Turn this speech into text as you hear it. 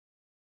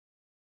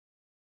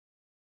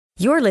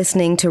You're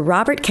listening to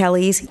Robert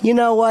Kelly's You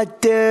Know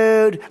What,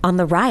 Dude? On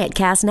the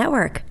Riotcast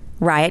Network,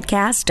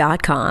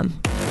 riotcast.com.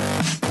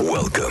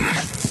 Welcome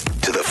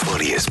to the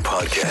funniest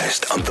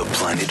podcast on the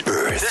planet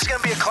Earth. This is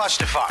going to be a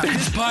clusterfuck.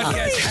 This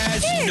podcast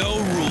has no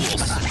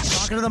rules.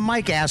 Talking to the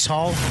mic,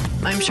 asshole.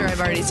 I'm sure I've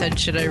already said,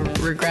 should I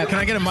regret? Can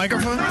I get a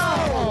microphone?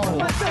 No!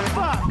 What the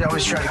fuck? I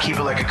always try to keep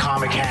it like a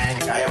comic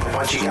hang. I have a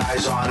bunch of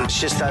guys on.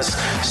 It's just us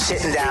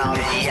sitting down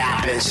and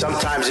yapping.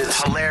 Sometimes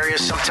it's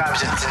hilarious.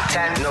 Sometimes it's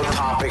intent. No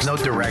topics, no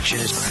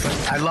directions.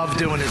 I love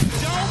doing it.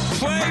 Don't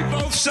play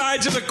both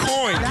sides of the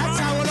coin. That's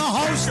how a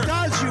host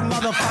does, you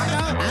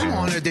motherfucker. I'm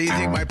honored that you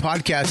think my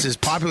podcast is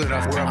popular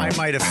enough where I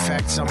might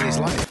affect somebody's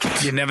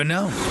life. You never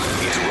know.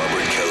 It's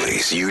Robert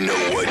Kelly's You Know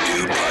What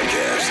Dude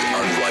podcast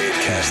on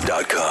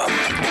riotcast.com.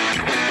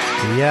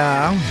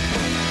 Yeah.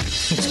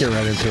 Let's get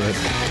right into it.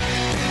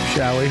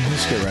 Shall we?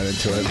 Let's get right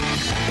into it.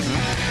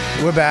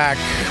 We're back.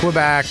 We're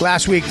back.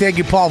 Last week, thank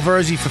you, Paul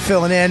Verzi, for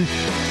filling in.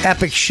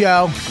 Epic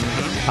show.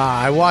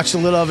 I watched a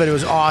little of it. It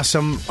was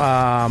awesome.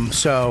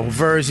 So,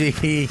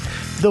 Verzi,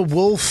 the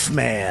Wolf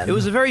Man. It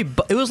was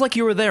it was like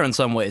you were there in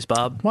some ways,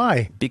 Bob.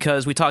 Why?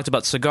 Because we talked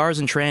about cigars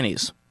and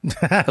trannies.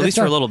 At least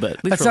for a little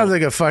bit. That sounds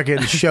like a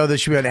fucking show that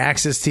should be on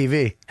Access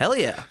TV. Hell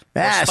yeah.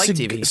 Ah, Spike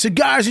TV.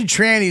 Cigars and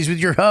Trannies with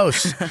your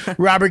hosts,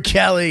 Robert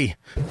Kelly,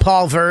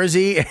 Paul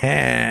Verzi,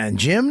 and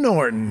Jim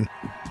Norton.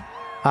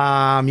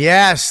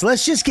 Yes,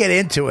 let's just get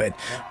into it.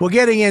 We're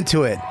getting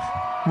into it.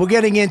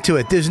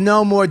 There's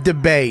no more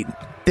debate.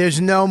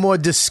 There's no more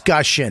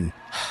discussion.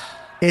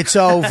 It's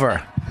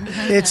over.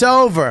 It's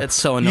over. It's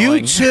so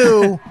annoying.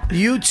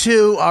 You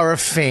two are a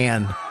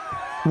fan.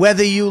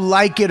 Whether you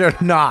like it or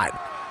not.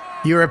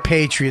 You're a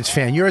Patriots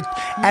fan. You're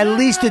at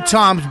least a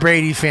Tom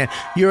Brady fan.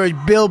 You're a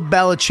Bill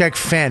Belichick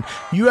fan.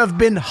 You have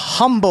been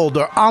humbled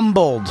or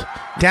humbled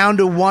down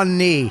to one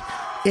knee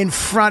in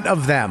front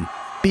of them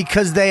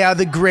because they are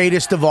the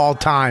greatest of all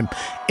time.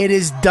 It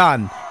is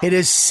done. It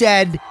is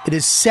said. It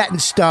is set in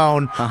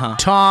stone.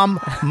 Tom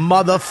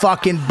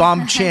motherfucking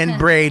bum chin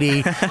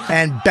Brady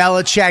and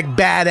Belichick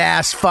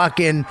badass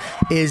fucking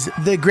is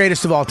the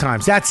greatest of all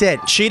times. That's it.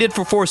 Cheated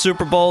for 4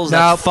 Super Bowls.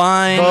 That's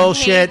fine.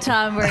 Bullshit. Hate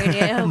Tom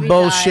Brady. I hope he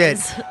Bullshit.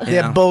 dies.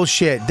 They're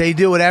bullshit. They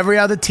do what every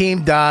other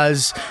team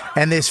does,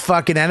 and this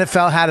fucking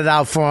NFL had it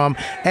out for them.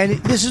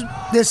 And this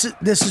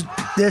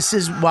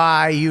is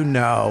why you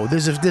know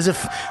there's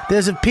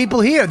a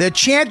people here. They're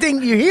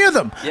chanting. You hear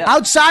them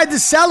outside the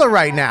cellar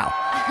right now.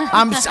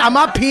 I'm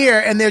up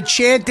here and they're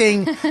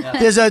chanting.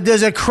 There's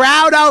a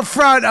crowd out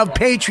front of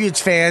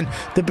Patriots fan.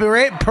 The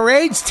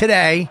parade's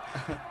today,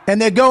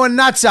 and they're going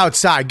nuts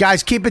outside.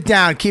 Guys, keep it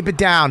down. Keep it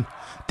down.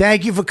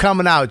 Thank you for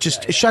coming out.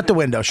 Just shut the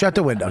window. Shut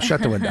the window.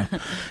 Shut the window.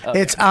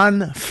 It's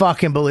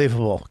unfucking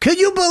believable. Could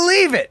you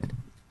believe it?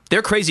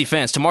 They're crazy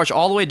fans. To march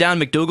all the way down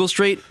McDougal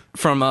Street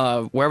from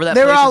wherever that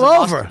They're place all is in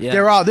over. Boston. Yeah.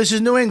 They're all. This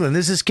is New England.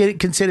 This is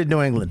considered New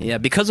England. Yeah,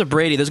 because of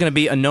Brady, there's going to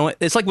be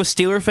it's like with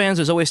Steeler fans.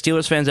 There's always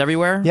Steelers fans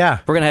everywhere. Yeah.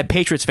 We're going to have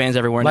Patriots fans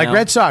everywhere Like now.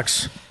 Red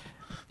Sox.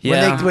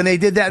 Yeah. When they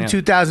did that in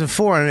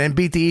 2004 and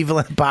beat the evil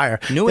empire,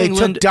 they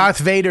took Darth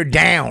Vader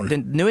down.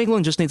 New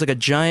England just needs like a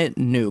giant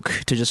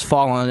nuke to just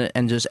fall on it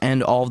and just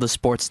end all of the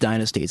sports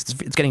dynasties.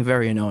 It's getting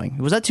very annoying.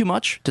 Was that too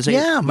much to say?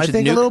 Yeah, I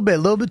think a little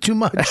bit too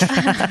much.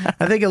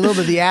 I think a little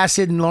bit of the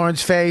acid in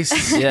Lauren's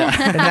face. Yeah,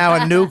 and now a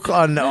nuke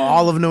on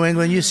all of New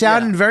England. You're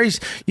sounding you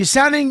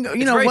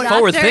know, very what?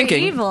 forward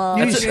thinking. Evil.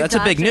 That's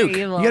a big nuke.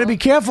 Evil. You got to be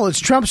careful.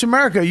 It's Trump's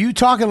America. You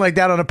talking like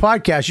that on a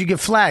podcast, you get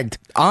flagged.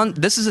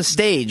 This is a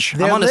stage.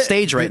 I'm on a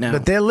stage right now.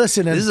 But they're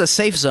listening. This is a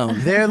safe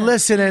zone. They're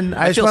listening.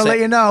 I just want to let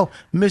you know,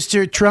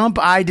 Mr. Trump,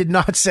 I did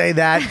not say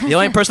that. The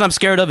only person I'm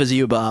scared of is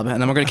you, Bob, and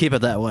we're going to keep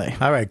it that way.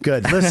 All right,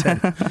 good. Listen,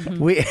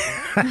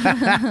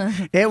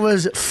 it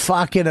was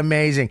fucking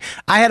amazing.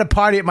 I had a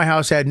party at my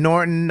house. I had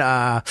Norton.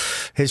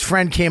 His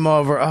friend came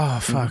over. Oh,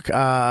 fuck.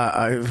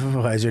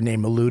 Why is her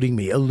name eluding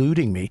me?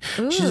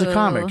 Ooh. She's a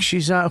comic.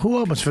 She's, who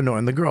opens for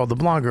Norton? The girl, the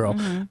blonde girl.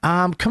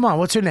 Mm-hmm. Come on,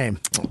 what's her name?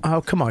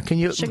 Oh, come on. Can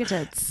you? Sugar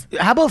tits.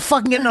 How about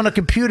fucking getting on a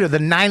computer, the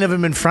 9 of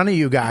them in front of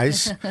you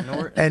guys,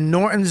 and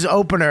Norton's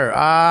opener.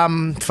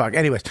 Fuck.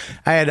 Anyways,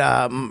 I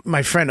had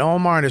my friend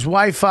Omar and his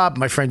wife up.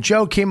 My friend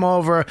Joe came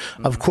over.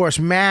 Of course,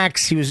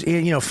 Max. He was,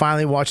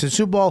 finally watching the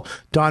Super Bowl.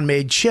 Dawn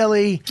made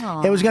chili.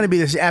 Aww. It was going to be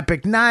this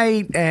epic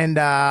night, and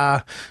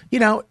and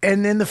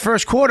in the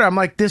first quarter, I'm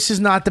like, this is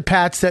not the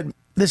Pats that.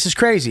 This is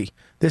crazy.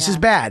 This is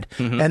bad.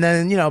 Mm-hmm. And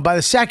then by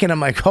the second, I'm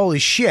like, holy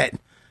shit.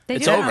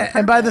 It's over.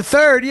 And by the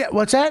third,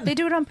 what's that? They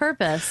do it on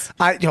purpose.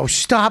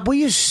 Stop. Will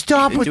you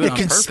stop with the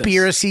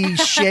conspiracy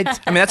shit?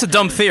 I mean, that's a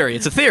dumb theory.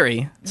 It's a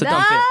theory. It's a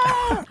dumb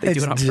theory.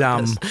 It's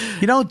dumb.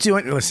 You don't do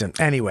it. Listen,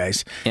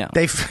 anyways,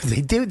 they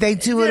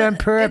do it on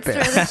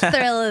purpose. It's for the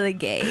thrill of the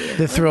game.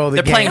 The thrill of the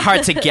game. They're playing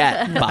hard to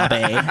get,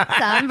 Bobby.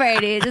 Tom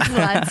Brady just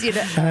wants you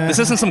to. This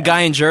isn't some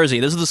guy in Jersey.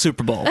 This is the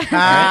Super Bowl.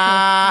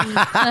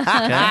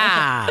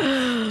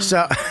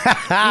 So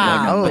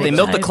But they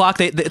milk the clock.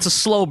 It's a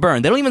slow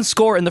burn. They don't even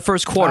score in the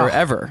first quarter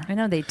ever. I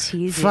know they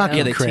tease you. fucking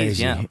Yeah, they tease,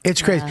 crazy. yeah.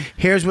 It's crazy.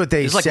 Here's what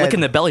they It's like said.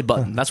 licking the belly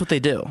button. That's what they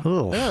do.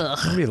 Ooh,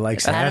 nobody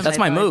likes Out that. of That's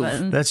my belly move.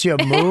 button. That's your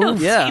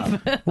move. Yeah,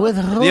 With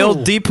who? the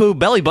old Deepu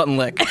belly button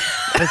lick.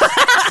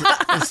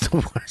 It's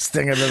the worst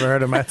thing I've ever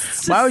heard of my.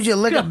 Why would you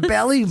lick a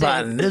belly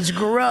button? It's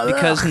gross.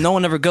 Because no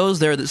one ever goes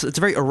there. It's a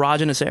very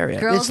erogenous area.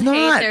 Girls It's not.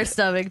 hate their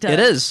stomach touch. It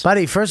is.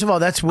 buddy, first of all,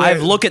 that's where I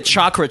look at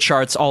chakra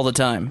charts all the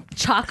time.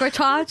 Chakra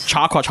touch?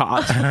 Chocolate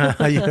charts.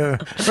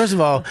 First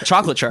of all,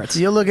 Chocolate charts.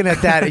 you're looking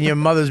at that in your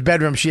mother's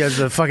bedroom. She has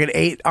a fucking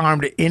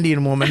 8-armed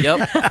Indian woman.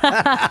 Yep.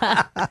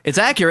 It's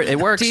accurate. It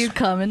works. Do you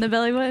come in the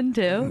belly button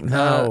too?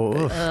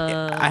 No.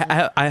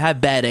 I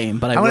have bad aim,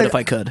 but I would if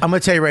I could. I'm going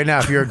to tell you right now,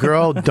 if you're a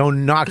girl,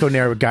 don't not go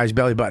near a guy's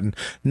belly button.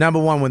 Number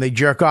one, when they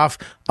jerk off,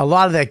 a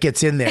lot of that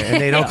gets in there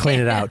and they don't clean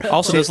it out.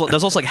 Also, there's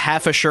also like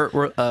half a shirt's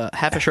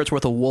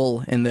worth of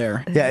wool in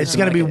there. Yeah, it's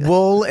going to be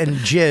wool and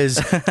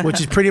jizz, which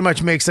is pretty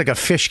much makes like a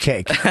fish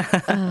cake.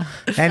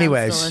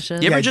 Anyways,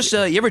 delicious. You ever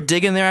yeah, you ever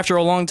dig in there after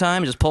a long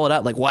time and just pull it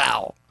out like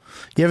wow?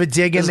 you ever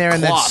dig in This there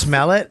and then cloth.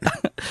 smell it?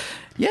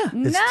 Yeah.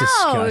 No,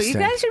 disgusting. you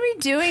guys should be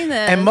doing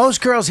this. And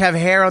most girls have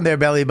hair on their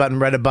belly button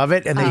right above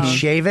it, and they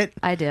shave it.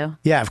 I do.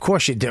 Yeah, of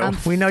course you do. I'm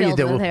We know you filled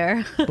do. with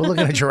hair. We're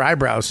looking at your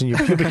eyebrows and your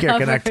pubic hair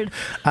connected.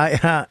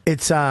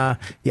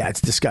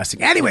 It's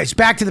disgusting. Anyways,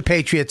 back to the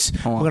Patriots.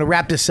 We're going to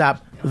wrap this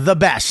up. The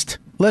best.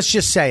 Let's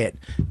just say it.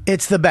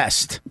 It's the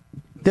best.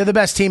 They're the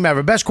best team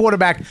ever. Best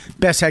quarterback,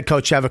 best head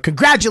coach ever.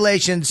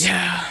 Congratulations.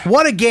 Yeah.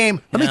 What a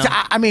game.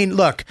 I mean,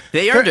 look.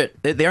 They earned it.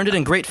 They earned it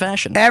in great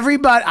fashion.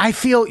 Everybody, I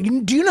feel.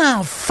 Do you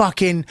know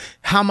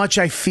how much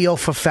I feel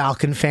for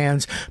Falcon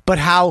fans? But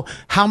how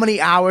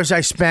many hours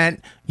I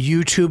spent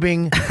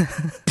YouTubing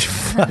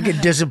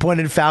fucking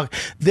disappointed Falcon.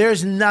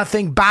 There's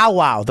nothing. Bow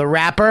Wow, the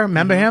rapper,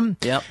 remember him?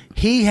 Yep.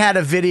 He had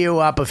a video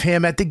up of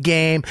him at the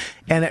game,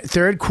 and at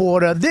third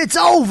quarter, it's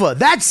over.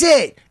 That's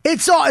it.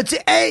 It's all. It's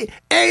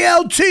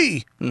ALT.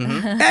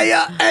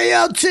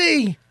 ALT.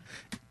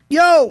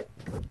 Yo,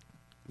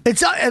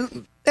 it's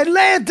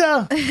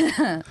Atlanta.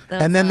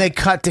 And then they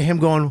cut to him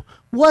going,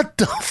 what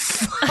the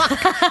fuck?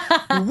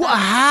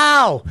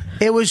 How?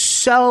 It was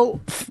so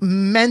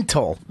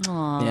mental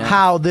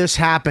how this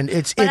happened.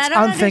 It's But I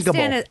don't unthinkable.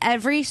 understand it.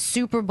 Every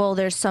Super Bowl,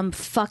 there's some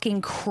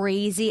fucking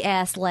crazy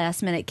ass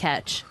last minute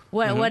catch.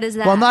 What is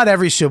that? Well, not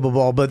every Super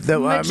Bowl, but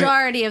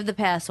majority of the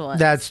past ones.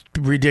 that's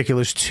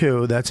ridiculous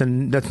too. That's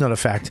not a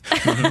fact.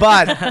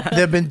 But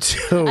there've been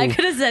two. I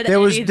could have said there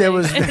anything. there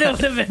was it would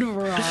have been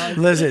wrong.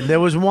 Listen, there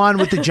was one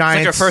with the It's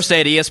Giants. like her first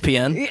day at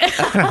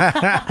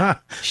ESPN.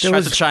 She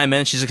tries to chime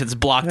in. She gets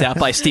blocked out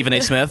by Stephen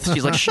A. Smith.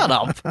 She's like, "Shut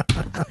up."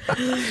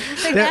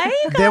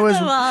 There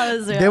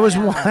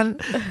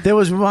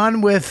was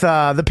one with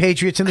the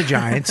Patriots and the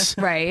Giants.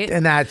 Right.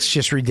 And that's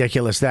just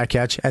ridiculous, that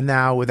catch. And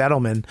now with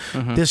Edelman,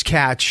 this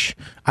catch,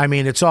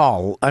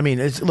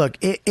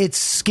 it's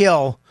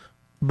skill,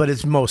 but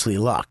it's mostly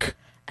luck.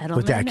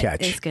 With that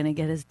catch. Is going to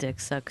get his dick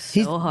sucked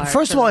so hard.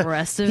 First of for all, the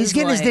rest of he's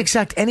getting his life. dick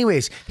sucked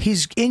anyways.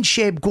 He's in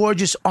shape,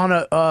 gorgeous on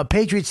a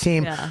Patriots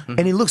team, Yeah.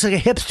 and he looks like a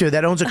hipster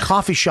that owns a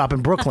coffee shop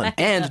in Brooklyn.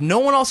 And no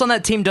one else on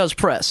that team does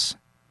press.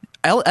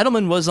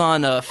 Edelman was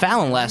on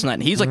Fallon last night,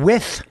 and he's like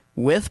with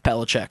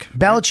Belichick.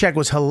 Belichick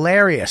was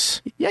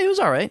hilarious. Yeah, he was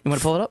all right. You want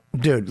to pull it up?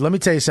 Dude, let me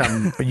tell you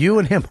something. You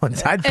and him you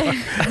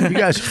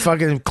guys are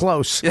fucking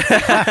close.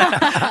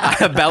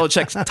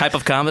 Belichick's type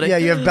of comedy. Yeah,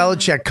 you have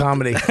Belichick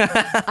comedy.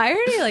 I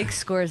heard he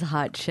scores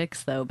hot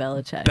chicks though.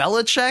 Belichick.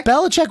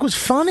 Belichick was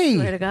funny.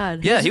 Swear to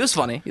God. Yeah, he was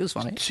funny.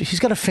 He's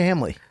got a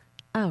family.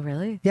 Oh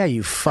really? Yeah,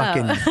 you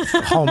fucking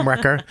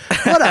homewrecker.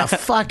 What a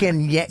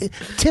fucking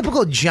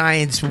typical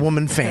Giants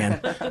woman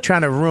fan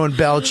trying to ruin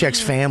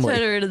Belichick's family. Trying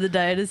to rid of the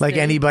dynasty. Like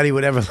anybody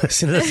would ever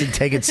listen to this and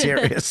take it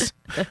serious.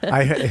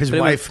 His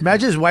wife,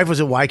 imagine his wife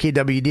was a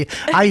YKWd.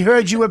 I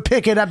heard you were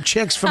picking up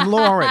chicks from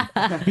Lauren.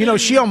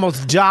 She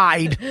almost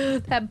died.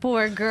 That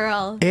poor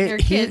girl. Her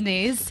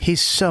kidneys.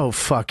 He's so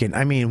fucking,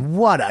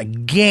 what a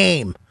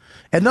game.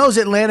 And those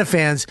Atlanta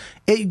fans,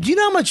 do you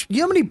know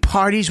how many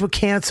parties were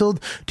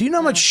canceled? Do you know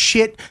how much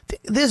shit?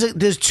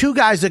 There's two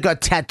guys that got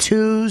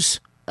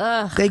tattoos.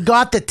 They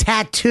got the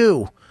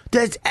tattoo.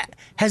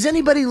 Has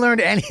anybody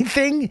learned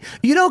anything?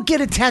 You don't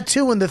get a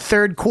tattoo in the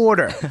third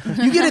quarter.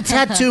 You get a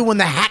tattoo when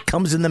the hat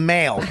comes in the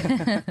mail.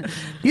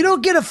 You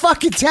don't get a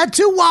fucking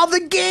tattoo while the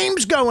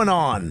game's going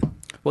on.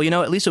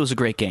 Well, at least it was a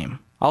great game.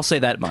 I'll say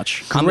that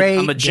much.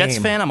 I'm a Jets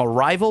game. fan. I'm a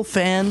rival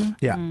fan.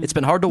 Yeah. It's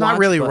been hard to watch. Not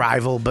really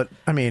rival, but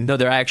No,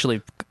 they're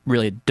actually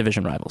really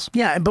division rivals.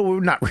 Yeah, but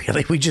we're not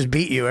really. We just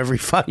beat you every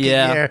fucking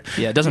year.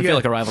 Yeah, it doesn't feel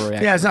like a rivalry.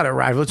 Actually. Yeah, it's not a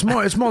rival. It's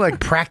more like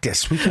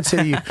practice. We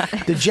consider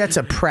the Jets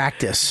a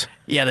practice.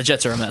 Yeah, the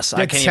Jets are a mess. I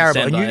That's can't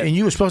terrible. even stand by it. And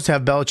you were supposed to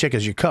have Belichick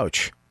as your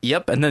coach.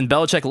 Yep, and then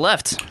Belichick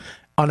left.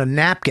 On a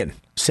napkin,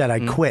 said I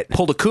quit.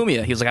 Pulled a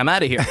Kumia. He was like, I'm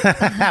out of here.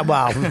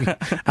 Wow. I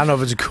don't know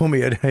if it's a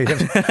Kumia.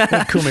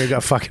 Kumia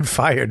got fucking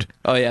fired.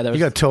 Oh, yeah. You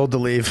got told to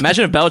leave.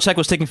 Imagine if Belichick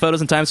was taking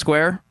photos in Times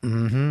Square.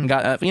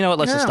 Mm-hmm. You know what?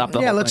 Let's just stop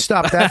the whole let's thing.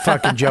 stop that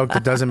fucking joke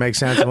that doesn't make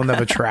sense. We'll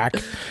never track.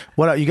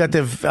 What else? You got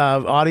the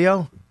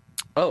audio?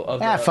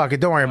 Fuck it.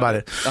 Don't worry about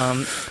it.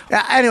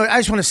 Anyway, I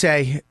just want to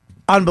say,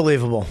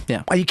 unbelievable.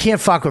 Yeah. You can't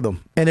fuck with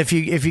them. And if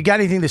you got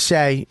anything to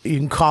say, you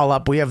can call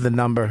up. We have the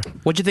number.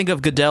 What'd you think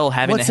of Goodell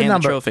having to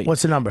hand the trophy?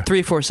 What's the number?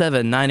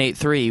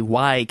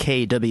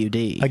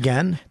 347-983-YKWD.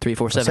 Again?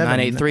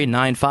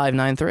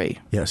 347-983-9593.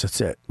 Yes,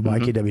 that's it.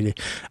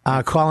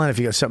 YKWD. Call in if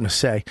you got something to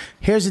say.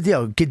 Here's the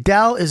deal.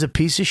 Goodell is a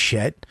piece of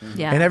shit,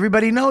 and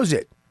everybody knows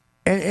it.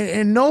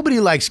 And nobody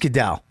likes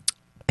Goodell.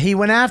 He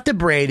went after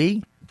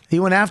Brady. He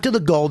went after the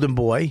Golden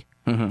Boy.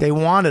 They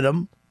wanted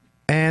him.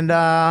 And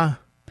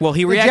well,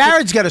 he reacted.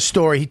 Jared's got a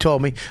story he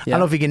told me. I don't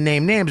know if he can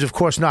name names. Of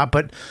course not.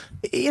 But,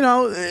 they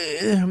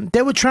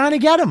were trying to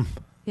get him.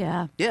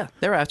 Yeah. Yeah,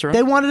 they're after him.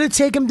 They wanted to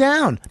take him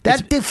down.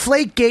 That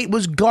Deflategate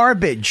was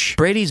garbage.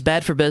 Brady's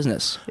bad for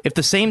business. If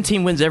the same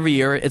team wins every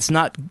year, it's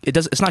not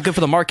good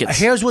for the markets.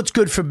 Here's what's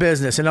good for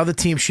business, and other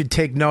teams should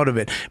take note of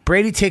it.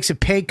 Brady takes a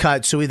pay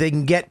cut so they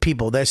can get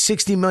people. There's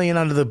 $60 million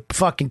under the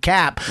fucking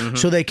cap,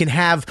 so they can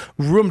have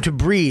room to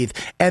breathe,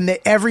 and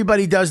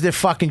everybody does their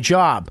fucking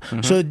job.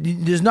 So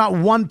there's not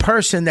one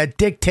person that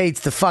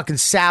dictates the fucking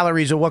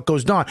salaries or what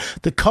goes on.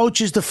 The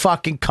coach is the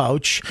fucking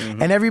coach,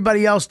 and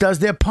everybody else does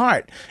their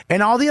part.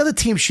 And all the other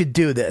teams should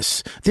do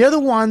this. They're the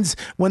ones,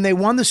 when they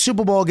won the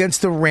Super Bowl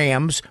against the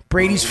Rams,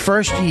 Brady's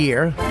first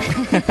year,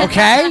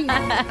 okay?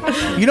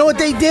 You know what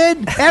they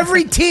did?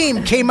 Every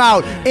team came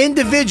out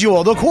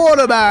individual. The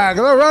quarterback,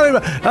 the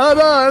running back,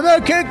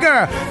 the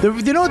kicker.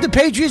 You know what the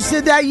Patriots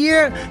did that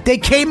year? They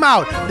came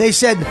out. They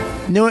said,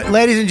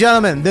 ladies and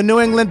gentlemen, the New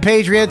England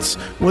Patriots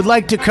would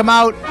like to come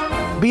out,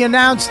 be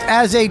announced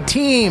as a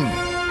team.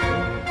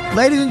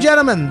 Ladies and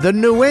gentlemen, the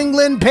New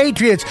England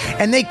Patriots.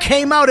 And they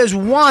came out as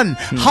one,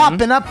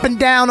 hopping up and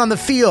down on the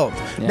field.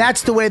 Yeah.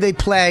 That's the way they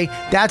play.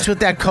 That's what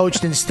that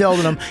coach instilled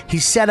in them. He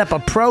set up a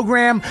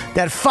program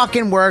that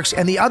fucking works,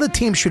 and the other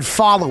team should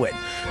follow it.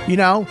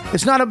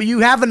 It's not you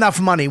have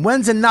enough money.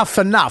 When's enough?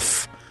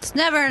 It's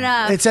never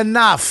enough. It's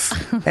enough.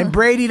 And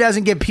Brady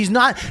doesn't get... Brady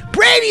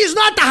is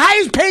not the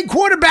highest paid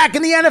quarterback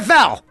in the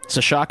NFL. It's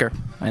a shocker.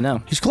 I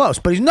know. He's close,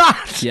 but he's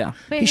not. Yeah.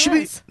 Wait, he should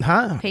be...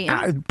 Huh?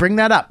 Peyton? Bring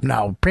that up.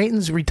 No,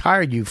 Peyton's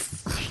retired, you...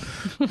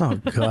 Oh,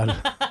 God.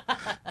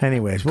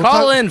 Anyways.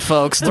 Call in,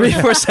 folks.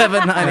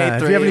 347-983.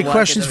 If you have any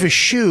questions for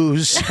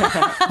shoes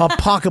or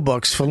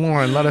pocketbooks for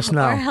Lauren, let us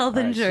know. Or health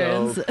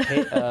insurance.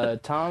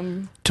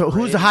 Tom...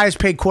 Who's the highest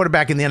paid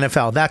quarterback in the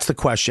NFL? That's the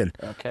question.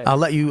 Okay. I'll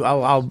let you...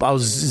 I'll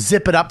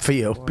zip it up for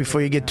you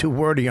before you get too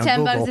wordy on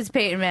Google. $10 is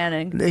Peyton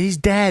Manning. He's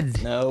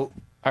dead. No.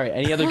 All right.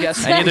 Any other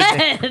guesses?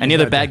 Any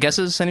other bad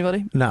guesses?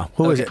 Anybody? No.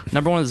 Who is it?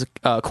 Number one is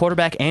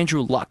quarterback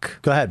Andrew Luck.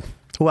 Go ahead.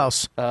 Who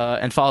else?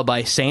 And followed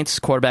by Saints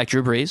quarterback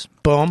Drew Brees.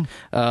 Boom.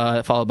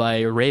 Followed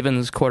by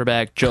Ravens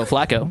quarterback Joe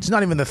Flacco. It's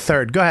not even the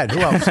third. Go ahead. Who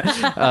else?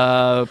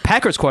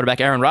 Packers quarterback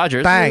Aaron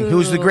Rodgers. Bang.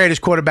 Who's the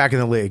greatest quarterback in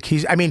the league?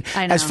 I know.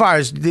 As far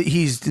as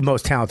he's the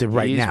most talented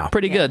right He's now.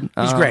 pretty good.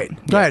 He's great.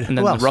 Go ahead. And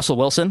then Who else? Russell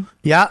Wilson.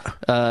 Yeah.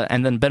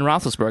 And then Ben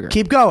Roethlisberger.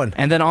 Keep going.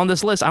 And then on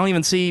this list, I don't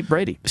even see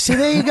Brady. See,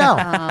 there you go.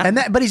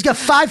 But he's got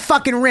 5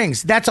 fucking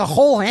rings. That's a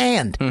whole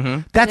hand.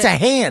 That's a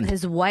hand.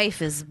 His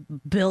wife is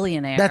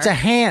billionaire. That's a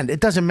hand. It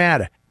doesn't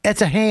matter.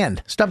 It's a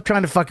hand. Stop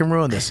trying to fucking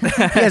ruin this. He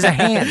has a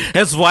hand.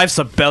 His wife's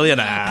a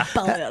billionaire.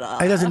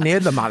 He doesn't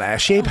need the money.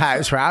 She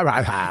pays.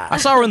 I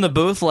saw her in the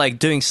booth,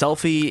 doing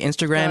selfie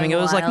Instagramming. Going It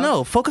was wild.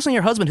 no, focus on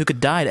your husband who could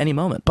die at any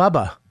moment.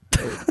 Bubba.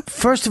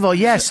 First of all,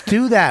 yes,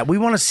 do that. We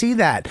want to see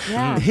that.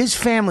 Yeah. His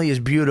family is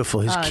beautiful.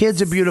 His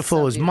kids are beautiful.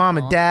 so His mom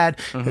and dad.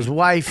 His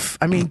wife.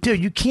 I mean,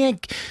 dude, you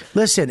can't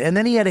listen. And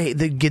then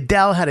the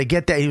Goodell had to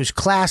get that. He was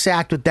class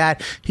act with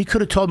that. He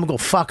could have told him to go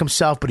fuck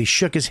himself, but he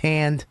shook his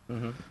hand.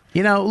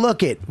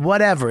 Look it,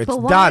 whatever. It's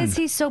But why done. is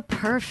he so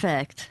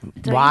perfect?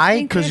 Don't Why? you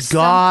think 'Cause there's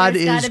God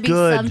there's is gotta be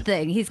good.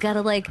 Something. He's got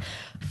to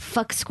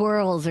fuck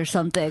squirrels or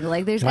something.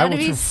 There's Why got to would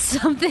be you-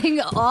 something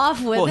off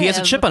with him. Well, he has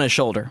a chip on his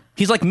shoulder.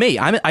 He's like me.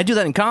 I do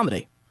that in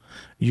comedy.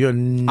 You're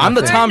I'm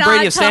the Tom not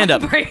Brady of Tom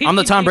stand-up. Brady. I'm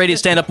the Tom Brady of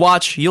stand-up.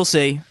 Watch. You'll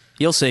see.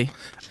 You'll see.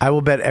 I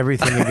will bet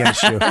everything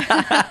against you.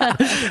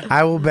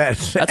 I will bet.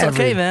 That's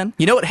okay, man.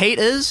 You know what hate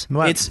is?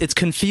 What? It's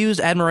confused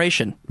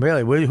admiration.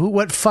 Really?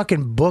 What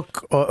fucking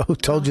book who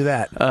told you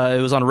that? It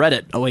was on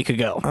Reddit a week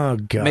ago. Oh,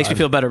 God. Makes me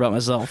feel better about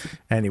myself.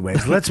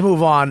 Anyways, let's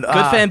move on.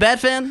 Good fan, bad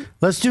fan?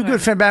 Let's do good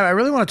fan, bad. I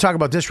really want to talk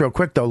about this real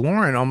quick, though.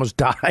 Lauren almost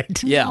died.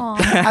 Yeah.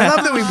 I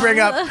love that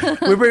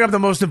we bring up the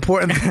most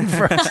important thing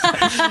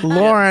first.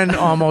 Lauren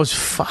almost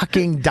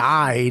fucking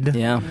died.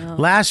 Yeah.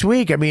 Last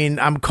week. I mean,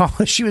 I'm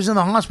calling. She was in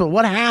the hospital.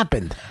 What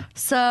happened?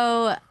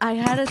 So I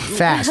had a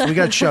Fast. We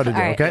got a show to do.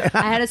 All right. Okay.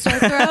 I had a sore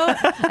throat.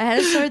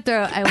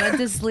 I went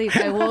to sleep.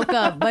 I woke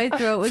up. My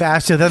throat was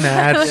Faster than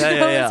that.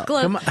 Yeah.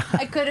 closed. Come on.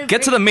 I couldn't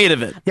Get to the meat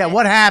of it. Yeah.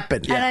 What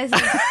happened? And I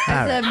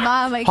said,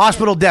 Mom, I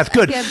Hospital can't- death.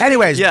 Good. I can't-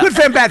 Anyways, Yeah. good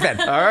fan, bad fan.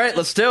 All right,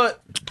 let's do it.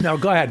 No,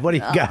 go ahead. What do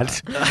you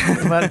got?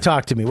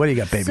 Talk to me. What do you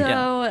got, baby?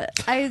 So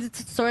I had a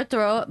sore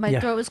throat. My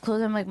Yeah. throat was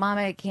closed. I'm like, Mom,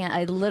 I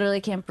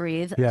literally can't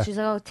breathe. Yeah. She's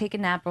like, oh, take a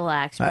nap,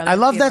 relax. You're I on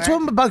love that's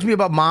fever. what bugs me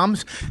about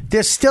moms.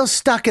 They're still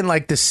stuck in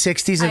the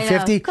 60s and I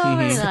know. 50s. Go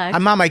relax.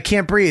 Mom, I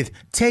can't breathe.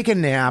 Take a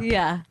nap.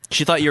 Yeah.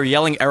 She thought you were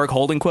yelling Eric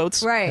Holding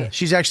quotes. Right.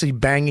 She's actually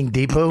banging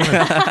Deepu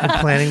and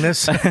planning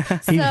this.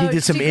 He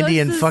did some she goes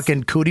Indian to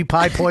fucking cootie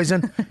pie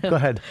poison. Go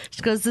ahead.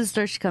 She goes to the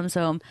store. She comes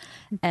home,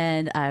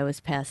 and I was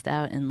passed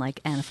out in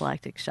like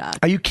anaphylactic shock.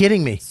 Are you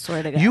kidding me?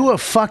 Swear to God. You were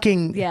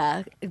fucking.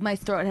 Yeah, my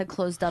throat had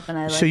closed up, and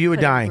I like, So you were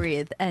couldn't dying.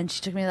 breathe. And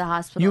she took me to the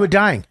hospital. You were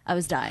dying. I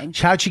was dying.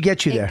 How'd she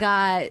get you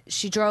there?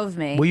 She drove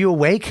me. Were you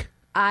awake?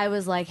 I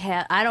was like,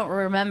 I don't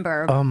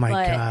remember. Oh my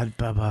but- God,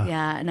 Bubba.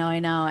 Yeah, no, I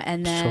know.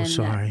 And then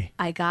So sorry.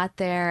 I got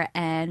there,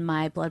 and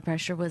my blood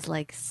pressure was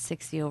like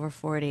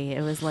 60/40.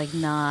 It was like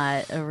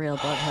not a real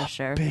blood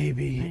pressure.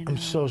 Baby, I'm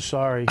so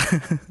sorry.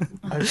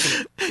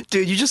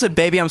 Dude, you just said,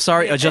 baby, I'm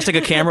sorry, adjusting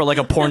a camera like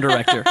a porn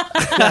director.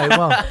 Yeah,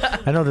 well,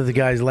 I know that the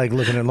guys like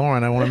looking at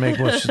Lauren. I want to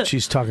make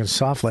she's talking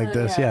soft like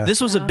this. Yeah. This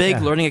was a big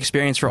learning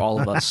experience for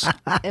all of us.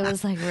 It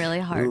was like really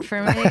hard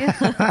for me.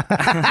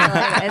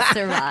 I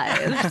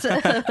survived.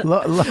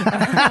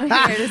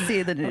 I'm here to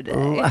see the new day.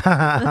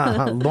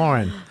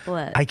 Lauren,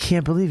 What? I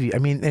can't believe you. I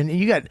mean, and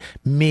you got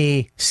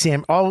me,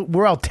 Sam.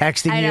 We're all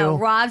texting I know.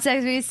 you. Rob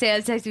texted me,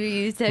 Sam texted me,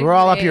 you texted me. We're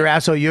all up your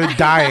asshole. You're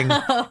dying,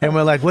 and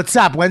we're like, "What's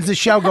up? When's the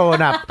show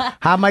going up?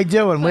 How am I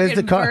doing? Where's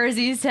the car?"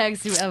 Jersey's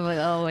texting me. I'm like,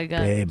 oh my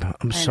God. Babe,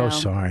 I'm so know.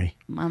 sorry.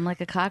 I'm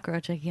like a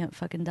cockroach. I can't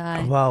fucking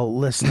die. Well,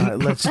 listen,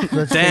 let's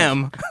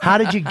Damn. How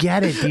did you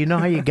get it? Do you know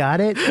how you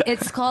got it?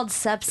 It's called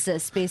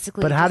sepsis,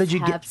 basically. But it how just did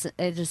you get-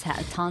 It just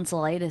had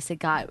tonsillitis. It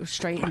got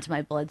straight into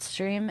my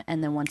bloodstream,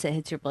 and then once it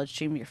hits your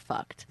bloodstream, you're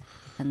fucked.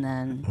 And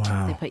then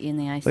they put you in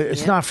the ICU.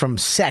 It's not from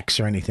sex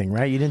or anything,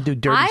 right? You didn't do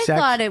dirty I sex.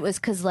 thought it was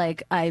because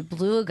like I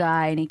blew a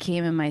guy and he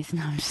came in my.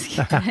 No, I'm just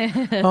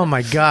kidding. Oh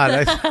my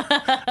God!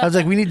 I was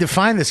like, we need to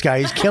find this guy.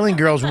 He's killing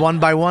girls one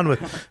by one with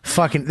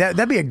fucking.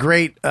 That'd be a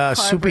great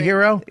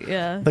superhero.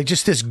 Yeah. Like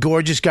just this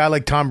gorgeous guy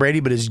like Tom Brady,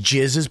 but his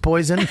jizz is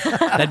poison.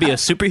 That'd be a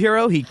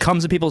superhero. He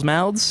comes in people's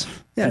mouths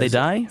and they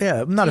die.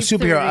 Yeah, not a He's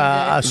superhero.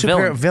 A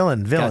superhero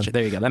Villain. villain. Gotcha.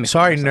 There you go. That makes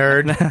Sorry, more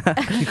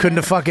nerd. You couldn't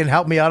have fucking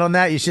helped me out on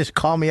that. You just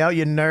call me out,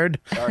 you nerd.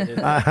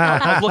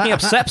 I was looking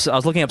up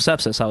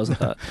sepsis. I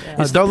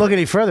was. Don't look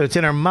any further. It's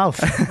in her mouth.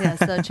 Yeah.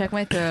 So check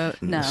my throat.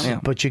 No,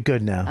 But you're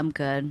good now. I'm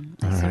good.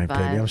 I All right, survived.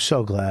 baby. I'm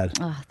so glad.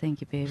 Oh,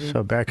 thank you, baby.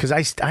 So bad because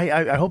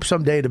I hope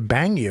someday to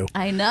bang you.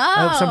 I know.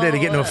 I hope someday to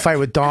get into a fight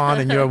with Dawn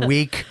and you're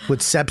weak with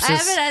sepsis. I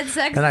haven't had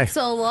sex And in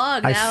so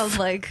long. Now I'm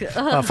like,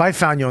 Oh, if I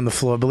found you on the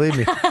floor, believe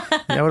me,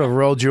 I would have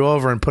rolled you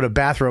over and put a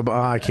bathrobe. Oh,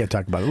 I can't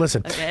talk about it.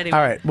 Listen. Okay, anyway.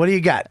 All right. What do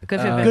you got?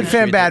 Good fan, Good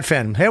fan, bad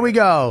fan. Here we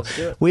go.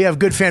 We have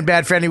good fan,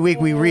 bad fan every week.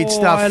 We read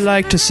stuff. I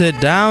like to sit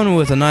down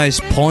with a nice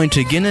pint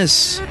of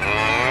Guinness,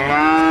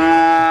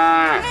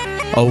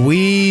 a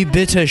wee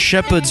bit of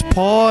shepherd's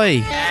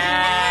pie,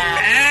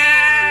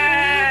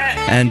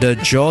 and a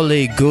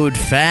jolly good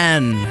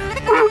fan.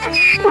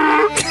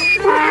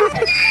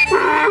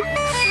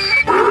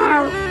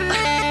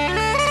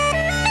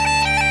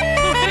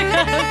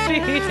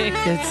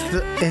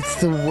 It's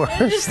the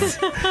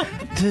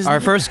worst. Our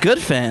first good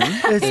fan.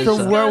 It's the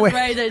worst.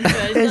 right into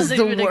it. It's Doesn't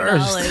the even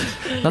worst.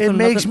 acknowledge. It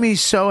makes me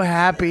so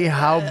happy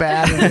how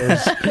bad it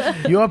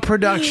is. Your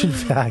production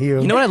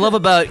value. You know what I love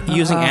about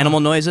using animal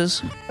noises?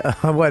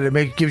 What?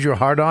 Gives you a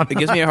hard on? It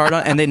gives me a hard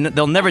on, and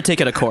they'll never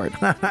take it to court.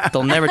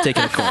 They'll never take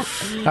it to court.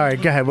 All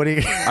right, go ahead. What do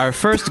you? Our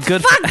first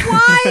good.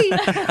 Why?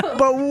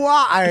 But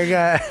why,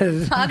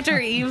 guys? Dr.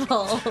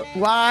 Evil.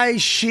 Why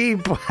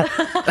sheep?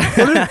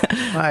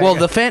 Well,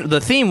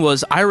 the theme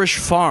was Irish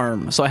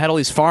farm, so I had all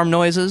these farm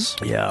noises.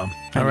 Yeah.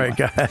 All right,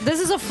 go ahead. This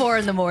is a 4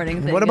 in the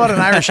morning thing. What about an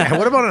Irish?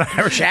 What about an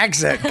Irish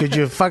accent? Could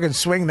you fucking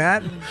swing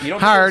that?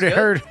 Hard, it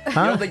hurt.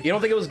 Huh? You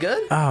don't think it was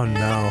good? Oh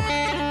no,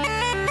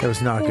 it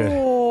was not good.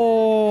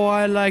 Oh,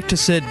 I like to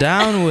sit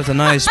down with a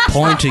nice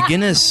pint of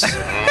Guinness,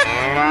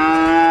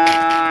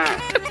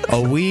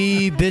 a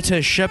wee bit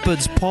of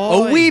shepherd's pie.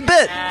 A wee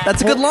bit.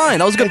 That's a good line.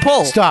 That was a good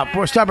pull. Stop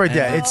right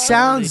there. It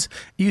sounds.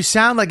 You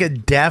sound like a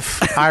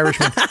deaf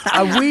Irishman.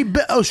 A wee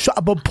bit of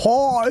shepherd's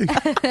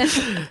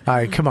pie. All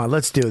right, come on,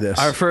 let's do this.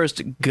 Our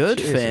first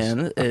good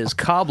fan is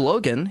Cobb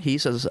Logan. He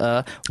says,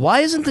 "Why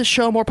isn't this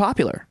show more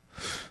popular?"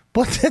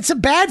 But that's a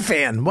bad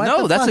fan. What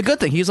No, the that's fuck? a good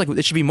thing. He's like,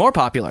 it should be more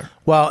popular.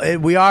 Well,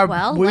 we are.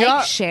 Well, we like,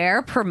 are.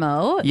 share,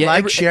 promote. Yeah,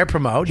 Like, share,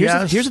 promote.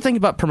 Yes. Here's the thing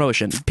about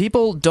promotion.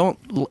 People don't,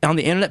 on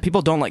the internet,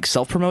 people don't like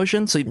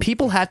self-promotion, so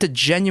people have to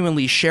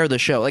genuinely share the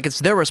show. Like, it's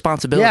their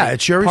responsibility. Yeah,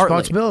 it's your partly.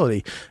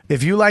 responsibility.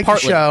 If you like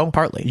Partly, the show,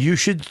 partly. you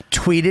should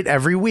tweet it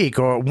every week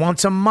or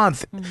once a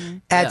month.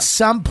 At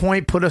some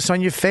point, put us on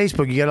your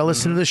Facebook. You got to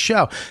listen to the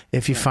show.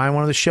 If you find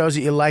one of the shows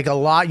that you like a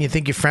lot and you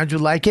think your friends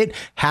would like it,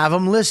 have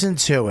them listen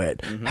to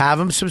it. Have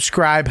them subscribe.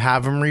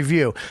 Have them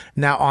review.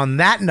 Now, on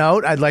that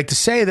note, I'd like to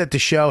say that the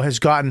show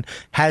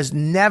has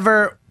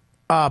never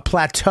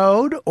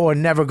plateaued or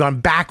never gone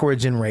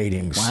backwards in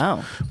ratings.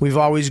 Wow. We've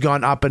always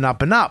gone up and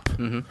up and up.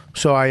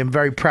 So I am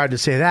very proud to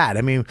say that.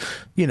 I mean,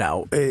 you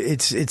know,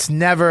 it's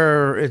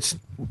never,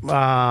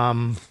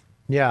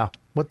 yeah.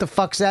 What the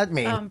fuck's that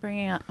mean? I'm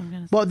bringing up. I'm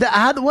gonna. Well,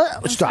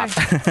 what? Stop.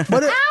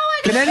 What? Ow, I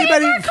Can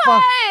anybody?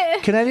 cut.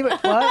 Can anybody?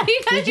 What? He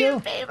got Did your you?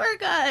 paper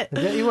cut.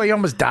 You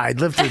almost died.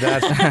 Lived through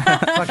that.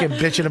 Fucking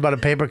bitching about a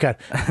paper cut.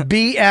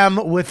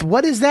 BM with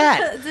what is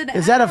that? It's an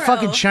Is that a arrow.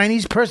 fucking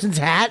Chinese person's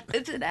hat?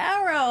 It's an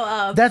arrow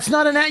up. That's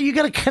not an M. You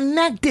got to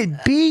connect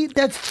it. B.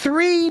 That's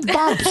 3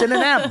 bumps and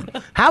an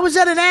M. How is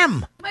that an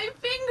M? My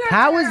finger.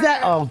 How is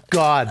that? Oh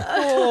God.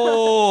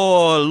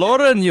 Oh,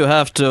 Lauren, you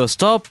have to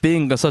stop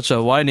being such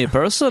a whiny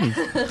person.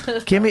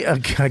 Give me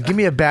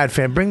a bad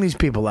fan. Bring these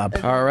people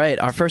up. All right,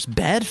 our first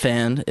bad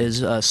fan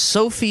is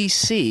Sophie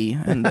C,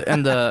 and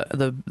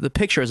the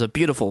picture is a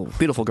beautiful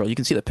girl. You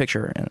can see the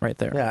picture right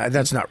there. Yeah,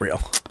 that's not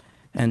real.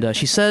 And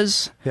she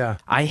says, Yeah.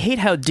 I hate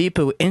how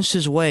Deepu inched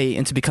his way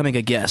into becoming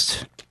a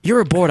guest. You're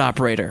a board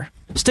operator.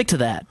 Stick to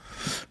that.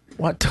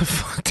 What the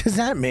fuck does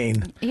that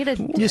mean? Eat a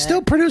You're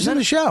still producing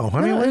the show.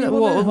 I mean,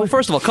 Well,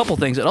 first of all, a couple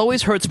things. It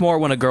always hurts more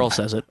when a girl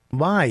says it.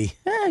 why?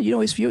 You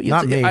always feel.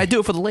 Not me. I do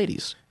it for the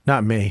ladies.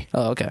 Not me.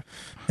 Oh, okay.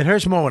 It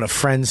hurts more when a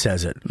friend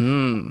says it.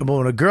 But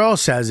when a girl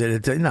says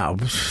it, no.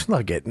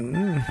 Look it.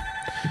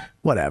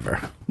 Whatever.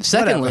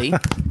 Secondly,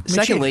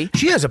 I mean,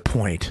 she has a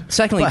point.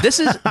 Secondly, this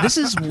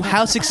is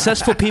how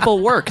successful people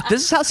work.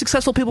 This is how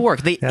successful people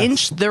work. They Yes.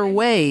 inch their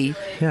way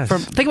Yes.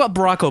 from. Think about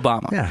Barack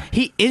Obama. Yeah.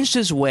 He inched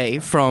his way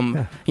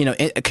from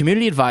a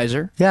community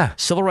advisor, Yeah.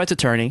 civil rights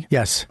attorney,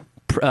 Yes.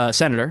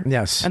 senator,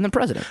 Yes. and then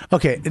president.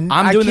 Okay.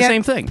 I'm doing the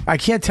same thing. I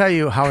can't tell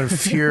you how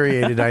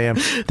infuriated I am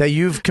that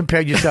you've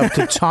compared yourself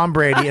to Tom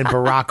Brady and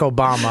Barack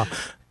Obama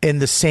in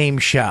the same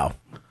show.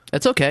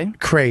 It's okay.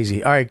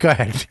 Crazy. All right, go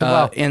ahead.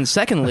 And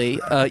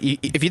secondly,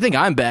 if you think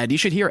I'm bad, you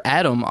should hear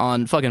Adam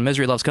on fucking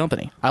Misery Loves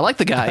Company. I like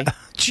the guy,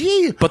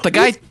 gee. but the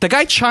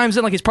guy chimes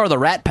in like he's part of the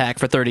Rat Pack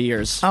for 30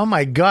 years. Oh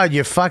my God,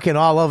 you're fucking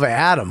all over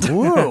Adam.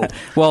 Woo.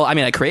 Well, I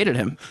mean, I created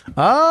him.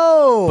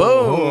 Oh,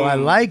 Boom. I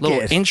like Little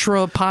it.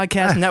 intro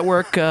podcast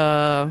network.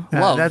 Love.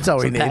 That's all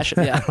we Some need.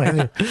 passion,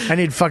 yeah. I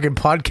need fucking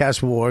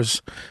podcast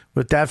wars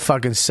with that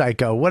fucking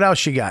psycho. What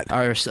else you got?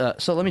 All right,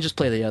 so let me just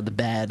play the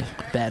bad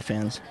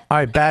fans. All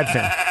right, bad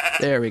fan.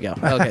 There we go.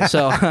 Okay,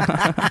 so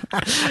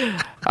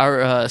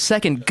our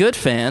second good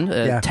fan,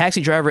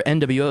 Taxi Driver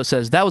NWO,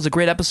 says that was a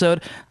great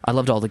episode. I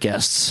loved all the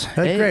guests.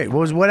 That's great.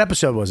 What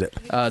episode was it?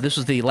 This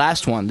was the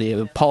last one,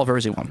 the Paul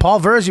Verzi one. Paul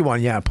Verzi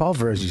one. Yeah, Paul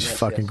Verzi's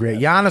fucking great.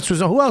 Giannis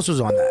was on. Who else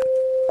was on that?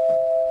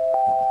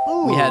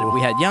 We had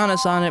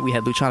Giannis on it. We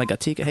had Luciana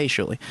Gatica. Hey,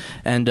 Shuli.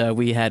 And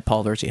we had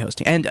Paul Verzi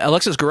hosting. And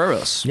Alexis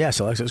Guerreros. Yes,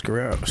 Alexis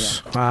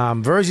Guerreros. Yeah.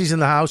 Verzi's in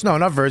the house. No,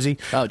 not Verzi.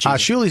 Oh,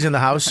 Jesus. Shuli's in the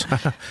house.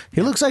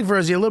 He looks like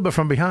Verzi a little bit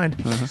from behind.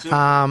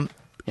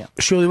 Yeah.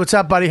 Shuli, what's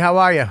up, buddy? How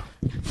are you?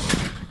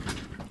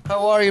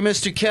 How are you,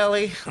 Mr.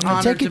 Kelly?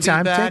 Honored Take your to be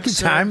time. back, Take your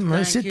sir. time.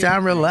 Thank Sit you. down.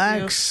 Thank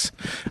Relax.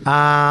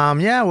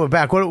 Yeah, we're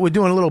back. We're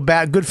doing a little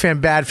good fan,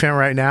 bad fan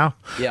right now.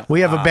 Yeah.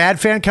 We have a bad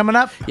fan coming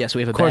up. Yes,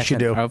 we have a Of course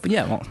bad you fan. do.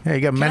 Yeah, well. Yeah, you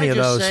got Can many I of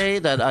just those. say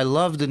that I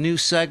love the new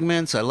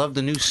segments. I love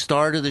the new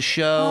start of the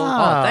show.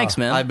 Oh, thanks,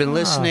 man. I've been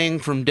listening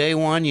from day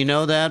one. You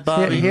know that,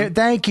 Bobby?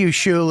 Thank you,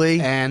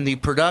 Shuli. And the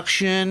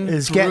production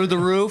Is through the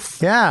roof.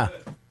 Yeah.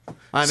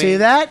 I See mean,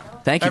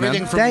 that? Thank you,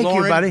 everything man. from Thank you,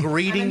 Lauren buddy.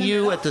 greeting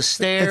you at the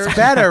stairs. It's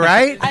better,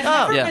 right? I've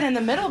never Yeah. been in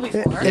the middle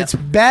before. It's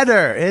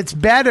better. It's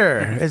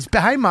better.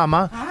 Hi,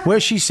 Mama.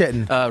 Where's she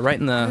sitting? Right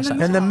in the...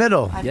 In the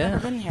middle. I've Yeah.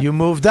 never been here. You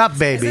moved up, Is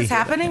baby. this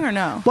happening or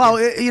no? Well,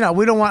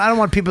 we don't want. I don't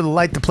want people to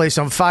light the place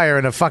on fire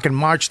and a fucking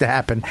march to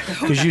happen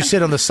because you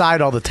sit on the side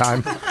all the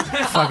time.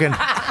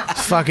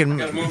 fucking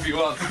Move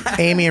you up.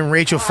 Amy and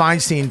Rachel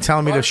Feinstein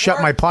telling me to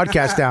shut my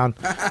podcast down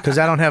because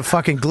I don't have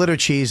fucking glitter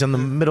cheese on the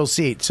middle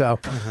seat. So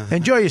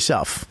enjoy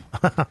yourself.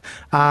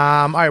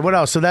 All right, what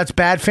else? So that's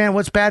bad fan.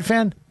 What's bad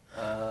fan?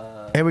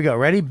 Here we go.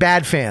 Ready?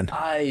 Bad fan.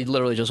 I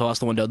literally just lost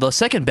the window. The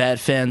second bad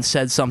fan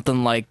said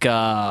something like,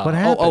 What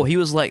happened? he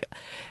was like,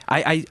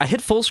 I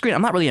hit full screen.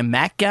 I'm not really a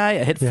Mac guy.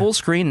 I hit full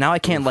screen. Now I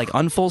can't like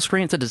unfull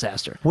screen. It's a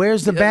disaster.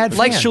 Where's the bad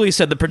Like fan? Shuli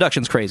said, the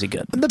production's crazy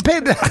good. The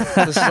paper.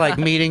 This is like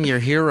meeting your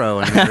hero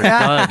and your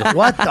bud.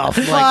 What the fuck,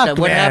 Like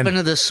what man? happened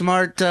to the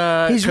smart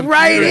He's computer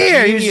right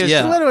here. He's genius?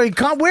 Yeah. literally.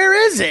 Where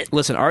is it?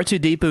 Listen,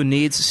 R2-D2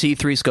 needs C3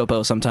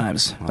 Scopo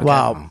sometimes.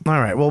 Wow. All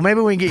right. Well, maybe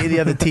we can get you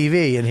the other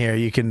TV in here.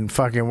 You can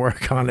fucking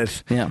work on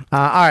it. Yeah. All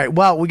right.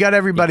 Well, we got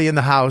everybody in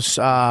the house.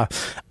 A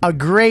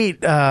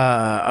great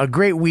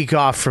week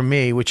off for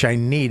me, which I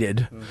needed.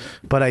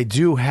 But I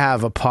do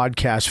have a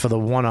podcast for the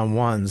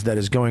one-on-ones that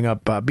is going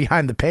up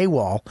behind the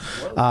paywall.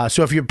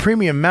 So if you're a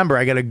premium member,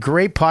 I got a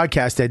great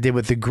podcast I did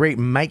with the great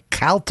Mike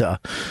Calta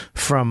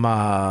from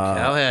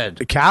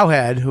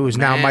Cowhead, who is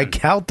now Man. Mike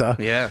Calta.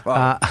 Yeah.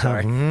 Oh,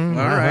 sorry. All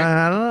right.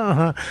 I don't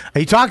know.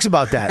 He talks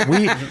about that.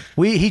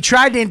 He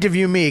tried to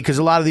interview me because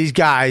a lot of these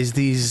guys,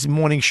 these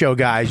morning show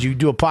guys, you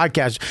do a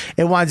podcast,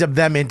 it winds up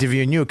them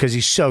interviewing you because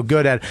he's so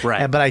good at it.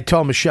 Right. But I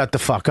told him to shut the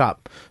fuck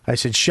up. I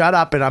said, shut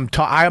up, and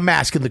I'm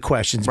asking the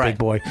questions, big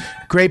boy.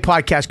 Great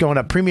podcast going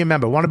up. Premium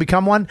member. Want to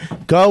become one?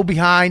 Go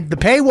behind the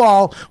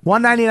paywall.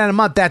 $1.99 a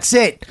month. That's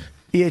it.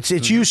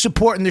 It's you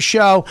supporting the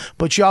show,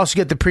 but you also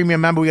get the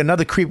premium member. We got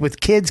another Creep with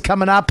Kids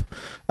coming up.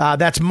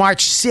 That's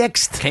March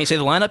 6th. Can you say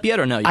the lineup yet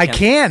or no? I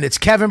can. It's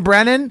Kevin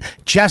Brennan,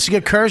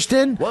 Jessica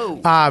Kirsten,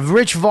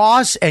 Rich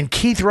Voss, and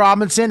Keith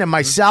Robinson, and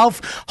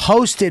myself,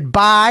 hosted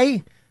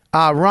by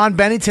Ron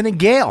Bennington and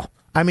Gail.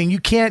 I mean, you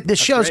can't. This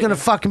show's going to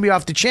fucking be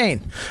off the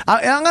chain.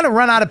 I'm going to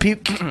run out of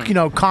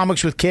people,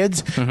 comics with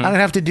kids. I'm going to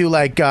have to do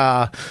like,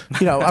 I'm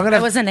going to. I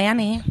was a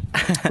nanny.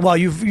 Well,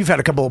 you've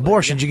had a couple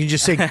abortions. You can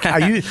just say,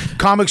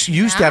 comics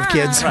used to have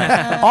kids,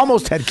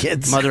 almost had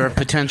kids. Mother of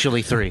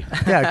potentially 3.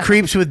 Yeah,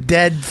 creeps with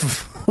dead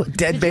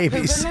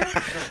babies.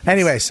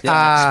 Anyways,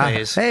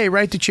 hey,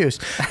 right to choose.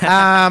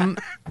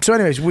 So,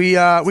 anyways, we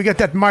got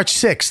that March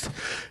 6th,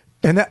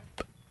 and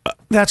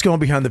that's going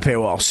behind the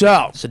paywall. So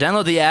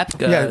download the app.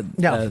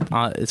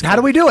 How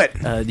do we do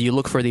it? You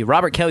look for the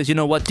Robert Kelly's You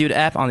Know What Dude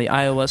app on the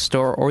iOS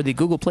store or the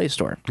Google Play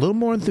Store. A little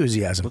more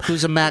enthusiasm. Look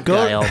who's a Mac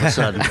guy all of a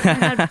sudden.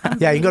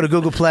 Yeah, you can go to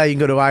Google Play, you can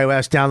go to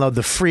iOS, download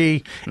the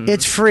free.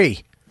 It's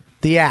free.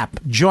 The app.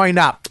 Join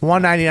up.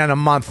 $1.99 a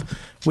month.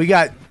 We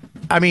got,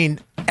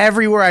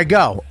 everywhere I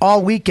go,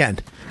 all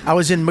weekend. I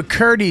was in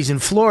McCurdy's in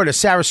Florida,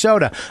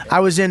 Sarasota. I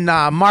was in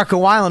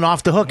Marco Island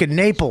off the hook in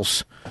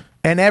Naples.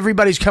 And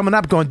everybody's coming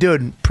up going,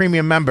 dude,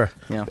 premium member.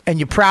 Yeah. And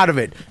you're proud of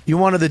it. You're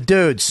one of the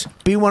dudes.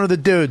 Be one of the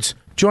dudes.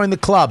 Join the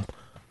club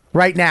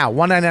right now.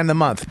 $1.99 a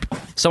month.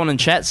 Someone in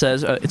chat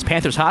says, it's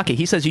Panthers hockey.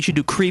 He says you should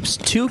do Creeps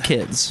 2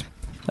 Kids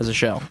as a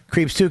show.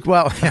 Creeps 2,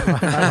 well,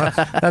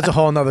 that's a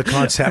whole nother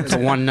concept. It's a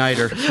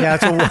one-nighter. Yeah,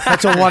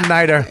 that's a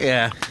one-nighter.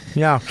 Yeah.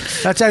 Yeah.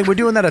 We're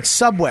doing that at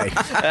Subway.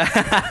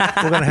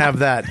 We're going to have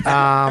that.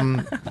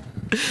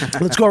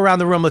 Let's go around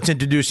the room. Let's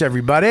introduce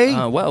everybody.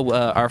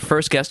 Our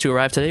first guest who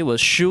arrived today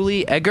was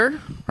Shuli Egger,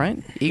 right?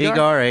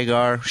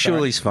 Agar.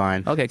 Shuli's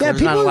fine. Okay, cool. Yeah,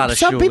 There's not a lot of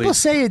some Shuli. people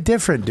say it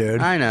different,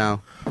 dude. I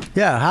know.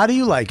 Yeah, how do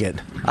you like it?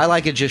 I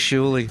like it just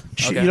Shuli.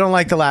 You don't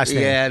like the last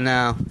name? Yeah,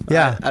 no.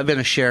 Yeah. I've been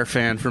a Cher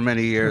fan for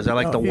many years. I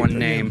like the one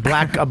name.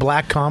 A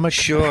black comic?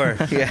 Sure.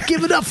 Yeah.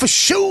 Give it up for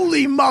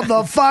Shuli,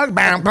 motherfucker.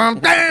 Bam, bam,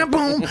 bam,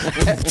 boom.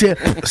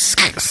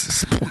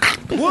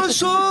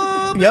 What's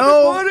up,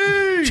 Yo,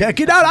 everybody? check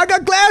it out. I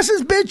got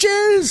glasses,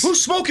 bitches.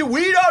 Who's smoking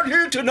weed out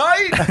here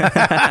tonight?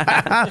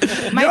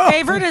 My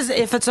favorite is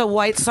if it's a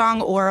white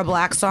song or a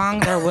black song,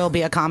 there will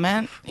be a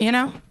comment, Do you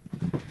know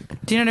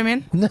what I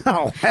mean?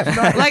 No.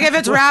 Like if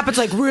it's rap, it's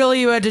like,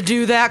 really, you had to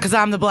do that because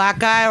I'm the black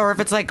guy? Or if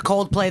it's like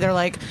Coldplay, they're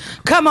like,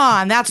 come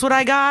on, that's what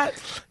I got?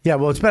 Yeah,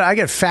 well, it's better. I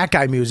get fat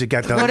guy music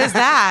at the... What is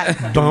that?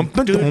 At the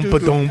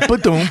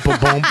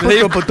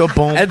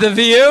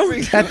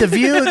View? At the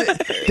View,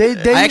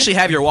 they I actually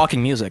have your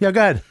walking music. Yeah, go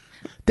ahead.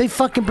 They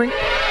fucking bring...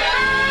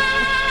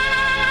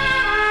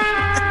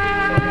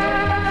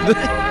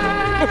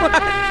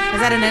 Is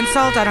that an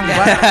insult? I don't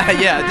get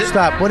it. Yeah.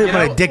 Stop. What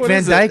a Dick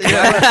Van Dyke?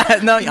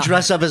 No,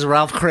 Dress up as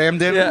Ralph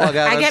Cramden. Walk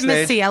out I on get stage.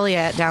 Missy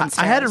Elliott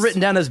downstairs. I had it written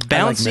down as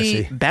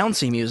Missy.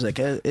 bouncy music.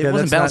 It Yeah,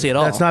 wasn't that's bouncy at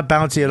all. That's not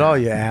bouncy at all,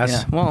 you ass.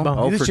 Yeah, well,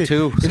 Oh for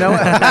 2. You know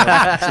what?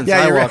 Since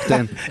I walked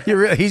in.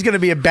 He's going to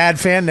be a bad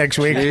fan next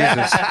week.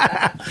 Jesus.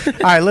 All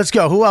right, let's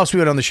go. Who else we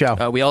got on the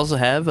show? We also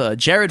have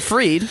Jared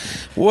Freed,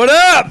 What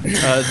up?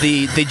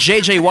 the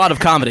J.J. Watt of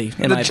comedy,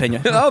 in my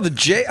opinion. Oh, the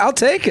J. I'll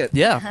take it.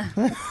 Yeah,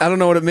 I don't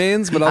know what it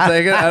means, but I'll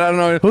take it. I don't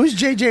know. Who's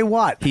J.J.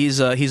 Watt? he's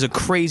a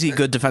crazy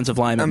good defensive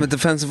lineman. I'm a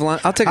defensive line.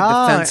 I'll take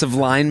a defensive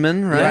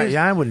lineman, right?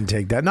 Yeah, I wouldn't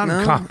take that. Not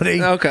in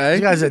comedy. Okay.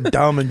 You guys are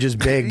dumb and just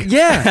big.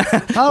 Yeah.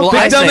 Oh, Big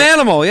I dumb say-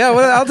 animal. Yeah,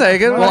 I'll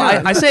take it. Well,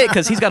 I say it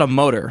because he's got a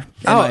motor,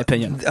 in my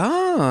opinion.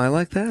 Oh, I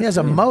like that. he has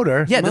a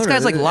motor. Yeah, this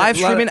guy's like live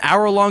streaming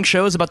hour-long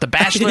shows about The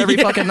Bachelor every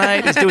fucking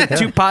night. He's doing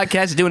 2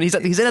 podcasts.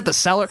 He's in at the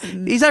Cellar.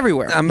 He's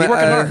everywhere. I'm He's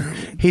working hard.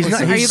 He's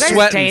not. Are you He's, guys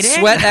sweating. dating?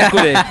 Sweat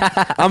equity.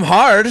 I'm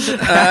hard.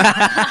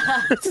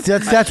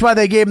 that's why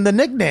they gave him the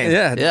nickname.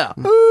 Yeah. Yeah.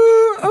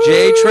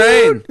 J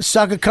Train.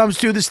 Sucker comes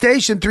through the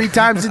station 3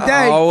 times a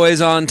day.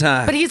 Always on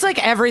time. But he's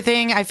like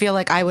everything I feel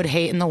like I would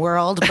hate in the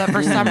world, but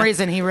for some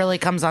reason he really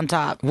comes on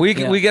top. We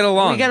get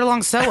along. We get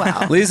along so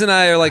well. Lisa and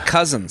I are like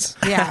cousins.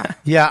 Yeah.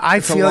 Yeah, I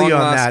a feel you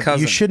on long-lost that.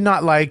 cousin. You should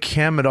not like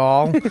him at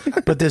all,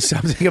 but there's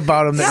something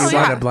about him that Oh, you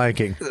yeah. wind up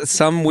liking.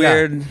 Some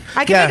weird.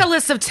 I can Yeah. make a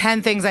list of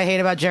 10 things I hate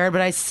about Jared,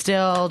 but I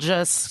still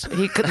just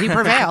he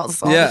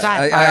prevails all the Yeah,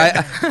 time.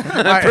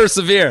 I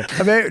persevere.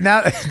 I mean,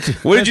 now,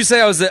 What did you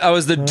say? I was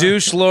the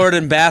douche lord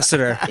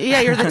ambassador.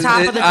 Yeah, you're the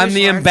top of the I'm douche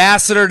the lord.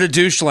 ambassador to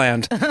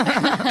doucheland.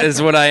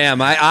 Is what I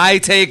am. I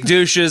take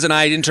douches and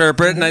I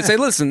interpret and I say,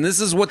 listen, this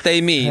is what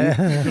they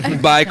mean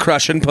by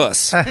crushing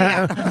puss. oh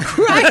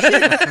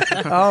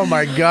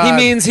my God. He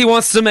means he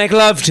wants to make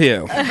love to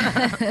you.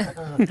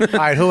 All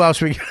right, who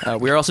else we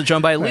We are also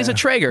joined by Lisa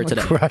Traeger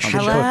today. Crushing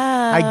Puss.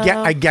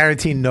 I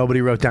guarantee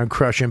nobody wrote down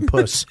crushing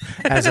puss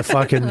as a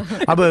fucking.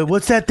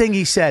 What's that thing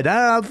he said?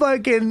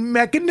 Fucking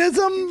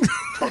mechanism.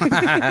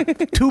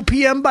 2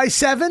 p.m. by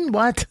 7.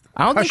 What?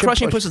 I don't think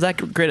Crushing Puss is that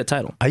great a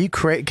title. Are you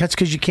crazy? That's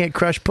because you can't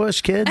crush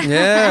puss, kid.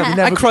 Yeah. You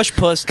never, I crush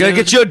puss. Gotta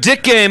dude. get your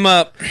dick game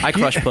up. I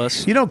crush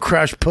puss. You don't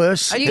crush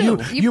puss. You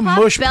pop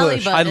mush belly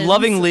push. I buttons.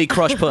 lovingly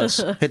crush puss.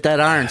 Hit that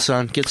iron,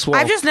 son. Get swole.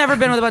 I've just never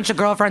been with a bunch of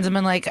girlfriends and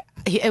been like,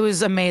 It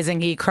was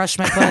amazing. He crushed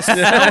my puss so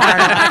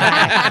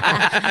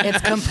hard.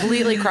 It's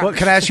completely crushed. What,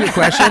 can I ask you a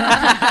question?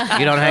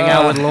 You don't hang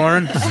out with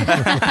Lauren?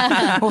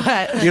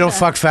 What? You don't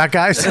fuck fat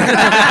guys?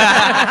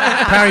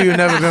 Apparently you've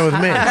never been with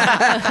me.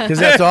 Because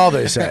that's all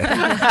they say.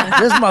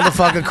 This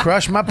motherfucker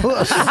crushed my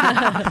puss.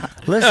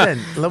 Listen,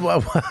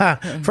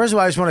 first of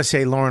all, I just want to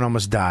say Lauren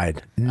almost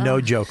died.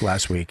 No joke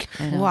last week.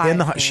 Why?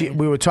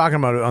 We were talking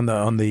about it on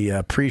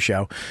the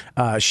pre-show.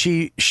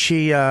 She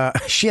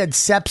had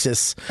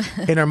sepsis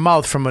in her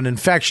mouth from an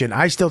infection.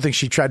 I still think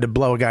she tried to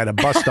blow a guy at a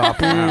bus stop.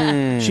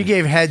 She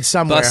gave head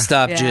somewhere. Bus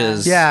stop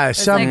jizz. Yeah,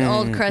 It's like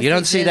old crusty You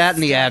don't see jizz that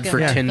in the ad stuck for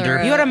in my Tinder.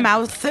 throat. You had a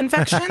mouth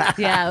infection?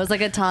 Yeah, it was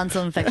like a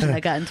tonsil infection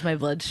that got into my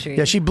bloodstream.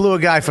 Yeah, she blew a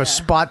guy for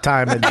spot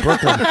time in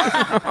Brooklyn.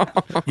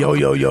 Yo,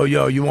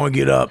 you want to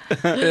get up?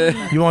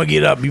 You want to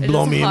get up? You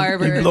blow me.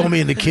 You blow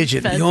me in the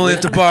kitchen. You only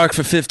have to bark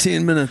for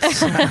 15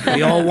 minutes.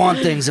 We all want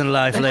things in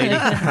life, lady.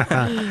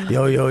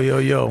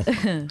 Yo.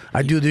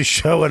 I do this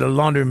show at a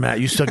laundromat.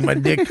 You suck my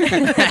dick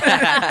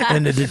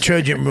in the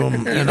detergent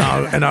room, and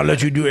I'll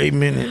let you do 8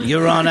 minutes.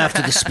 You're on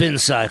after the spin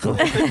cycle.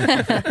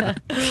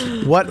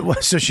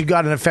 What? So she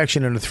got an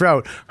infection in her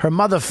throat. Her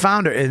mother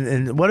found her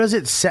in what is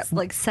it?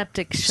 Like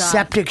septic shock.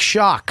 Septic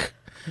shock.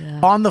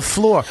 On the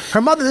floor. Her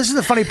mother, this is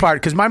the funny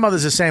part, because my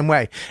mother's the same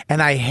way,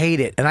 and I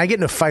hate it. And I get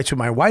into fights with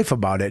my wife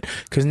about it,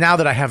 because now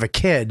that I have a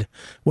kid,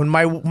 when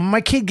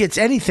my kid gets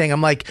anything, I'm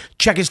like,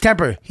 check his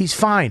temper. He's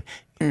fine.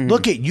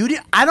 Look at you.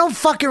 I don't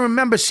fucking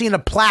remember seeing a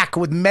plaque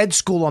with med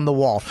school on the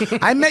wall.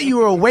 I met you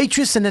were a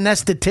waitress and an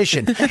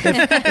esthetician.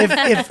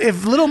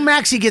 If little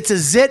Maxie gets a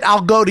zit, I'll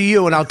go to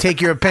you and I'll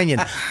take your opinion.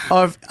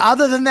 Or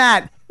other than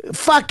that,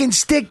 fucking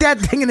stick that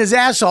thing in his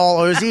asshole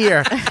or his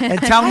ear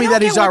and tell me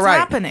that he's all right.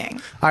 What's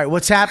happening? All right,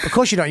 what's happening? Of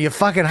course you don't. You're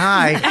fucking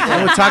high.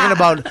 And we're talking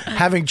about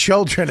having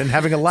children and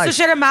having a life. So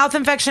she had a mouth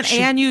infection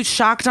and you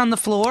shocked on the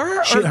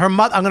floor? Her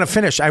mother. I'm going to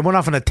finish. I went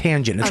off on a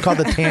tangent. It's called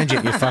the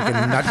tangent. You fucking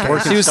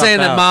nut. She was saying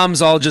that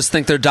moms all just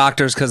think they're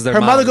doctors because they're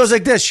Her mother moms. goes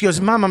like this. She goes,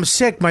 "Mom, I'm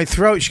sick. My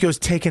throat." She goes,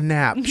 "Take a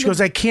nap." She goes,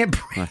 "I can't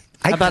breathe."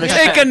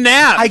 Take a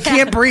nap. I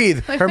can't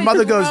breathe. Her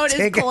mother goes, Throat is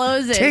take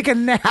closing. a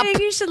nap. I think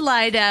you should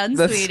lie down,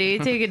 sweetie.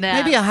 Take a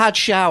nap. Maybe a hot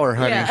shower,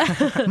 honey.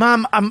 Yeah.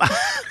 Mom,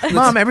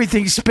 Mom,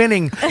 everything's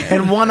spinning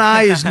and one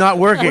eye is not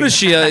working. What is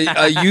she,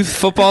 a youth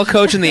football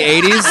coach in the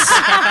 80s?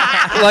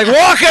 Like,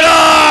 walk it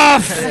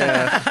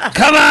off!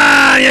 Come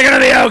on, you're going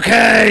to be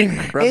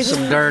okay. Rub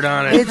some dirt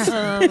on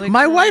it.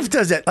 My wife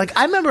does it. Like,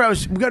 I remember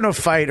we got in a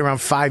fight around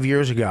 5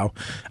 years ago.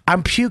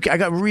 I'm puking. I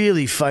got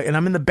really fight, and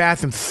I'm in the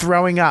bathroom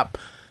throwing up.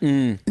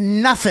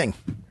 Nothing.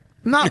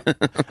 No,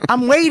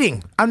 I'm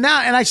waiting. I'm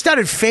now, and I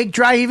started fake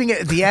dry heaving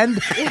it at the end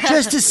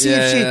just to see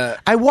if she. Yeah.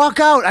 I walk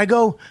out. I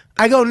go.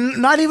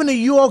 Not even a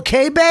you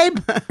okay, babe?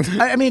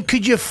 I mean,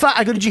 could you?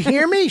 I go. Did you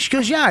hear me? She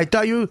goes, yeah. I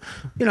thought you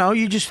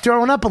just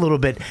throwing up a little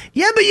bit.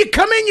 Yeah, but you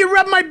come in, you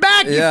rub my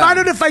back. You Yeah. find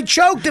out if I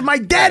choked. Am I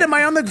dead? Am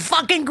I on the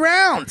fucking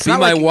ground? It's Be not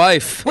my like-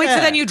 wife. Wait, so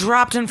then you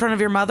dropped in front of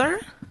your mother?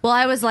 Well,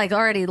 I was like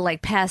already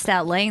like passed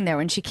out laying there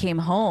when she came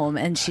home,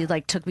 and she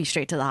like took me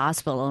straight to the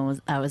hospital,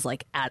 and I was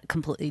like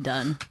completely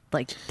done,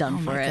 like done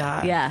for it.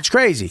 God. Yeah, It's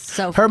crazy.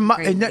 So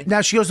crazy.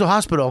 Now she goes to the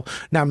hospital.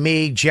 Now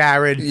me,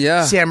 Jared,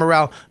 Sam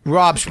Morrell,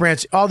 Rob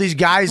Sprance, all these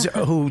guys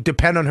who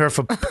depend on her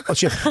for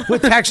shit. We're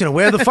texting her.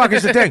 Where the fuck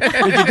is the thing?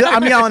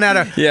 I'm yelling at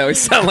her. Yeah, we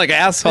sound like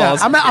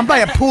assholes. Yeah, I'm by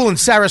a pool in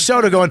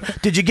Sarasota going,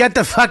 did you get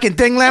the fucking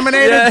thing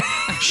laminated? Yeah.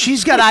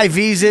 She's got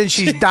IVs in.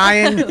 She's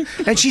dying.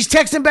 And she's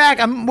texting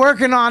back. I'm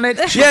working on it.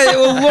 Yeah,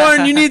 well,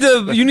 Lauren, you need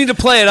to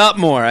play it up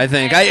more. I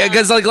think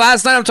because like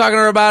last night I'm talking to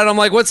her about it. I'm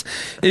like, "What's?"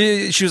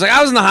 She was like,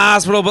 "I was in the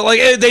hospital, but like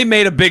they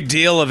made a big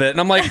deal of it." And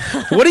I'm like,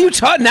 "What are you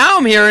talking?" Now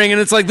I'm hearing,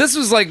 and it's like this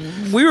was like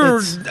we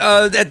were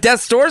at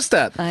death's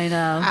doorstep. I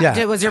know.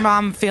 Yeah. Was your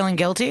mom feeling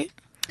guilty?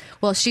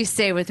 Well, she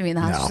stayed with me in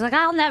the hospital. No. She's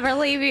like, I'll never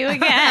leave you again.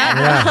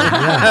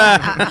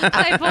 Yeah.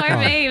 My poor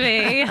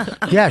baby.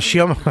 Yeah,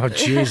 oh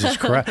Jesus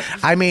Christ.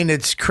 I mean,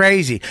 it's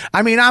crazy.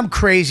 I mean, I'm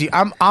crazy.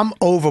 I'm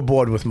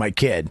overboard with my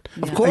kid.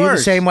 Of course. Are you the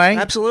same way?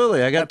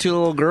 Absolutely. I got 2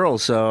 little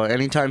girls, so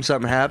anytime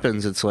something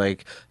happens, it's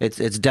like it's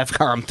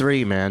DEFCON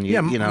 3, man. You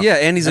know. Yeah,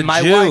 and he's a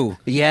my Jew. wife-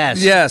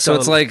 yes. Yeah, so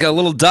it's like a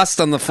little dust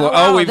on the floor.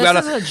 Oh, we've this got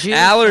is a Jewish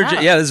allergy.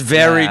 house. Yeah, it's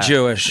very Yeah.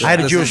 Jewish. I had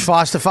a This Jewish is-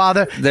 foster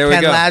father, There we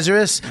Ken go.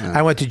 Lazarus.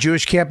 I went to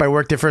Jewish camp. I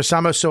worked there for a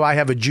summer, so I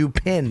have a Jew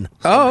pin.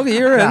 Oh,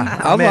 you're in.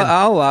 Yeah, I'm in.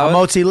 I'll allow it.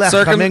 Motzi left.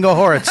 Kamingo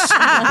Horitz.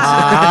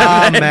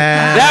 Amen.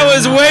 That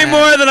was way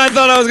more than I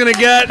thought I was going to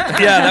get.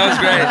 Yeah, that was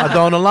great.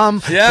 Adon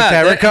Alum. Yeah,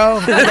 Perico.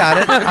 I got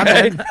it. I'm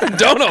in.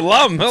 Don't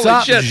alum. Holy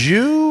Sup, shit.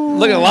 Jew?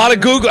 Look, a lot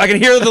of Google. I can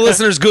hear the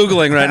listeners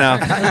Googling right now.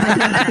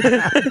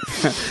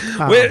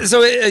 Wait, so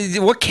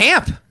what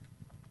camp?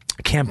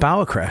 Camp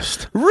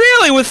Bowercrest.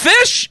 Really? With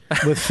fish?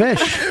 With fish.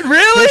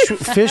 Really?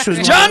 Fish was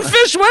John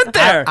Fish went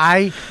there.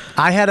 I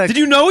had a. Did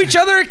you know each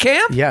other at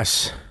camp?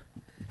 Yes.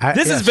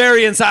 This yes. is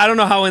very inside. I don't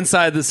know how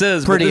inside this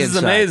is, Pretty but this is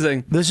inside.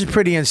 amazing. This is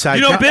pretty inside.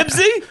 You know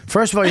Bibsy?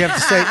 First of all, you have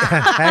to say,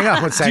 hang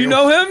on one second. Do you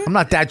know him? I'm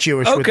not that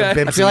Jewish with the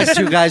Okay. Bibsy. I feel like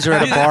two guys are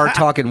at a bar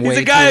talking way He's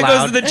too a guy that goes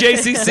loud. to the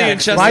JCC in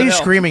Chestnut Why are you Hill.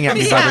 screaming at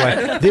me, by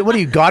the way? What are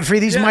you, Godfrey?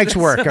 These mics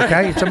work,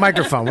 okay? It's a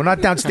microphone. We're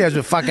not downstairs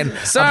with fucking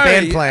a Sorry,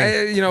 band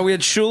playing. we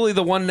had Shuley,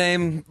 the one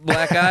name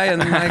black guy,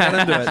 and I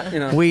got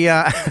into it. We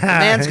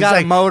man's he's got a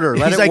like- motor.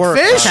 Let he's it like, work,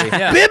 Fish, buddy."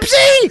 Yeah.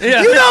 Bibsy,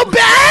 Yeah. you know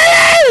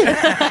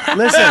Barry.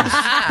 Listen,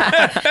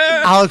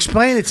 I'll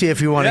explain it to you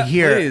if you want to Yeah,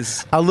 hear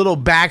please. a little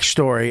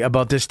backstory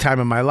about this time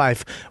in my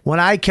life. When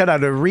I got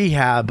out of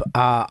rehab,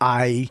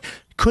 I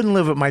couldn't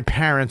live with my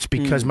parents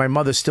because my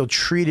mother still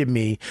treated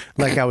me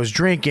like I was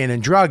drinking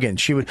and drugging.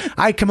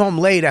 I'd come home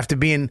late after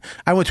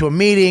I went to a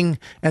meeting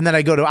and then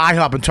I go to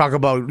IHOP and talk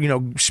about,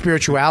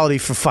 spirituality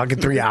for fucking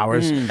 3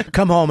 hours.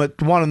 Come home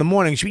at 1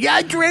 a.m. She'd be,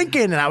 yeah,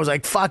 drinking. And I was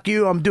like, fuck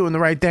you, I'm doing the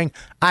right thing.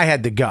 I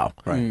had to go.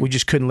 We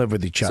just couldn't live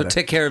with each So other.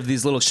 take care of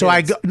these little kids. So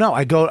I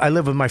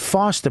live with my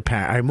foster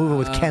parent. I move in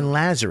with Ken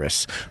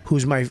Lazarus, who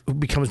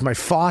becomes my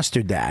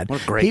foster dad.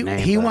 What a great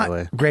name, by the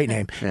way. Great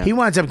name. Yeah. He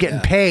winds up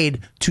getting paid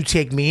to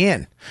take me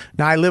in.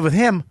 Now I live with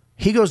him.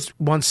 He goes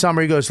one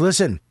summer,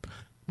 listen,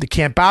 the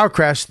Camp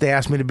Bowercrest, they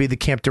asked me to be the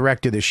camp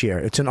director this year.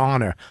 It's an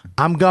honor.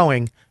 I'm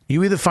going.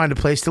 You either find a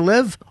place to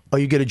live or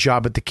you get a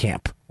job at the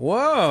camp.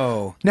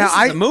 Whoa. Now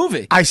this is a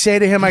movie. I say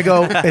to him, I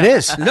go, it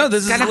is. No,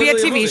 this is Gonna be a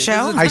literally TV movie.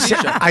 show? This is a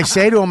TV show. I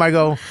say to him, I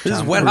go, This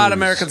is Wet Hot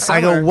American Summer.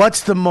 I go,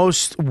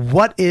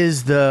 what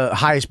is the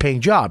highest paying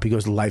job? He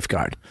goes,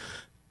 lifeguard.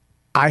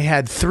 I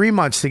had 3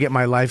 months to get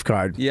my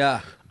lifeguard.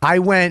 Yeah. I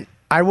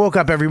woke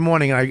up every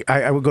morning and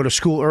I would go to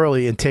school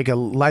early and take a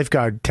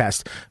lifeguard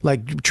test,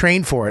 like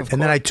train for it. And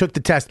then I took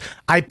the test.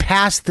 I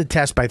passed the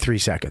test by 3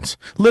 seconds.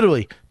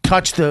 Literally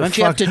touched the. Don't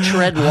you have to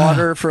tread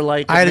water for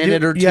like a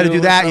minute or two? You had to do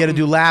or that. You had to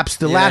something? do laps.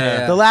 The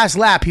Yeah. last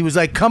lap, he was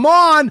like, "Come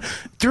on,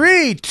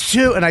 3,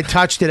 2," and I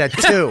touched it at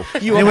 2.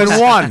 And it went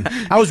 1.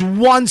 I was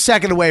 1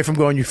 second away from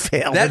going. You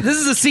failed. This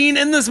is a scene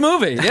in this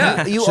movie.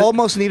 Yeah. You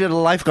almost needed a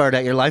lifeguard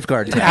at your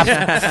lifeguard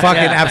test.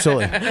 Fucking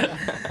absolutely.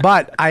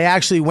 But I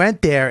actually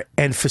went there,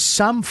 and for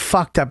some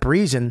fucked up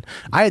reason,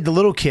 I had the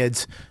little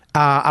kids.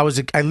 I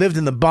lived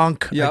in the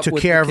bunk. I Yep, took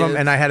with care the of them, kids.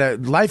 and I had a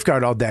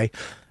lifeguard all day.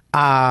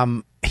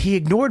 He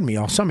ignored me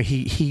all summer.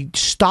 He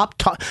stopped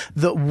talking.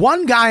 The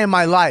one guy in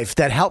my life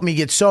that helped me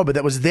get sober,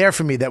 that was there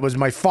for me, that was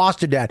my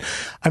foster dad.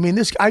 I mean,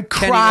 I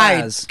cried.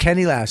 Laz.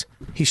 Kenny Laz.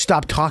 He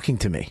stopped talking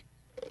to me.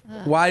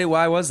 Why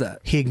was that?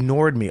 He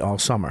ignored me all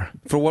summer.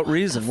 For what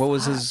reason? What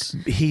was his...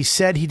 He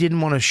said he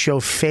didn't want to show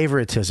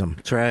favoritism.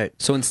 That's right.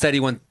 So instead he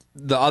went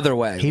the other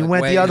way. He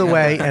went the other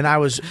way, and I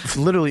was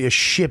literally a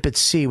ship at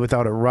sea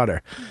without a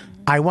rudder.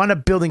 I wound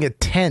up building a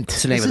tent.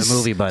 It's the name of the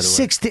movie, by the way.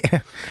 60.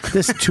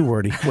 This is too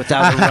wordy.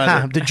 Without a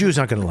rudder. The Jews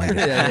aren't going to like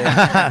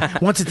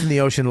it. Once it's in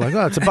the ocean, like,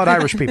 oh, it's about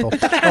Irish people.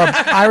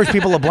 Irish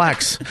people are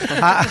blacks.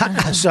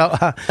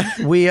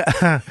 We.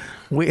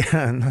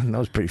 That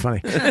was pretty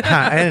funny.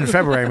 And in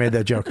February, I made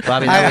that joke.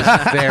 Bobby,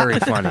 that was very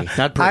funny.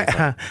 Not pretty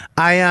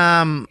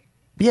funny.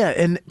 Yeah,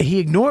 and he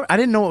ignored. I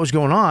didn't know what was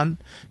going on.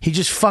 He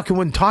just fucking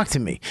wouldn't talk to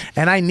me,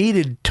 and I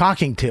needed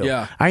talking to.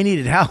 Yeah. I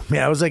needed help.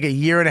 Man, I was like 1.5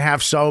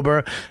 years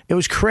sober. It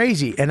was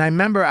crazy, and I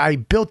remember I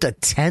built a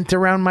tent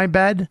around my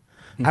bed.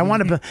 I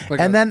wanted to,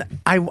 and then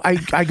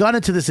I got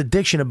into this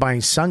addiction of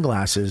buying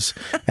sunglasses,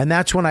 and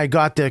that's when I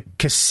got the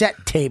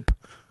cassette tape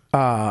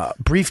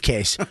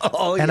briefcase.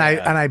 And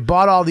I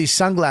bought all these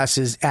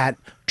sunglasses at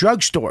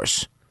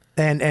drugstores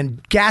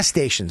and gas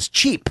stations,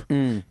 cheap.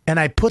 And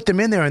I put them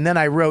in there, and then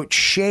I wrote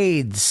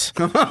shades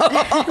and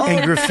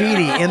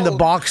graffiti in the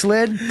box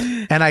lid.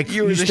 And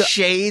You were the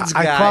Shades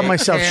I guy. called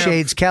myself Damn.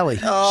 Shades Kelly.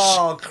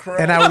 Oh, crap.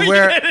 And I would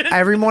wear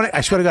every morning.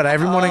 I swear to God,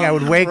 every morning I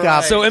would wake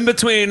up. So in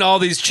between all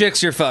these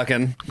chicks you're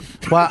fucking...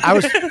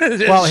 Well,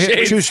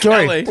 Shades true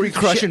story. Kelly. Were you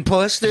crushing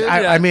puss, dude?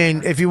 I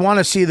mean, if you want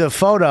to see the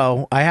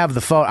photo, I have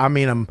the photo. I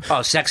mean,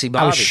 sexy I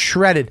Bobby. was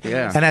shredded,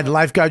 Yeah. and I had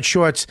lifeguard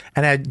shorts,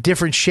 and I had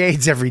different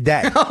shades every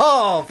day.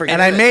 Oh, forget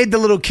And I it. made the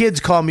little kids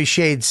call me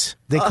Shades.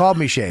 They called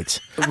me Shades.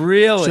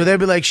 Really? So they'd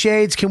be like,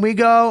 Shades, can we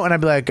go? And I'd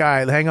be like, all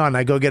right, hang on.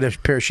 I go get a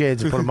pair of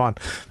shades and put them on.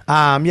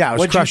 Yeah, I was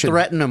What'd crushing. you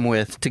threaten them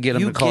with to get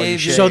them to call you gave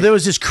Shades? So there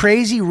was this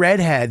crazy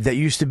redhead that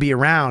used to be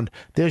around.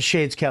 There's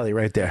Shades Kelly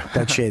right there.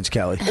 That's Shades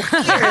Kelly. Get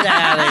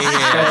out of here.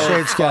 That's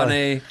Shades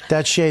funny. Kelly.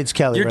 That's Shades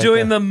Kelly. You're right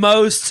doing there. the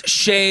most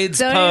Shades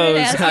Don't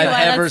even pose ask me I've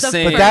why ever that's the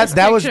seen. first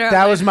That was- picture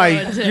that on was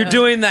my- phone, too. You're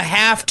doing the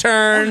half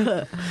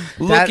turn,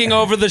 looking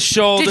over the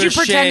shoulder. Did you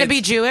pretend to Shades. be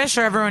Jewish,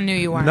 or everyone knew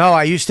you weren't? No,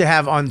 I used to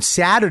have on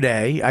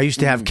Saturday. I used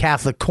to have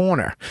Catholic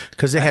Corner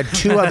because they had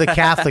 2 other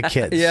Catholic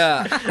kids.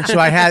 Yeah.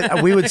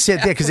 So we would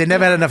sit there because they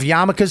never had enough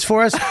yarmulkes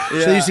for us. So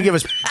they used to give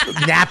us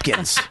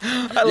napkins.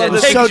 I It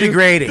was so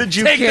degrading. The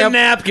Jew Take the camp,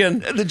 napkin.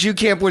 the Jew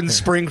camp wouldn't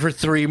spring for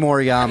 3 more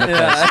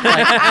yarmulkes.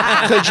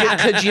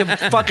 Like, could you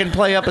fucking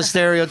play up a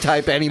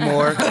stereotype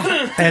anymore?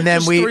 And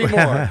then Just 3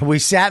 more. we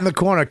sat in the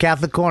corner,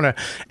 Catholic corner,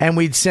 and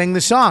we'd sing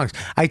the songs.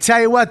 I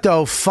tell you what,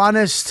 though,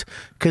 funnest.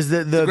 Because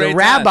the great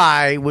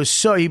rabbi was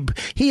so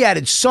he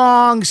added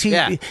songs.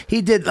 Yeah.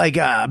 He did like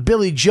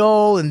Billy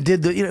Joel and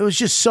did it was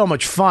just so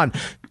much fun.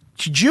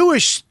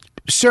 Jewish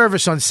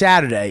service on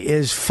Saturday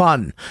is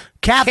fun.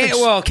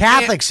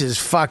 Catholics is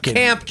fucking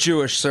camp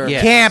Jewish service.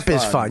 Yeah, camp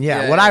is fun.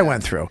 Yeah, what I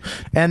went through,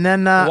 and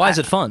then why is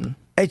it fun?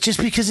 It's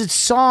just because it's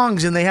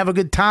songs and they have a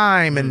good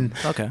time and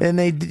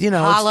they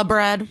challah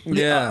bread.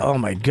 Yeah. Oh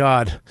my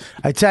God!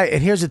 I tell you,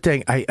 and here's the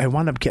thing: I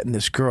wound up getting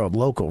this girl,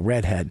 local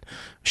redhead.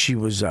 She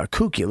was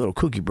kooky, a little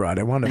kooky broad.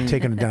 I wound up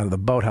taking her down to the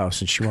boathouse,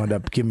 and she wound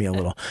up giving me a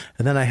little.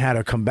 And then I had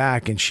her come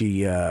back, and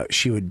she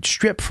would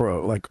strip for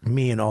like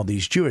me and all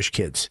these Jewish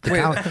kids,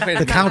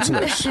 the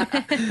counselors.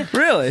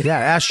 Really? Yeah.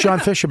 Ask John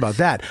Fish about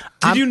that.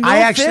 Did you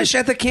know Fish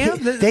at the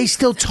camp? They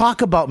still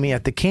talk about me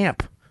at the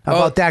camp.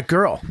 About that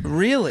girl.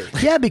 Really?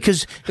 Yeah,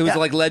 because it was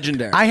like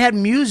legendary. I had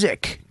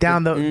music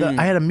down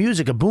I had a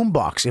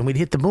boombox, and we'd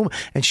hit the boom,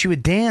 and she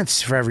would dance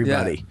for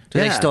everybody. Do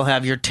they still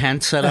have your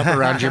tent set up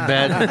around your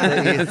bed?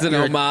 It's an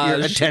homage.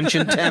 Your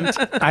attention tent.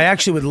 I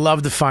actually would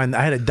love to find.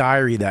 I had a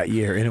diary that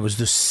year, and it was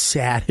the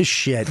saddest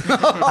shit.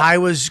 I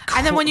was.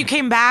 And then when you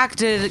came back,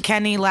 did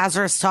Kenny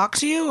Lazarus talk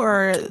to you,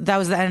 or that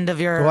was the end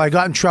of your? Well, I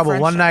got in trouble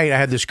friendship? one night. I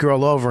had this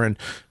girl over, and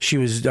she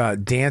was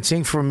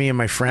dancing for me and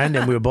my friend,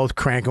 and we were both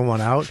cranking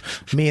one out.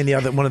 Me and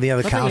one of the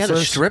other counselors. You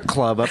had a strip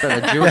club up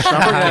at a Jewish summer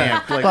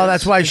camp. Like, well,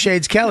 that's why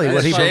Shades Kelly,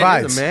 what he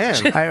provides. Man.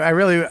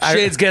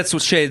 Shades gets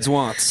what Shades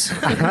wants.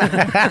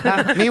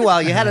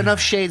 Meanwhile, you had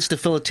enough shades to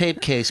fill a tape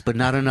case, but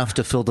not enough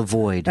to fill the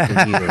void in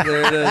you.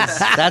 There it is.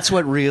 That's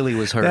what really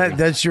was hurting.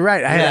 That's you're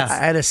right. I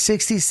had a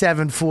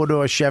 '67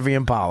 4-door Chevy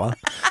Impala.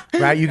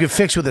 Right, you could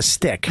fix with a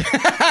stick.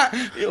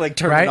 You like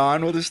turn it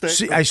on with a stick.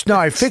 See, I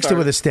fixed it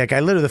with a stick. I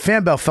literally, the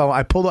fan belt fell.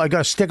 I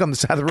got a stick on the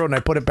side of the road and I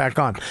put it back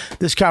on.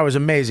 This car was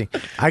amazing.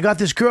 I got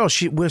this girl.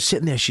 We're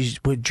sitting there.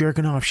 We're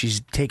jerking off.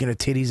 She's taking her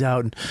titties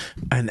out,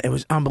 and it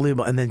was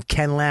unbelievable. And then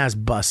Ken Laz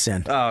busts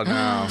in. Oh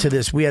no! To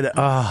this, we had.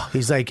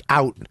 He's like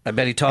out. I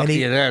bet he talked to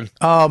you then.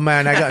 Oh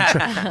man,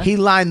 he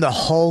lined the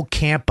whole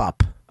camp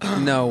up.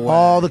 No way.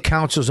 All the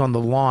counselors on the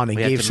lawn and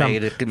gave some.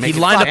 He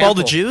lined up all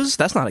the Jews?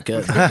 That's not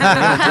good.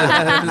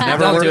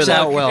 Never works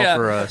out well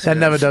for us. That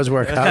never does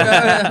work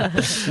out.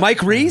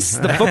 Mike Reese,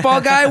 the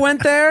football guy,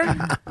 went there.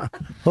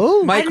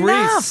 Who? Mike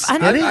Reese. I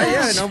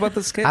know about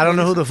this kid. I don't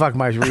know who the fuck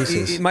Mike Reese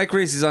is. Mike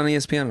Reese is on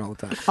ESPN all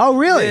the time. Oh,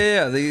 really?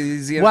 Yeah.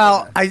 He's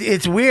well,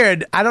 it's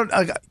weird. I don't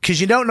because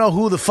you don't know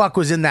who the fuck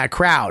was in that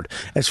crowd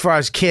as far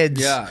as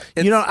kids. Yeah,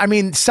 I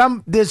mean,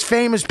 there's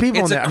famous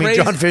people in there. I mean,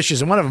 John Fish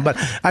isn't one of them, but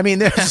I mean,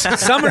 there's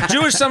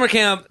Jewish summer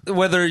camp,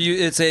 whether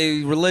it's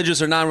a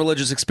religious or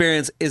non-religious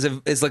experience,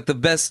 is like the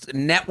best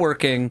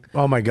networking.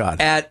 Oh my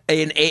God! At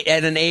an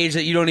age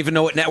that you don't even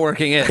know what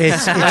networking is.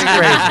 It's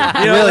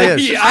crazy. It really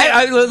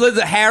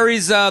is.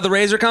 Harry's the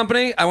Razor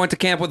Company. I went to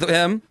camp with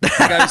him. The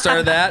guy who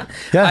started that.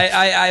 Yeah.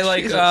 I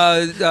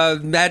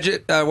like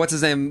Magic. What's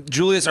his name?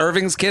 Julius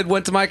Irving's kid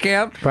went to my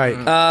camp. Right.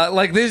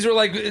 Like these were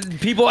like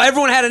people.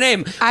 Everyone had a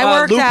name.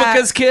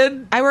 Lupica's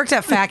kid. I worked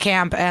at Fat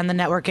Camp, and the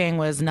networking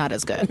was not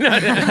as good. You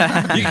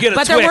could get a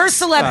but there were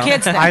celeb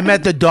kids there. I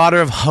met the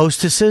daughter of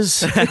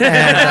hostesses. And,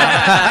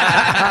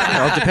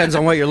 it depends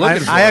on what you're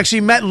looking for. I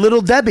actually met Little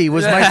Debbie,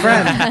 was my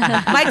friend.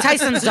 Mike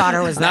Tyson's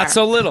daughter was there. Not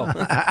so little.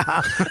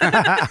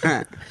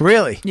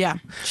 Really? Yeah.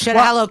 She had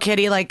a Hello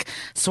Kitty like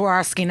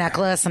Swarovski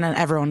necklace, and then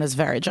everyone was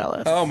very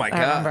jealous. Oh my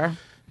God!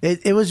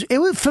 It was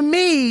for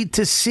me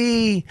to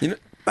see.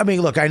 I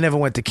mean, look, I never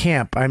went to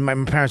camp.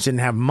 My parents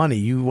didn't have money.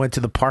 You went to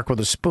the park with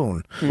a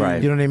spoon.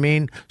 Right. You know what I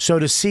mean? So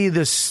to see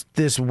this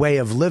way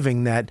of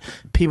living that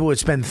people would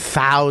spend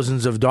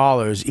thousands of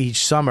dollars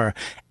each summer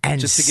and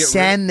just to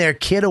send their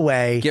kid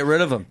away. Get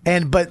rid of them.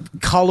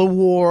 But Color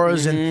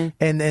Wars and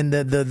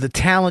the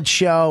talent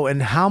show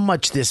and how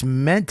much this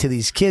meant to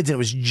these kids. And it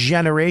was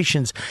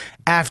generations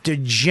after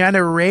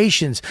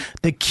generations.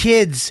 The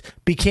kids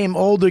became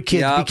older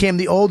kids,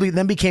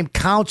 then became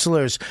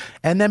counselors,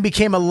 and then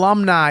became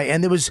alumni.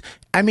 And there was,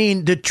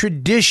 the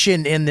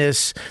tradition in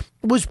this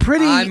was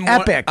pretty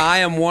epic. I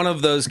am one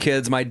of those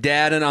kids. My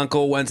dad and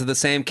uncle went to the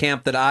same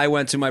camp that I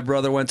went to, my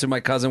brother went to, my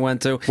cousin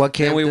went to. What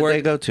camp did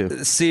they go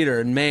to? Cedar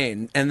in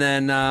Maine. And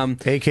then...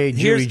 A.K.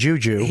 Jewy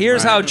Juju.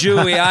 Here's how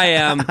Jewy I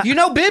am. You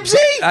know Bibsy?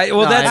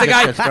 That's the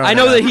guy. I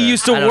know that he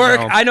used to work.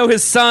 I know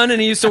his son, and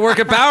he used to work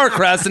at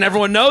Bowercrest, and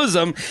everyone knows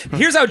him.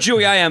 Here's how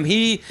Jewy I am.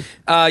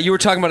 You were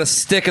talking about a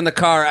stick in the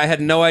car. I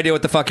had no idea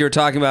what the fuck you were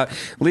talking about.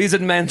 Lisa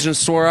had mentioned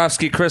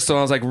Swarovski crystal.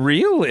 I was like,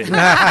 really?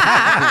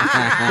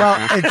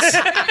 Well,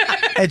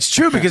 it's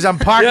true because I'm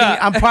parking. Yeah.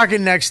 I'm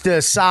parking next to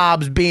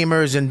Saabs,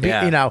 Beamers, and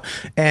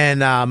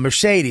and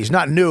Mercedes.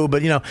 Not new,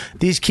 but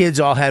these kids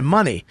all had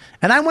money,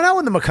 and I went out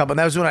with them a couple. And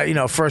that was when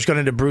I first got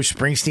into Bruce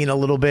Springsteen a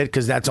little bit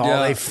because that's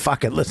all they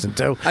fucking listened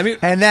to.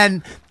 And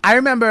then I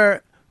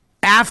remember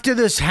after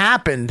this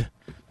happened.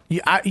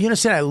 You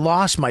understand? I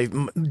lost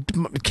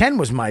Ken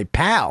was my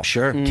pal.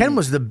 Sure, Ken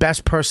was the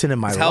best person in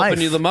my life.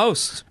 Helping you the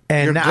most,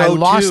 and I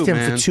lost him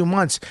for 2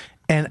 months.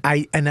 And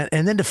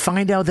then to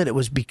find out that it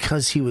was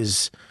because he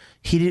was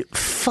He did.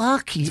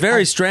 Fuck. It's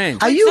very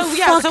strange. Are you So,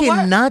 yeah, so fucking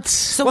what- nuts?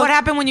 So what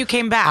happened when you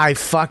came back? I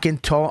fucking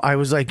told. I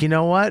was like, you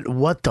know what?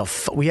 What the?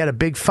 We had a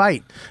big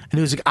fight, and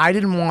he was like, I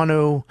didn't want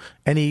to,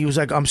 and he was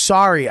like, I'm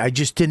sorry, I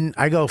just didn't.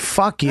 I go,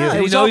 fuck you. Yeah,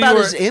 it was all about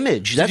his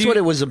image. That's what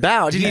it was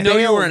about. Did he know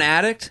you were an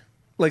addict?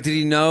 Like, did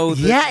he know?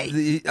 Yeah.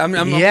 I'm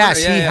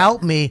Yes, yeah, he yeah.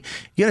 helped me.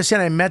 You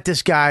understand? I met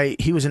this guy.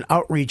 He was an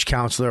outreach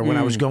counselor when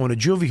I was going to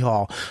juvie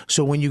hall.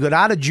 So when you got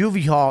out of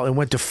juvie hall and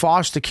went to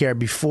foster care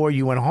before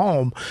you went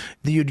home,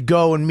 you'd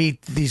go and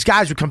meet these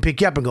guys would come pick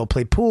you up and go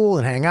play pool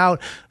and hang out.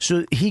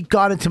 So he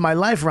got into my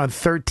life around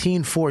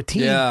 13,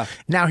 14. Yeah.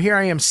 Now here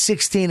I am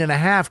 16 and a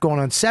half going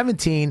on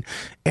 17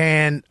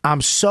 and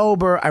I'm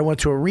sober. I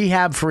went to a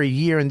rehab for a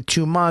year and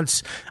 2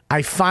 months.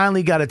 I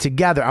finally got it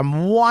together.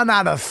 I'm 1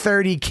 out of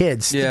 30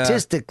 kids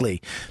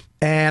statistically.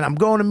 And I'm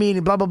going to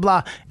meeting, blah, blah,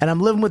 blah. And I'm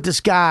living with this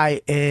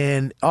guy.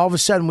 And all of a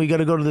sudden we got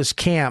to go to this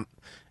camp.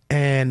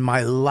 And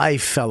my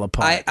life fell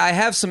apart. I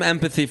have some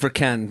empathy for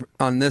Ken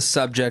on this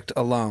subject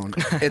alone.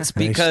 It's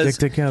They because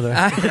stick together.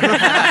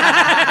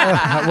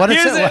 What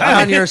is Here's it? it. I'm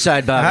on your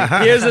side,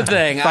 Bobby. Here's the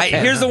thing.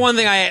 Here's the one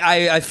thing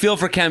I feel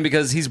for Ken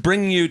because he's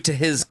bringing you to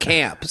his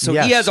camp. So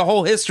Yes. he has a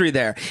whole history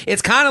there.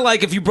 It's kind of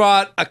like if you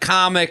brought a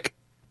comic,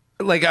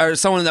 like or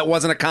someone that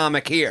wasn't a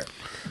comic here.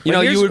 You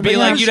know, you would be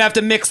like, you'd have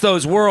to mix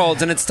those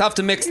worlds, and it's tough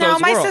to mix No,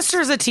 those my worlds.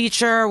 sister's a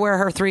teacher where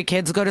her 3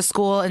 kids go to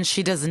school, and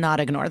she does not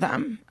ignore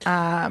them.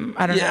 I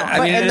don't know. I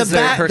mean, and is the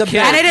there back- her the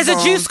kids? And it is a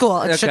Jew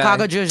school. It's Okay.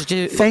 Chicago Jewish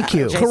Jew. Thank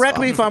you. J Correct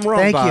school. me if I'm wrong,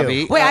 Thank you.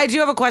 Bobby. Wait, I do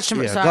have a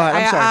question. yeah, Sorry. go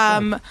ahead.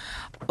 I'm sorry.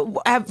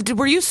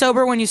 Were you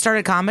sober when you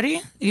started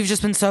comedy? You've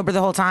just been sober the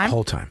whole time?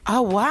 Whole time.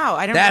 Oh, wow.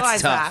 I didn't That's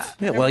realize tough.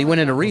 that. Yeah, well, he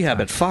went into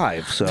rehab at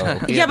 5, so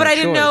Yeah, but I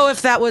didn't know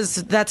if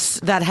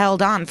that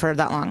held on for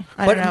that long.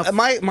 I don't know.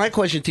 But my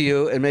question to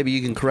you, and maybe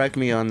you can correct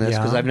me on this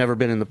because Yeah. I've never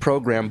been in the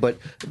program, but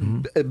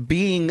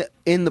being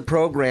in the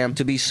program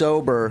to be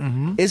sober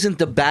isn't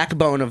the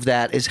backbone of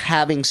that is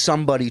having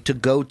somebody to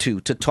go to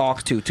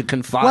talk to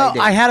confide Well,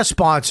 in. I had a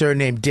sponsor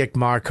named Dick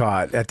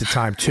Marcotte at the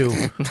time, too,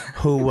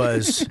 who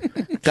was...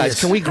 Guys,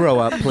 can we grow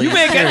up, please? You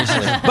make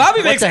Seriously.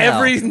 Bobby makes the hell?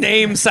 every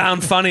name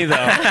sound funny though.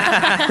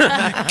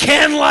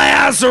 Ken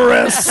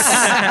Lazarus,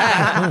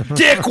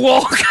 Dick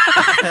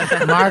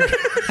Walcott. Mark,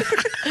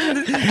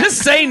 Just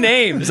say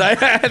names. I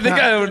think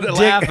I would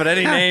laugh at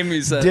any name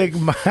you said. Dick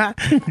Marcotte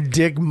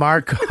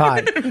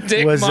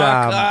Dick was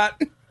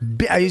Marcotte.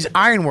 he's an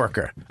iron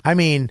worker. I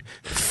mean,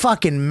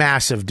 fucking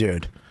massive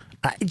dude.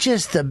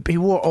 He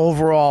wore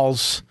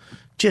overalls.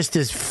 Just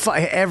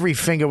every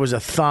finger was a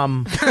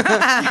thumb.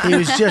 He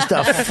was just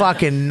a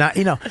fucking nut.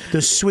 You know, the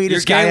Your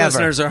sweetest guy gay ever.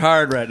 listeners are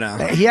hard right now.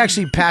 He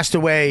actually passed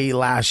away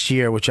last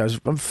year, which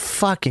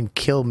fucking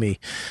killed me.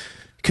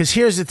 Because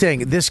here's the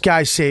thing, this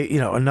guy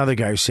another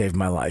guy who saved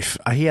my life.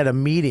 He had a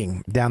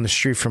meeting down the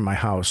street from my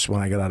house when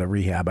I got out of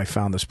rehab. I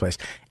found this place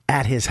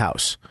at his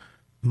house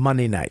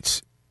Monday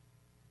nights,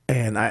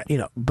 and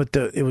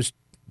it was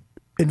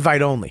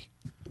invite only,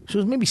 so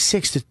it was maybe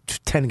 6 to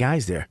 10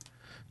 guys there.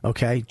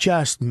 Okay,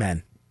 just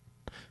men,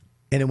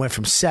 and it went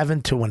from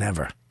 7 to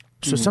whenever.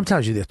 So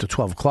sometimes you're there till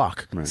 12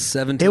 o'clock.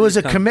 7 It was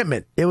a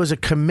commitment. It was a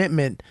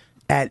commitment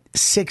at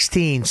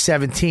 16,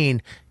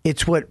 17.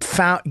 It's what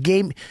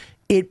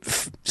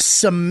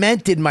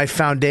cemented my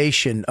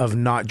foundation of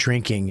not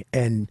drinking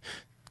and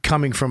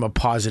coming from a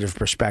positive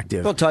perspective.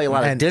 It'll tell you a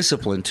lot of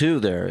discipline too.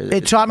 There,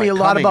 it taught me by a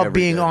lot coming about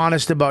every being day.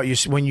 honest about you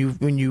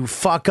when you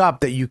fuck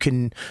up, that you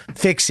can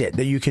fix it,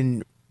 that you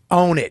can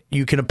own it,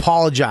 you can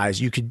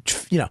apologize, you could,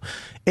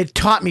 it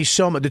taught me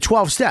so much. The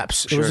 12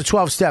 steps. It was the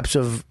 12 steps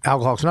of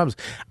Alcoholics Anonymous.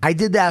 I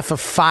did that for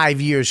 5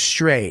 years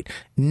straight,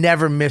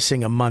 never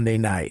missing a Monday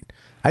night.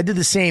 I did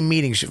the same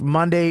meetings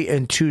Monday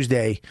and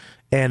Tuesday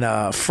and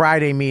a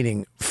Friday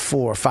meeting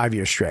for 5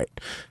 years straight.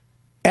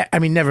 I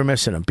mean, never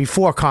missing them.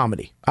 Before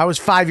comedy. I was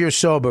 5 years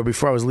sober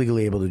before I was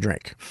legally able to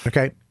drink.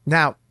 Okay?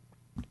 Now,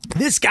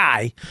 this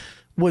guy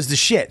was the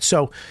shit.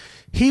 So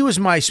he was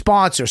my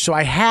sponsor. So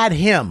I had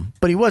him,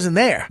 but he wasn't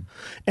there.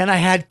 And I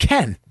had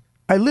Ken.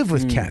 I live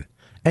with Ken.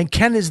 And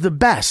Ken is the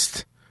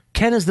best.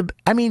 He's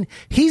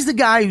the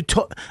guy who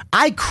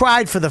I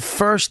cried for the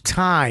first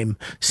time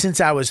since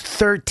I was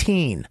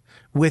 13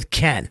 with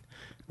Ken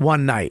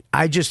one night.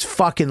 I just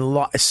fucking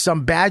lost.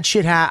 Some bad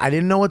shit happened. I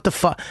didn't know what the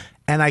fuck.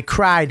 And I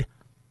cried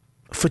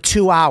for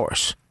 2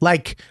 hours.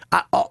 Like,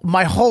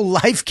 my whole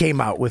life came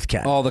out with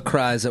Ken. All the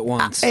cries at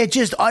once. And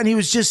he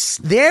was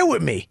just there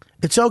with me.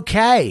 It's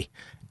okay.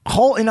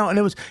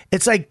 And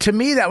it's like, to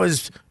me, that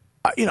was,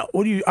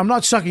 I'm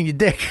not sucking your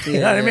dick. You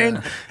know what I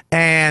mean?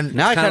 And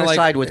Now I kind of like-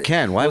 side with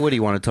Ken. Why would he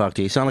want to talk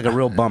to you? You sound like a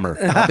real bummer.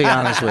 I'll be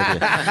honest with you.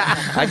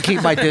 I'd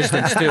keep my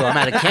distance too. I'm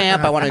at a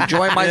camp. I want to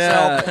enjoy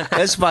myself.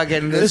 This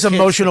this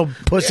emotional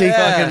pussy.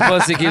 Fucking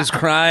pussy keeps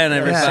crying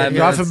every 5 God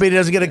minutes. forbid he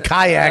doesn't get a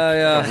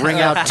kayak. Wring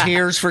out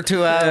tears for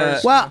 2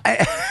 hours. Well,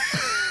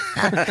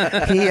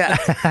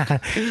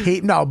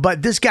 No,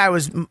 but this guy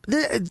was,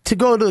 to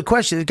go to the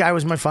question, this guy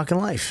was my fucking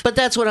life. But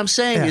that's what I'm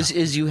saying Yeah.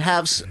 is you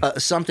have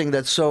something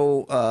that's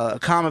so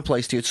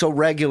commonplace to you. It's so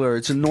regular.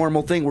 It's a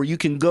normal thing where you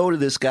can go to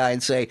this guy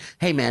and say,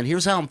 "Hey, man,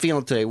 here's how I'm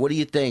feeling today. What do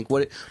you think?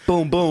 What?"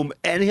 Boom, boom,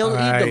 and he'll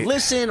either Right.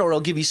 listen or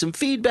he'll give you some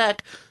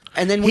feedback.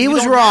 And then when He you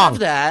was don't wrong. have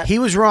that, He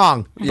was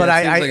wrong. Yeah, but it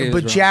seems like he was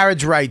but wrong.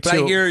 Jared's right too. But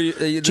I hear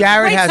you.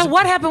 Jared Wait, has. so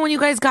what happened when you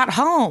guys got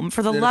home?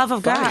 For the love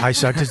of God. I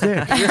sucked his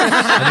dick. I mean,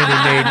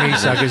 he made me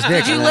suck his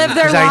dick. Did you live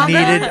there 'Cause I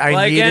longer?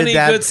 Like needed any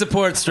that. good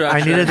support structure.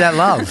 I needed that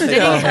love,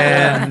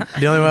 and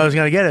the only way I was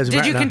going to get it is.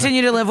 Did you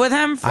continue to live with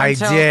him? I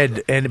until-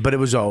 did, but it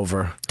was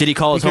over. Did he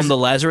call his home the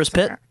Lazarus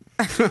Pit?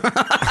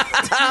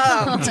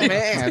 oh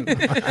man,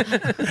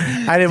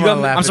 I didn't want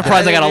to laugh. I'm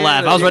surprised I got a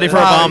laugh. I was ready for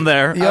a bomb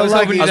there. You're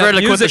lucky. I was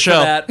ready to quit the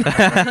show.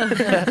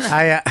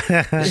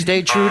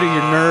 Stay true to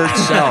your nerd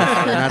self,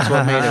 and that's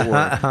what made it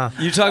work.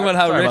 You talk about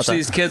how Sorry rich about that.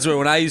 these kids were.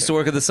 When I used to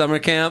work at the summer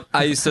camp,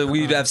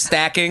 we'd have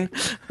stacking.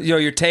 You know,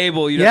 your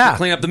table, you'd Yeah. have to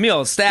clean up the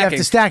meal. Stacking.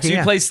 to stacking, So you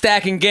yeah. play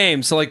stacking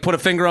games. So like put a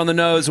finger on the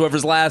nose,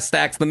 whoever's last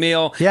stacks the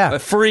meal. Yeah.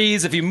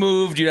 Freeze, if you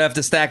moved, you'd have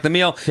to stack the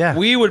meal. Yeah.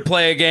 We would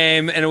play a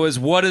game, and it was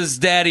what does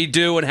daddy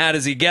do and how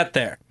does he get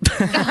there?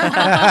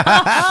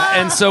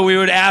 And so we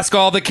would ask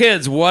all the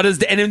kids, what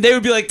is, and then they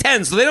would be like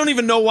 10, so they don't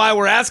even know why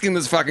we're asking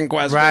this fucking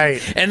question.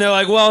 Right. And they're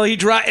like, well,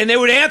 and they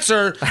would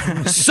answer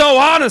so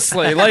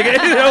honestly. Like, you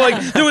know,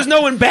 like there was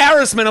no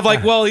embarrassment of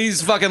like, well,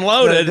 he's fucking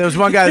loaded. There was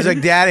one guy who's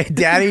like,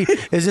 Daddy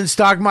is in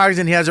stock markets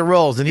and he has a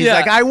Rolls. And he's Yeah.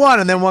 like, I won.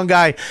 And then one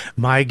guy,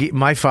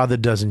 my father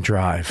doesn't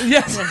drive.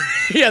 Yes,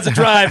 he has a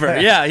driver.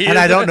 Yeah, And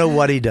I don't know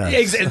what he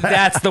does.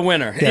 That's the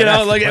winner. Yeah, you know,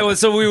 that's like the it was.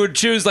 So we would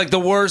choose like the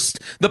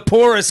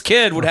poorest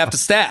kid would have to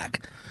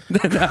stack.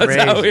 That's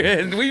how we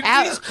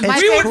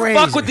would crazy.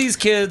 fuck with these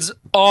kids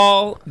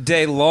all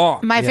day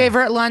long. My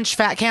favorite lunch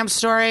fat camp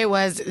story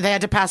was they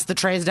had to pass the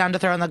trays down to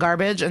throw in the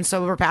garbage, and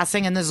so we were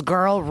passing, and this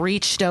girl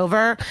reached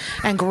over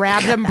and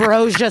grabbed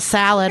ambrosia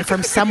salad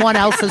from someone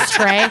else's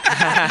tray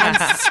and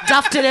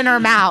stuffed it in her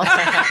mouth.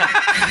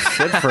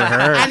 Good for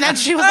her. And then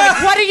she was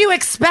like, "What do you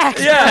expect?"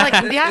 Yeah.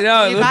 I'm like, yeah,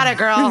 No, you got it,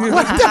 girl.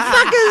 What the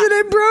fuck is an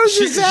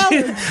ambrosia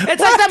salad?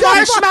 It's like the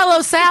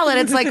marshmallow salad.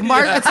 It's like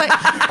it's like.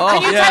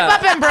 Can you yeah. type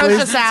up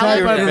ambrosia salad?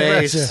 Type up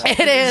face. It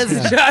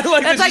is. I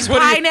like It's this like is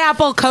what he-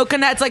 pineapple,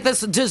 coconut. It's like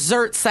this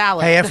dessert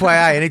salad. Hey,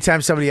 FYI,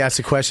 anytime somebody asks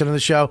a question on the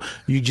show,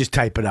 you just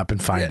type it up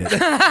and find it.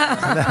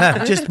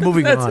 Just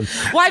moving on.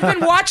 Well, I've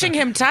been watching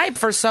him type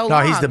for so No,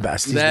 long. he's the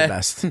best. He's That- the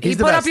best. He He's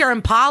the put best. up your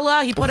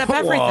Impala. He put up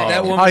everything.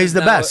 That woman Oh, he's the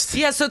is best.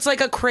 Yeah, so it's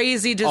like a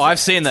crazy dessert Oh, I've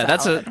seen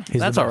that. salad.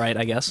 That's all right,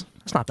 I guess.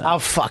 It's not bad. I'll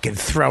fucking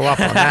throw up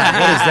on that.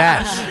 What is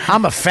that?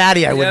 I'm a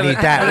fatty. I wouldn't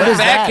eat that. What is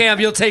Fat that? camp,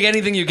 you'll take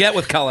anything you get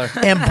with color.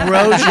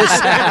 Ambrosia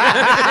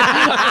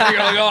salad. You're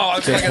like, oh,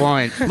 it's Good fucking-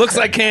 point. looks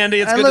like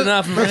candy. It's good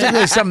enough. Looks like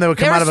there's something that would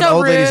come They were out of an so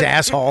old lady's rude.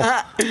 asshole.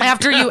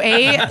 After you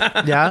ate,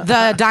 Yeah.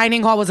 the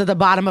dining hall was at the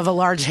bottom of a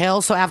large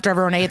hill. So after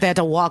everyone ate, they had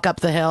to walk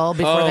up the hill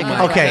before they could my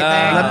do Okay,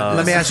 anything.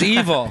 let me ask This is you.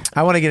 evil.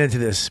 I want to get into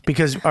this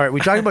because, all right, we're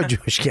talking about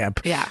Jewish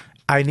camp. Yeah.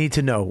 I need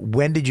to know,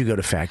 when did you go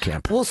to fat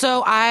camp? Well,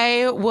 so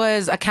I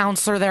was a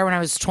counselor there when I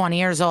was 20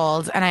 years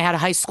old, and I had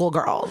high school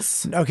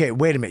girls. Okay,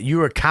 wait a minute. You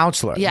were a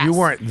counselor. Yes. You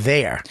weren't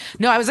there.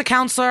 No, I was a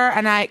counselor,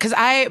 and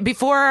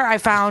before I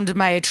found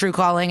my true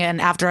calling,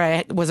 and after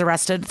I was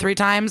arrested 3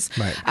 times,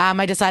 Right.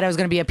 I decided I was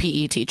going to be a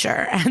PE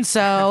teacher, and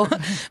so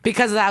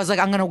because of that, I was like,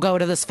 I'm going to go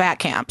to this fat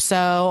camp.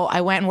 So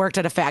I went and worked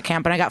at a fat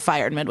camp, and I got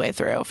fired midway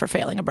through for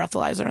failing a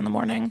breathalyzer in the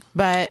morning.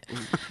 But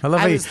I love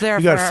how was there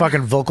you got for-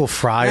 fucking vocal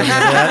fry over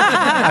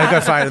that. I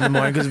got fired in the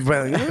morning because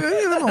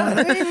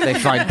They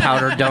find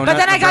powdered donut. But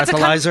then I got to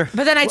come. breathalyzer.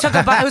 But then I took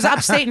it was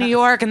upstate New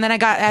York, and then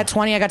at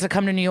 20, I got to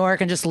come to New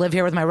York and just live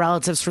here with my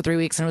relatives for 3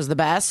 weeks, and it was the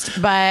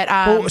best.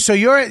 But So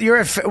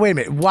wait a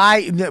minute.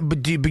 Why?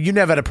 But you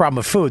never had a problem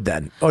with food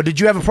then, or did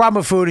you have a problem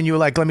with food and you were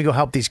like, let me go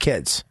help these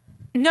kids?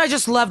 no, I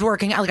just loved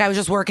working out. Like I was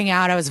just working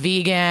out. I was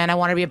vegan. I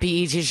wanted to be a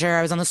PE teacher.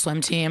 I was on the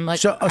swim team. Like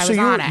So, I was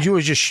on it.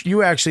 you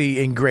were actually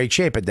in great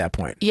shape at that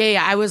point.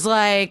 Yeah. I was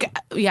like,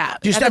 yeah.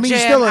 Just- at the I mean, you're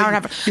gym, still hour in-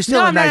 and a half. you're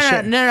still in nice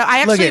shape. No.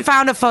 I Look actually at-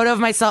 found a photo of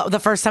myself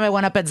the first time I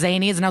went up at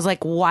Zany's, and I was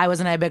like, why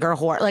wasn't I a bigger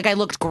whore? Like I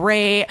looked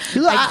great.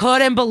 I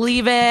couldn't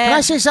believe it. Can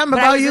I say something But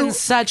I about was you? in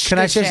such Can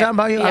I good say shape. something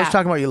about you? I was Yeah.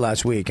 talking about you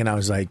last week, and I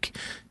was like,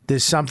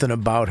 there's something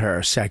about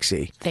her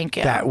sexy. Thank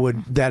you.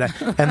 And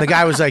the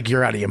guy was like,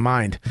 you're out of your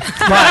mind.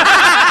 But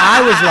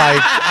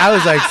I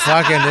was like,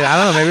 fucking,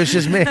 I don't know, maybe it's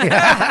just me.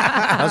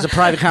 That was a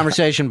private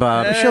conversation,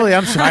 Bob. Surely,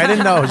 I'm sorry, I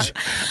didn't know.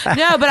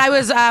 No, but I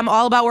was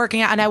all about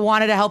working out, and I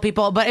wanted to help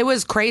people. But it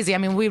was crazy. I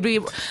mean,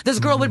 this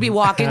girl would be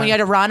walking when you had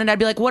to run, and I'd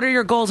be like, "What are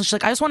your goals?" And she's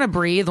like, "I just want to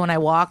breathe when I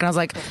walk." And I was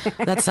like,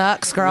 "That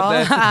sucks, girl."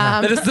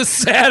 That is the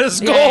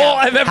saddest goal yeah.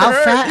 I've ever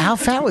heard. How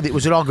fat was it?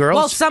 Was it all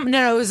girls? Well,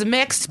 no, it was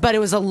mixed, but it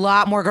was a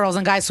lot more girls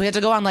than guys. So So we had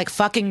to go on like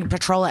fucking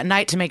patrol at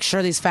night to make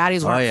sure these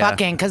fatties weren't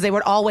fucking, because they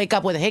would all wake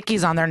up with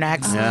hickeys on their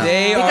necks because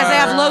they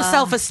have low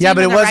self-esteem in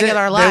their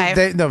regular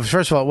life. No,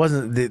 first of all,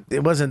 it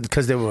wasn't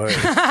because they were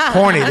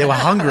horny. They were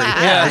hungry.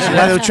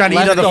 They were trying to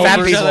eat other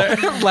fat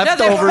people.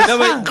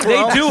 Leftovers.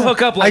 They do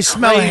hook up like I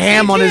smell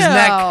ham on his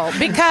neck.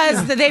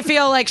 Because they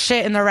feel like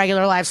shit in their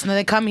regular lives, so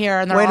they come here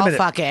and they're all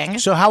fucking.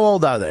 So how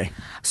old are they?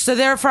 So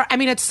they're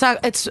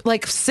it's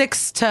like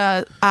 6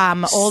 to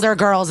older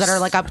girls that are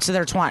like up to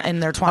their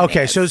 20s.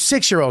 Okay, so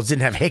 6-year-olds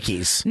didn't have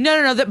hickeys.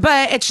 No,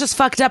 but it's just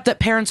fucked up that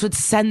parents would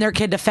send their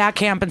kid to fat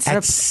camp instead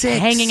of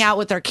hanging out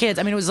with their kids.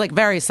 I mean, it was like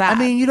very sad. I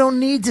mean, you don't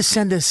need to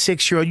send a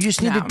 6-year-old. You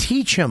just need to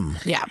teach them.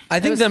 Yeah, I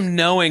think them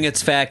knowing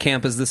it's fat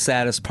camp is the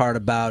saddest part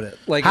about it.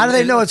 Like, how do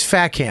they know it's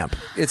fat camp?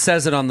 It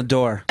says it on the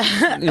door.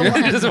 You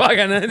just walk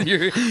in.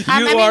 You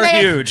are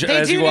huge. They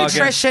as do you walk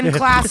nutrition in.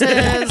 classes.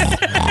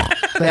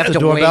 They have to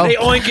wait. They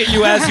oink at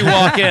you as you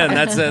walk in.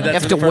 That's they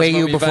have to weigh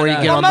you before you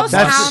get on the bus.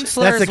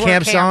 That's the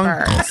camp song.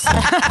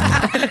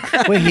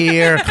 We're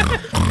here.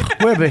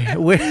 We're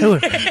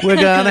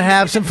gonna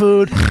have some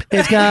food.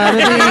 It's gonna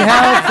be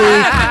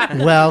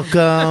healthy.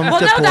 Welcome to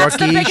Porky that's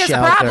the biggest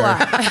Shelter.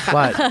 problem.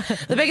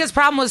 What? The biggest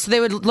problem was they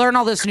would learn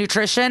all this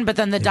nutrition, but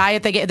then the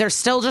diet they're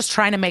still just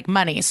trying to make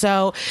money.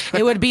 So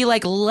it would be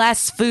like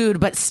less food,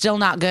 but still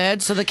not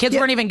good. So the kids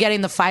weren't even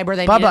getting the fiber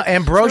they needed. Bubba,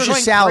 ambrosia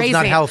salad's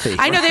not healthy.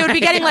 I know they would be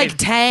getting like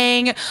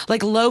Tang,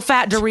 like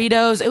low-fat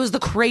Doritos. It was the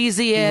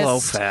craziest.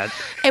 Low-fat.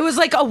 It was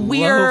like a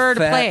weird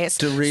Low-fat place.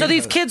 Doritos. So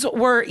these kids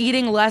were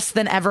eating less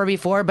than ever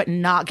before, but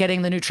not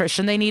getting the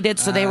nutrition they needed.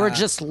 So they were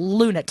just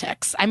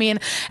lunatics. I mean,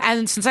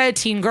 and since I had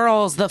teen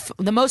girls,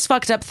 the most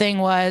fucked up thing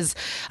was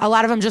a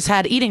lot of them just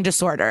had eating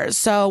disorders.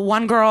 So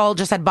one girl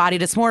just had body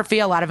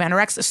dysmorphia, a lot of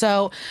anorexia.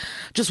 So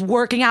just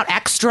working out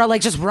extra,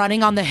 like just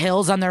running on the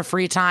hills on their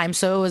free time.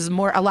 So it was a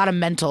lot of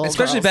mental.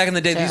 Especially girls, back in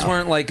the day, too. these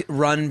weren't like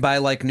run by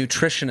like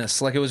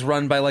nutritionists. Like it was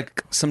run by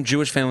like some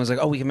Jewish family was like,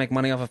 oh, we can make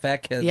money off of fat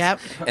kids. Yep.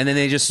 And then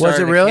they just Was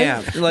started it really?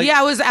 a camp. Like,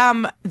 Yeah, it was.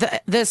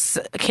 This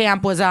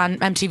camp was on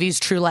MTV's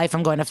True Life.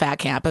 I'm going to fat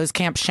camp. It was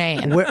Camp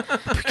Shane.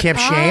 Camp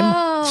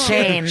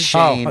Shame?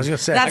 Shane. Oh, I was gonna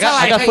say. That's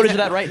I got footage of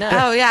that right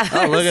now. Oh yeah.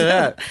 Oh, look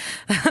at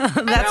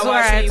that. That's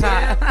where I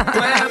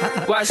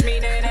taught. Watch me,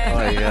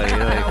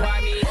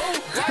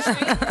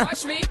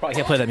 Probably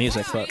can't play that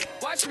music, but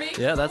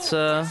yeah, that's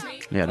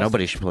Yeah,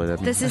 nobody should play that.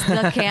 This is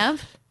the camp.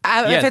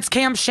 If it's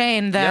Camp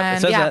Shane, then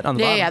it says that on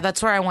the bottom. yeah,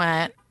 that's where I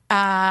went.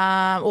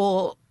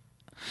 Well,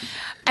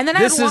 and then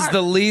this is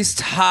the least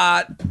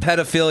hot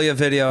pedophilia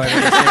video I've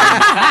ever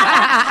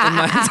seen in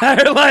my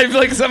entire life.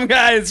 Like some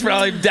guy is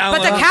probably down.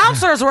 But the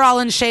counselors were all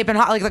in shape and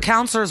hot. Like the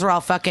counselors were all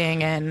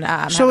fucking and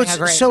having a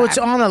great time. It's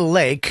on a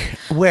lake.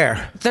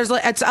 Where?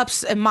 It's up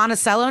in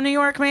Monticello, New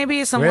York,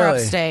 maybe somewhere Really?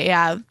 upstate.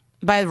 Yeah.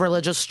 By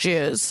religious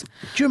Jews.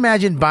 Could you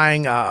imagine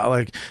buying,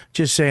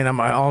 just saying,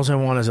 all I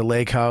want is a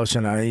lake house,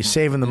 and you're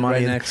saving the money,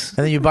 Right and next.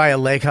 then you buy a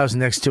lake house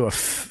next to a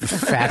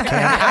fat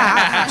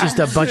camp, just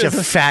a bunch of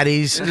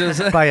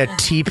fatties buy a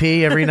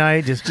teepee every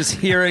night, just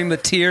hearing the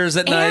tears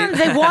at And night.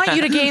 they want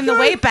you to gain the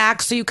weight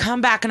back so you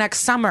come back next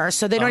summer.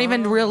 So they don't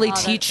even really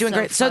teach you.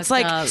 so So it's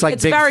like fucked like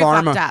it's big very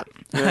pharma. fucked up.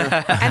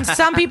 And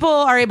some people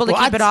are able to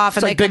keep it off, It's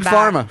and like they big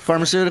come back. pharma,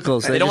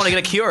 pharmaceuticals. they don't want to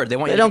get cured. They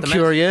want They you to don't get the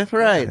cure meds. you,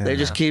 right? They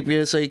just keep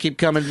you so you keep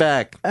coming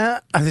back.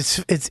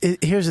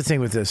 Here's the thing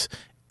with this,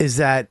 is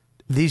that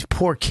these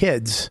poor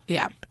kids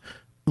Yeah.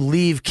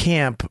 leave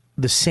camp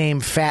the same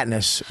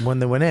fatness when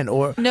they went in,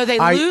 or No, they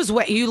lose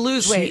weight. You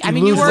lose weight. I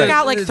mean, lose you work weight.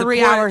 out like The 3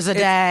 por- hours a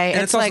day.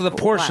 and it's also like, the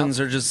portions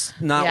wow. are just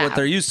not Yeah. what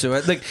they're used to.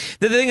 Like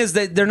the thing is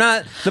that they're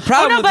not. The Oh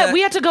problem. no, with but that,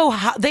 we had to go.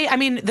 I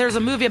mean, there's a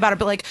movie about it,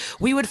 but like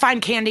we would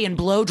find candy in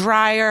blow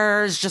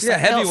dryers, just Yeah,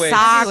 like little heavyweights.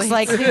 socks.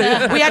 Like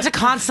we had to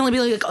constantly be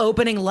like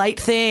opening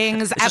light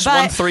things. just but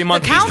one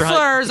 3-month the freeze dry.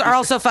 counselors are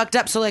also fucked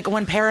up. So like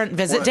when parent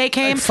visit day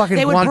came, fucking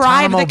they would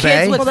bribe the Guantanamo Bay?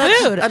 kids with Well,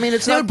 that's- food. I mean,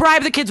 it's they not- would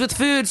bribe the kids with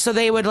food so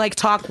they would like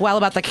talk well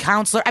about the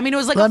counselor. I mean, it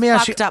was like Let me a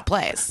ask you- fucked up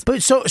place.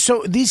 But so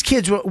these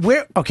kids were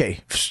where? Okay,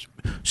 it's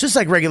just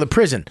like regular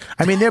prison.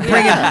 I mean, they're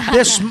bringing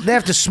they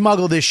have to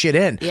smuggle this shit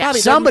in. Yeah.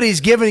 Somebody's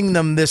giving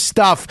them this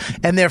stuff,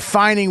 and they're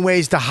finding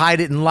ways to hide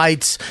it in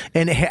lights.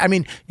 And I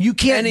mean, you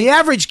can't. The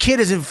average kid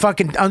isn't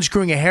fucking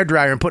unscrewing a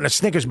hairdryer and putting a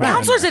Snickers bar. in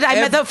Counselors there. did. I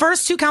met the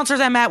first 2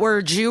 counselors I met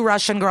were Jew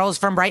Russian girls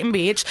from Brighton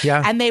Beach,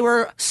 Yeah. and they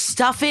were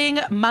stuffing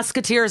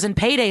musketeers and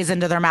paydays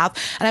into their mouth.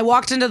 And I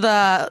walked into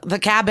the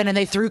cabin, and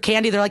they threw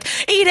candy. They're like,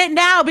 "Eat it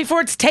now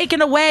before it's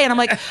taken away." And I'm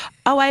like,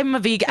 "Oh, I'm a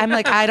vegan." I'm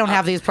like, "I don't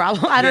have these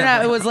problems." I don't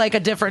know. It was like a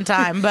different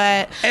time,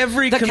 but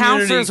every the community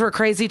counselors were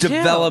crazy too.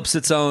 develops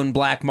its own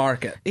black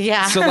market.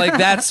 Yeah. So like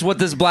that's what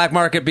this black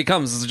market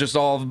becomes. It's just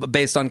all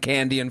based on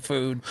candy and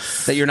food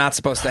that you're not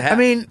supposed to have. I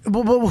mean,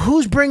 but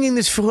who's bringing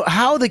this food?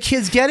 How are the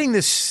kids getting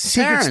this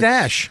secret Parents.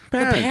 stash?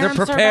 they're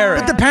prepared.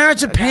 But the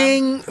parents are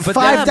paying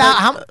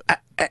 $5,000.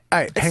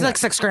 It's like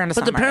 $6,000 a But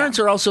summer. the parents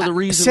are also the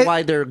reason Sit-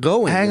 why they're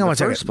going Hang in on the one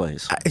second. first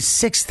place. It's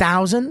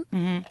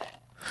 $6,000.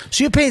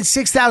 So you're paying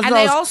 $6,000. And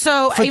they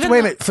also- for, even wait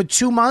a though- minute, for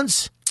 2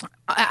 months.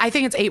 I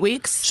think it's 8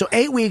 weeks. So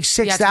 8 weeks,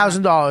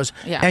 $6,000.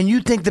 Yeah. And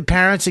you think the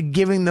parents are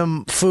giving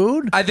them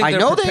food? I think I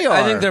know they are.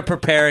 I think they're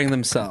preparing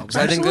themselves.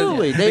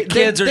 Absolutely. I think the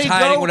kids are they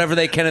hiding go- whatever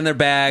they can in their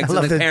bags,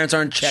 and the parents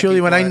aren't checking.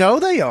 Surely, when for I it. know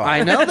they are.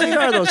 I know they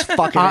are, those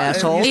fucking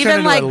assholes.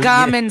 Even like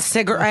gum and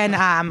cigarette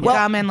and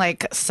gum and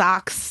like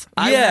socks.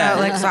 Yeah.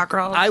 Like sock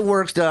rolls. I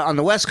worked on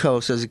the West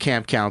Coast as a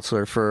camp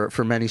counselor for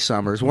many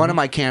summers. One of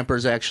my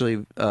campers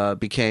actually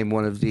became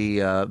one of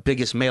the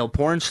biggest male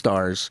porn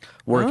stars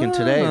working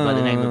today by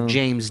the name of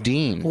James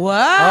Dean. Whoa!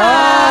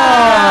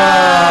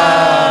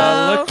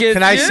 Look at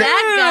Can I you. say?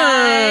 That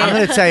guy. I'm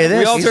going to tell you We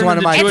this. all He's turned one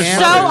of into my Jewish It's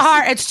campers. so brothers.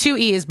 hard. It's 2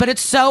 E's, but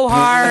it's so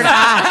hard.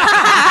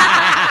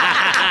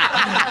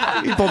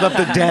 He pulled up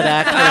the dead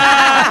actor.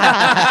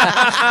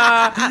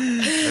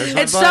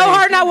 It's so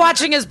hard not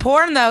watching his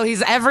porn, though.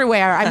 He's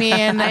everywhere. I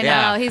mean, I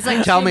know. He's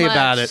like, Tell too me much.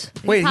 about it.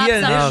 Wait, he pops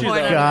had an up issue, in porn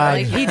though. and God.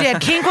 like- he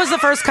did. Kink was the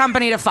first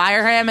company to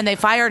fire him, and they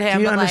fired him.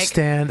 Do you but like,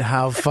 understand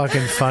how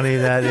fucking funny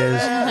that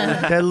is?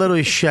 That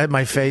literally shut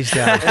my face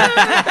down.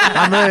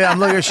 I'm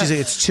looking at her. She's like,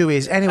 it's 2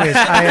 E's. Anyways,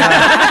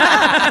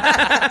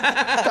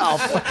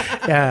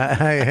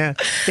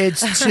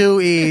 it's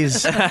 2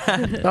 E's.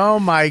 Oh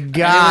my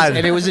God.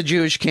 And it was a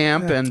Jewish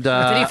camp. And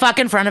did he fuck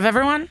in front of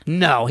everyone?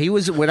 no, he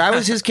was when I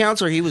was his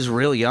counselor. He was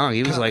real young.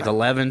 He was like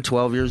 11,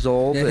 12 years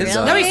old. Yeah, And, his-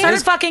 No, he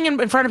started fucking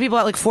in front of people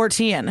at like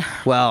 14.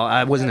 well,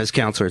 I wasn't his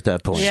counselor at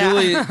that point.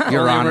 Julie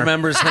Your only Honor.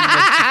 remembers him.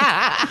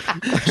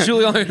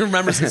 Julie only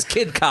remembers his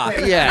kid cock.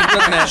 Yeah.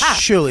 Looking at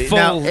Surely. full-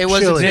 Now, It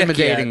was surely,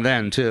 intimidating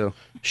then too.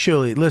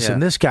 Surely, listen,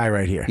 Yeah. this guy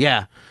right here.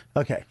 Yeah.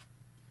 Okay.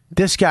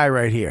 This guy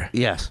right here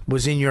Yes.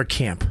 was in your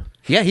camp.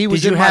 Yeah, he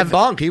was Did you in my have-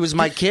 bunk. He was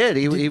my kid.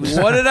 He was.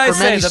 What did I for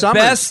say? many The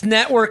summers. best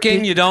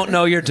networking you don't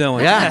know you're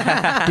doing.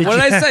 Yeah.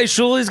 What did I say?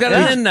 Shuli's got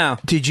an in now.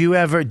 Did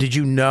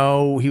you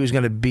know he was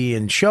going to be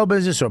in show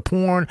business or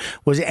porn?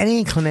 Was there any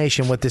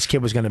inclination what this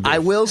kid was going to be? I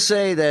will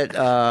say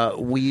that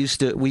we used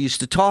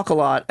to talk a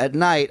lot at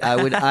night. I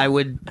would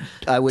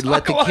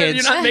let the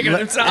kids You're not making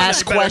it sound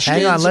ask any better. questions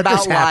Hang on, let about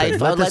this happen.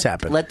 life. Let I'd this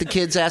happen. Let the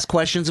kids ask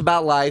questions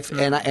about life,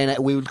 and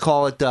we would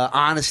call it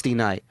honesty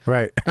night.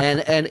 Right.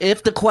 And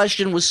if the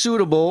question was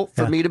suitable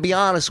for me to be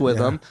honest with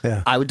them,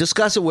 yeah. I would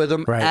discuss it with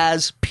them Right.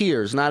 as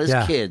peers, not as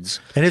Yeah. kids.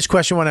 And his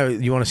question,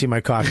 you want to see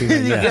my coffee?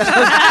 Yes.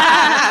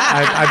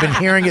 I've been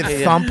hearing it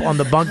thump on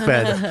the bunk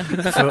bed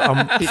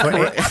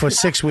for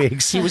 6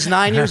 weeks. He was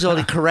 9 years old.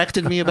 He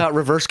corrected me about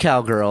reverse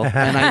cowgirl,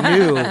 and I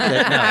knew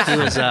that he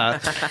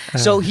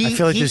was. So he. I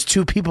feel like he, there's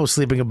two people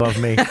sleeping above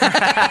me.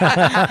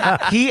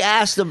 he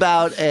asked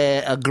about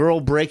a girl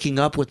breaking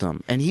up with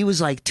him, and he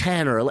was like 10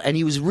 and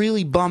he was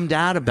really bummed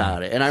out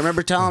about it. And I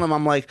remember telling him,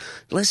 I'm like,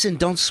 listen,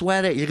 don't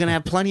sweat it. You're gonna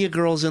have plenty of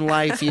girls in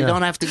life. You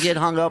don't have to get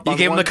hung up. You on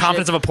gave him one the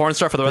confidence chick. of a porn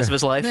star for the rest of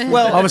his life.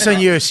 Well, All of a sudden,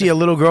 you see a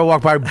little girl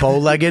walk by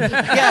bow-legged.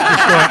 yeah.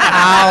 Just going,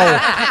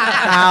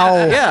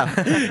 ow. Yeah,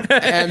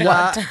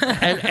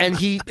 and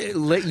he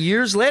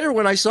years later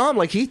when I saw him,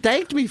 like he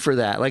thanked me for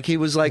that. Like he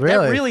was like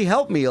Really? that really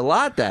helped me a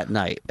lot that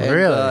night. And,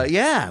 Really?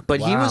 yeah. But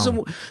he was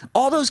Wow.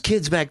 all those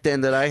kids back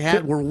then that I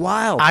had were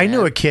wild. I man.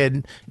 knew a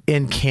kid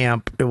in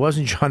camp. It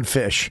wasn't John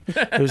Fish.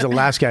 It was the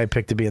last guy I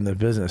picked to be in the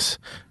business.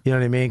 You know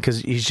what I mean?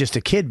 Because he's just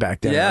a kid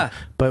back then. Yeah.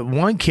 But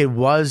one kid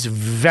was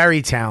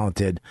very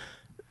talented.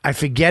 I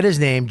forget his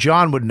name.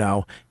 John would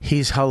know.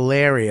 He's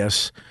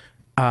hilarious,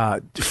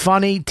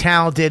 funny,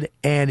 talented,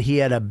 and he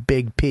had a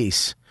big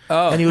piece.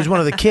 Oh. And he was one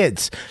of the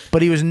kids,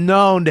 but he was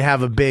known to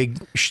have a big.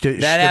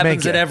 That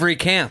happens at every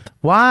camp.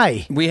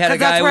 Why? We had a Because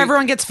guy. that's where we-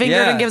 everyone gets fingered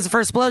yeah. and gives the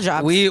first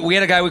blowjob. We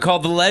had a guy we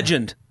called the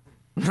Legend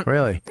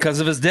Really? because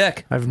of his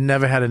dick. I've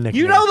never had a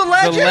nickname. You know the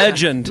legend. The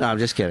Legend. No, I'm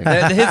just kidding.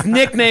 His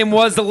nickname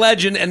was the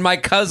Legend, and my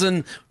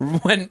cousin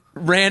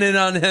ran in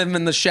on him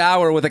in the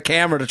shower with a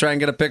camera to try and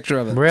get a picture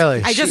of it.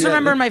 Really? I just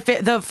remember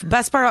the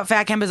best part about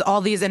Fat Camp is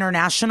all these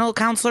international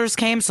counselors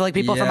came. So like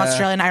people from Yeah.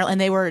 Australia and Ireland,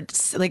 and they were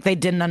like they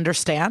didn't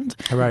understand.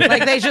 Right.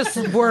 Like they just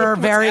were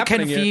very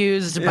happening here?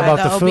 confused by About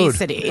the, the food.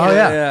 obesity. Oh,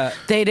 yeah. Yeah.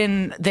 They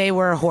didn't. They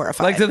were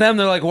horrified. Like to them,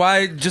 they're like,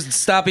 "Why just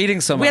stop eating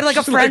so much?" we had like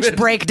a French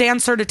break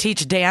dancer to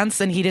teach dance,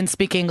 and he didn't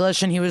speak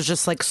English, and he was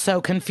just like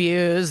so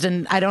confused,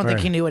 and I don't think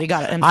he knew what he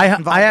got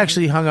involved I in.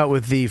 actually hung out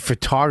with the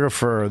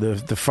photographer,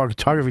 the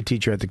photography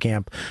teacher at the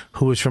camp,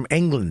 who was from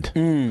England,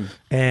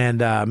 and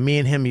me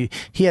and him,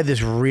 he had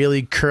this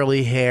really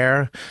curly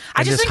hair.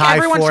 I and just this think high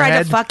everyone tried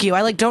forehead, to fuck you.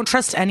 I like don't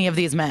trust any of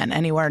these men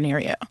anywhere near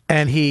you.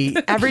 And he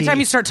Every time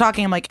you start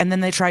talking, I'm like, and then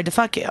they tried to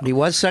fuck you. He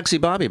was sexy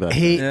Bobby back then.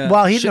 he Yeah.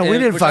 well he Shit, no we we're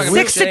didn't fuck. talking We-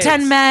 6 to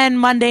 10 men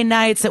Monday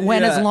nights that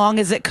went Yeah. as long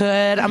as it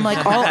could. I'm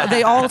like,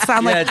 they all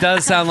sound Yeah, like it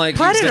does sound like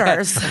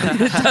predators.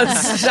 It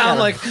does sound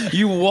like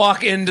you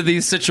walk into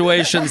these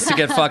situations to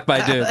get fucked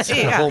by dudes.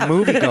 A whole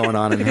movie going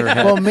on in her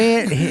head. Well,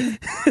 man,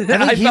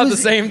 I I thought the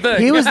same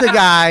thing. He was the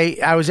guy.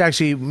 I was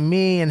actually,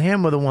 me and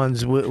him were the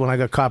ones when I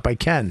got caught by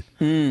Ken.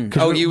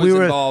 Oh, he was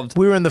involved.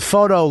 We were in the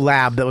photo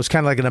lab that was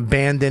kind of like an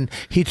abandoned.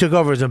 He took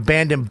over as an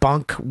abandoned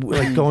bunk,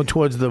 like going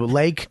towards the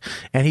lake,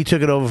 and he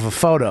took it over for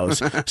photos.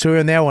 So we were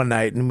in there one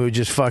night, and we were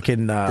just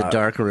fucking The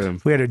dark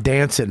room. We had her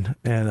dancing,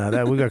 and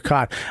that we got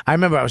caught. I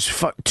remember I was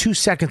 2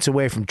 seconds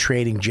away from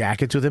trading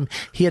jackets with him.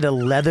 He had a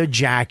leather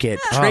jacket.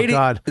 Trading? Oh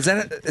God, Is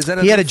that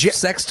he had a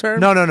sex term?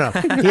 No.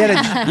 He had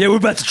a. Yeah, we're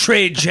about to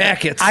trade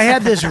jackets. I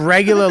had this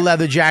regular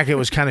leather jacket. It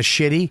was kind of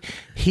shitty.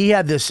 He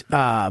had this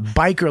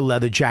biker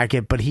leather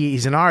jacket, but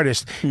he's an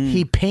artist.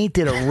 He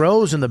painted a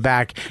rose in the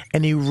back,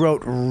 and he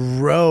wrote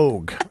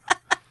Rogue.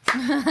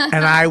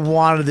 And I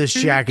wanted this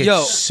jacket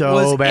so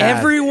was bad.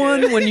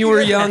 Everyone, when you were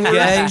young,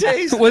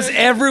 gay? Was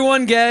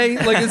everyone gay?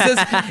 Like, it says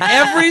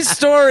every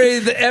story,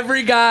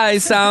 every guy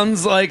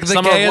sounds like the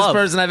Summer of gayest Love.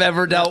 person I've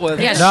ever dealt with.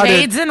 Yeah, No,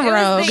 Shades and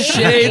Rogue.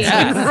 Shades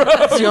and Rose.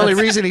 That's the only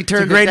reason he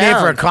turned It's a great it name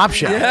down. for a cop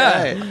show.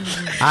 Yeah.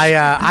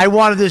 I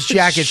wanted this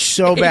jacket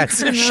so bad.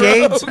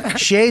 Shades and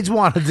Shades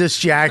wanted this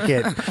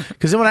jacket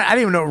because when I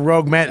didn't even know what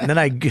Rogue meant, and then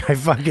I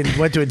fucking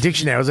went to a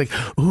dictionary. I was like,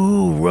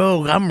 "Ooh,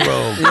 Rogue, I'm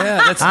Rogue.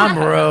 Yeah, I'm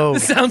Rogue."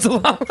 That sounds a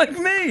lot like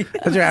me.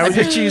 That's right. I I was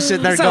picture you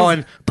sitting there Sounds-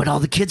 going, but all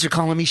the kids are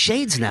calling me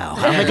Shades now.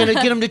 How am I going to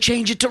get them to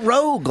change it to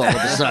Rogue all of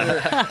a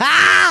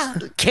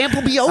sudden? Camp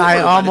will be over. I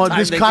by the almost time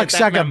this they get that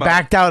cocksucker memo.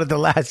 backed out at the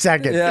last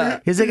second. Yeah.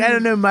 He's like, I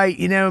don't know, mate.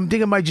 I'm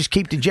thinking I might just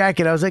keep the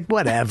jacket. I was like,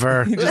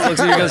 whatever. He just looks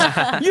at you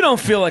and goes, "You don't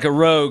feel like a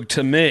rogue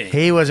to me."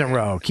 He wasn't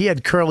Rogue. He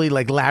had curly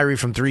like Larry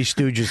from Three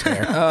Stooges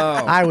hair.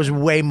 I was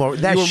way more.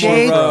 That You were more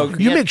shade. Rogue.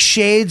 You mix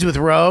shades with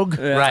Rogue.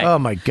 Right. Oh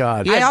my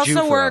God. I Jew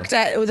also for worked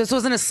at, this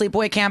wasn't a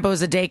sleepaway camp, it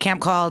was a day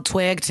camp called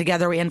Twig.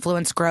 Together we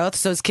influence growth.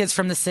 So it's kids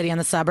from the city and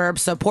the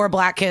suburbs. So poor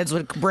black kids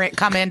would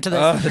come into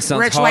That this sounds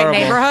rich white horrible.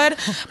 neighborhood.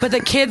 But the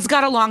kids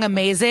got along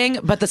amazing.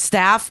 But the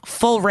staff,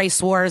 full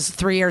race wars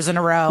 3 years in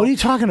a row. What are you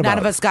talking None about?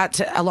 of us got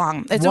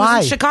along. It Why?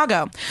 was in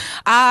Chicago.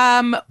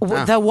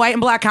 The white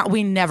and black,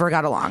 we never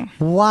got along.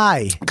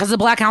 Why? Because the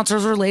black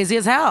counselors were lazy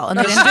as hell and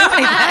they didn't do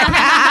anything.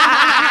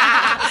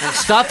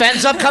 Stuff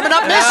ends up coming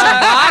up missing. All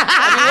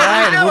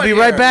right, we'll be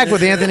right back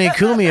with Anthony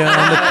Cumia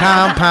on the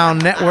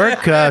Compound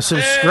Network.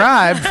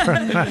 Subscribe.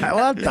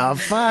 What the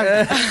fuck?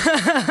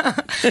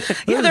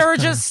 Yeah, there were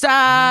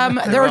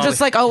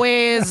just like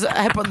always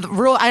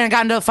rule. I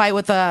got into a fight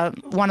with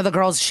one of the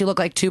girls. She looked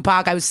like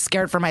Tupac. I was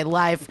scared for my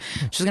life.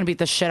 She was gonna beat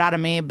the shit out of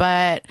me.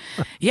 But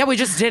yeah, we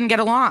just didn't get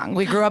along.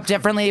 We grew up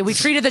differently. We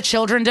treated the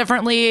children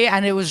differently,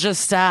 and it was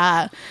just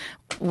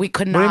we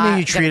could not. What do you mean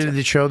you get treated into-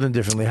 the children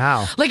differently?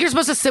 How? Like you're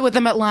supposed to sit with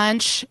them at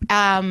lunch,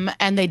 and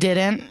they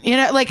didn't. You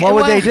know, like What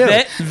would they do? They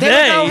would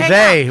go hang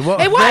They. out.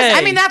 Well, it was. they.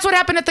 I mean, that's what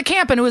happened at the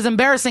camp, and it was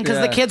embarrassing because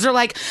the kids are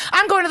like,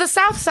 "I'm going to the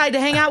South Side to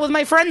hang out with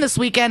my friend this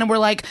weekend," and we're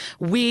like,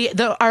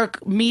 our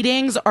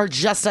meetings are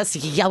just us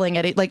yelling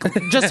at it, like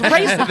just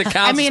race.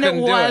 I mean, it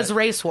couldn't do was it.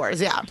 race wars.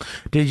 Yeah.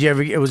 Did you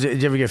ever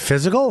get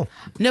physical?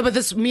 No,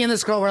 but me and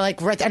this girl were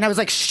like, right, and I was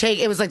like, shake.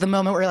 It was like the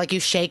moment where like you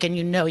shake and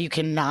you know you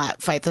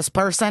cannot fight this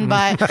person,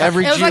 but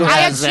Every it was Jew like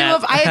has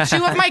that. I had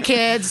two of my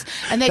kids,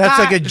 and they That's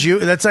got like a Jew.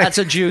 That's like That's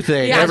a Jew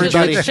thing. Yeah,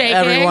 Everybody, just shaking.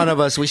 every one of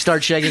us, we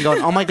start shaking,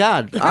 going, "Oh my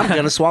God, I'm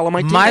going to swallow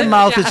my teeth." my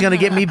mouth is going to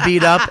get me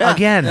beat up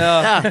again,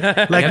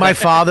 like my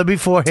father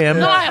before him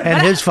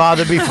and his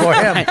father before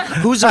him.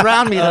 Who's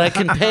around me that I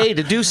can pay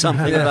to do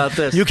something about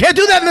this? You can't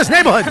do that in this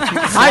neighborhood.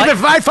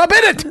 I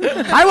forbid it.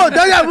 I will.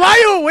 Why are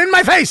you in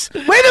my face?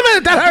 Wait a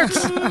minute, that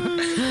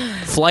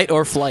hurts. Flight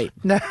or flight.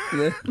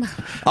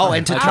 Oh,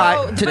 and to try.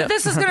 Oh, but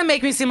this is going to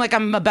make me seem like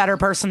I'm a better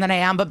person than I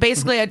am. But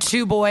basically, I had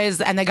two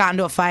boys and they got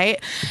into a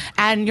fight.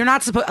 And you're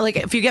not supposed, like,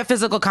 if you get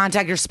physical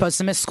contact, you're supposed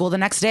to miss school the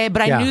next day.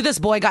 But I Yeah. knew this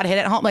boy got hit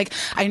at home. Like,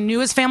 I knew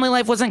his family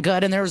life wasn't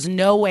good and there was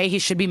no way he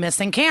should be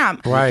missing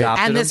camp. Right.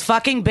 Adopted And this him?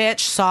 fucking bitch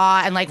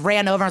saw and, like,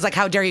 ran over and was like,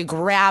 how dare you,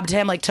 grabbed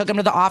him, like, took him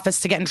to the office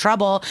to get in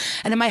trouble.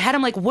 And in my head,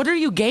 I'm like, what are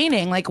you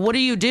gaining? Like, what are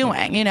you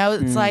doing? You know,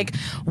 it's like,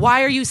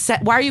 why are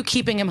you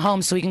keeping him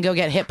home so he can go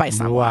get hit by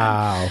someone?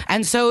 Wow.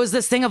 And so it was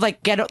this thing of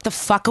like, get the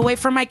fuck away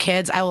from my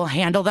kids. I will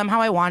handle them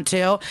how I want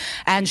to.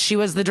 And she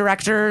was the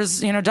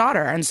director's,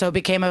 daughter. And so it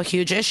became a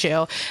huge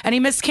issue. And he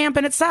missed camp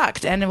and it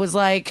sucked. And it was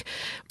like,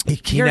 He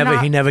You're never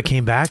not-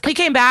 came back. he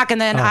came back, and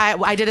then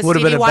I did a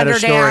Would've Stevie been a better Wonder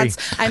story. dance.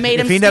 I made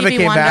him If he never Stevie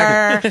came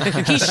Wonder.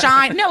 back. He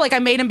shined. No, like I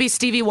made him be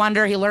Stevie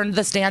Wonder. He learned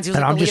this dance. He was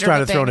And like I'm the just leader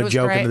trying of to the throw thing. a It was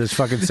joke great. into this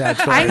fucking sad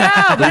story. I know,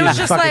 but it You was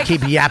just fucking like-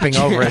 keep yapping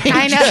over it.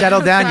 I know.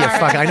 Settle down, you Sorry.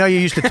 fucking. I know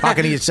you're used to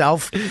talking to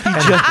yourself and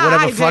whatever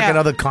I do. fucking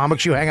other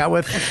comics you hang out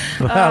with.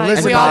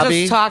 Listen, we all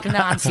Bobby, just talk He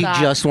nonstop.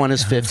 just won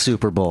his 5th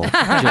Super Bowl just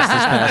this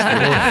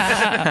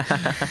past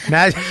week.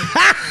 imagine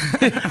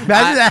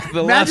that. The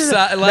Imagine left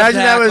that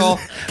tackle.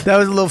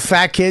 was a little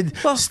fat kid kid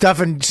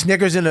stuffing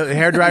Snickers in a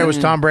hairdryer was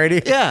Tom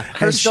Brady. Yeah,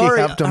 And she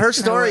helped him. her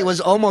story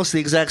was almost the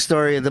exact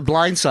story of the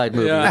Blind Side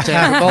movie, Yeah. with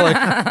Sandra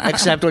Bullock,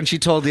 except when she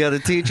told the other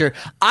teacher,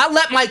 "I'll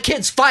let my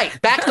kids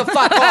fight. Back the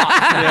fuck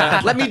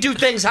off. Let me do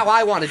things how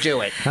I want to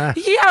do it."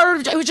 Yeah, or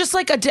it was just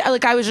like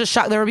I was just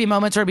shocked. There would be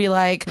moments where it'd be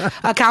like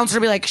a counselor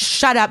would be like,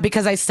 "Shut up,"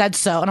 because I said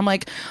so, and I'm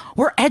like,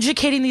 "We're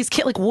educating these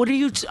kids. Like, what are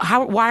you?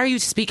 Why are you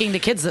speaking to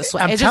kids this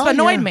way?" I'm It just telling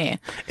annoyed you, me.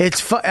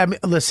 It's I mean,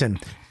 listen,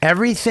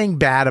 everything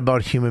bad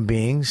about human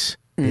beings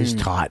is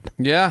taught.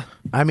 Yeah.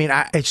 I mean,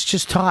 it's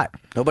just taught.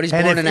 Nobody's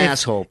And born an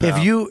asshole, pal.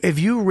 If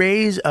you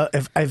raise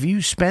if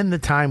you spend the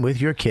time with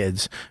your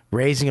kids,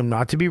 raising them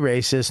not to be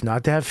racist,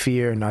 not to have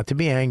fear, not to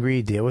be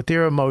angry, deal with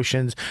their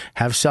emotions,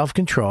 have self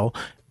control.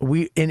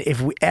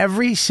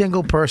 Every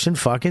single person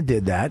fucking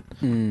did that,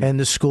 and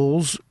the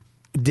schools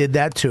did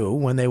that too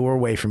when they were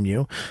away from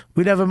you,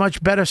 we'd have a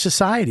much better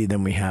society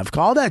than we have.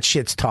 All that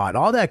shit's taught.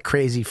 All that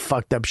crazy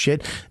fucked up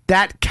shit.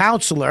 That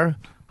counselor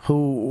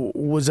who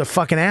was a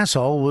fucking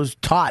asshole was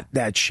taught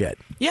that shit.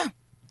 Yeah.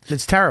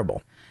 It's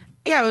terrible.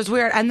 Yeah, it was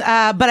weird, and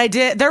but I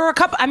did. There were a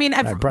couple. I mean,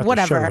 brought the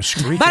whatever. show to a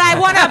screeching But I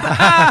halt. won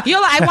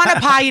I won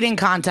a pie eating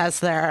contest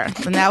there,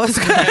 and that was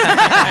good.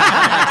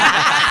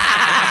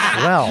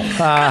 Well,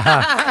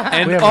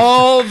 And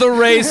all the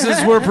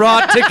races were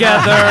brought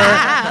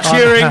together,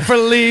 cheering for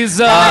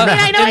Lisa. I mean,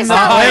 I know in it's the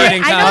not pie right.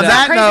 eating I know on it's contest.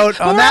 not that crazy. note,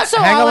 But on we're that, also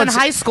hang all on in one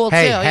high sec- school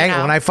hey, too. hang you on.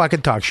 know? When I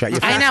fucking talk, shut your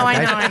I face. know, I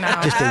okay? know, I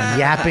know. Just a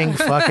yapping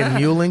fucking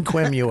mewling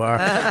quim you are.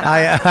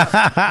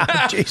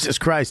 Jesus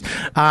Christ.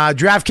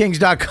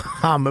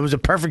 DraftKings.com. It was a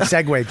perfect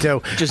segue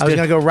too. I was going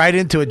to go right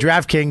into it.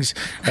 DraftKings,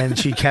 and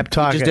she kept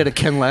talking. Just did a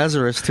Ken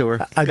Lazarus to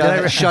her. I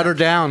Gotta did. shut her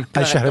down.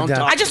 I shut her Don't down.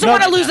 talk. I just don't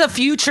want to lose a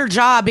future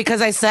job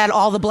because I said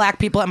all the black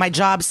people at my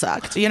job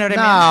sucked. You know what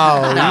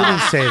I mean? No, you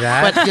didn't say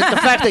that. But the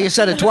fact that you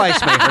said it twice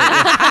made her.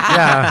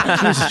 Yeah,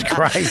 Jesus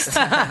Christ.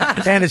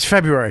 And it's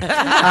February.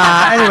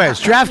 Anyways,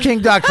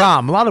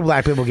 DraftKings.com. A lot of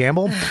black people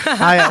gamble.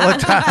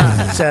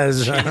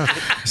 Says.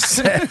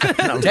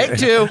 Take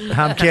two.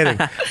 I'm kidding.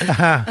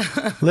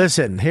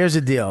 Listen, here's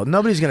the deal.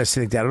 Nobody's going to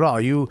think that at all.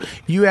 You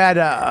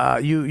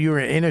had you were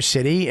in inner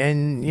city,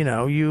 and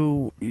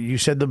you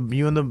said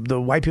you and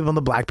the white people and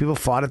the black people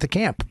fought at the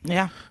camp.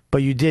 Yeah.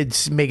 But you did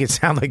make it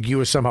sound like you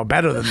were somehow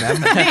better than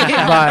them.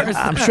 But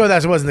I'm sure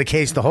that wasn't the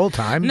case the whole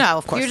time. No,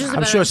 of course. You're just not.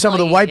 I'm a sure better some of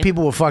the employee. white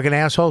people were fucking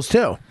assholes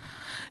too.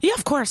 Yeah,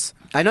 of course.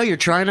 I know you're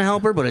trying to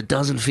help her, but it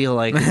doesn't feel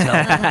like it's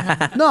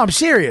helping. No, I'm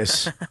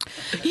serious.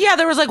 Yeah,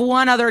 there was like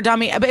one other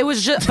dummy, but it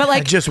was just, but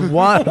like Just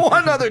one.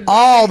 One other.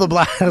 All the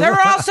black. there were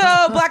also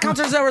black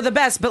counselors that were the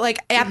best, but like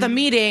at the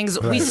meetings,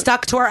 we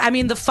stuck to our. I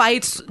mean, the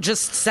fights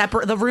just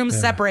separate. The rooms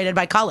separated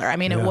by color. I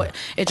mean,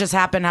 it just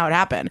happened how it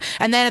happened.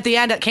 And then at the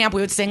end at camp,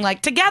 we would sing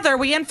like "Together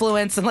We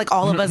Influence," and like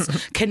all of us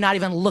could not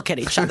even look at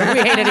each other.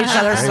 We hated each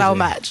other so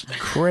much.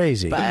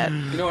 Crazy. But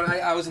You know what?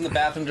 I was in the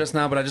bathroom just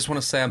now, but I just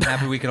want to say I'm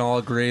happy we can all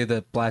agree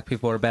that black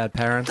people are bad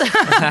parents.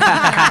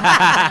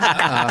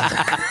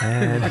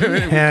 And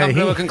Come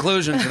to a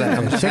conclusion to that.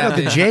 I'm just check out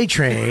the happy. J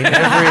Train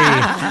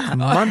every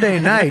Monday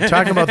night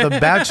talking about the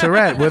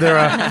Bachelorette, where there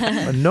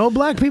are no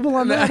black people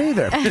on that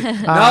either.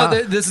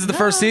 This is the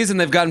first season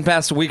they've gotten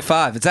past week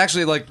 5. It's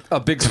actually like a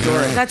big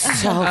story. that's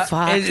so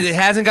fucked. It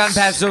hasn't gotten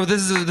past. So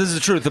this is the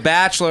truth. The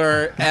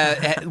Bachelor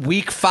at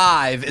week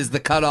 5 is the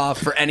cutoff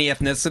for any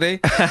ethnicity,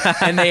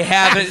 and they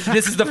have it.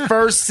 This is the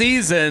first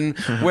season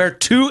where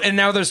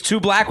now there's 2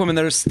 black women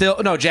that are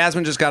still. No,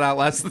 Jasmine just got out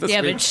last this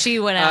Yeah, week. but she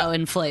went out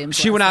in flames.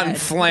 She went last out in night.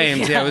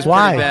 flames. Yeah, it was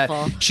Why? pretty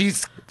bad.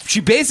 She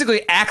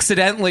basically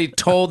accidentally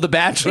told the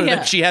Bachelor Yeah.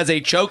 that she has a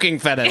choking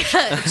fetish.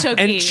 Choking.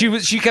 And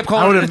she kept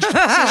calling her. She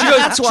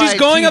goes, why she's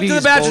going up to the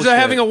TV's Bachelor. They're bullshit.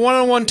 having a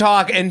one-on-one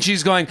talk, and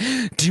she's going,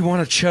 "Do you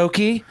want a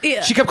chokey?"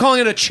 Yeah. She kept calling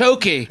it a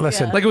chokey.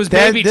 Listen, like it was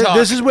baby talk.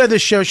 This is where the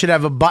show should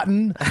have a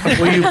button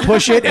where you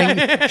push it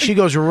and she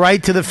goes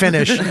right to the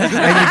finish, and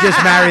you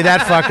just marry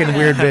that fucking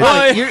weird bitch.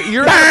 Well,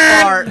 You're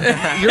at a bar.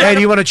 Hey,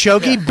 do you want a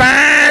chokey?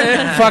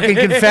 Bang! Fucking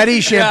confetti,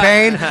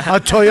 champagne, a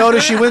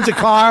Toyota. She wins a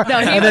car, No,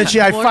 he and then was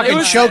I more- fucking It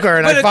was- choke her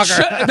and I But fuck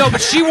her. no,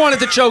 but she wanted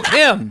to choke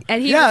him.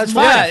 And he Yeah, was it's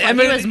fine. mortified. Yeah, I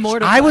mean, he was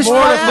mortified. I was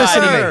Mortified.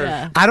 listen to me.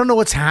 Yeah. I don't know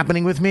what's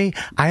happening with me.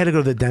 I had to go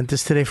to the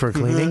dentist today for a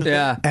cleaning.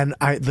 Yeah. and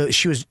I had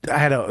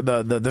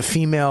the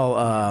female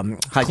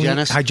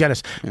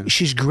hygienist.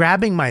 She's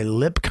grabbing my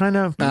lip, kind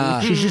of.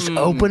 She's just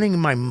opening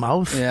my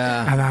mouth.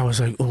 Yeah. and I was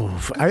like,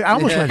 oof. I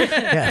almost went,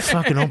 yeah,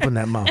 fucking open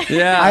that mouth.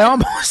 Yeah.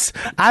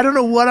 I don't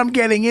know what I'm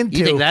getting into.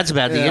 You think that's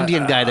bad? The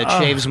Indian guy that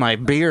shaves my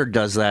beard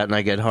does that, and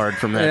I get hard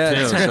from that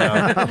too.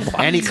 So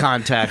any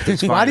contact is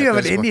fine. Why do you at have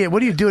an this point. Indian? What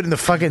do you do it in the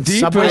fucking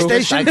subway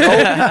station?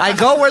 I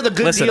go where the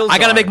good Listen, deals I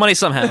got to are. make money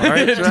somehow. All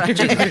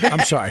right. I'm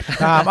sorry.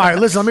 All right,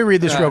 listen, let me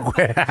read this real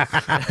quick.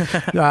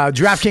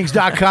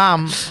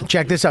 DraftKings.com.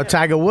 Check this out.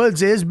 Tiger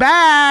Woods is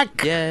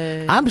back.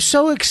 Yay. I'm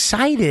so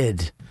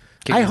excited.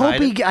 Can you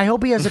hide I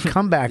hope he has a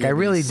comeback. I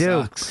really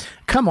do. sucks.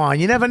 Come on,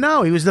 you never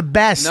know. He was the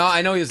best. No,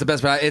 I know he was the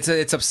best, but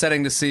it's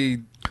upsetting to see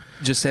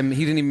just him.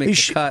 He didn't even make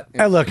the cut.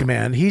 Hey, look,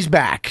 man, he's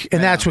back,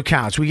 and that's what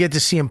counts. We get to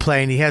see him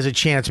play, and he has a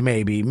chance,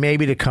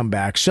 maybe to come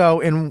back.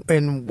 So,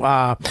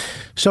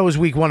 so is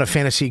week 1 of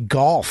fantasy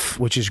golf,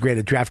 which is great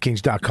at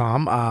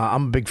DraftKings.com.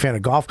 I'm a big fan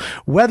of golf.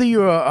 Whether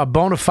you're a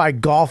bona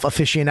fide golf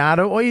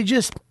aficionado or you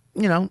just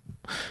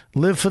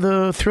live for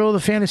the thrill of the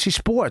fantasy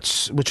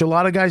sports, which a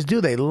lot of guys do.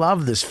 They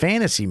love this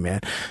fantasy,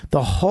 man.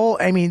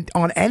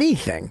 On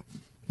anything.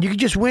 You can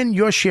just win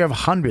your share of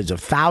hundreds of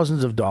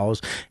thousands of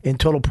dollars in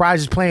total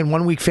prizes playing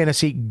 1 week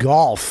fantasy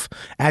golf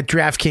at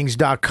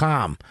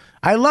DraftKings.com.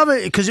 I love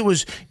it because it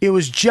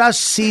was just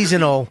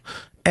seasonal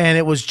and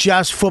it was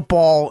just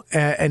football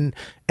and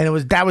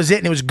that was it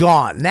and it was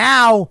gone.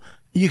 Now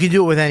you can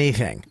do it with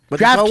anything. But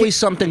there's always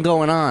something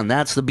going on.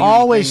 That's the beauty.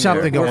 Always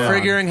something going on. We're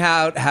figuring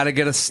out how to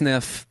get a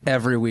sniff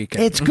every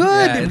weekend. It's good.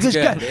 Yeah, because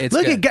it's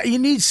look, good. you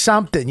need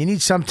something. You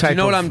need some type of... You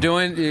know what I'm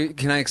doing?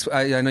 Can I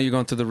know you're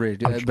going through the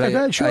read.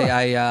 But sure.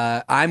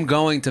 I'm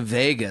going to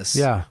Vegas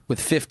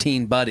with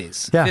 15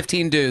 buddies.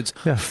 15 dudes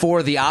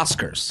for the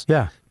Oscars.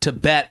 Yeah. To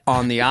bet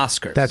on the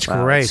Oscars. That's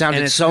great. It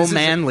sounded so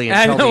manly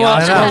I until know, the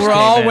Oscars we're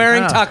all came in.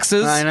 wearing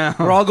tuxes. I know.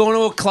 We're all going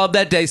to a club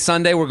that day.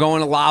 Sunday, we're going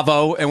to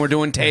Lavo, and we're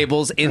doing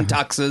tables in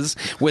tuxes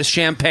with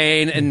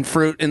champagne and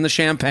fruit in the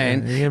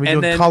champagne. You're going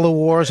to be doing color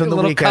wars on the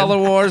weekend. Color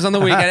wars on the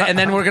weekend. And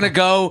then we're going to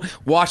go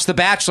watch The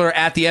Bachelor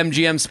at the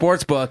MGM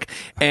Sportsbook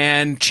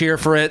and cheer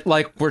for it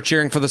like we're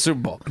cheering for the Super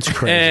Bowl. It's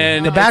crazy.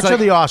 And The Bachelor or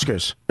the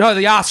Oscars? No,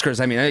 the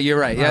Oscars. I mean, you're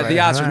right. Yeah, the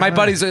Oscars. My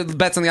buddies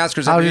bets on the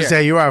Oscars I was every going year. to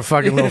say, you are a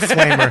fucking little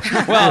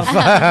flamer. Well,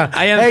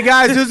 I am. Hey,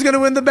 guys, who's going to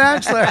win The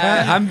Bachelor?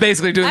 I'm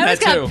basically doing I that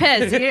just too. got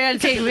pissed. You're going to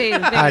take me. All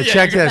right,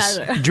 check this.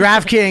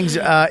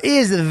 DraftKings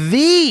is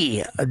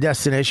the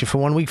destination for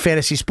 1 week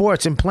fantasy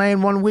sports. And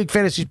playing 1 week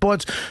fantasy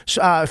sports,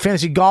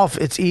 fantasy golf,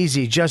 it's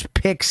easy. Just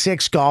pick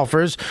 6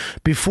 golfers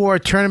before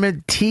a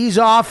tournament tees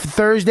off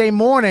Thursday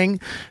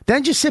morning.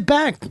 Then just sit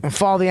back and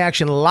follow the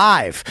action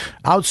live.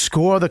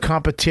 Outscore the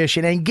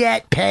competition and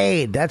get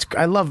paid.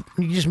 I love,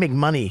 you just make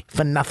money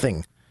for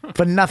nothing.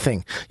 For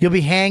nothing. You'll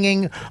be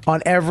hanging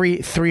on every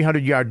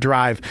 300-yard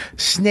drive,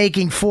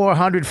 snaking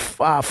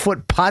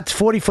 400-foot putts,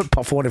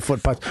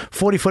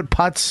 40-foot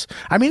putts.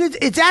 I mean,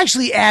 it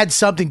actually adds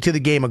something to the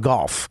game of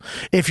golf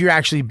if you're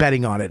actually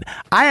betting on it.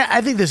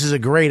 I think this is a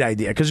great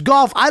idea because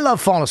golf, I love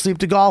falling asleep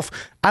to golf.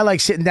 I like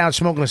sitting down,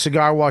 smoking a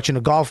cigar, watching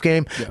a golf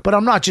game, but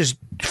I'm not just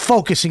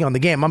focusing on the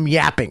game. I'm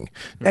yapping.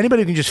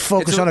 Anybody who can just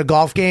focus on a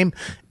golf game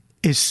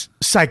is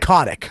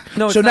psychotic.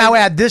 So now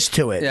add this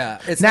to it. Yeah,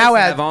 it's now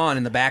nice to have on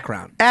in the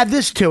background. Add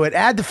this to it.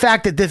 Add the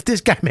fact that if this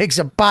guy makes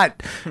a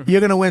putt, you're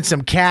going to win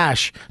some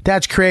cash.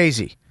 That's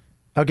crazy.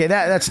 Okay,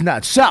 that's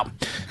nuts. So,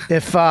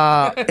 if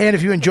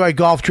you enjoy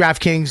golf,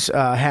 DraftKings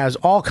has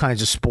all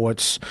kinds of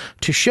sports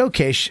to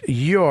showcase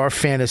your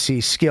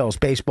fantasy skills: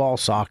 baseball,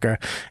 soccer,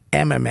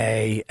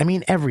 MMA. I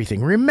mean,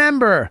 everything.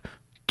 Remember,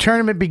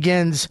 tournament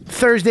begins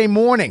Thursday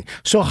morning.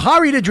 So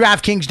hurry to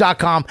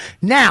DraftKings.com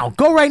now.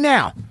 Go right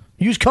now.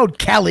 Use code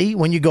Kelly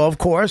when you go, of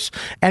course,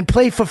 and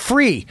play for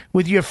free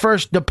with your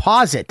first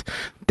deposit.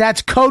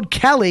 That's code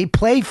Kelly,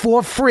 play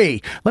for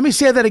free. Let me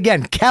say that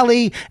again,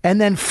 Kelly,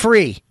 and then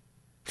free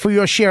for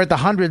your share at the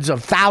hundreds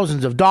of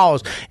thousands of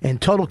dollars in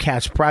total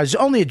cash prizes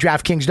only at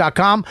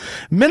DraftKings.com.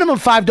 Minimum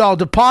 $5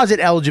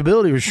 deposit.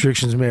 Eligibility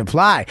restrictions may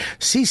apply.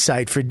 See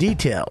site for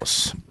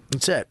details.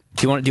 That's it.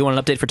 Do you want an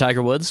update for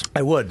Tiger Woods?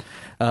 I would.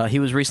 He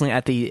was recently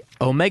at the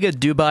Omega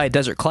Dubai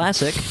Desert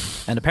Classic,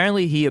 and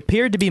apparently he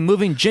appeared to be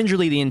moving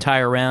gingerly the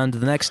entire round.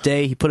 The next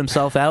day, he put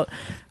himself out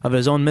of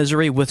his own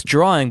misery,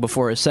 withdrawing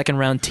before his second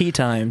round tee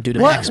time due to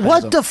back spasm.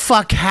 What the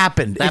fuck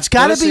happened? That it's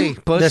got to be.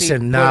 pussy Listen,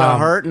 put no, a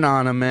hurting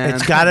on him, man.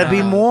 It's got to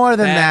be more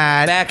than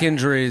that. Back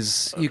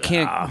injuries. You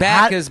can't.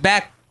 Back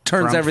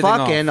turns From everything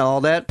fucking off.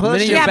 all that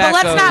pussy. Your Yeah, back but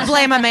let's goes- not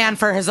blame a man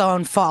for his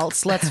own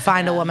faults. Let's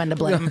find a woman to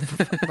blame.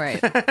 Right.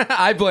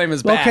 I blame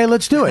his back. Okay,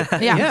 let's do it.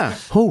 Yeah.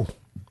 Who?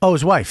 Oh,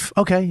 his wife.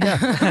 Okay, yeah.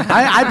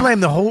 I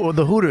blame the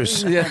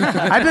Hooters.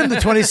 I blame the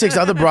 26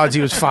 other broads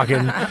he was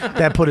fucking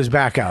that put his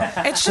back out.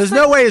 There's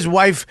no way his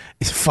wife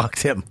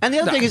fucked him. And the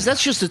other thing is,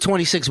 that's just the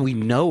 26 we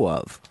know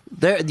of.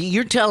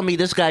 You're telling me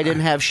this guy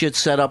didn't have shit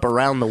set up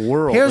around the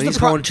world. He's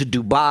going to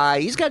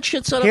Dubai. He's got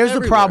shit set up Here's the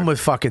everywhere. problem with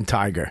fucking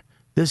Tiger.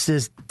 This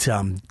is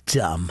dumb.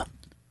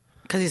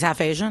 Because he's half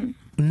Asian?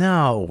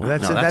 No,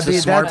 that's that's the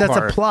smart that's a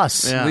part.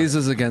 plus. Yeah.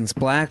 Lisa's against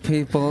black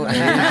people,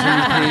 Asian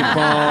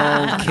people.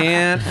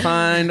 Can't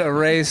find a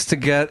race to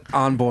get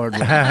on board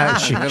with.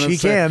 she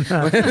can.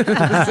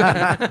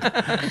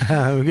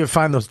 We can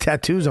find those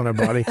tattoos on her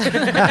body.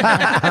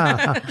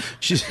 The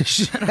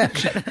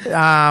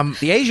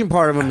Asian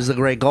part of him is the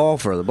great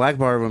golfer. The black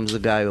part of him is the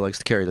guy who likes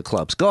to carry the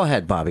clubs. Go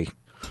ahead, Bobby.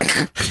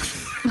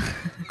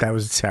 That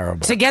was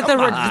terrible. To get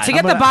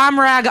the bomb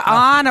rag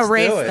on a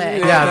race day.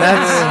 Yeah,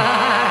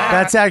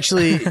 that's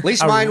actually. At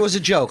least mine was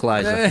a joke,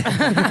 Liza.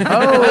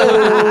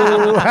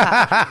 Oh.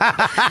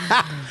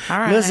 All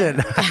right.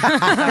 Listen,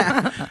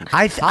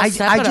 I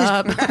step it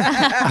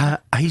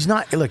just he's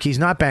not. Look, he's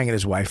not banging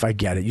his wife. I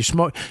get it.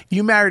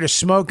 You married a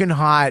smoking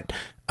hot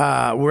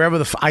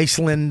wherever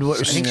Iceland,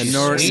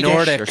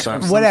 Nordic or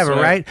something. whatever,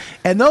 right?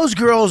 And those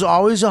girls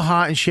always are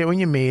hot and shit when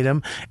you meet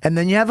them, and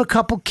then you have a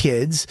couple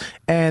kids,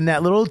 and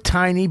that little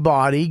tiny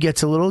body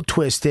gets a little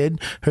twisted,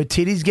 her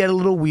titties get a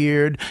little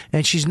weird,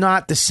 and she's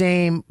not the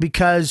same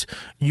because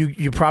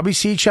you probably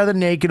see each other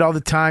naked all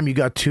the time. You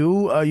got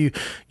you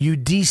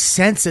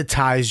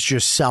desensitized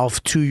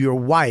yourself to your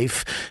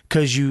wife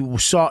because you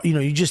saw,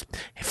 you just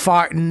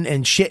farting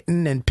and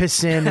shitting and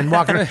pissing and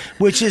walking,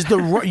 which is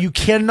you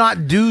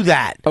cannot do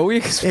that. Are we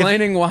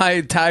explaining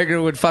why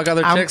Tiger would fuck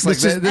other chicks? Like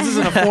this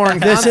isn't a foreign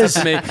This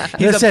concept to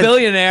me. He's a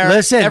billionaire.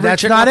 Listen, Every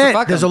that's chick not wants to it.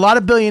 fuck There's him. a lot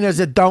of billionaires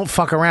that don't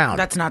fuck around.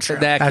 That's not true.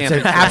 That can't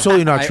be true.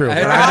 absolutely not true.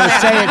 I- But I'm going to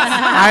say it.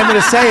 I'm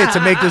going to say it to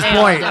make this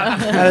point.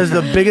 That is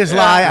the biggest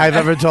lie I've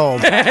ever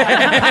told.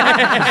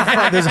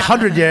 There's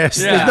 100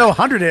 years. Yeah. There's no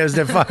 100 years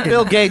that fucking.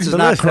 Bill Gates is But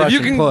not listen, crushing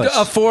If you can puss.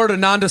 afford a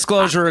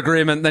non-disclosure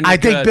agreement, then I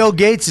you're think good. Bill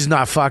Gates is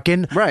not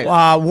fucking. Right.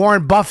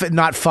 Warren Buffett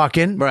not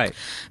fucking. Right.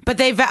 But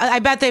I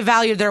bet they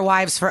valued their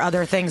wives for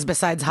other things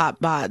besides hot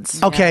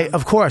bods. Okay,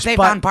 of course. They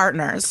but, found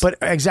partners. But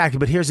exactly.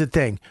 But here's the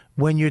thing: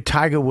 when you're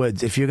Tiger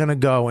Woods, if you're gonna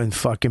go and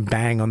fucking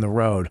bang on the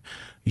road,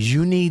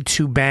 you need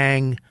to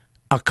bang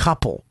a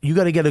couple. You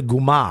got to get a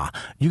guma.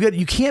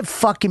 You can't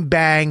fucking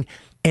bang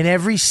in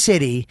every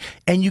city,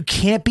 and you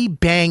can't be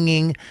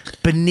banging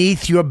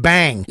beneath your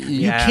bang.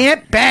 You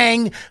can't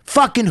bang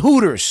fucking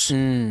Hooters.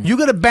 You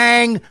got to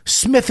bang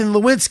Smith and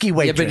Lewinsky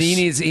waitress. Yeah, but he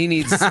needs. You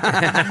know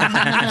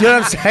what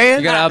I'm saying?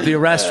 You gotta up the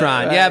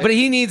restaurant. Yeah, but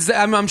he needs.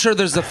 I'm sure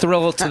there's a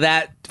thrill to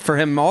that for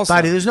him also.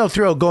 Buddy, there's no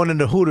thrill going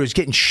into Hooters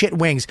getting shit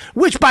wings.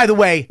 Which, by the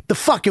way, the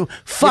fucking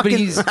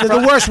he's- they're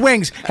the worst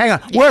wings. Hang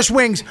on, worst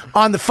wings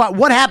on the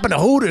What happened to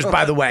Hooters?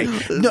 By the way,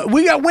 no,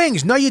 we got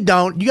wings. No, you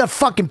don't. You got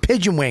fucking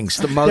pigeon wings.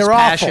 The most They're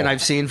passion awful.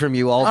 I've seen from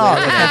you all day.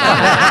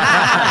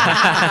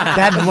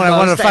 That when I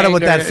wanted to find out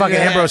what that fucking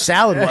Ambrose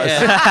salad was.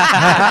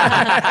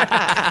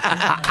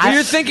 But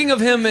you're thinking of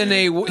him in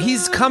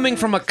he's coming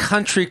from a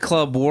country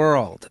club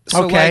world.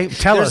 So Okay, like,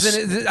 tell there's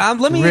us.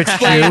 Let me Rich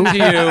explain Jew. to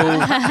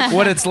you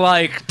what it's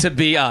like to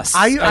be us.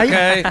 Are you?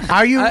 Okay.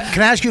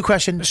 Can I ask you a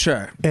question?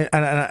 Sure. And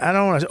I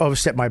don't want to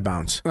overstep my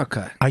bounds.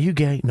 Okay. Are you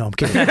gay? No, I'm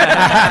kidding.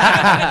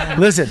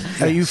 Listen,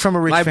 are you from a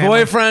rich My family?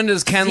 boyfriend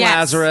is Ken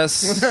Yes.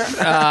 Lazarus.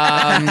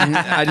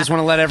 I just want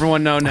to let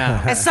everyone know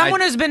now. As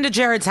someone who's been to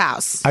Jared's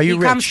house, Are you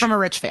he comes rich? from a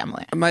rich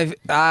family.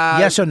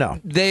 Yes or no?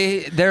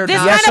 They're This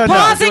not Yes kind of or no?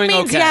 pausing doing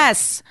means okay.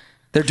 yes.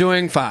 They're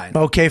doing fine.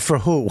 Okay, for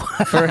who?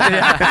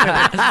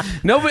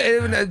 No,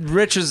 but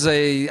Rich is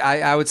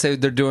I would say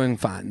they're doing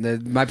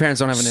fine. My parents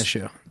don't have an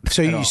issue.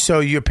 So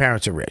your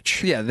parents are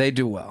rich. Yeah, they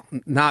do well.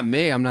 Not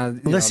me. I'm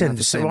not. Listen,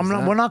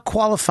 we're not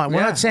qualifying. We're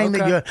Yeah, not saying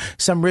that okay. you're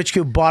some rich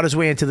kid bought his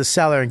way into the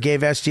cellar and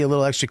gave SG a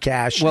little extra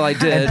cash. Well, I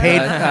did, and paid,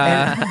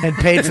 but, and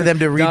paid for them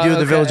to redo the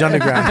okay. Village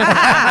Underground.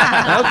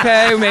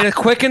 Okay, we made a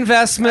quick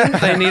investment.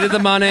 They needed the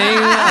money. all of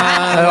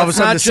a Let's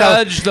sudden not the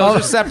cellar- judge. Those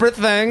are separate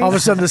things. All of a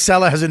sudden, the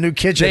cellar has a new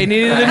kitchen. They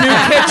needed a new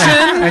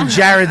kitchen. and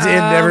Jared's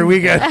in every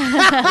weekend.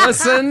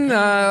 Listen,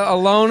 a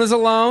loan is a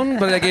loan,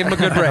 but I gave him a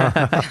good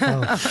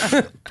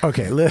rate.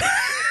 Okay,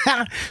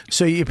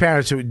 so your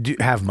parents do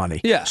have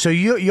money. Yeah. So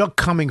you're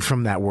coming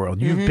from that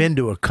world. You've been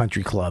to a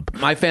country club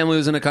My family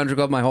was in a country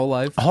club my whole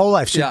life. whole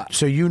life. So, Yeah.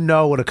 so you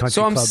know what a country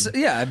So club.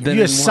 I've been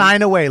You in just one.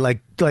 sign away like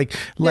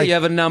Yeah, you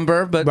have a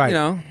number, but Right.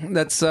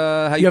 that's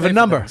how You have pay a for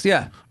number. things.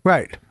 Yeah.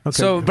 right. Okay.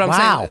 So, but I'm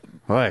wow.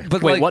 saying,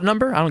 but Wait, like, what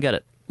number? I don't get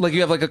it. Like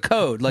you have like a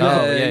code, like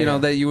yeah.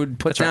 that you would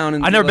put down.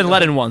 And I've never like been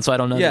let in one, so I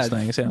don't know Yeah. these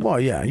things. Yeah. Well,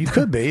 yeah, you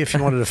could be if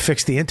you wanted to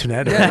fix the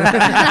internet.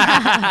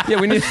 Yeah,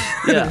 we need.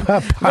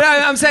 But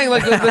I'm saying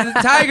like the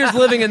Tiger's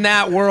living in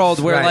that world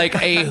where Right.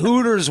 like a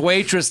Hooters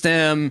waitress to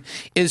him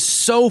is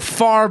so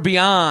far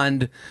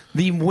beyond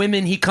the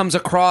women he comes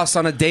across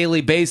on a daily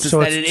basis So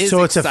that it's- it is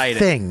so it's a exciting.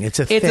 thing. It's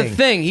a It's a thing.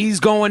 thing. He's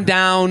going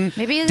down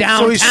Maybe he's-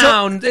 So he's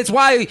downtown. It's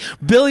why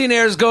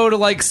billionaires go to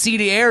like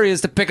seedy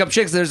areas to pick up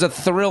chicks. There's a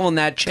thrill in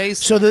that chase.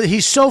 So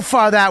he's so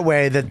far that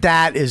way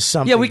that is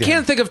something. Yeah, we to can't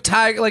him. think of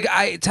Tiger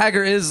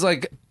Tiger is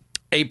like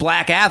a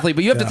black athlete,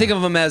 but you have to think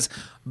of him as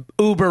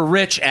uber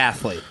rich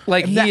athlete.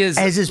 Like That- he is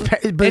as his pa-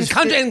 but his-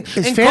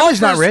 his and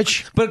family's not golfers-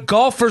 rich. But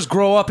golfers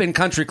grow up in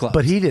country clubs.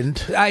 But he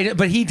didn't.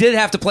 But he did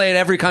have to play at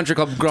every country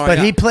club growing But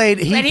up. he played.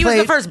 And he was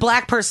the first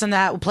black person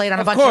that played on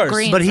a bunch course. of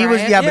greens. But he was,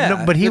 right? yeah, Yeah. but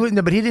no, but he was,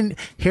 no, but he didn't.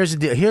 Here's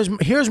the deal.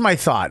 Here's my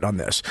thought on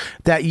this.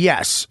 That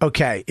yes,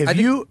 okay,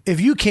 if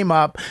you came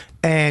up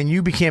and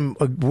you became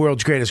a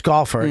world's greatest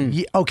golfer,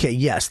 okay,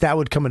 yes, that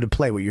would come into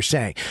play. What you're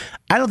saying,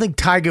 I don't think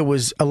Tiger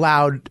was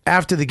allowed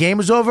after the game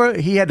was over.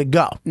 He had to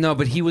go. No,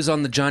 but he was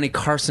on the Johnny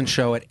Carson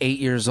show at 8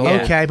 years old.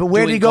 Okay, but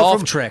where did doing he go golf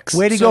from tricks?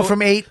 Where did he go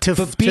from 8 to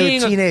but being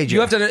teenager?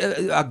 You have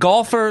to a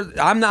golfer.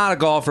 I'm not a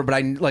golfer,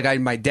 but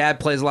my dad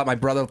plays a lot. My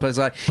brother plays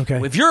a lot.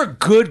 Okay. If you're a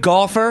good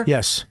golfer,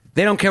 Yes.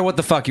 They don't care what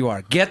the fuck you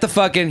are. Get the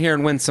fuck in here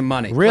and win some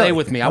money. Really? Play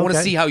with me. I want to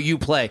Okay. see how you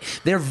play.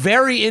 They're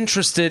very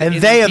interested And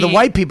in they are the being-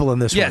 white people in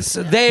this Yes,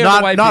 one. they are not,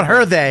 the white not people.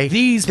 her they.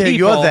 These They're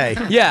people. your they.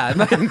 Yeah.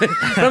 But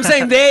I'm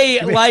saying they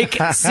like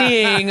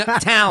seeing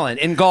talent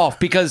in golf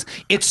because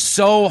it's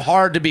so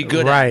hard to be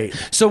good at Right.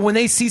 it. So when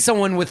they see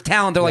someone with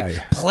talent, they're Right.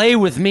 like, play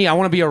with me. I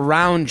want to be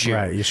around you.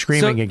 Right, you're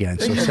screaming again,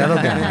 so settle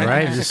down, all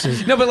right? This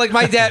is, No, but like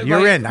my dad,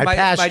 You're my, in. I my,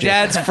 passed my you.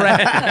 dad's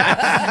friend.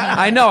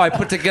 I know. I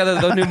put together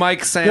the new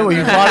mic stand. Yeah, well,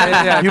 you bought-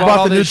 I you bought bought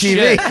all the new this TV.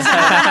 shit.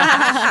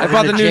 I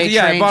bought the new.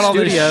 Yeah, I J-Train bought all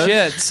Studios.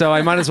 this shit. So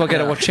I might as well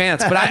get a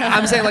chance. But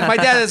I'm saying like my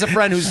dad has a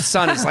friend whose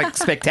son is like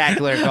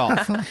spectacular at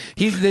golf.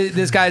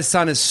 This guy's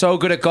son is so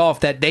good at golf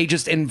that they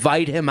just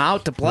invite him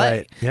out to play.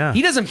 Right, yeah.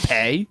 He doesn't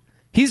pay.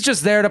 He's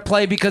just there to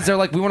play because they're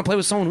like, we want to play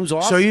with someone who's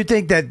awesome. So you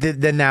think that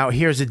now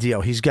here's the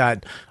deal. He's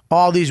got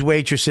all these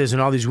waitresses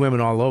and all these women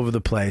all over the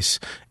place,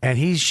 and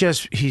he's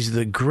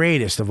the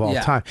greatest of all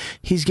Yeah. time.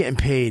 He's getting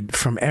paid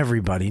from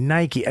everybody.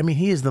 Nike. I mean,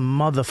 he is the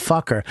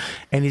motherfucker,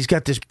 and he's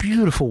got this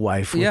beautiful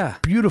wife, with Yeah.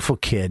 beautiful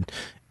kid,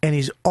 and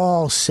he's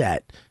all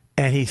set.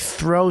 And he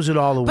throws it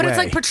all away. But it's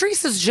like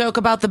Patrice's joke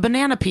about the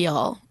banana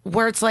peel,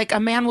 where it's like a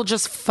man will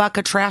just fuck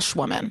a trash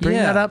woman. Bring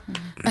Yeah. that up.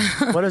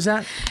 What is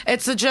that?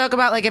 It's a joke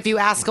about like if you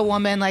ask a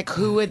woman like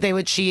who they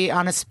would cheat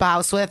on a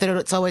spouse with,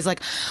 it's always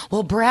like,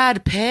 well,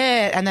 Brad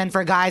Pitt. And then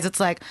for guys,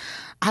 it's like,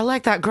 I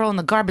like that girl in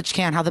the garbage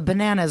can, how the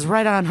banana is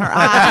right on her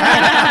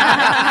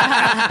eye.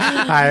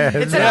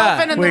 It's an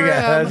elephant in the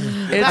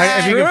room.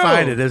 If you can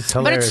find it, it's But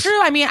hilarious. it's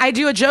true. I mean, I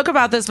do a joke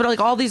about this, but like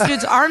all these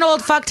dudes,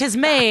 Arnold fucked his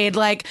maid.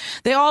 Like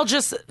they all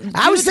just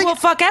dudes will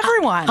fuck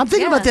everyone. I'm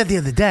thinking about that the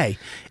other day,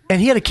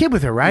 and he had a kid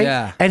with her, right?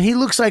 Yeah. And he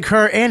looks like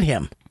her and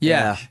him.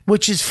 Yeah.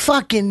 Which is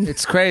fucking.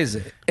 It's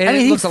crazy. And I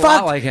mean, it he looks a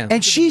fucked, lot like him.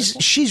 And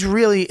she's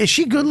really. Is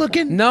she good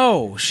looking?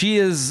 No, she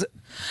is.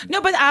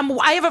 No, but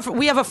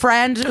we have a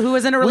friend who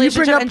is in a Will you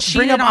bring relationship up- and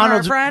bring cheated up on our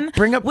Arnold's- friend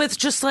bring up- with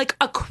just like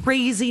a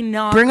crazy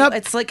knob. Bring up-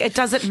 It's like it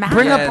doesn't matter.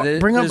 Bring Yeah, up. there-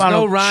 Bring up. there's no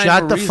Arnold. rhyme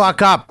Shut or the reason.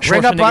 fuck up.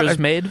 Bring up. Schwarzenegger's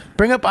maid?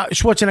 Bring up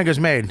Schwarzenegger's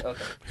maid.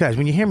 Guys,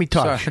 when you hear me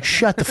talk,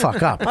 shut the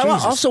fuck up. I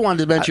Jesus. also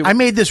wanted to mention. I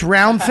made this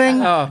round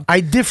thing. I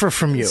differ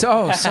from you.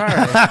 Oh, sorry.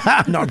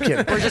 No, I'm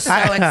kidding. We're just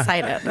so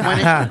excited.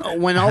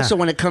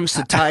 when it comes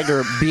to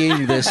Tiger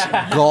being this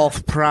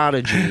golf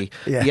prodigy,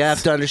 Yes. you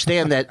have to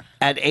understand that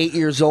at 8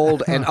 years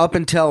old and up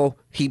until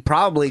he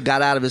probably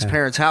got out of his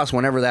parents' house,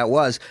 whenever that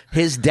was,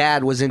 his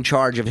dad was in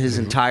charge of his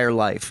entire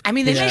life. I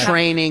mean, they his made-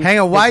 training. Hang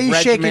on. Why are his you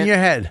shaking regiment. your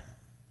head?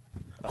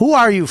 Who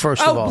are you,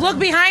 first of Oh, all? look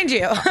behind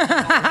you.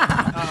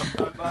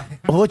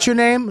 What's your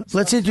name?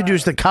 Let's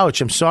introduce the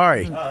couch. I'm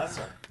sorry.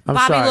 I'm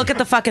Bobby, sorry. look at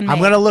the fucking I'm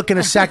maid. going to look in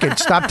a second.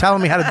 Stop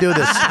telling me how to do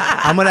this.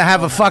 I'm going to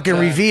have a fucking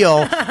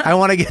reveal. I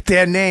want to get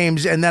their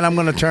names, and then I'm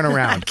going to turn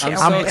around. I'm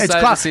so it's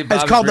excited called, to see it's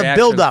Bobby's called the reaction.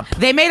 build-up.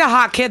 They made a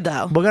hot kid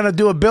though. We're going to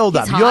do a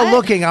build-up. He's You're hot?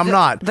 looking. I'm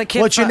not. the kid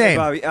What's your fu- name?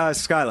 Bobby,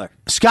 Skylar.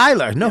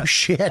 Skylar. No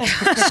shit.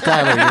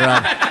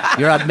 Skylar,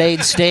 you're on main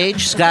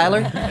stage,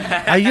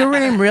 Skylar. Are your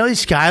name really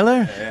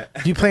Skylar?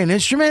 Do you play an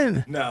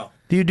instrument? No.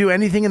 Do you do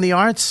anything in the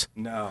arts?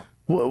 No.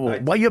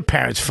 Well, your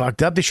parents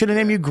fucked up. They should have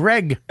named you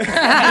Greg.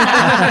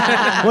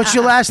 What's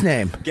your last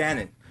name?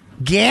 Gannon.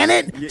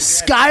 Gannett?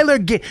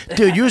 Skylar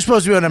Dude, you were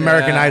supposed to be on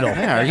American Idol.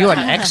 Yeah, are you an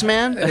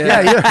X-Man?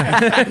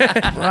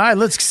 Yeah. All right,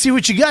 let's see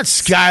what you got,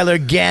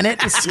 Skylar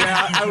Gannett.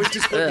 Yeah, I was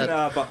just looking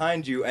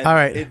behind you, and All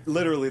right. it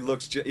literally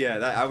looks.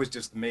 I was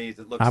just amazed.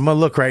 It looks. I'm going to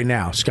look right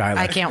now, Skylar.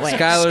 I can't wait.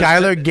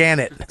 Skylar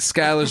Gannett.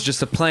 Skylar's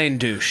just a plain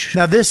douche.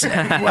 Now this... Are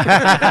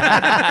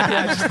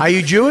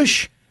you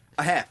Jewish?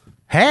 a half.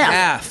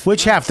 Half.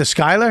 Which half? The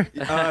Skylar?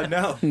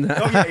 No.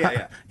 Oh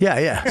yeah.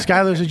 Yeah.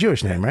 Skylar's a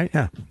Jewish name, right?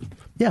 Yeah.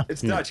 Yeah.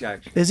 It's Dutch,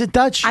 actually. Is it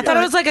Dutch? I thought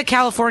it was like a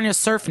California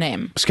surf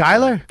name.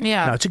 Skylar?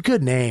 Yeah. No, it's a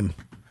good name.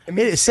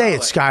 Say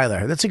it's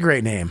Skylar. That's a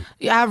great name.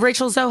 Yeah,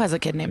 Rachel Zoe has a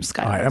kid named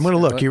Skylar. All right, I'm going to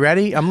look. You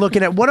ready? I'm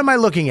looking at... What am I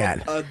looking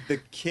at?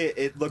 The kid.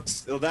 It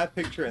looks that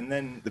picture, and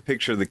then the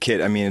picture of the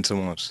kid. I mean, it's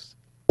almost.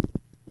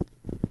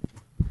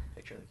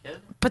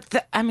 But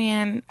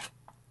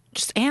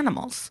just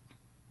animals.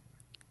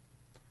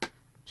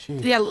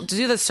 Yeah,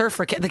 do the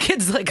surfer kid. The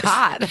kid's like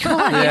hot.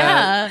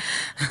 Yeah.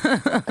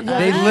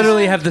 They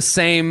literally have the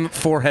same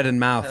forehead and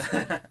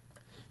mouth.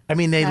 I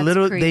mean,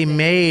 they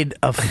made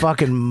a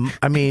fucking...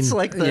 I mean... It's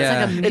like the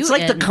Yeah. it's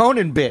like the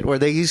Conan bit where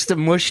they used to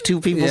mush two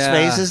people's Yeah.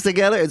 faces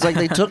together. It's like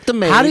they took the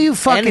maid. How do you and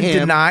fucking him.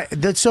 deny?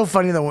 That's so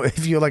funny though.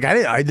 If you're like,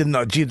 I didn't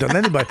know cheat on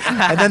anybody,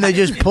 and then they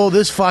just pull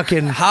this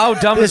fucking. How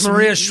dumb is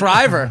Maria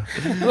Shriver?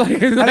 I know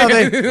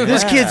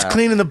this kid's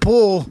cleaning the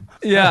pool.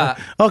 Yeah.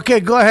 Okay,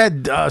 go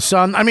ahead,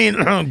 son. I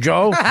mean,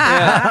 Joe.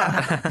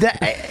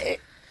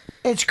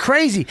 It's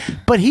crazy,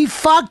 but he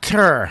fucked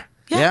her.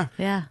 Yeah.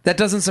 Yeah. That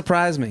doesn't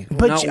surprise me.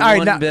 But Not all right,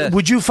 one now, bit.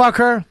 would you fuck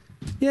her?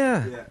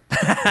 Yeah.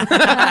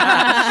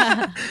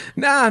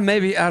 Nah,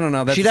 maybe. I don't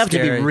know. That's She'd have to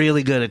scary. be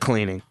really good at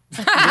cleaning.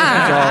 That's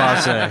all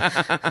I'll say.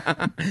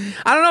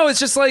 I don't know. It's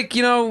just like,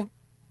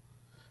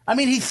 I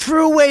mean, he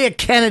threw away a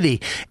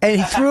Kennedy, and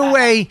he threw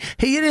away.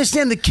 You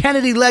understand the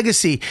Kennedy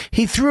legacy?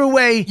 He threw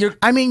away.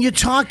 You're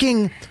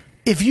talking.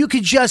 If you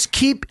could just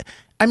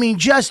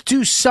just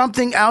do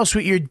something else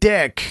with your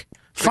dick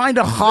Find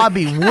a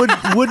hobby,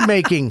 wood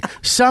making,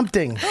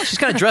 something. Oh, she's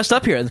kind of dressed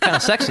up here. It's kind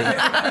of sexy.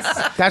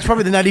 That's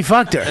probably the night he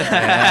fucked her.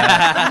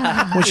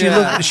 When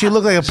she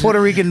looked like a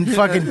Puerto Rican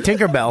fucking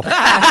Tinkerbell.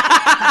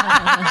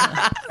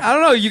 I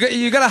don't know.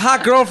 You got a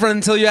hot girlfriend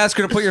until you ask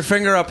her to put your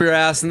finger up your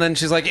ass, and then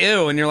she's like,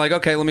 "Ew," and you're like,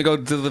 "Okay, let me go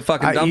to the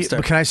fucking dumpster."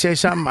 But can I say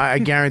something? I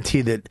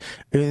guarantee that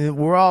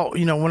we're all,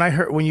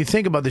 when you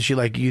think about this, you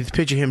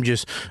picture him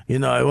just,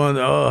 I want,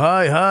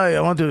 hi,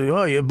 I want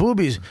to, your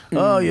boobies,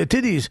 your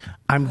titties.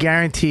 I'm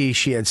guarantee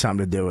she had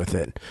something to do with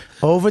it.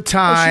 Over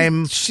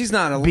time, she's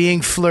not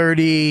being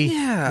flirty,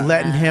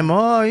 letting him,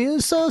 you're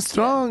so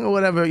strong, or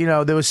whatever.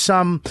 There was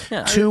some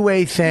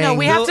two-way thing. No,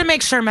 we have to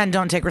make sure men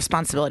don't take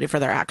responsibility for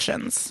their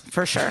actions,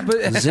 for sure. But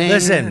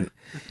listen,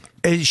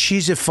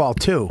 she's at fault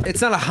too. It's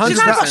not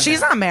 100%.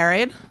 She's not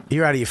married.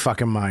 You're out of your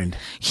fucking mind.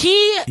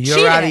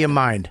 You're out of your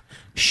mind.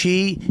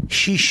 She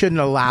shouldn't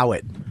allow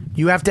it.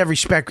 You have to have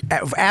respect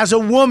as a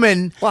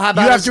woman. Well, how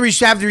about you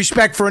have the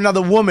respect for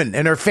another woman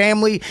and her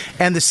family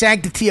and the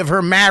sanctity of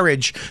her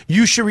marriage.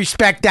 You should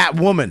respect that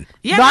woman.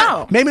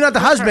 Yeah, maybe not the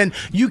husband.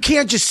 You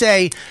can't just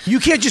say. But you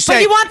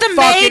want the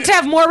maid to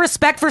have more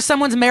respect for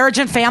someone's marriage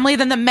and family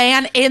than the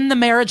man in the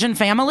marriage and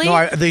family?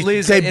 No,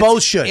 they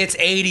both should. It's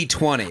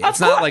 80-20. It's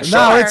not like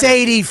it's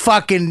 80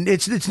 fucking.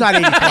 It's not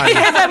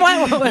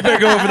 80-20. You better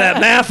go over that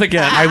math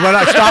again. I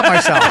want to stop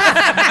myself.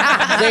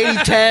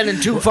 It's 80-10 and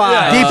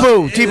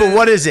 2-5. Deepu,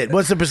 what is it?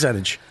 What's the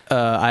percentage?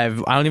 I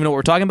don't even know what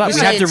we're talking about.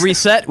 We have to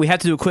reset. We have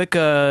to do a quick.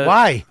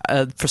 Why?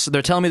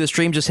 They're telling me the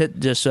stream just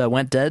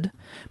went dead,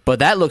 but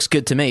that looks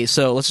good to me.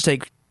 So let's just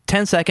take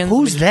 10 seconds.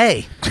 Who's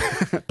they?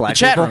 Black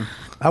chat room.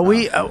 Are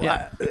we?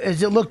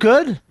 Does it look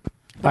good?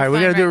 All right,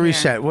 we got to do a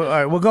reset. All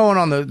right, we're going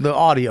on the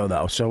audio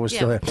though, so we're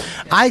still here.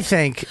 I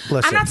think.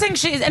 Listen, I'm not saying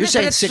she's. You're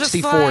saying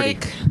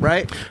 60-40,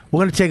 right? We're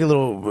going to take a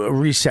little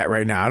reset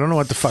right now. I don't know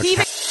what the fuck.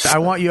 I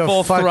want your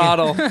full fucking,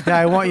 throttle. Yeah,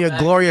 I want your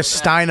Gloria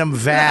Steinem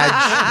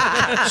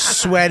vag,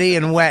 sweaty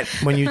and wet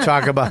when you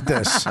talk about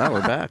this. Oh,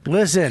 we're back.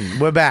 Listen,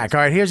 we're back. All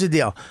right, here's the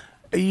deal.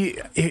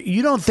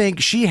 You don't think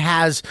she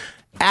has,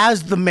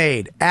 as the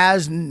maid,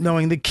 as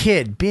knowing the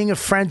kid, being a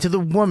friend to the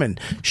woman,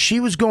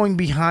 she was going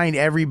behind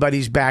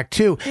everybody's back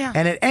too. Yeah.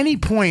 And at any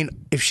point,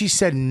 if she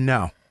said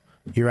no,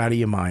 you're out of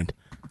your mind.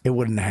 It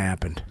wouldn't have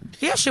happened.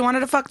 Yeah, she wanted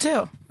to fuck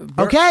too.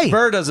 Okay.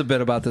 Burr does a bit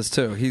about this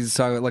too. He's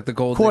talking like the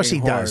gold. Of course he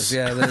whores. does.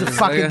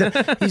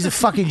 Yeah, he's a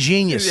fucking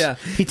genius. Yeah.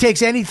 He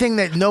takes anything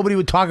that nobody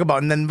would talk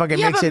about and then fucking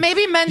makes it. Yeah, but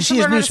maybe men You should see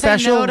his learn new how to say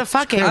special? no to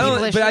fucking.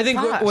 But I think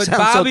what Sounds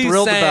Bobby's so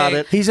thrilled saying, about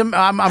it.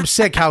 I'm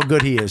sick how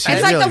good he is.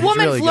 It's like the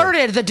woman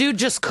flirted. The dude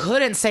just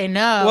couldn't say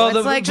no. Well,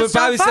 it's like what just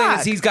Bobby's don't saying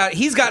fuck. is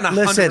he's gotten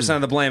 100%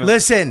 of the blame.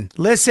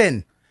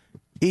 Listen.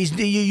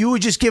 You were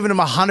just giving him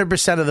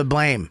 100% of the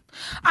blame.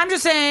 I'm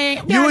just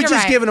saying. You were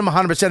just giving him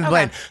 100% of the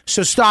blame.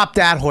 So stop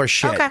that horse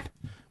shit. Okay.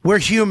 We're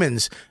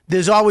humans.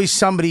 There's always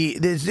somebody.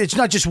 It's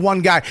not just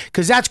one guy,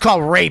 because that's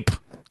called rape.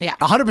 Yeah.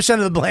 100% of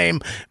the blame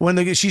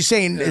when she's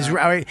saying is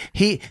right.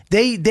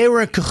 They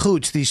were in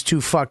cahoots, these two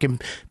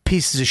fucking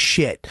pieces of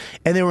shit,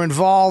 and they were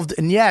involved.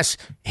 And yes,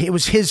 it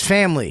was his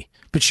family,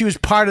 but she was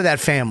part of that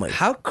family.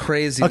 How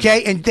crazy?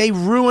 Okay, and they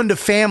ruined a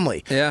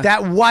family. Yeah.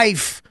 That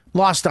wife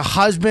lost a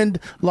husband,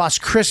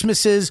 lost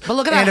Christmases, But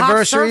look at that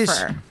anniversaries. hot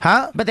surfer.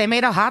 Huh? But they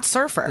made a hot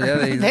surfer. Yeah,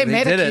 they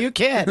made did a it. cute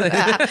kid.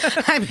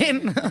 I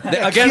mean,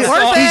 Against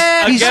worth all,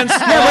 it. against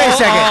Yeah, wait a all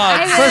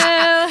second.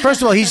 odds.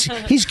 First of all,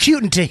 he's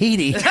cute in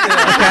Tahiti.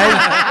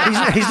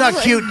 Okay, he's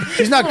not cute.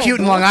 He's not cute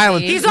in Long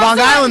Island. He's Long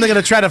also- Island, they're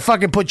gonna try to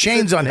fucking put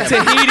chains on him.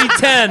 Tahiti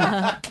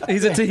 10.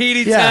 He's a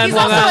Tahiti Yeah. 10. He's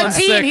Long also Island a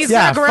teen. 6. He's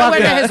Yeah, gonna grow fuck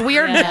into it. his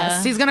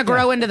weirdness. He's gonna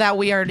grow into that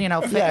weird,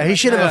 Yeah, he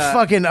should have a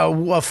fucking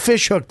a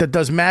fish hook that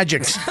does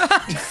magics.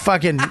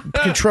 Fucking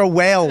control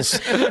whales.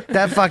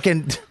 That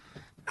fucking.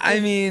 I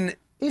mean,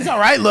 He's all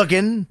right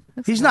looking.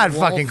 He's not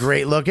fucking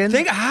great looking.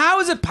 how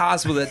is it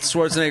possible that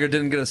Schwarzenegger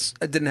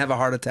didn't have a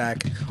heart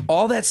attack?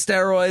 All that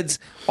steroids,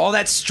 all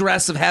that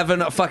stress of having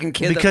a fucking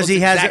kid Because that he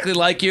looks has exactly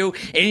like you,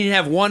 and he didn't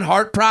have one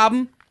heart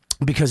problem.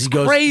 Because he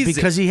goes. Crazy.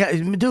 Because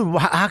dude.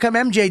 How come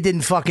MJ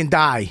didn't fucking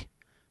die?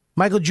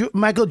 Michael Johnson.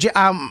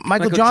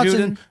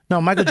 Juden? No,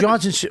 Michael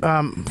Johnson.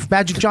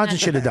 Magic Johnson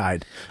should have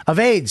died of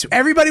AIDS.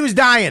 Everybody was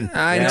dying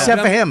I know, except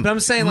but for him. But I'm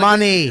saying, like,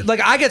 money.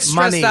 Like I get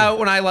stressed Money. out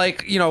when I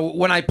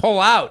when I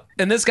pull out,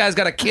 and this guy's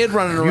got a kid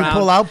running You around.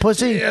 pull out,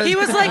 pussy. He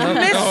was like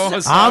Oh,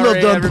 sorry,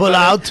 Arnold don't pull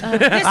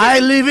everybody. out. I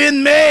live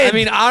in Maine. I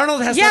mean,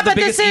 Arnold has yeah, the but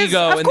biggest this is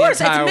ego of in course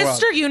the entire it's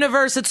Mr. world.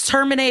 Universe, it's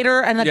Terminator,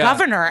 and the Yeah.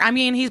 Governor. I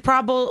mean, he's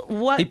probably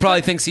what He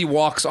probably thinks he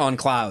walks on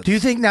clouds. Do you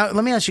think now?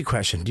 Let me ask you a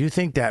question. Do you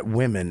think that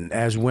women,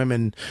 as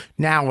women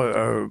now,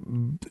 are?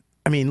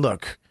 I mean,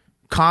 look,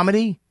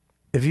 comedy.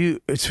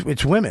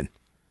 It's women.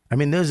 I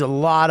mean, there's a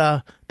lot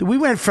of. We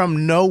went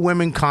from no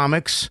women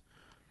comics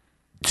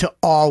to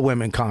all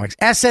women comics.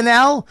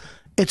 SNL.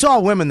 It's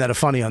all women that are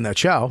funny on that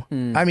show.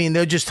 I mean,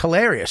 they're just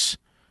hilarious.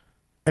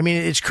 I mean,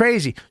 it's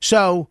crazy.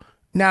 So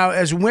now,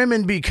 as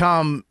women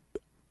become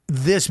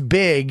this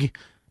big.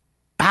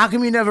 How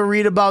come you never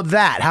read about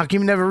that? How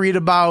come you never read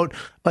about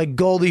like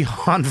Goldie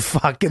Hawn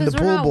fucking the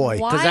pool boy?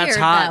 Because that's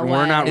hot, and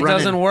we're not It running.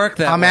 doesn't work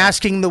that I'm way.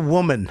 asking the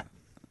woman.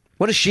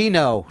 What does she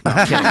know? No,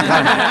 I'm kidding.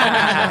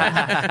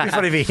 It'd be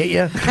funny if he hit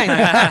you.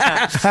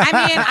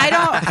 I mean,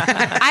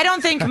 I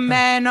don't think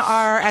men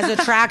are as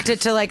attracted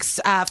to like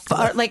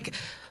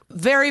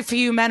very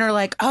few men are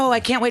like, oh, I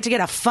can't wait to get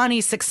a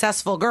funny,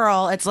 successful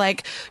girl. It's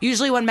like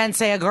usually when men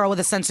say a girl with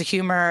a sense of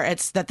humor,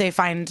 it's that they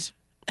find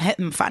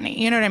him funny.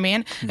 You know what I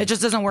mean? It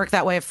just doesn't work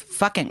that way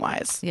fucking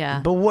wise.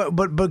 Yeah.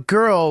 But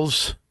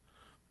girls,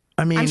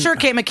 I mean, I'm sure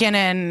Kate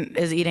McKinnon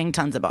is eating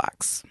tons of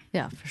box.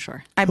 Yeah, for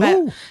sure. I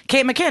bet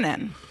Kate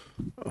McKinnon.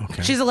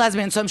 Okay. She's a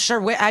lesbian, so I'm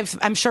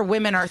sure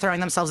women are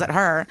throwing themselves at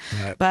her.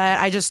 Right. But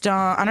I just don't.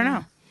 I don't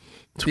know.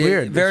 It's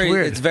weird.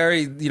 It's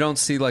very. You don't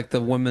see like the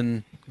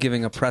woman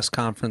giving a press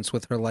conference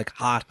with her like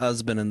hot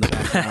husband in the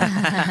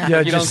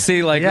background. You don't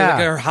see like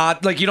her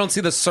hot, like you don't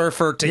see the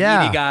surfer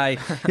Tahiti guy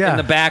in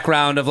the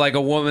background of like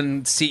a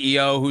woman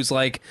CEO who's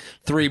like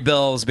 $3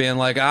 bills being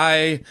like,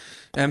 I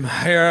am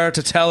here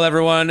to tell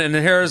everyone, and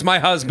here's my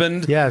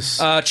husband. Yes.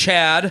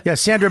 Chad. Yeah,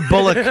 Sandra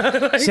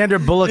Bullock. Sandra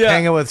Bullock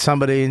hanging with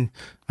somebody, and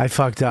I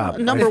fucked up.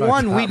 Number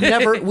one,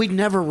 we'd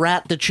never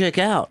rat the chick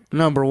out.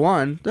 Number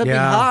one, that'd be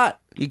hot.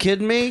 You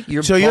kidding me?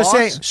 You're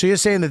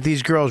saying that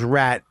these girls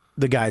rat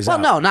the guys out.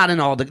 Well, no,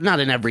 not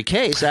in every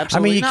case.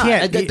 Absolutely, you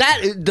can't.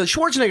 The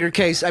Schwarzenegger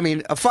case. I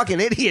mean, a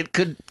fucking idiot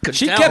could.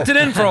 She kept it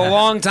in for a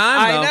long time.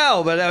 I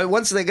know, but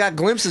once they got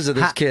glimpses of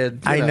this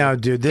kid, I know,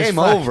 dude. This game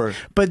over.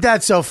 But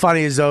that's so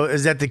funny is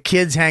that the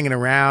kid's hanging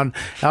around.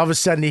 All of a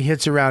sudden, he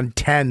hits around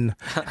 10,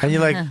 and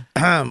you're like,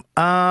 hang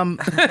on,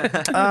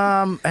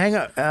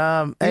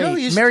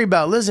 hey, Mary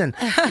Bell, listen,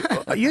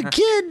 your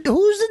kid,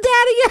 who's the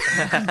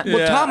daddy?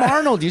 Well, Tom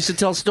Arnold used to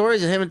tell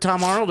stories of him and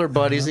Tom Arnold are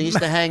buddies, and he used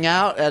to hang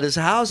out at his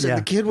house. And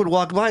the kid would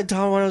walk by, and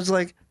Tom Arnold was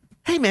like,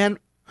 "Hey, man,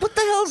 what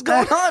the hell's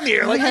going on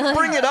here?" Like, you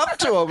bring it up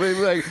to him, and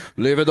he'd be like,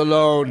 "Leave it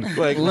alone."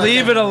 Like,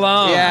 leave it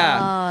alone.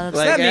 Yeah,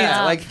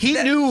 like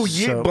he knew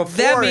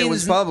before it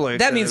was public.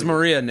 That means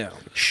Maria knew.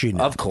 She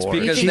knew. Of course,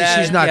 because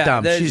she's not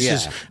dumb.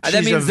 She's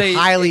a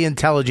highly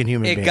intelligent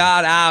human being. It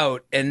got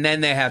out, and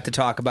then they have to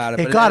talk about it.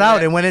 It got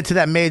out and went into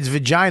that maid's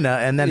vagina,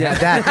 and then had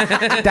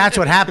that. That's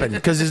what happened.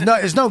 Because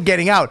there's no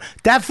getting out.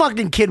 That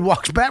fucking kid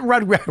walks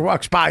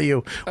by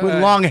you with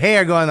long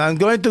hair, going, "I'm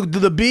going to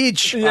the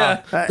beach."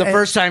 Yeah. The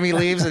first time he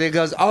leaves, and he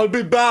goes, "I'll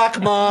be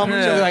back, Mom."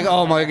 Yeah. So like,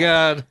 oh my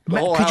god.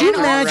 Could you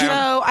imagine?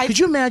 Could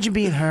you imagine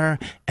being her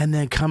and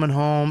then coming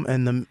home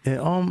and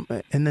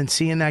then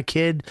seeing that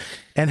kid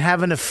and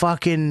having to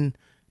fucking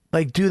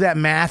like do that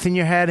math in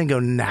your head and go,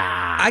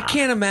 nah. I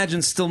can't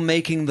imagine still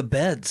making the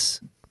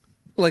beds.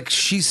 Like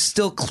she's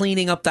still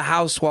cleaning up the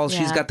house while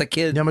she's got the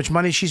kid. You know how much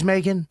money she's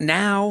making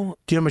now?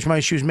 Do you know how much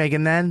money she was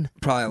making then?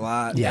 Probably a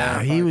lot.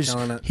 Yeah, he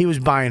was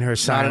buying her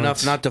silence. Not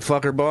enough not to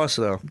fuck her boss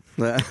though.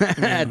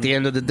 At the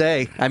end of the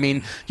day, I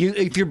mean,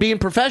 if you're being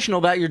professional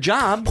about your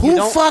job, who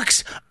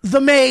fucks the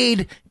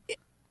maid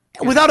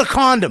without a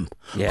condom?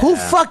 Yeah.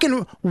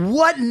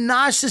 What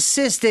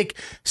narcissistic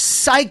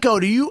psycho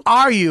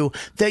are you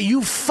that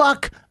you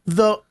fuck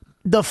the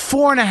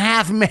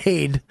 4.5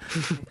 maid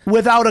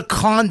without a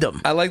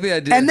condom? I like the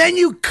idea. And then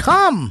you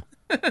come.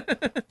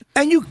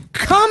 And you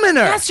come in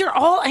her. Yes, you're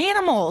all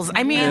animals.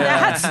 I mean,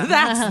 that's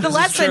the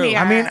lesson here.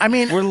 I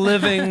mean, we're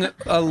living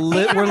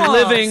we're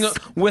living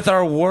with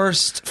our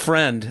worst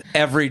friend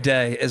every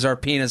day. Is our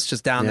penis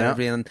just down there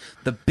being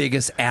the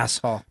biggest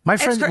asshole? My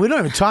friend, we don't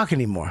even talk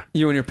anymore.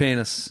 You and your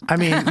penis. I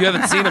mean, you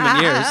haven't seen him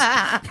in years.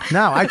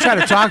 No, I try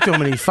to talk to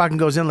him, and he fucking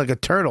goes in like a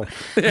turtle.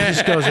 He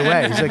just goes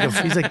away.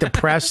 He's like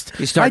depressed.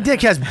 My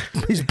dick he's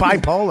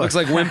bipolar. Looks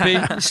like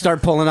wimpy.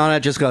 Start pulling on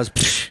it, just goes.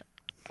 Psh.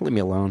 Leave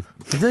me alone.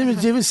 He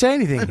doesn't even say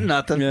anything.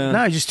 Nothing. Yeah.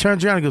 No, he just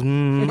turns around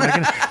and goes,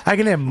 I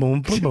can have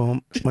boom, boom,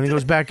 boom when he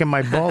goes back in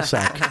my ball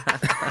sack.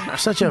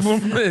 Such a...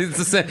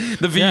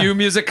 the VU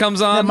music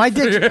comes on.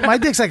 Yeah, my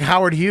dick's like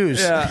Howard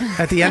Hughes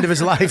at the end of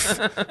his life.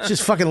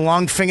 Just fucking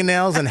long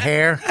fingernails and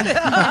hair.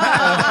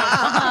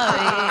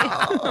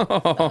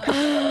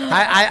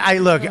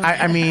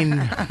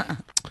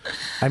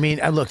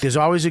 Look, there's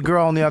always a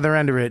girl on the other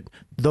end of it.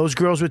 Those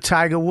girls with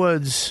Tiger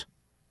Woods...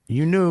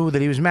 You knew that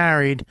he was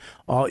married.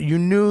 You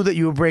knew that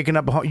you were breaking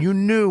up a home. You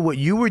knew what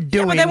you were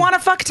doing. Yeah, but they want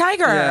to fuck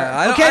Tiger.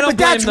 Yeah, but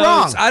that's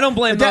wrong. I don't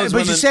blame those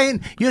women. But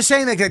you're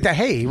saying that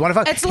hey, you want to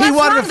fuck? It's less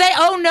wrong. They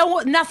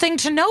owe nothing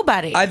to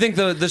nobody. I think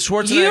the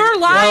Schwarzenegger. You're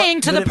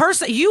lying to the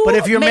person. You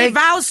made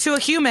vows to a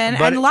human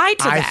and lied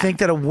to them. I think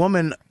that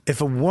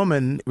if a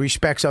woman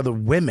respects other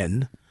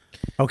women.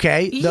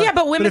 Okay.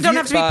 But women don't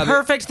have to be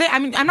perfect. I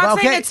mean, I'm not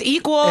saying it's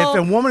equal. If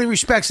a woman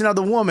respects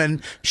another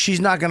woman, she's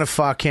not going to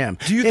fuck him.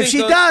 If she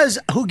does,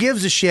 who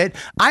gives a shit?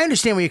 I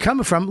understand where you're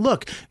coming from.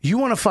 Look, you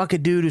want to fuck a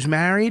dude who's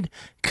married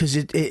because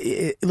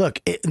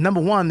number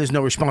one, there's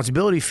no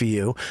responsibility for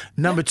you.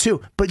 Number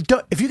two, but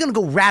if you're going to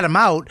go rat him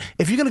out,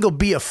 if you're going to go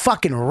be a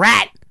fucking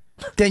rat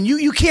then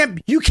you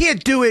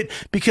can't do it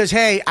because,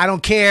 hey, I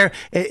don't care.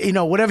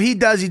 Whatever he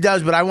does,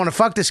 but I want to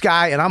fuck this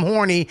guy and I'm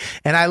horny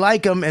and I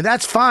like him and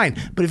that's fine.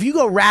 But if you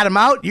go rat him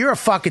out, you're a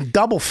fucking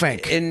double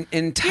fink. In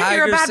Tigers,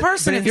 you're a bad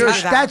person if you do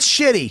that. That's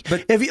shitty.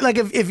 But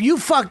if you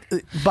fuck,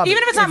 Bubby,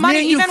 even if it's not me money,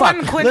 and you even fuck,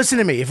 when Quinn- listen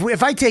to me.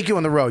 If I take you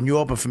on the road and you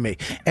open for me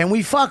and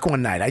we fuck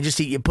one night, I just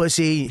eat your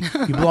pussy,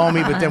 you blow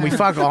me, but then we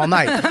fuck all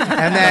night,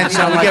 and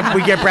then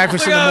we get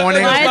breakfast in the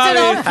morning. Why is it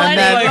all funny? And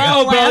then, We're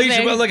all Bill, laughing.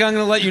 I'm going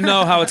to let you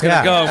know how it's going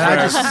to go.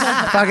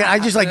 I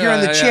just like you're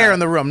in the chair in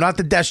the room, not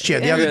the desk chair,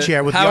 the other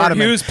chair with Howard the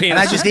ottoman. Hughes penis and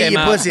I just just eat came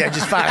your out. pussy. I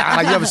just fuck.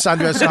 You have a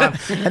sundress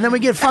on, and then we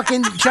get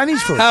fucking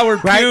Chinese food.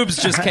 Howard right? Pubes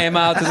just came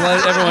out to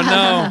let everyone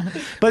know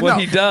what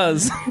he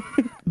does.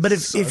 But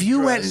if you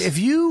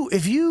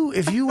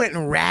went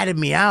and ratted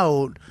me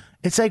out,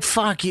 it's like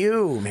fuck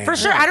you, man. For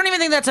sure. I don't even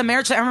think that's a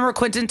marriage. I remember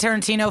Quentin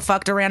Tarantino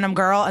fucked a random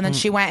girl and then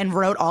she went and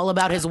wrote all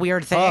about his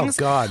weird things. Oh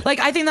God. Like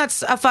I think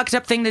that's a fucked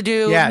up thing to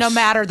do. Yes. No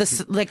matter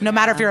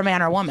if you're a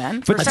man or a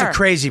woman. For That's sure. a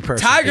crazy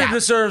person. Tiger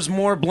deserves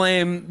more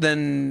blame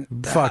than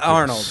Fuck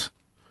Arnold. yes.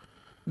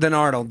 Than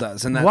Arnold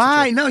does, and that's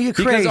Why? the truth. No, you're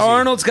because crazy.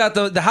 Arnold's got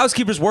the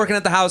housekeeper's working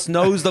at the house,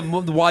 knows the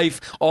wife,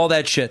 all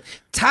that shit.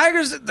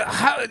 Hooters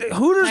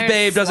Tiger's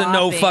babe doesn't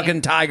know sloppy.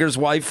 fucking Tiger's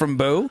wife from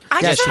Boo.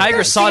 I just don't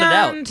Tiger sought it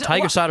out. understand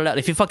Tiger sought it out.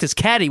 If he fucked his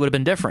cat, he would have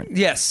been different.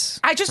 Yes,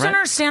 I just don't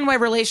understand why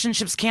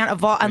relationships can't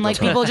evolve and like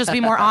people just be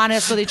more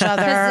honest with each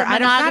other. I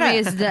don't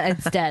Monogamy get it.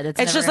 it's dead. It's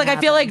It's never just like gonna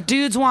I feel happen. like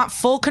dudes want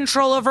full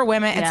control over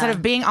women instead Yeah.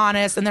 of being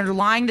honest, and they're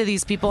lying to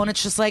these people. And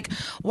it's just like,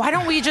 why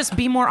don't we just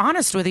be more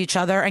honest with each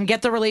other and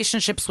get the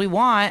relationships we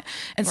want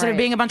instead of Right.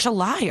 being a bunch of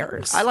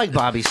liars? I like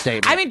Bobby's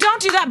statement. I mean,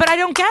 don't do that, but I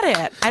don't get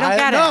it. I don't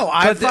get No,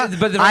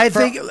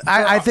 it.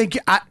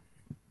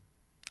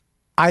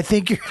 I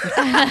think you're.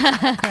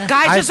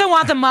 Guys just don't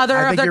want the mother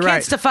I of think their you're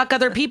kids right. to fuck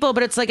other people,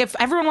 but it's like if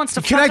everyone wants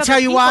to Can fuck I other tell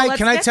you people, why? let's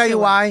Can I get tell you to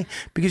it. why?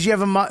 Because you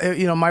have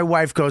my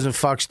wife goes and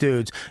fucks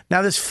dudes.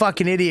 Now this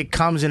fucking idiot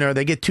comes in her,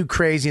 they get too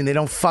crazy and they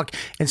don't fuck,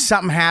 and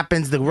something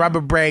happens, the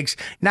rubber breaks.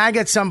 Now I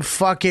get some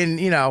fucking,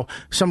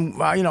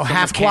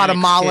 half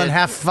Guatemalan, kid.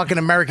 half fucking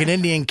American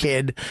Indian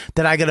kid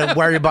that I got to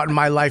worry about in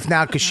my life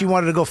now because she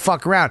wanted to go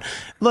fuck around.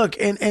 Look,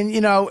 and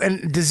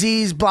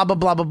disease, blah blah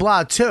blah blah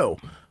blah too.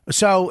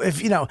 So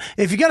if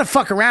you're gonna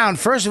fuck around,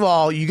 first of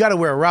all, you got to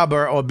wear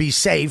rubber or be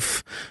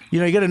safe.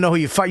 You got to know who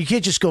you fuck. You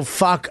can't just go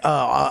fuck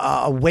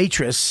a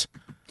waitress.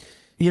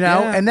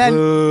 And then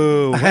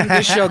Ooh, when did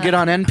this show get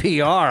on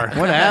NPR?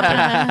 What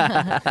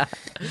happened?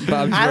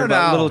 Bob's I don't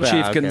about know. Little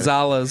Chief Okay.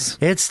 Gonzalez.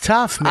 it's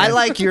tough, man. I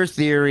like your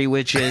theory,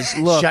 which is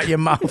look, Shut your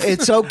mouth.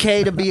 It's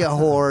okay to be a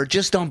whore,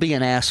 just don't be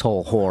an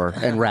asshole whore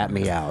and rat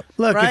me out.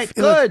 Look, right?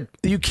 Look,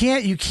 you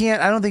can't.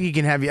 I don't think you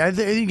can have. I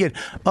think you get.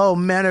 Oh,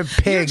 men are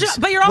pigs.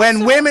 but you're when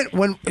also- women.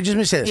 When just let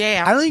me say this.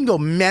 Yeah. I don't think you can go.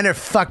 Men are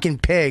fucking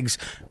pigs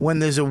when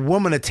there's a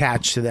woman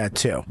attached to that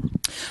too.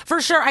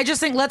 For sure. I just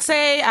think, let's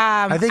say, think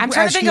I'm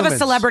trying as to think of a humans-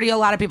 celebrity a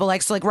lot of people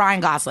like, so like Ryan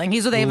Gosling.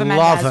 He's with Ava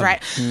Love Mendes, him.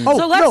 right? Oh,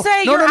 so let's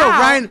say no, you're no,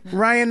 out.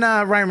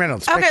 Ryan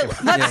Reynolds. Okay, Thank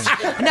you. let's.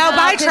 No, but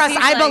I 'cause trust.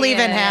 he's I like, believe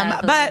in yeah, him.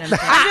 I But believe in him.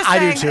 I'm just I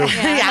do saying. too.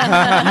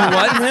 Yeah.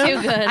 What?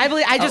 Too good. I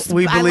believe. I just.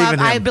 We believe I in love, him.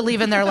 I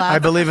believe in their love. I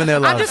believe in their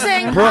love. I'm just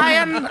saying, Brooke,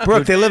 Ryan.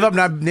 Brooke, they live up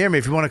near me.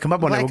 If you want to come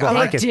up one day, we'll go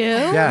Like, hiking. do?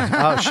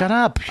 Yeah. Oh, shut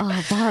up.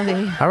 Oh,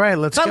 Bobby. All right,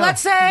 let's But go.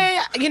 let's say,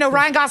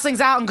 Ryan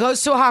Gosling's out and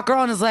goes to a hot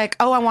girl and is like,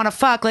 oh, I want to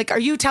fuck. Like, are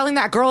you telling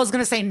that girl is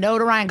going to say no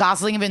to Ryan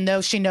Gosling even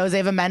though she knows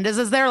Ava Mendes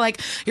is there? Like,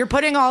 you're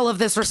putting all of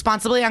this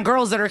responsibility on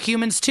girls that are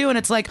humans too. And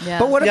it's like, Yeah.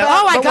 But what Yeah.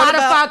 about? oh, I but what gotta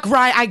about- fuck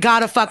Ryan. I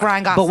gotta fuck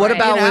Ryan Gosling. But what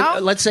about you know?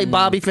 when, let's say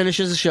Bobby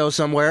finishes a show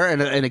somewhere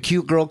and a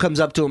cute girl comes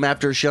up to him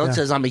after a show and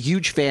says, I'm a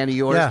huge fan of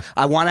yours. Yeah.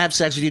 I want to have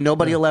sex with you.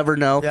 Nobody will ever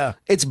know. Yeah.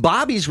 It's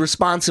Bobby's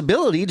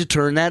responsibility to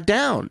turn that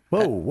down.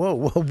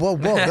 Whoa.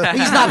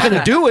 He's not going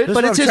to do it, This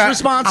but is it's what his I'm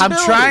responsibility.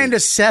 I'm trying to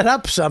set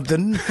up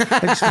something.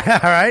 All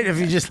right, if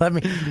you just let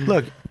me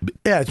look.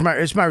 Yeah,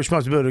 it's my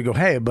responsibility to go.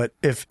 Hey, but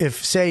if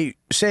say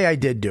I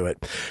did do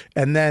it,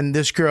 and then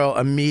this girl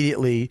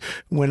immediately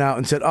went out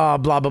and said, oh,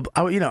 blah blah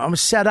blah. I'm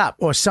set up,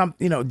 or some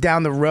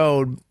down the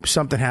road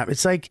something happened.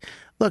 It's like,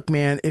 look,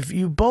 man, if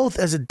you both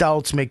as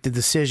adults make the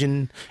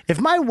decision, if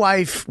my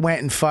wife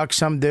went and fucked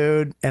some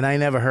dude and I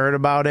never heard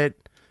about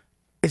it,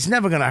 it's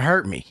never gonna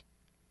hurt me.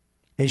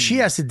 And she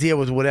has to deal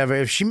with whatever.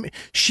 If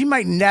she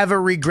might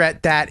never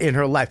regret that in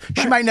her life.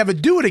 She might never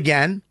do it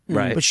again,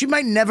 Right. but she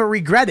might never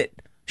regret it.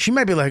 She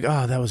might be like,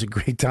 oh, that was a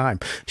great time.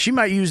 She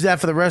might use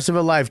that for the rest of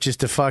her life just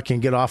to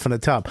fucking get off in the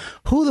tub.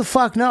 Who the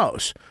fuck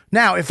knows?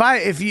 Now,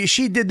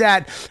 she did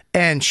that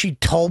and she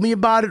told me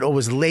about it or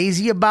was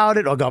lazy about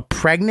it or got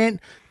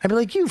pregnant, I'd be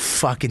like, you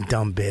fucking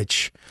dumb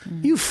bitch.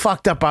 You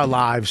fucked up our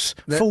lives.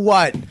 For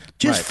what?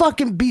 Just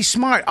fucking be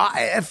smart.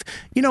 If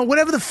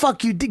whatever the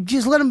fuck you did,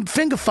 just let him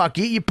finger fuck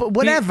you. You put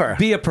whatever.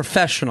 Be a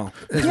professional.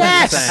 Is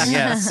Yes. What you're saying.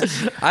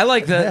 Yes. I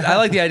like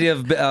the idea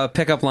of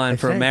pickup line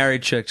for a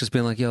married chick, just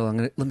being like, "Yo,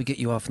 let me get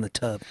you off in the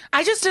tub."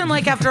 I just didn't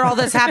like after all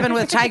this happened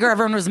with Tiger,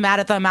 everyone was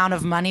mad at the amount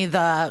of money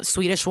the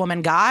Swedish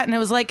woman got, and it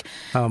was like,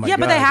 Oh my yeah,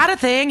 but they God. had a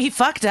thing. He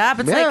fucked up.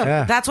 It's Yeah.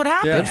 Yeah. That's what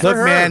happened. Look,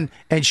 man,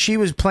 and she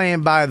was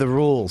playing by the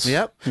rules.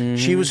 Yep.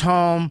 She was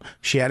home.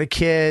 She had a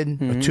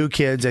kid, or 2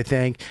 kids, I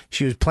think.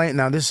 She was playing.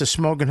 Now, this is a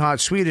smoking hot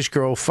Swedish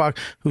girl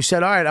who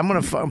said, all right, I'm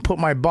going to put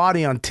my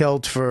body on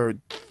tilt for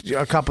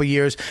a couple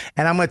years,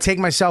 and I'm going to take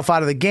myself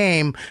out of the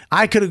game.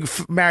 I could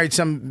have married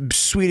some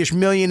Swedish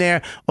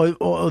millionaire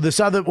or this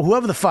other,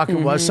 whoever the fuck it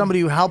was, somebody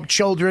who helped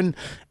children,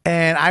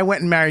 and I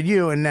went and married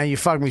you, and now you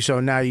fucked me, so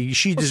now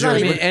she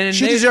deserves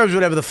she deserves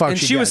whatever the fuck and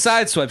she was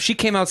sideswiped. She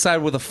came outside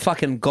with a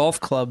fucking golf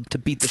club to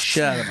beat the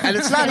shit out of him. And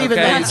it's not even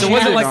that. So it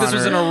wasn't like this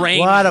was an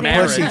arranged What a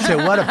marriage. pussy, too.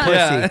 What a pussy.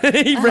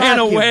 Yeah. He ran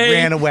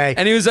away.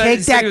 And he was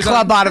Take that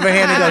club out of her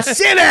hand and go,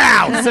 sit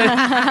down!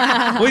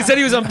 Well, he said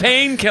he was on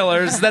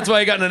painkillers. That's why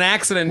he got in an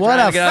accident. What trying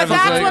a to get out But of his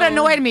that's way. what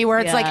annoyed me, where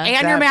it's like, and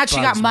you're That mad she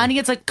got bugs me. money.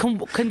 It's like, can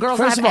girls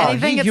First not of have all,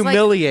 anything? He It's like,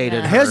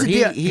 humiliated her. Here's the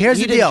deal. Here's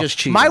he the didn't deal. just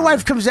cheat My on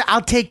wife her. comes in,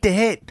 I'll take the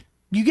hit.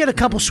 You get a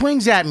couple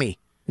swings at me.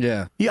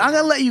 Yeah. I'm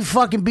going to let you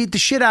fucking beat the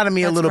shit out of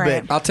me a little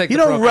great. bit. I'll take You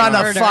the don't broken run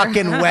a arm.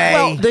 fucking way.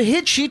 Well, the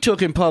hit she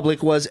took in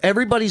public was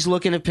everybody's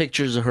looking at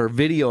pictures of her,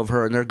 video of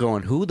her, and they're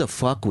going, "Who the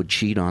fuck would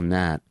cheat on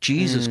that?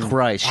 Jesus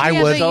Christ!" I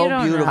She's would. So you don't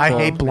know. beautiful. I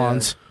hate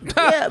blondes.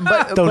 Yeah,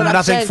 but Do but I'm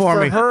nothing saying for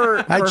me. Her,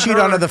 I for cheat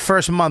her, on her the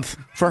first month.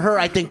 For her,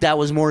 I think that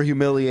was more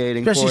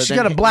humiliating. Especially for her she's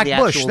than got a black the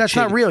bush. actual That's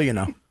not cheating. real, you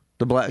know.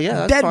 The black, yeah,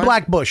 that's Dead fine.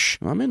 black bush.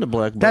 I'm into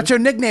black bush. That's her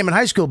nickname in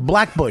high school,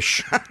 Black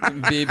Bush.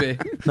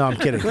 BB. No, I'm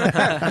kidding.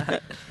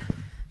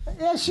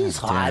 Yeah, she's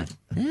hot.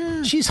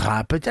 Yeah. She's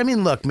hot, but I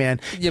mean, look, man.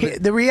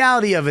 The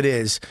reality of it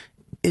is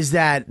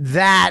that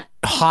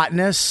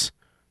hotness,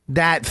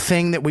 that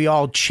thing that we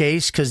all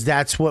chase because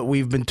that's what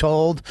we've been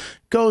told,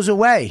 goes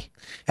away.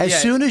 As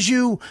soon as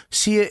you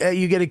see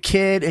you get a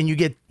kid and you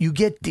get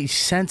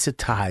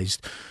desensitized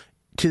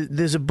to.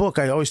 There's a book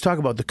I always talk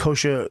about, the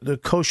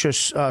kosher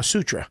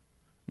sutra,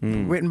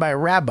 written by a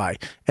rabbi,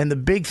 and the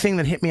big thing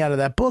that hit me out of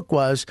that book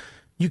was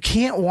you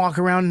can't walk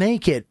around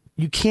naked.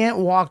 You can't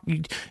walk.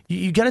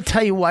 You got to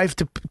tell your wife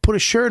to put a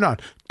shirt on.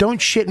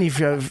 Don't shit in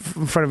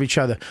front of each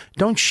other.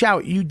 Don't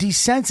shout. You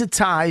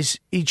desensitize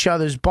each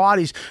other's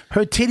bodies.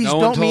 Her titties No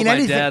one don't told mean my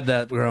anything. dad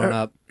that growing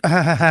up.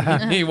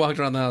 He walked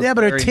around the house. Yeah,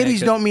 but her very titties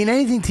naked. don't mean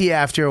anything to you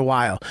after a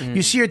while.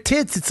 You see her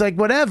tits, it's like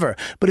whatever.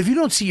 But if you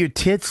don't see your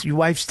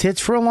wife's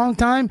tits for a long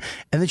time,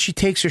 and then she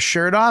takes her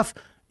shirt off,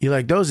 you're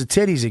like, those are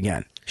titties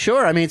again.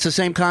 Sure, I mean it's the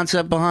same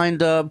concept behind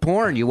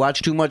porn. You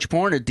watch too much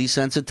porn, it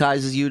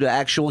desensitizes you to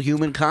actual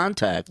human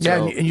contact. Yeah,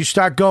 So. and you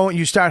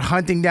start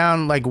hunting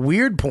down like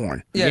weird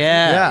porn.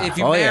 Yeah.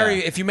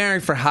 If you marry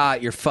for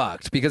hot, you're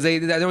fucked. Because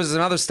there was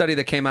another study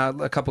that came out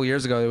a couple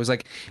years ago. It was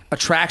like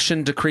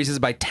attraction decreases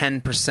by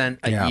 10%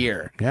 a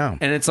year. Yeah.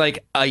 And it's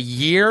like a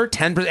year,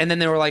 10%, and then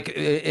they were like,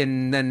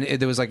 and then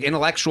there was like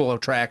intellectual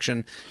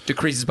attraction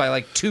decreases by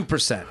like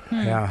 2%.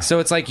 Yeah. So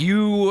it's like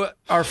you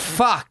are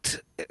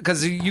fucked.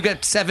 Because you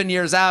get 7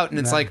 years out, and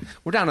it's like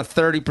we're down to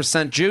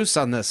 30% juice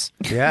on this.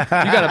 Yeah,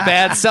 you got a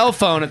bad cell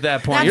phone at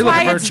that point. That's You're why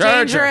looking for a it's charger.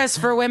 dangerous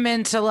for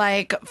women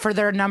to for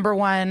their number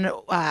one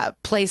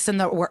place in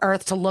the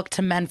earth to look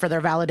to men for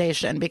their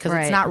validation because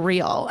Right. it's not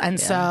real, and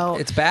so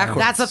It's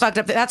backwards. That's the fucked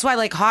up thing. That's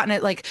why hot in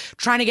it,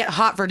 trying to get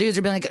hot for dudes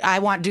or being like, I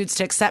want dudes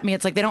to accept me.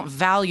 It's like they don't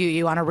value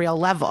you on a real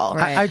level,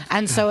 Right.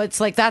 and so it's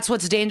like that's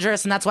what's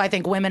dangerous, and that's why I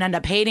think women end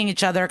up hating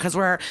each other because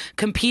we're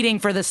competing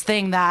for this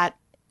thing that.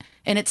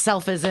 In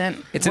itself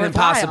isn't. It's an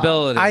worthwhile.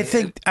 impossibility. I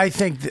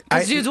think.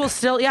 Because dudes will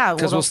still,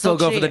 Because we'll still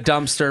go for the cheat.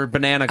 dumpster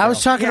banana. I was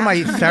girl. talking to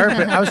my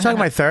therapist. I was talking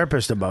to my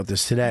therapist about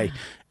this today.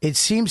 It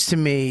seems to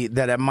me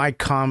that at my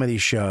comedy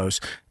shows,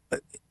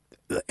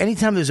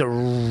 anytime there's a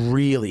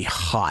really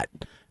hot,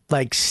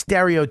 like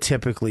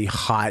stereotypically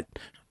hot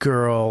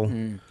girl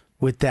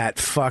with that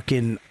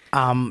fucking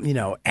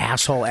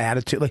asshole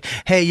attitude, like,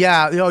 hey,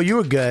 yeah, you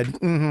were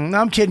good. No,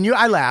 I'm kidding you.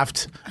 I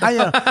laughed. I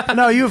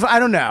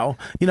don't know.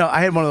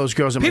 I had one of those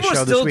girls on People my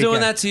show are still this doing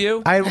weekend. that to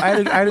you. I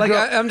had a like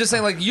girl, I'm just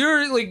saying, like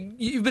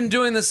you've been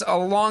doing this a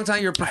long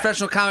time. You're a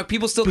professional comic.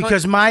 People still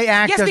because my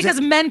act. Yes, doesn't- because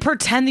men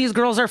pretend these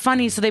girls are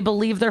funny, so they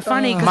believe they're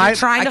funny because My- they're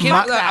trying I to can't.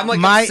 fuck them. I'm like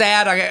My- I'm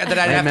sad that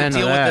I'd have Amen to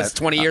to deal with that. this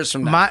 20 years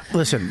from now.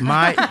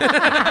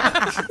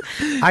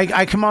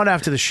 I come out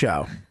after the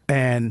show,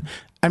 and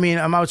I mean,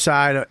 I'm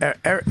outside.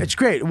 It's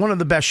great. One of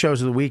the best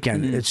shows of the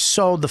weekend. It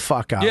sold the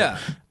fuck out. Yeah.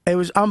 It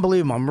was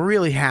unbelievable. I'm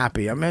really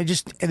happy. I mean,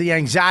 just the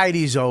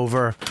anxiety's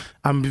over.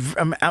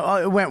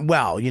 It went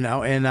well,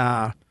 and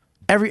her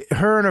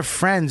and her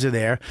friends are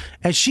there,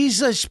 and she's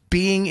just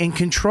being in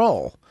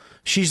control.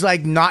 She's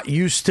like not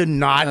used to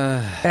not,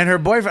 and her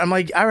boyfriend. I'm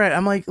like, all right.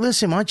 I'm like,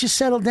 listen, why don't you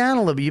settle down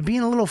a little bit? You're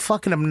being a little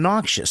fucking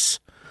obnoxious.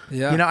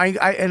 Yeah.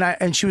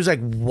 And she was like,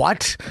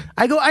 what?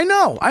 I go, I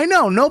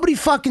know. Nobody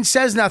fucking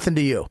says nothing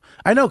to you.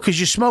 I know, because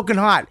you're smoking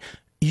hot.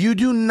 You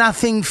do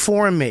nothing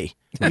for me.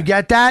 You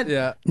get that?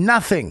 Yeah.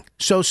 Nothing.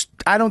 So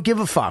I don't give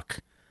a fuck.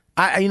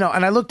 And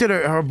I looked at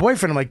her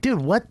boyfriend. I'm like,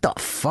 dude, what the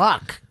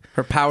fuck?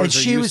 Her powers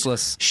And are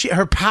useless.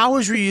 Her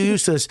powers were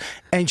useless,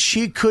 and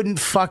she couldn't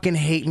fucking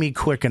hate me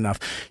quick enough.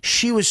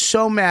 She was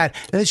so mad,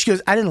 and then she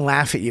goes, "I didn't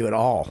laugh at you at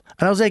all."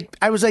 And I was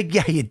like,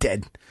 "Yeah, you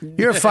did.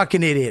 You're a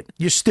fucking idiot.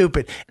 You're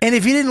stupid. And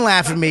if you didn't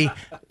laugh at me,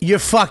 you're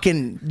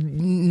fucking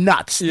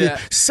nuts. Yeah.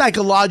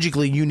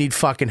 Psychologically, you need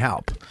fucking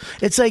help."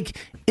 It's like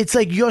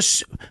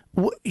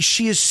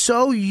she is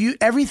so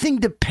everything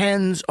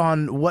depends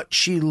on what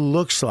she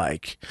looks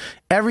like.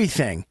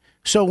 Everything.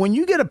 So when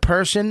you get a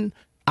person,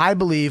 I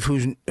believe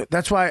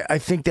that's why I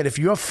think that if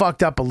you're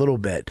fucked up a little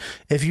bit,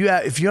 if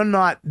you're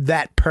not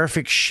that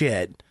perfect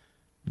shit,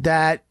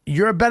 that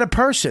you're a better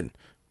person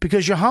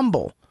because you're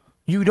humble.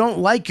 You don't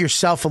like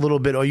yourself a little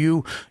bit, or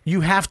you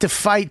have to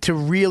fight to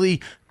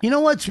really, you know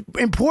what's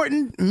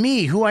important?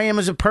 Me, who I am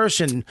as a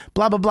person,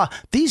 blah, blah, blah.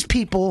 These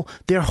people,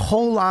 their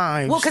whole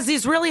lives. Well, because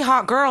these really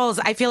hot girls,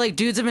 I feel like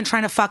dudes have been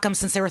trying to fuck them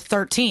since they were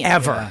 13.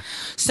 Ever. Yeah.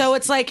 So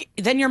it's like,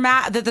 then you're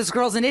mad that this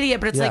girl's an idiot,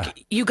 but it's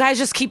like, you guys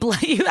just keep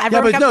letting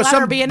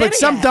her be an idiot. But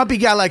some dumpy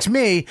guy likes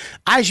me,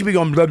 I should be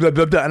going blah, blah,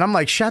 blah, blah. And I'm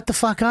like, shut the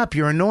fuck up.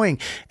 You're annoying.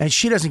 And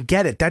she doesn't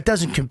get it. That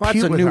doesn't compute Well,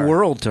 that's a with new her.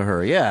 world to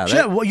her.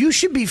 Yeah. Well, you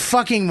should be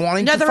fucking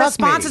wanting to fuck me. The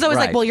response is always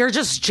Right. like, well, you're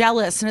just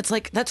jealous. And it's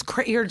like, that's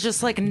you're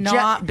just like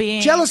not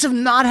being... Jealous of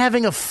not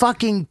having a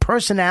fucking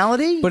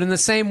personality? But in the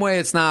same way,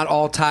 it's not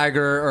all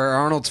Tiger or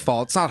Arnold's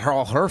fault. It's not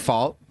all her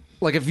fault.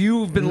 Like, if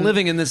you've been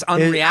living in this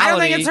unreality... I don't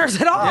think it's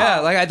hers at all. Yeah,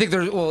 like, I think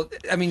there's... Well,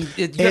 I mean,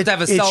 you have to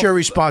have a self... It's your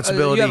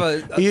responsibility.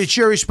 It's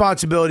your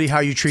responsibility how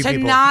you treat to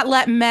people. not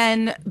let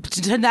men...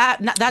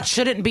 That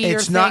shouldn't be your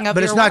It's not, thing of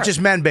but your it's not work. just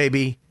men,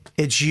 baby.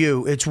 It's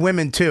you. It's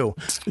women too.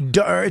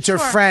 It's her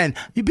friend.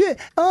 You be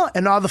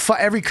and all the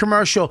every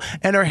commercial,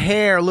 and her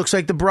hair looks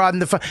like the broad,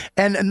 and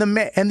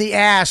the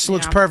ass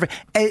looks perfect.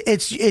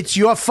 It's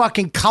your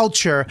fucking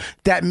culture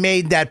that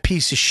made that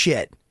piece of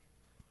shit.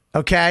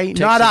 Okay,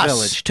 not us.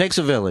 Village. Takes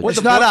a village.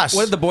 It's not us.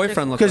 What did the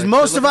boyfriend look like? Because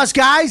most of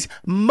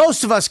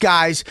us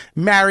guys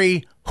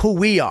marry who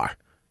we are.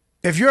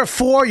 If you're a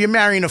 4, you're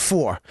marrying a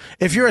 4.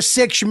 If you're a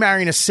 6, you're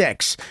marrying a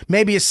 6.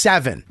 Maybe a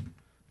 7.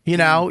 You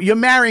know, you're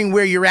marrying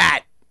where you're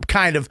at.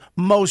 Kind of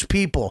most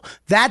people.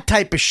 That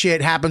type of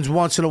shit happens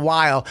once in a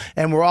while,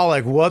 and we're all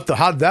like,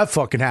 how did that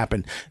fucking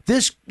happen?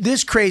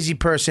 This crazy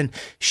person,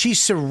 she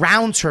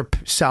surrounds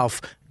herself,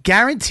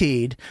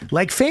 guaranteed,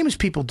 like famous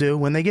people do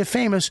when they get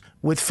famous,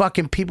 with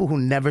fucking people who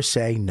never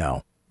say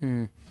no.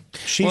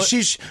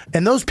 She's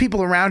and those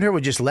people around her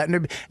were just letting her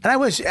be. And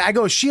I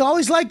go, is she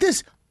always like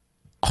this?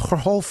 Her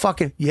whole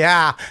fucking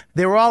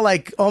they were all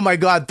like, oh my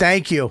God,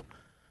 thank you.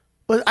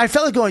 But I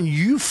felt like going,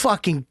 you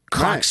fucking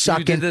cocksucking.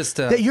 You did this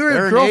to- that you're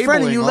They're a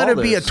girlfriend and you let her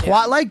enabling be a all this.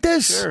 twat like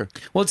this? Sure.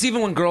 Well, it's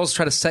even when girls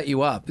try to set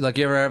you up. Like,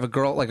 you ever have a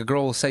girl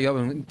will set you up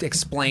and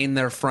explain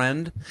their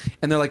friend,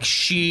 and they're like,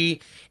 she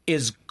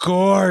is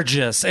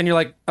gorgeous. And you're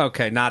like,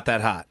 okay, not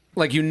that hot.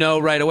 Like, you know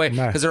right away,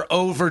 because they're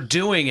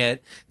overdoing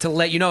it to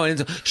let you know.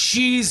 And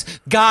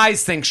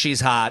guys think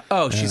she's hot.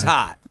 Oh, she's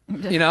hot.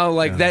 You know,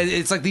 like that.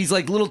 It's like these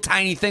like little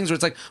tiny things where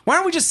it's like, why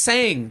aren't we just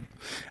saying?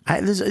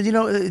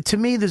 To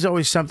me, there's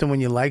always something when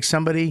you like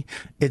somebody.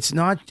 It's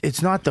not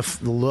the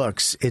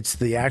looks. It's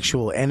the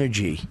actual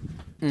energy.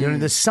 You know,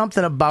 there's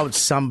something about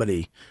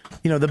somebody.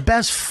 You know, the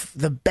best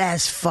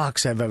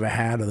fucks I've ever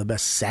had, or the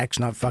best sex,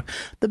 not fuck.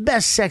 The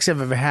best sex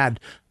I've ever had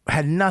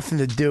nothing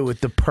to do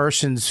with the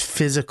person's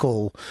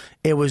physical.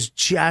 It was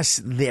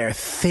just their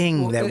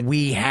thing that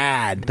we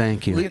had.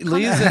 Thank you.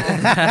 Lisa,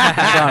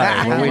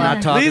 Sorry, were we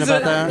not talking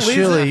about that?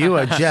 Surely you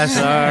are just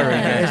sorry.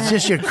 It's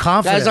just your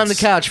confidence. Guys on the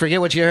couch, forget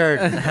what you heard.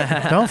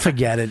 Don't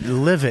forget it.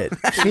 Live it.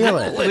 Feel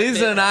it.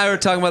 Lisa and I were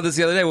talking about this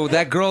the other day. Well,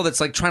 that girl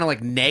that's like trying to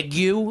like neg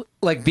you,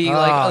 like being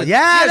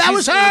that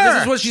was her.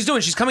 This is what she's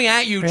doing. She's coming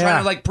at you, trying Yeah.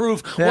 to like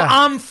prove, Yeah. well,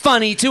 I'm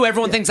funny too.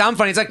 Everyone thinks I'm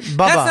funny. It's like Bubba.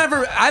 that's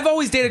never. I've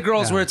always dated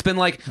girls where it's been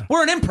like,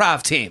 we're an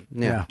improv team.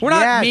 Yeah. We're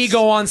not Yes. me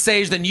go on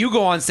stage, then you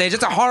go on stage.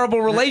 It's a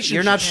horrible relationship.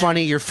 You're not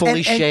funny. You're fully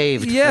And-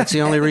 shaved. yeah. That's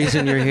the only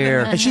reason you're here.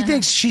 And she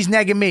thinks she's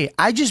negging me.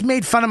 I just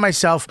made fun of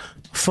myself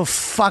for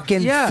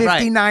fucking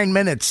 59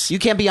 minutes. You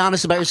can't be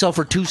honest about yourself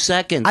for 2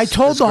 seconds. I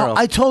told this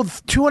girl.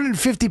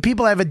 250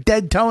 people I have a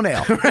dead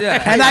toenail.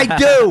 Yeah. And I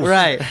do.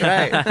 Right.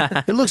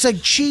 It looks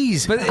like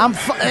cheese. But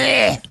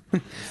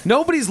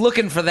nobody's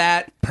looking for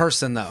that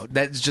person though.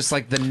 That's just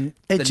like the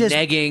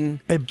negging.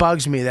 It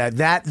bugs me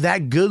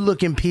that good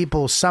looking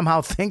people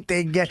somehow think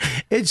they get.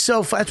 It's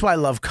so. That's why I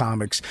love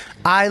comics.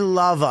 I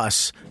love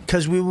us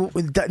because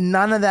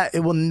none of that. It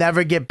will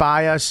never get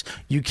by us.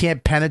 You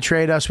can't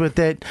penetrate us with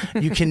it.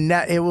 You can.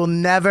 It will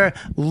never.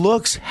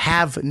 Looks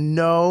have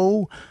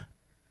not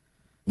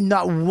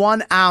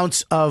 1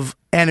 ounce of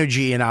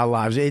energy in our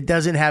lives. It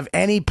doesn't have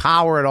any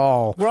power at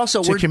all. We're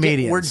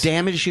comedians. We're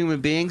damaged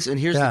human beings, and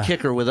here's the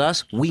kicker with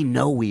us: we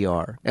know we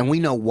are, and we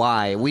know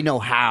why, we know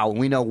how,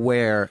 we know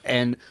where,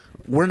 and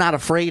we're not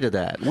afraid of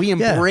that. We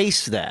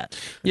embrace that.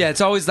 Yeah,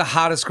 it's always the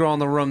hottest girl in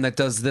the room that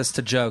does this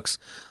to jokes.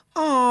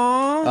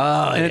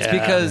 "Aww," and it's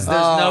because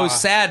there's no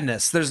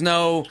sadness. There's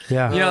no,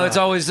 it's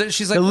always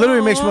she's like. It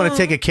literally makes me want to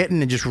take a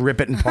kitten and just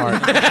rip it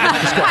apart.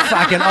 Just go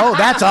fucking. Oh,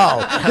 that's all.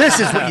 This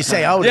is what you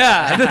say. Oh,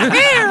 yeah.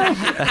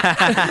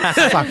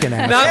 Fucking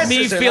ass. Not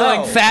me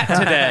feeling fat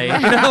today.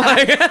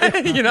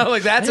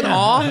 Like that's an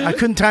awe. I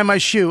couldn't tie my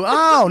shoe.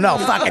 Oh no,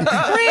 fucking.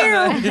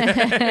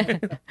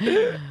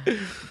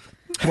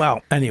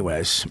 Well,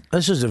 anyways,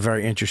 this is a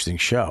very interesting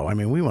show. I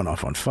mean, we went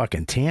off on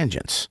fucking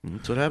tangents.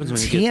 That's what happens when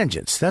you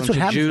tangents. get That's what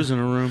happens. Jews in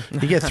a room.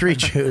 You get 3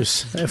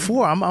 Jews.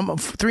 4. I'm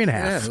 3.5.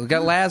 Yeah, we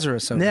got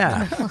Lazarus. Son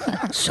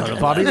of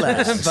Bobby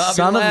Lazarus.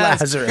 Son of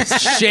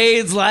Lazarus.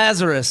 Shades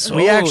Lazarus.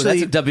 We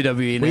actually that's a WWE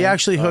name. We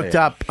actually hooked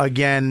up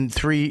again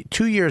 2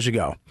 years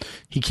ago.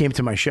 He came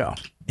to my show.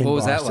 What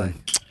was Boston. that like?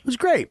 It was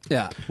great.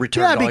 Yeah.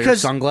 Returned all your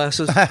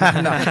sunglasses. God,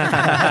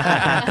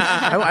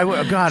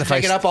 if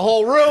Taking up a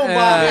whole room,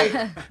 Bobby.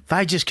 If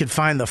I just could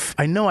find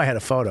I know I had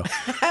a photo.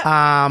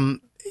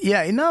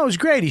 It was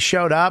great. He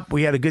showed up.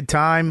 We had a good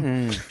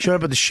time. Showed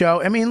up at the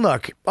show. I mean,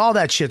 look, all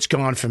that shit's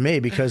gone for me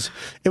because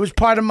it was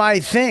part of my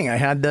thing. I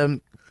had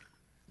to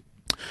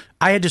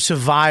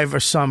survive a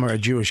summer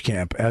at Jewish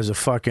camp as a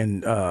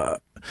fucking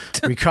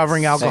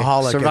recovering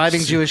alcoholic.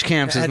 Surviving Jewish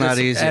camps is not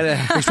easy,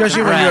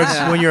 especially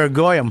when you're a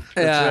goyim.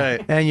 That's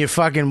right. And you're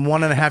fucking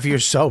 1.5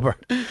 years sober.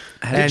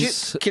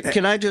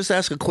 Can I just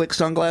ask a quick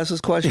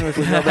sunglasses question if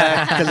we go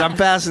back? Because I'm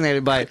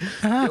fascinated by it.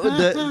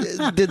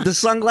 Did the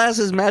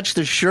sunglasses match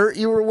the shirt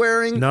you were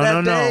wearing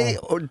that day?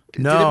 Or did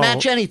it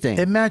match anything?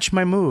 It matched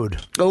my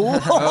mood.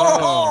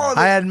 Oh.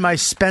 I had my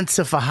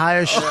Spencer for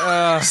hire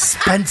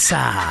Spencer.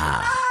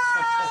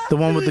 The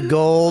one with the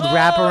gold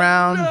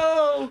wraparound.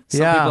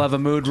 Some people have a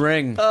mood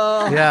ring.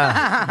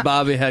 Yeah.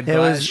 Bobby had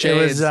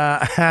shades. It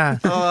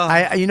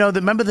was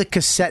remember the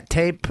cassette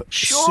tape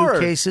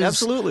suitcases?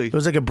 Absolutely. It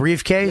was like a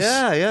briefcase.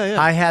 Yeah.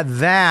 I had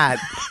that.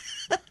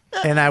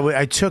 And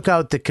I took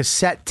out the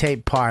cassette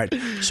tape part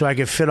so I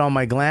could fit all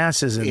my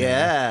glasses in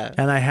there.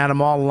 And I had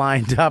them all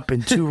lined up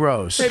in 2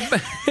 rows. Hey,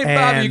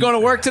 Bob, you going to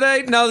work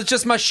today? No, it's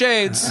just my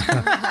shades.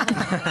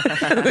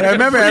 I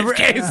remember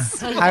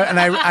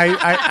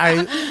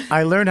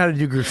I learned how to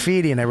do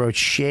graffiti, and I wrote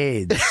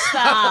shades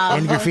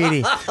in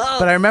graffiti.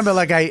 But I remember,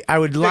 I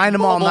would line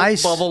them all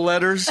nice, bubble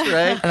letters,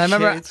 right? And I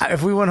remember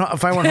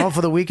if I went home for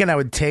the weekend, I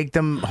would take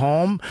them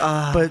home.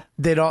 But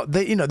there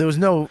was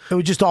no. It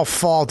would just all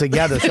fall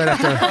together. So I'd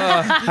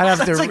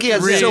have to. It's like he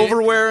has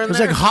silverware in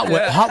there. It was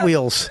like Hot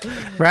Wheels,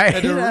 right?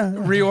 Had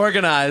to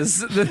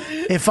reorganize.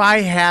 If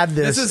I had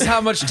this is how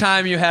much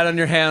time you had on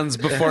your hands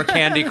before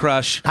Candy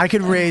Crush. I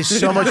could raise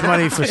so much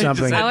money for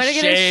something. I want to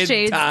get a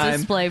shades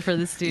display for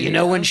the studio. You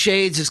know when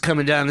Shades is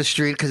coming down the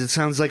street because it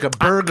sounds like a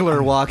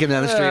burglar walking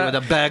down the street with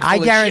a bag full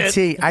of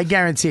shit. I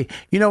guarantee.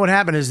 You know what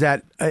happened is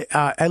that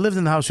I lived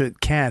in the house with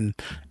Ken,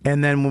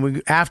 and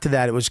then after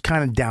that, it was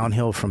kind of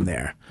downhill from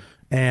there.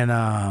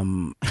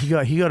 And he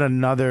got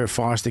another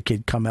foster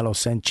kid, Carmelo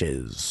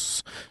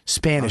Sanchez,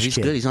 Spanish he's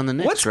kid. Good. He's on the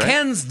Knicks. What's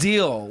Ken's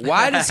deal?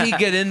 What does he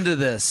get into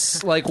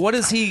this? Like, what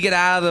does he get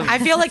out of? I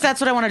feel like that's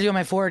what I want to do in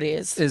my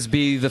 40s. Is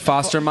be the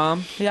foster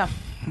mom? Yeah.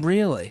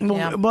 Really?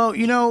 Well,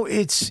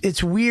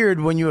 it's weird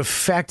when you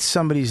affect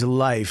somebody's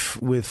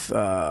life with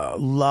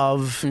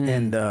love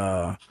and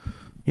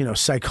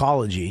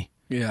psychology.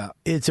 Yeah,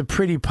 it's a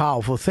pretty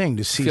powerful thing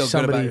to see feel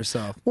somebody. Good about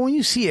yourself. Well, when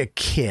you see a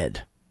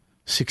kid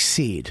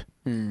succeed,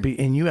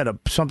 and you had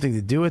something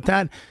to do with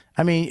that.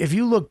 I mean, if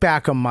you look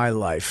back on my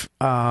life,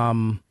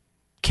 Ken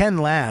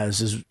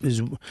Laz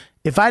is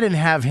if I didn't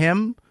have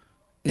him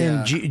in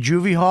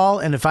Juvie Hall,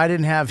 and if I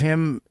didn't have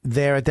him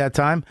there at that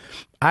time,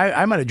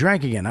 I might have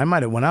drank again. I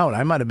might have went out.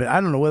 I might have been.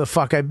 I don't know where the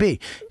fuck I'd be.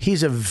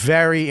 He's a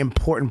very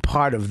important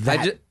part of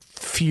that.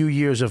 Few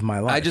years of my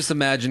life. I just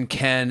imagine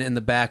Ken in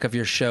the back of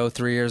your show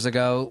 3 years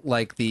ago,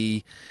 like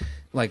the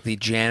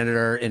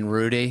janitor in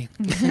Rudy,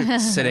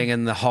 sitting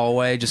in the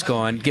hallway, just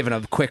giving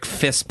a quick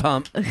fist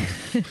pump. And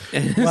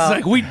it's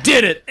like, we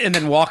did it! And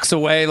then walks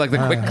away, like the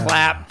quick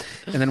clap,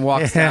 and then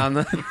walks down.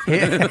 Well,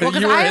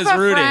 because I have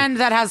a friend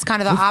that has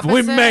kind of the opposite.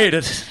 We made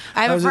it.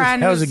 I have a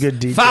friend that was a good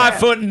detail. 5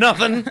 foot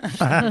nothing,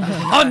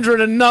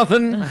 100 and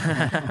nothing,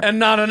 and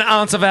not an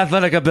ounce of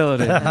athletic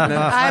ability.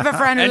 I have a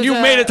friend who's and you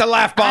made it to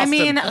Laugh Boston. I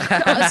mean,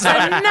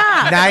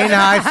 Now you know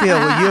how I feel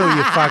with you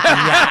fucking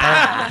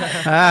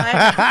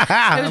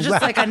it was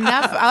just like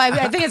enough.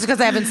 I think it's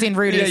because I haven't seen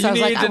Rudy, so I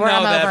was like, to know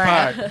I'm that over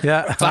part. it.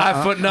 Yeah.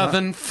 5 foot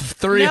nothing,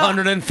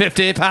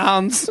 350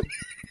 pounds.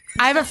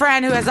 I have a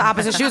friend who has the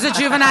opposite. She was a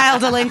juvenile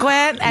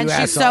delinquent, and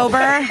she's sober.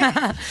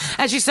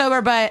 And she's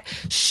sober, but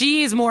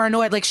she's more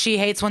annoyed. Like, she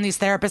hates when these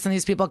therapists and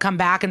these people come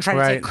back and try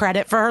to take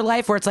credit for her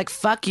life, where it's like,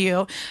 fuck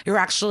you. You're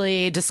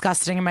actually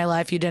disgusting in my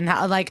life. You didn't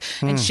have,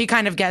 and she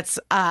kind of gets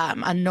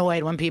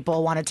annoyed when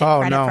people want to take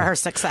credit for her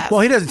success. Well,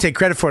 he doesn't take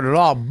credit for it at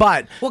all,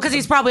 but... Well, because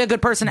he's probably a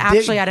good person,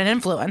 actually had an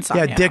influence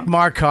on you. Dick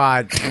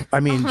Marcotte, I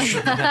mean...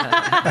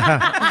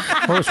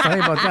 what was funny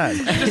about that?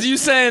 Because you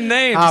saying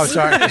names. Oh,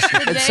 sorry.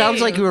 It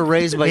sounds like you were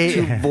raised by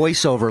two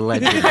voiceover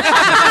legends.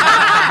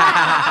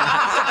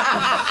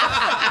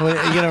 What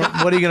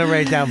are you gonna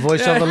write down?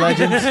 Voiceover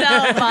legends? No,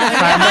 I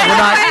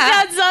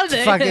write down something.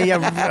 fucking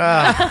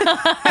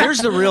Here's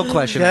the real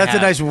question. Yeah, that's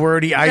a nice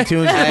wordy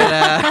iTunes.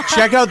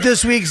 Check out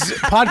this week's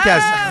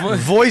podcast,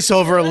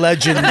 Voiceover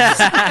Legends.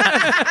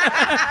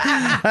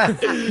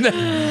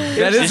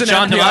 That is Is an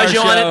John NPR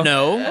DiMaggio on show. it?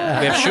 No. We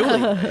have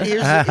Shuli.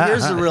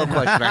 Here's the real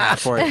question I have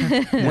for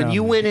you. When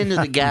you went into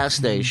the gas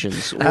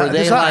stations, were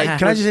they like?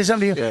 Can I just say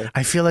something to you?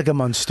 I feel like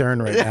I'm on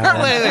Stern right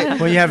now. Wait.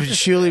 When you have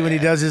Shuli, when he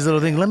does his little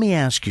thing, let me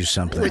ask you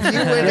something. When you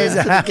went into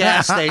the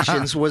gas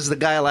stations, was the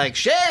guy like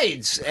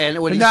shades? And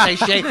when he say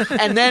shade,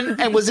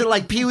 and was it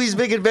like Pee Wee's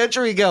Big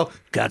Adventure? He go,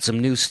 got some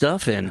new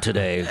stuff in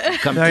today.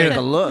 Come No, take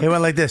a look. He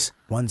went like this.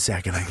 1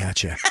 second, I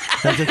got you.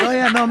 I was like, oh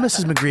yeah, no,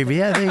 Mrs. McGreevy.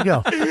 Yeah, there you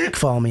go.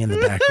 Follow me in the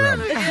back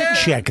room.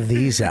 Check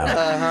these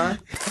out.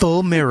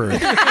 Full mirror.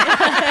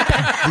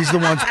 These are the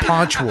ones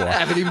Ponch wore. I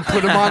haven't even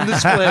put them on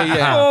display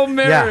yet. Oh,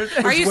 mirror.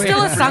 Yeah. Are you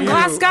still a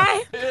sunglass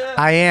guy?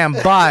 I am,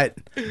 but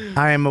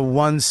I am a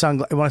one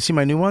sunglass. Want to see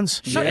my new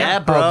ones? Yeah,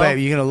 bro. Oh, babe,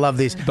 you're gonna love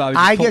these. Bobby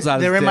just pulls out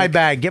his they're in my dick.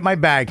 bag. Get my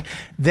bag.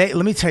 Let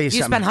me tell you You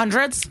something. spend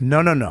hundreds?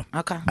 No.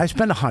 Okay. I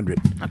spent 100.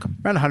 Okay.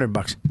 Around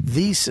 $100.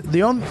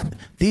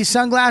 These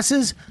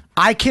sunglasses,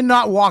 I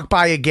cannot walk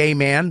by a gay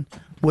man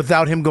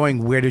without him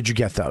going, "Where did you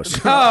get those?"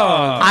 Oh,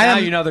 now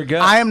you know they're good.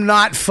 I am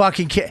not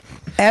fucking kidding.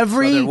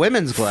 Every they're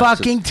women's glasses.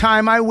 fucking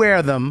time I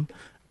wear them,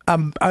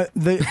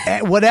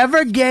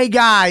 whatever gay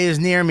guy is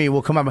near me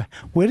will come up.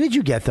 Where did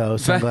you get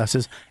those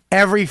sunglasses?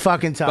 Every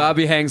fucking time.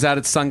 Bobby hangs out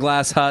at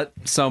Sunglass Hut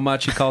so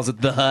much he calls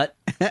it the Hut.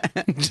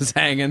 Just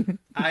hanging.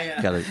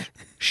 Got a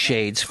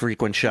Shades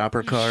frequent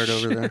shopper card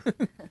over there.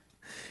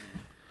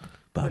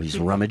 Bobby's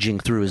rummaging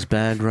through his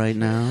bag right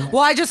now.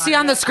 Well, I just see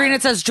on the screen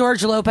it says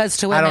George Lopez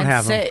to women. I don't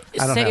have 'em. Sit,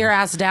 I don't sit have your 'em.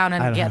 ass down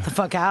and get the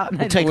fuck out.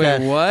 We'll take Wait,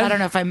 that. what? I don't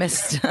know if I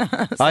missed.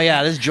 Oh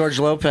yeah, this George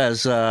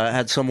Lopez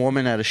had some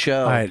woman at a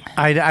show. All right,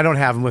 I don't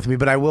have them with me,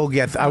 but I will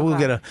get. I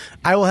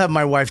will have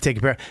my wife take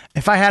a pair.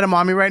 If I had them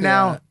on me right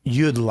now,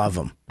 you'd love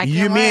them. can't Me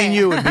and wait.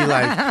 you would be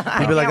like,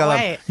 you'd be like, can't I love.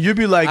 wait. You'd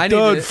be I like, need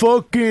dude, to-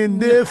 fucking,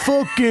 they're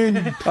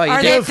fucking. Oh, you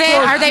Are did?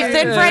 they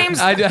thin frames?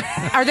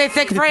 Are they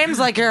thick frames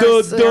like your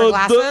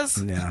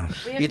glasses? Yeah.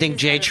 You think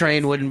J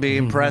Train wouldn't be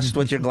impressed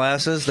with your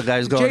glasses? The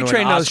guy's going to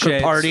J-Train an knows Oscar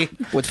shades. party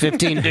with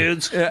 15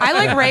 dudes. I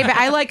like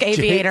I like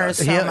aviators.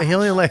 He So much.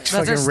 only likes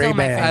Those are fucking still Ray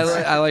my Bans.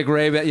 I like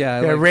Ray-Ban. Yeah,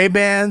 I Yeah, like, Ray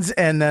Bans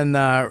and then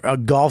a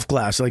golf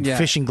glass, like Yeah.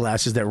 fishing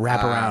glasses that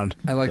wrap around.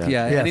 I like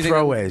Yeah, anything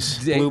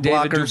throwaways. Blue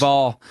David blockers.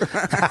 Duvall.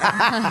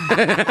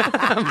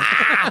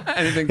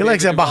 Anything He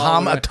likes David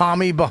Duvall. a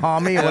Tommy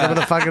Bahami or whatever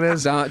the fuck it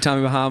is.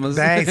 Tommy Bahamas.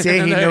 Thanks. See,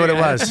 he knew what it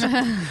was.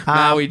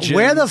 Maui Jim.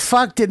 Where the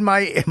fuck did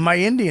my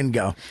Indian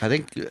go? I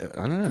think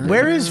I don't know.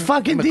 Where is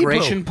fucking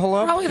Immigration Deepu? pull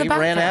up? Probably the He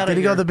ran bathroom. out of Did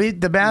he go here. to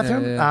the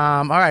bathroom? Yeah,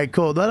 All right,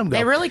 cool. Let him go.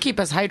 They really keep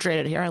us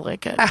hydrated here. I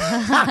like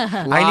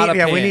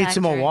it. We need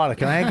some more Hydrate. water.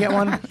 Can I get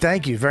one?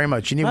 Thank you very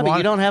much. You need Bobby, water?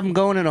 you don't have them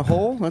going in a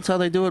hole? That's how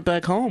they do it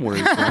back home where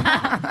he's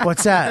from.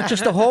 What's that?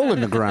 Just a hole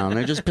in the ground.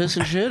 They just piss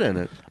and shit in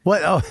it.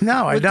 What? Oh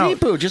no, I With don't.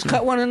 Deepu, just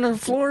cut one in the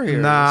floor here.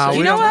 No, Save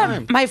You know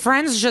time. what? My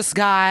friends just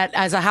got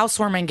as a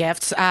housewarming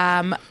gift.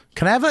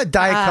 Can I have a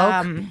Diet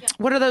Coke?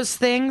 What are those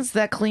things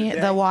that clean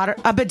the water?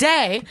 A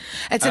bidet.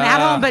 It's an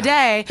at-home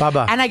bidet.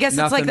 Baba. And I guess it's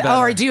Nothing like, better.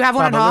 or do you have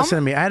one Baba, at home? listen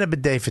to me. I had a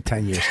bidet for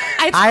 10 years.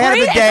 It's I had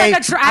great. a It's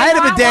bidet. like I had a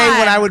want bidet one.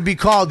 when I would be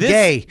called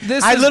gay.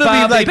 this I is literally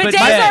Bobby like Bidets Bidet.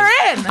 are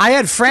in. I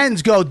had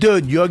friends go,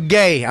 dude, you're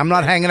gay. I'm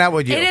not hanging out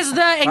with you. It is the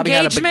Bobby had a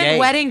engagement bidet.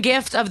 wedding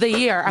gift of the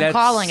year. I'm That's-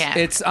 calling it.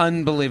 It's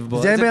unbelievable.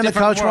 Does anybody on the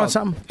couch want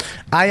something?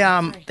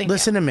 something?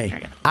 Listen to me.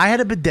 I had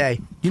a bidet.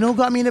 You know who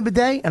got me in a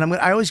bidet? And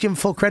I always give him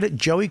full credit.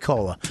 Joey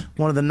Cola,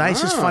 one of the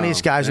nicest,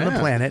 funniest guys on the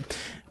planet.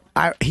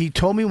 He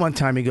told me one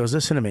time. He goes,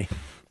 "Listen to me.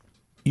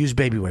 Use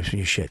baby wipes when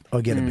you shit,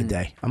 or get a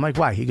bidet." I'm like,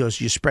 "Why?" He goes,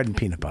 "You're spreading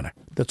peanut butter.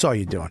 That's all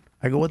you're doing."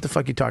 I go, "What the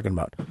fuck are you talking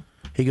about?"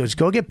 He goes,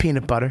 "Go get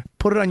peanut butter,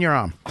 put it on your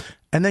arm,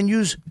 and then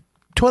use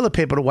toilet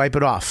paper to wipe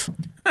it off,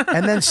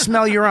 and then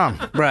smell your arm.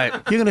 Right.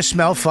 You're gonna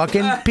smell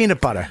fucking peanut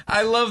butter."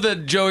 I love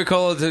that Joey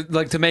Cola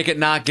to make it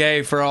not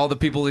gay for all the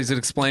people he's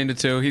explained it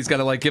to. He's got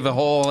to give a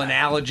whole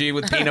analogy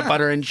with peanut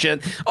butter and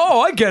shit.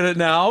 Oh, I get it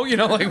now. We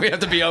have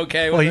to be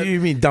okay with Well, it. you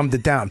mean dumbed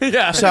it down?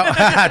 Yeah. So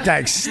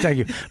thanks, thank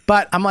you.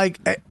 But I'm like,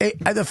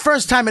 the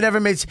first time it ever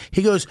made.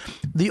 He goes,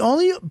 the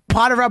only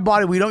part of our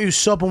body we don't use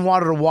soap and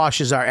water to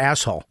wash is our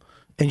asshole,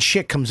 and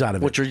shit comes out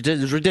of it. Which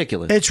is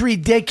ridiculous. It's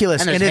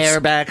ridiculous, And there's it's, hair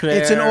back there.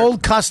 It's an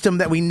old custom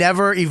that we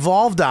never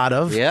evolved out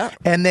of. Yeah.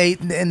 and they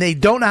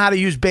don't know how to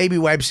use baby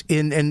wipes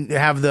and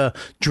have the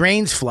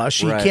drains flush.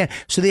 So Right. you can't.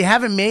 So they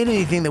haven't made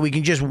anything that we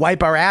can just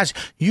wipe our ass.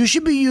 You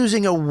should be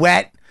using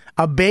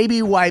a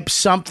baby wipe,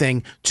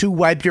 something to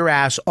wipe your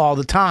ass all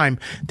the time.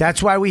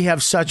 That's why we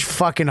have such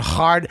fucking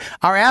hard.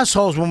 Our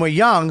assholes when we're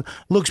young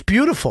looks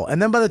beautiful,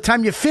 and then by the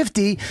time you're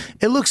 50,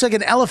 it looks like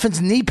an elephant's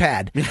knee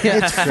pad.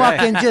 It's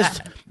fucking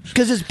just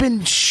because it's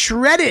been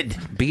shredded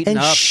Beaten and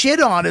up.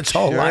 shit on its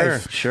whole Sure,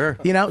 life. sure.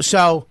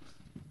 So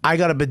I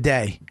got a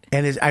bidet,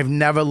 and I've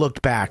never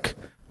looked back.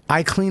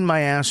 I clean my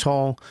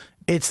asshole.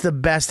 It's the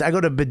best. I go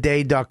to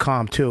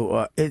bidet.com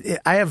too.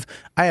 I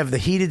have the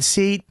heated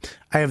seat.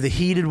 I have the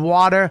heated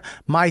water.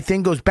 My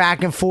thing goes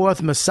back and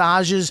forth,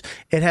 massages.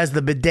 It has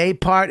the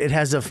bidet part. It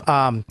has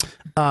a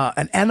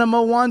an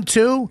enema one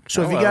too.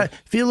 So if you got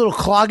a little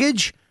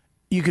cloggage,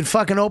 you can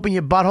fucking open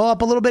your butthole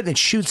up a little bit and it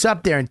shoots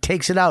up there and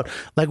takes it out.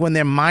 Like when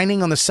they're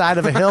mining on the side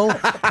of a hill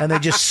and they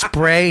just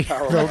spray.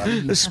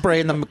 The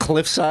spray in the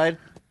cliffside.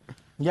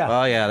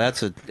 Yeah. Oh yeah,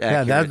 that's a.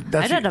 Yeah, accurate.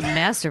 that's I ended up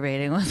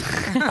masturbating with.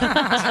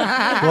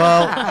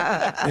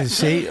 well.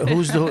 See,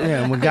 who's the?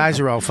 Yeah, when guys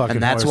are all fucking.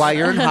 And that's horse. why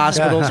you're in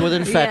hospitals with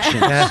infections.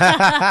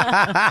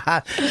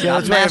 Yeah,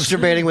 Stop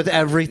masturbating with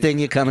everything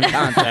you come in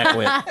contact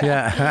with.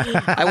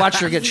 Yeah. I watched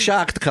her get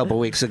shocked a couple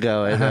weeks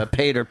ago at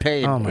Paid or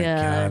Paid. Oh my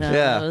god.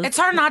 Yeah. It's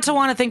hard not to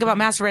want to think about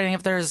masturbating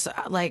if there's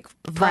like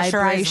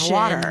pressurized Vibration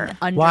water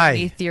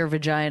underneath your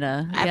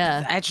vagina.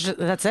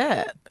 That's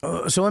it.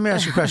 So let me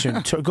ask you a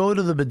question. Go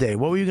to the bidet.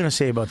 What were you going to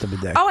say about the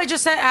bidet? Oh, I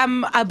just said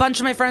a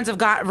bunch of my friends have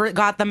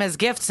got them as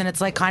gifts, and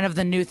it's like kind of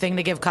the new thing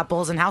to give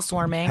couples and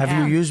housewarming. Have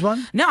you used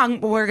one? No,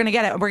 we're gonna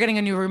get it. We're getting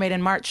a new roommate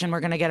in March, and we're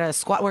gonna get a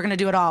squat. We're gonna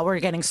do it all. We're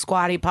getting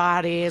squatty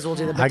potties. We'll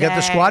do the bidet. I got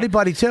the squatty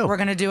potty too. We're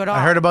gonna do it all.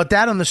 I heard about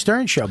that on the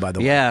Stern Show, by the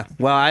way. Yeah.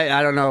 Well,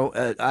 I don't know.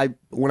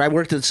 When I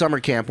worked at summer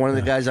camp, one of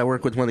the guys I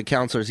worked with, one of the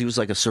counselors, he was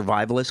like a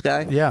survivalist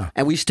guy. Yeah.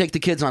 And we used to take the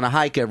kids on a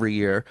hike every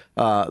year,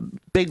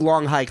 big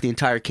long hike the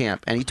entire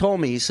camp. And he told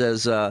me, he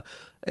says,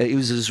 he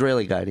was an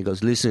Israeli guy, and he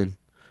goes, listen,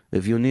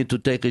 if you need to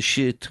take a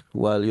shit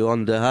while you're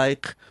on the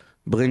hike,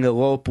 bring a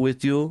rope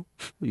with you.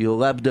 You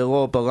wrap the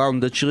rope around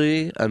the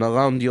tree and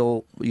around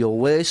your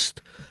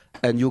waist,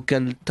 and you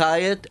can tie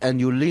it, and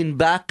you lean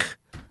back,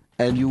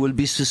 and you will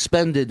be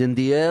suspended in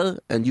the air,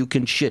 and you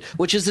can shit,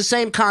 which is the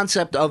same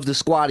concept of the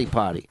squatty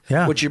potty.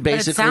 Yeah. Which you're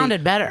basically. But it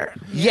sounded better.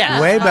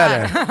 Yeah. Way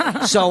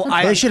better. So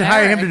they should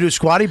hire him to do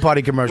squatty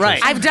potty commercials. Right.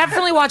 I've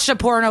definitely watched a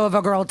porno of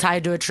a girl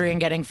tied to a tree and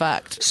getting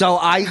fucked. So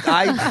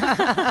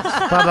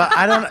Bubba,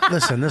 I don't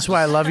listen. This is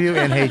why I love you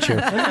and hate you.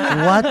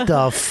 What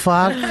the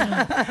fuck?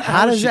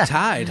 How does she that?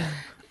 tied?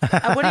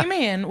 What do you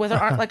mean? With her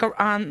arm, like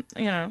on,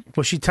 you know?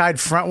 Was she tied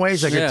front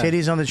ways like her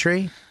titties on the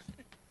tree?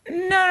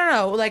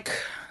 No, like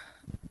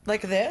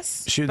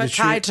this, but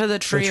tied to the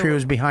tree. The tree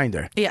was behind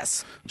her.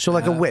 Yes. So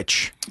like a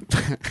witch.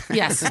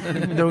 Yes. They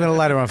were going to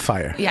light her on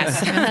fire.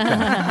 Yes.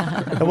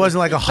 It wasn't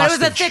like a But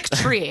hostage. it was a thick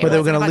tree. But they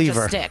were going to leave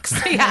her. Sticks.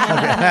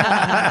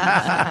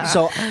 Yeah.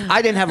 So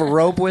I didn't have a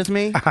rope with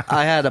me.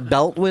 I had a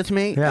belt with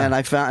me, Yeah. and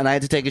I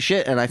had to take a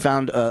shit, and I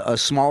found a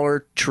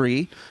smaller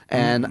tree,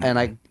 and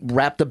I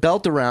wrapped the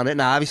belt around it.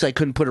 Now obviously I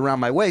couldn't put it around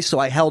my waist, so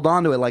I held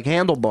onto it like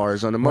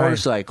handlebars on a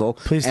motorcycle.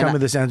 Please tell me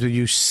this ends with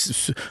you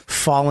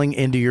falling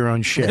into your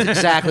own shit. That's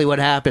exactly what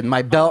happened.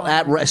 My belt,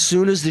 as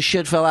soon as the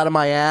shit fell out of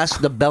my ass,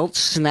 the belt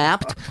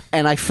snapped,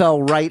 and I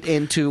fell right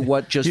into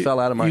what just fell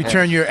out of my You head.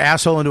 turn your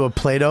asshole into a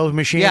Play-Doh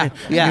machine. Yeah,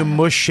 yeah. You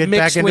mush shit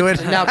Mixed back into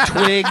with it. now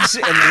twigs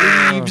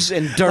and leaves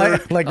and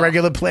dirt. like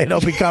regular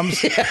Play-Doh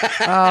becomes.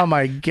 Oh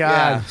my god.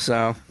 Yeah,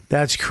 so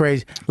that's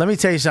crazy. Let me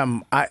tell you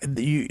something. I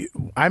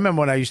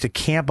remember when I used to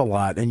camp a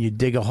lot, and you'd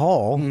dig a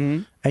hole,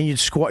 and you'd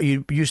squat.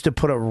 You used to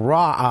put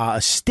a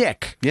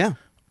stick,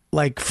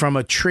 like from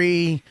a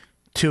tree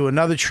to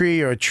another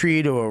tree, or a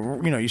tree to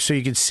a so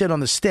you could sit on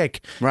the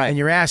stick, right, and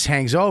your ass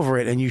hangs over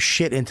it, and you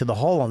shit into the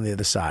hole on the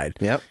other side.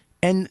 Yep.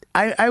 And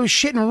I was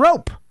shitting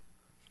rope.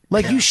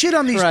 Like you shit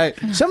on these,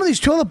 some of these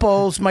toilet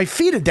bowls, my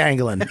feet are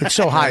dangling. It's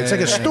so high. It's like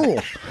a stool.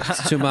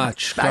 It's too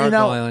much. You know,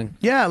 Gargoyling.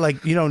 yeah,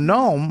 like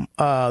Noam,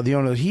 the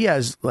owner, he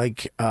has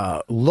like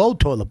low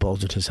toilet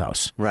bowls at his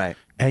house. Right.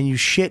 And you're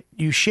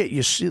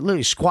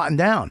literally squatting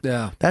down.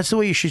 Yeah. That's the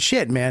way you should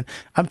shit, man.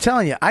 I'm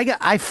telling you,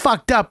 I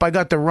fucked up. I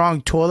got the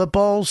wrong toilet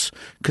bowls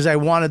because I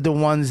wanted the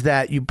ones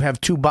that you have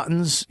two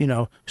buttons,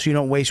 so you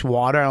don't waste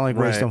water. I don't like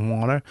wasting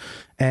water.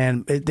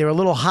 And they're a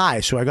little high,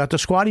 so I got the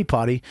squatty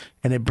potty,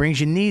 and it brings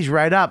your knees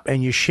right up,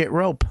 and you shit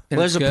rope. Well,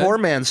 there's a poor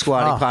man's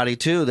squatty potty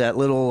too. That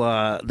little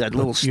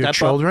step Your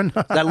children?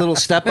 up, that little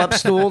step up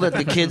stool that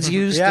the kids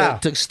use Yeah.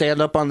 to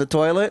stand up on the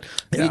toilet.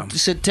 Yeah. You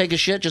sit, take a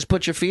shit, just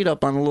put your feet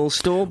up on a little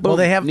stool. Boom, Well,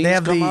 they have knees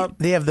come up.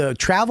 they have the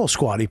travel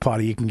squatty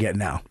potty you can get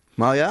now.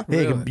 Oh yeah,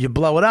 You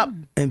blow it up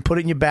and put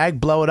it in your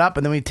bag, blow it up,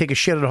 and then when you take a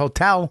shit at a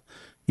hotel,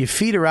 your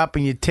feet are up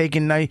and you're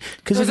taking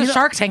because It was a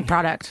Shark Tank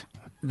product.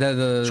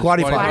 The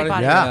squatty potty.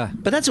 Yeah.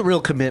 But that's a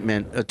real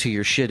commitment to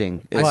your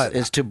shitting. What?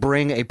 Is to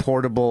bring a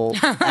portable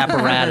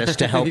apparatus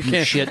to help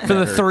you shit for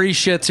the better. 3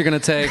 shits you're gonna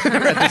take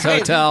at this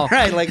hotel.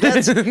 Right, like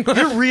that's you're love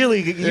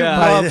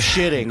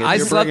shitting. if I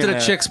you're slept at bringing a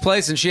that. chick's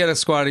place and she had a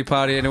squatty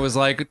potty and it was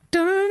like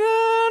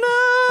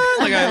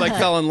like I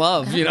fell in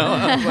love,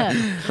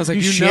 I was like,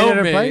 you shit know at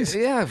her me. place?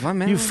 Yeah, if I'm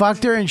in. You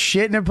fucked her and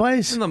shit in her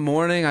place? In the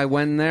morning, I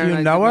went in there. You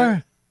and know I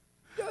her?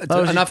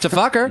 enough to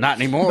fuck her. Not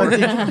anymore.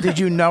 But did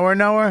you know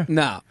her?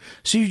 No.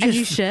 So you just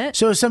you shit?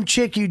 So some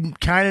chick you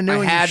kind of knew. I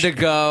and had you to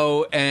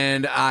go,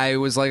 and I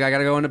was like, I got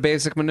to go into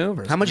basic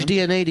maneuvers. How much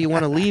DNA do you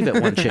want to leave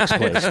at one chick's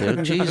place,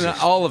 dude? Jesus.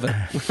 All of it.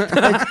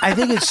 I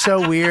think it's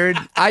so weird.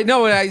 I know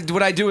what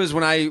I do is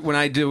when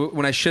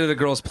I shit at a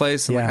girl's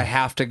place and like I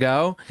have to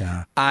go,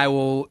 I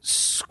will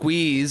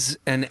squeeze,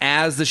 and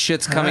as the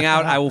shit's coming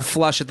out, I will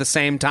flush at the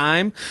same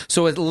time.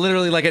 So it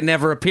literally like it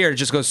never appeared. It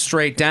just goes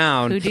straight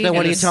down. Who do Then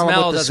what do you tell them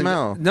with the doesn't-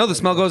 smell? No, the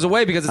smell goes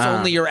away because it's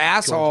only your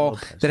asshole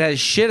that has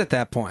shit at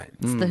that point.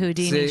 It's the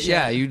Houdini shit.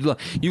 Yeah,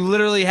 you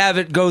literally have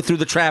it go through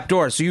the trap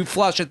door. So you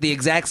flush at the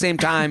exact same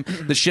time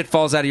the shit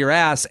falls out of your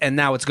ass, and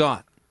now it's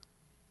gone.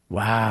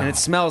 Wow. And it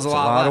smells a It's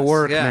lot a lot of less.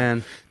 work, Yeah.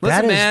 man.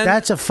 Listen, man.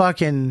 That's a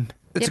fucking...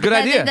 It's a but good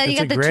then- idea. Then you It's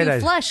get a the great two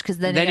idea. flush because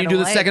then you get do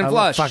the away. second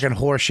flush. Fucking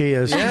horse she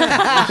is.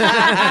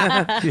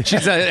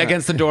 She's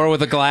against the door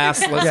with a glass.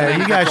 Yeah,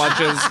 you guys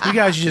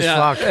just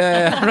fuck.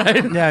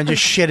 Right? Yeah, and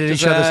just shit at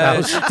each other's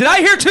house. Did I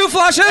hear 2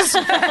 flushes?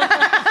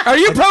 Are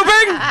you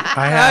pooping?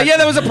 Yeah,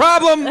 there was a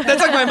problem. That's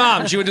like my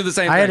mom. She would do the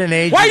same thing. I had an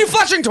agent. Why are you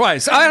flushing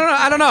twice?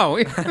 I don't know.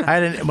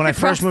 When I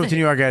first moved to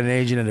New York, I had an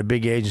agent at a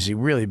big agency,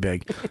 really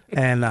big,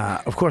 and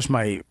of course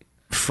my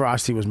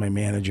Frosty was my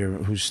manager,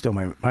 who's still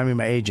my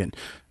agent,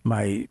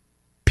 my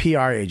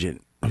PR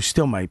agent, who's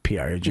still my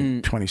PR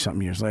agent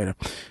 20-something years later.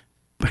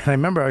 But I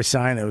remember I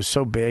signed, it was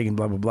so big and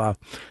blah, blah, blah.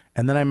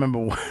 And then I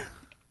remember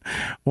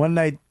one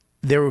night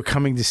they were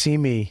coming to see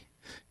me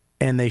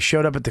and they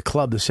showed up at the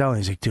club to sell. And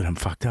he's like, dude, I'm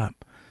fucked up.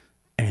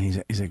 And he's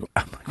like,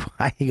 I'm like,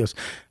 why? He goes,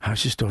 I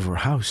was just over her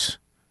house.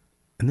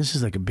 And this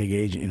is like a big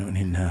agent, you know,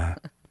 and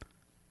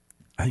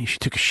I think she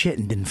took a shit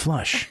and didn't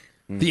flush.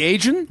 The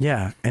agent?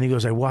 Yeah. And he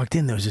goes, I walked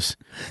in, it was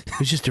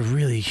just a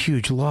really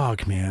huge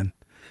log, man.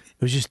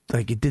 It was just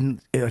like, I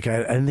didn't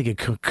think it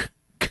could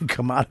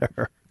come out of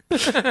her.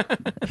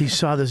 He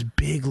saw this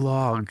big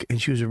log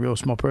and she was a real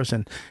small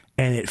person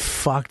and it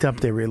fucked up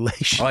their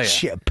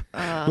relationship.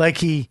 Like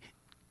he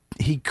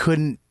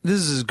couldn't. This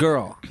is his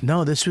girl.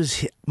 No, this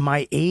was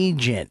my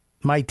agent.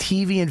 My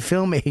TV and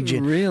film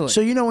agent. Really?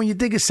 So, you know, when you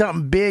think of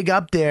something big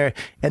up there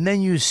and then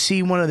you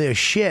see one of their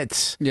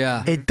shits,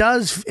 it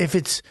does, if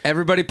it's...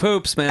 Everybody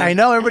poops, man. I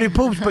know everybody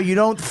poops, but you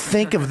don't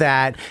think of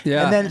that.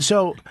 Yeah. And then,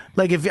 so,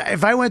 like, if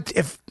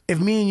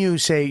me and you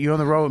say, you're on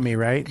the road with me,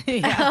 right?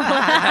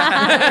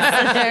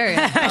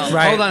 Hilarious.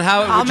 Right. Hold on,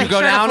 how would you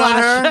go down on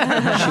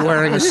her? Is she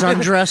wearing a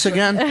sundress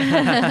again?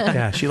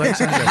 Yeah, she likes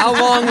sundress. How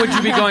long would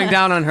you be going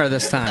down on her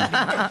this time?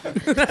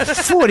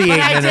 48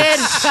 I did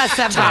minutes. cuss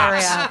up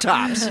area.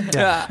 Tops.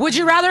 Yeah. Would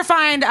you rather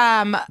find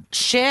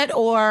shit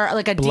or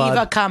like a Blood.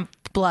 diva cup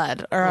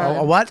blood or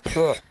A what?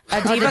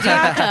 a diva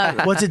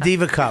cup? What's a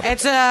diva cup?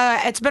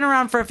 It's been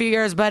around for a few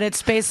years, but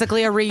it's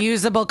basically a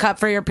reusable cup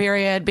for your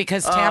period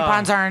because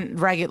tampons aren't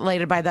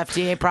regulated by the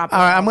FDA properly.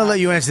 All right, I'm going to let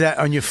you answer that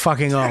on your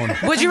fucking own.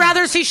 Would you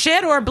rather see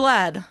shit or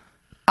blood?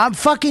 I'm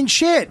fucking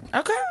shit.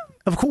 Okay.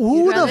 Of course,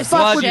 who rather the see fuck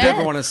Blood would you shit?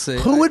 never want to see.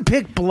 Who would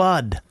pick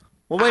blood?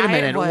 Well, wait a I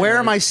minute. would. Where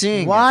am I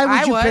seeing? Why would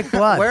I you would. pick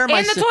blood? Where am I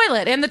In the seeing?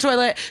 toilet. In the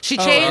toilet. She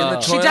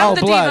changed. She toilet.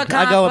 dumped the blood. diva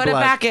cup, I go with put it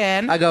blood. back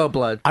in. I go with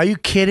blood. Are you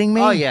kidding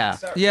me? Oh yeah.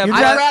 Yeah, You'd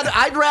but- rather-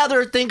 I'd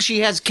rather think she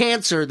has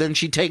cancer than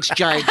she takes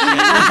giant. Fuck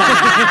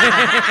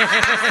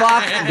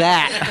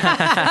that.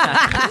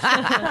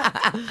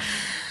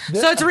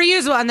 So it's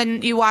reusable, and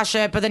then you wash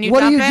it, but then you What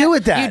do dump you it. do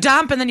with that? You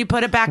dump, and then you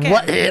put it back in.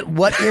 What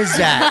is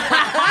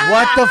that?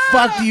 What the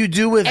fuck do you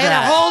do with It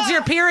that? holds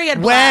your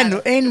period When?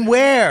 blood. In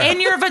where? In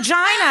your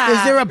vagina.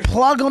 Is there a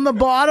plug on the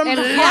bottom? It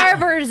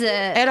harbors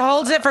it. It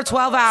holds it for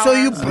 12 hours. So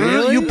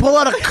you pull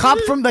out a cup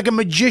from like a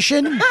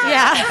magician?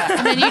 Yeah.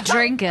 And then you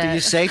drink it. You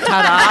say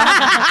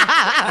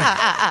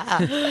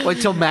ta-da. Wait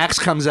till Max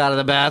comes out of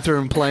the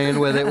bathroom playing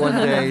with it one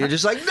day. You're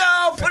just like,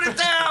 no, put it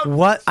down.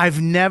 What?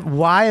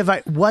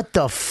 What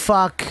the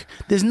fuck?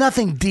 There's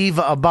nothing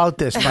diva about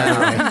this, by the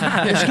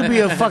way. This could be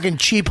a fucking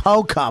cheap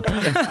hoe cup.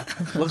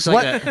 Looks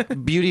like a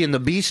Beauty and the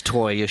Beast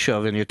toy you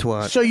shove in your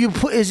twat. So you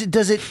put?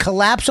 Does it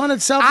collapse on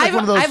itself like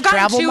one of those I've gotten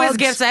travel two mugs? as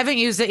gifts. I haven't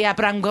used it yet,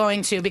 but I'm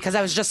going to because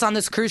I was just on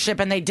this cruise ship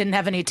and they didn't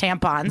have any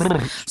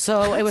tampons,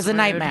 so it was a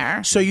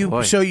nightmare. So you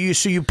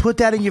put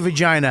that in your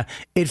vagina.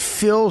 It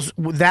fills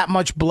that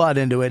much blood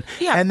into it.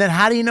 Yeah. And then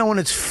how do you know when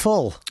it's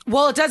full?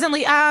 Well, it doesn't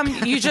leak.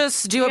 You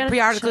just do it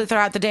periodically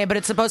throughout the day, but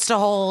it's supposed to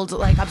hold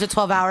like up to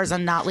 12 hours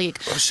and not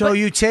leak. So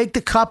you take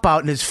the cup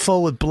out and it's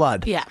full with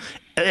blood. Yeah.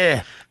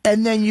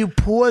 And then you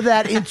pour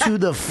that into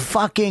the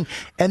fucking.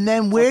 And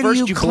then where do first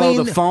you you blow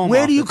clean? the foam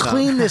Where off do you the top.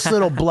 clean this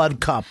little blood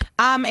cup?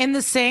 In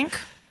the sink.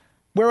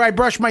 Where I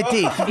brush my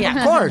teeth. Yeah.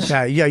 Of course.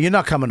 Yeah, you're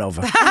not coming over.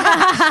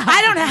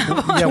 I don't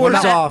have one. Yeah, we're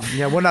Tours not off.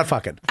 Yeah, we're not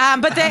fucking.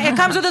 But it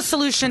comes with a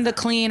solution to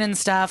clean and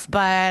stuff.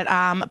 But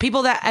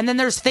people and then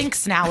there's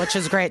Thinks now, which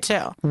is great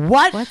too.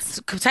 What?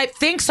 Type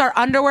Thinks are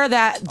underwear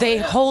that they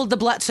hold the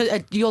blood so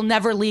you'll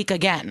never leak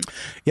again.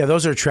 Yeah,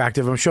 those are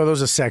attractive. I'm sure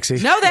those are sexy.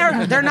 No,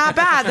 they're not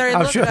bad. They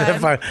I'm look sure they're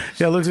good. fine.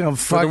 Yeah, it looks like I'm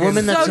fucking.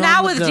 woman that- So That's now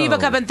on with the Diva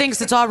go. Cup and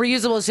Thinks, it's all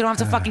reusable, so you don't have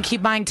to fucking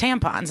keep buying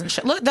tampons and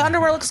shit. Look, the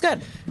underwear looks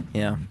good.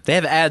 Yeah, they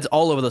have ads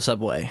all over the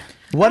subway.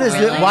 What is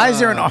it? Why is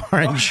there an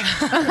orange?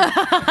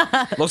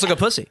 Looks like a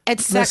pussy.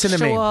 It's Listen to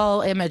me.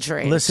 sexual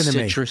imagery. Listen to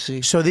me.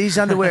 Citrusy. So these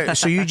underwear.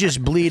 So you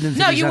just bleed into.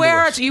 No, these you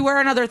wear underwear.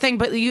 another thing,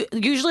 but you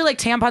usually like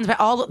tampons, but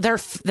all they're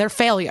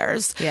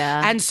failures.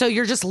 Yeah. and so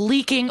you're just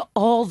leaking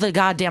all the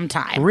goddamn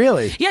time.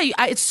 Really? Yeah,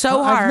 it's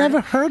so hard. I've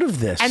never heard of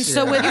this. And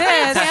so with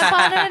this,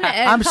 Tampon in,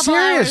 and I'm a couple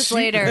serious. hours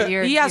later,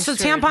 you're so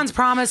screwed. tampons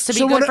promise to be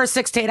So good what- for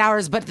 6 to 8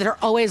 hours, but they're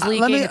always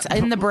leaking. let me- It's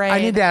in the brain.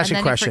 I need to ask and a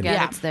then question. You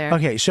forget Yeah. it's there.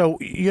 Okay, so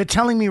you're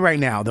telling me right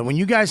now that when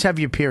you guys have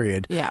your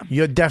period, Yeah.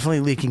 you're definitely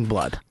leaking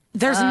blood.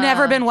 There's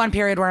never been one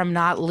period where I'm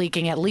not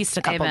leaking at least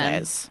a couple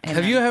days.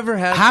 Have you ever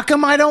had? How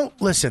come I don't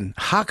listen?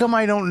 How come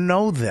I don't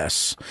know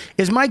this?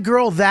 Is my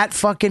girl that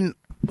fucking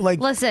like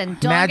Listen,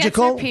 Dawn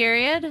magical? gets her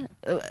period.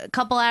 A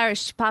couple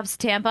hours, she pops a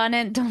tampon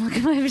in. Don't look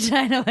at my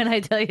vagina when I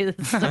tell you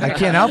this story. I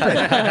can't help it.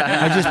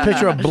 I just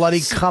picture a bloody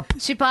cup.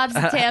 She pops the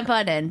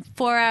tampon in.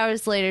 4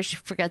 hours later, she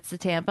forgets the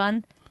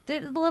tampon. The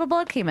little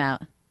blood came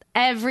out.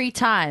 Every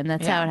time.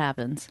 That's how it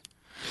happens.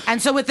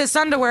 And so with this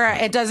underwear,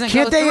 it doesn't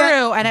Can't go they,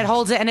 through, and it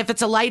holds it. And if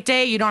it's a light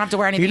day, you don't have to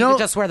wear anything. You can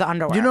just wear the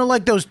underwear. You know,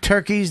 like those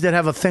turkeys that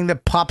have a thing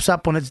that pops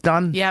up when it's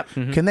done. Yep.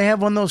 Can they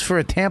have one of those for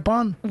a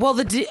tampon? Well,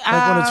 Like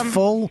when it's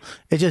full,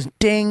 it just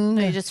ding.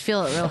 You just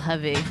feel it real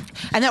heavy.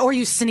 And then, or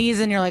you sneeze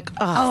and you're like,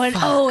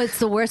 it's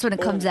the worst when it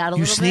comes out a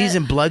You little sneeze bit.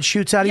 and blood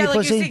shoots out of yeah, your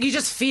like pussy. you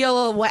just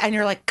feel wet, and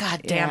you're like, God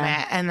damn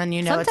it! And then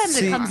you know, Sometimes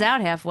it comes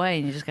out halfway,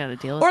 and you just got to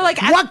deal with Or it.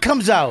 like what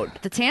comes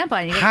out? The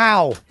tampon. You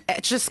How?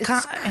 It's just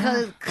because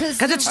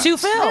it's too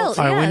filled. All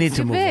right, we need it's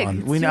to too move big. on.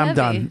 It's I'm too heavy.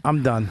 done.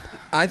 I'm done.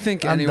 I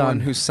think I'm anyone done.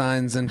 who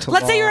signs into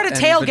Let's say you're at a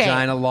any tailgate.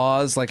 vagina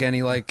laws, like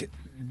any like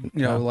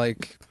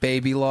like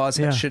baby laws,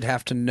 should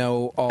have to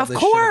know all Of this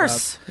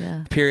course. shit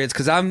about periods.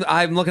 Because I'm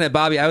looking at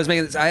Bobby. I was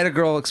making this. I had a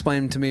girl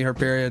explain to me her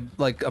period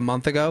like a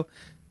month ago.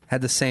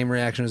 Had the same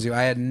reaction as you.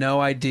 I had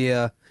no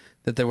idea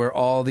that there were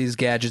all these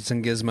gadgets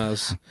and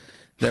gizmos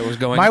that was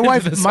going. My into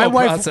wife, this my whole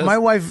wife, process. my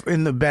wife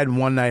in the bed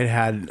one night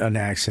had an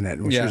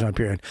accident when she was on her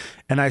period,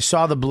 and I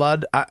saw the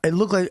blood. It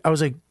looked like I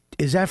was like,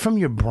 "Is that from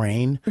your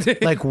brain?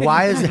 Like,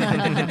 why is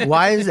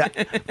that?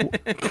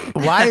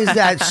 Why is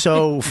that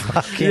so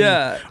fucking?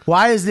 Yeah.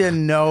 Why is there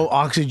no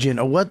oxygen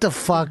or what the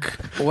fuck?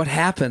 What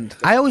happened?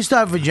 I always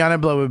thought vagina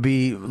blood would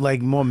be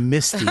like more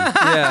misty.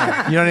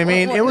 Yeah, you know what I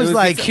mean. It was would be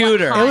like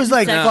cuter. It was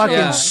like Yeah. fucking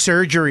Yeah.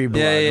 surgery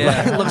blood.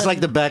 It looks like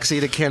the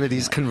backseat of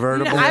Kennedy's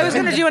convertible. I was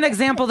going to do an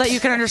example that you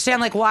can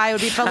understand, like why it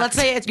would be. But let's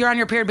say you're on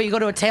your period, but you go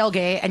to a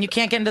tailgate and you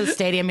can't get into the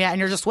stadium yet, and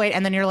you're just waiting,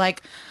 and then you're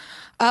like,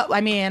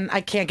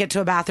 I can't get to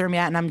a bathroom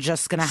yet, and I'm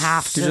just going to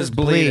have to You're just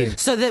bleeding.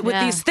 So that with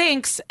these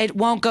things, it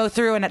won't go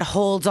through, and it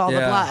holds all the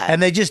blood.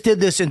 And they just did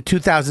this in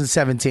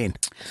 2017.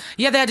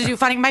 Yeah, they had to do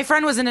funding. My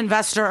friend was an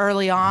investor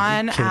early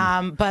on,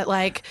 but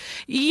like,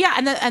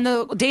 and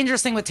the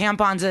dangerous thing with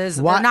tampons is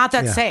they're not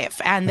that safe,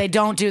 and they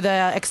don't do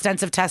the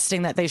extensive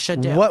testing that they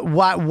should do.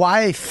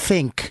 Why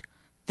think?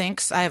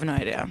 Thinks? I have no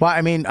idea. Why?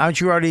 I mean, aren't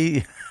you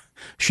already?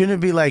 Shouldn't it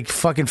be like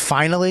fucking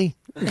finally?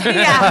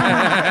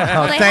 Yeah.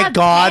 Oh, They thank have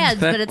God.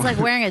 pads, but it's like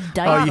wearing a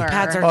diaper.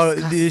 Pads are Oh,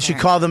 you should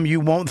call them. You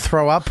won't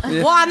throw up.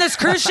 Well, on this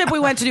cruise ship we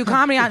went to do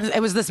comedy on,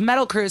 it was this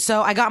metal cruise.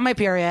 So I got my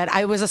period.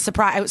 I was a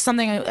surprise. It was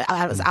something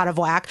I was out of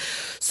whack.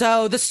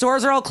 So the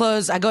stores are all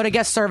closed. I go to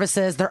guest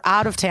services. They're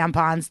out of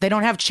tampons. They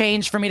don't have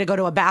change for me to go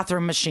to a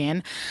bathroom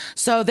machine.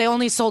 So they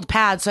only sold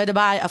pads. So I had to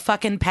buy a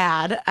fucking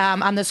pad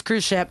on this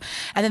cruise ship.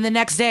 And then the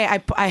next day,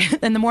 I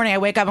in the morning, I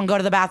wake up and go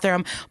to the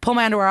bathroom, pull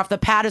my underwear off. The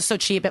pad is so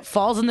cheap. It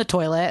falls in the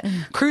toilet,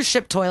 cruise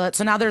ship toilet.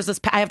 So now there's this,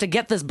 I have to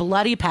get this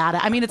bloody pad.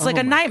 I mean, it's like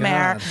a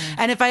nightmare. God.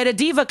 And if I had a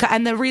diva cup,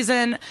 and the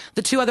reason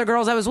the two other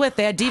girls I was with,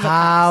 they had diva cups.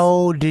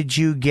 How did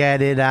you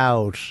get it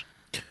out?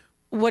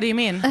 What do you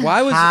mean?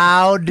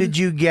 How did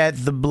you get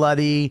the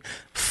bloody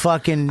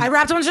fucking? I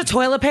wrapped a bunch of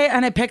toilet paper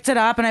and I picked it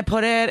up and I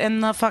put it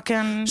in the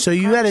fucking. So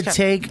you had to ship.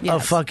 take a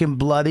Yes. fucking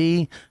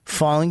bloody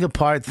falling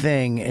apart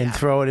thing and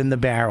throw it in the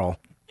barrel.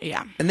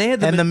 Yeah. And they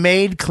had and the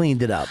maid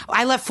cleaned it up.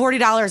 I left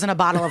 $40 in a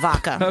bottle of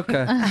vodka.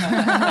 Okay.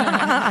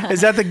 Is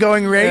that the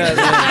going rate?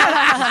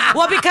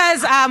 Well,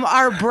 because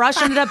our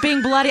brush ended up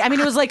being bloody. I mean,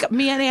 it was like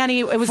me and Annie.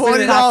 It was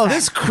 $40.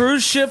 This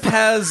cruise ship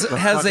had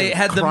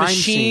the crime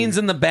machines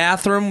in the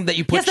bathroom that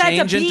you put Yes, I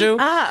had to change beat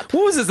into. up.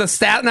 What was this? The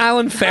Staten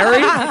Island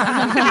ferry?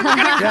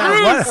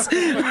 Cruise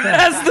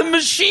has the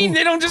machine.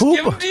 They don't just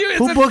give them to you. It's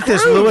Who a booked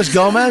this? cruise. Louis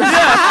Gomez?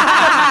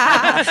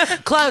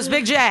 Close,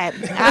 Big J.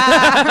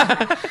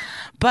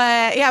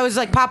 But yeah, it was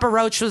like Papa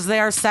Roach was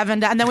there,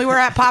 and then we were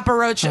at Papa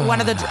Roach. We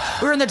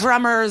were in the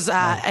drummers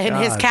in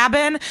his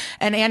cabin,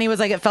 and Annie was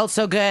like, "It felt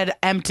so good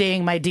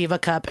emptying my diva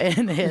cup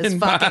in his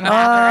fucking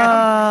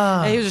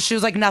bathroom." She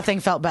was like, "Nothing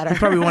felt better." He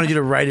probably wanted you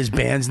to write his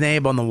band's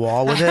name on the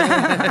wall with it.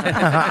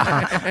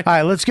 All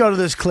right, let's go to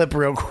this clip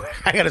real quick.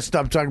 I got to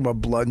stop talking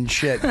about blood and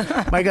shit.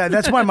 My God,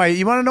 that's why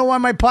you want to know why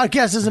my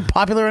podcast isn't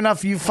popular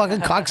enough, you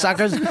fucking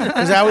cocksuckers?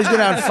 Because I always get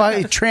on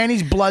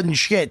trannies, blood, and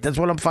shit. That's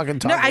what I'm fucking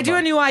talking No, about. I do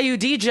a new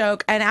IUD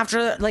joke, and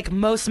after like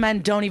most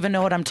men don't even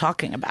know what I'm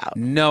talking about.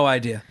 No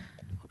idea.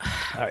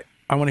 All right,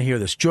 I want to hear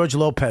this. George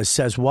Lopez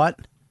says what?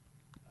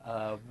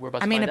 We're about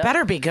to I mean, find it out.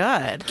 better be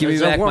good. Give me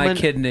There's a back my woman-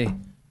 kidney.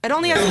 It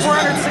only has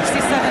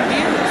 467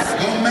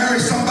 views. Don't marry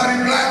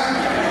somebody black.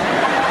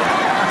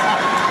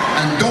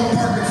 And don't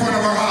park in front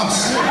of our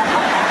house.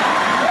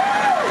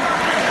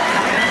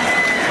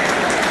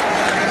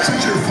 Sit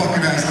your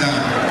fucking ass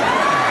down.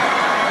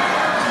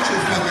 Sit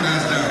your fucking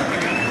ass down.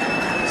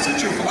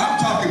 I'm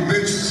talking,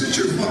 bitch. Sit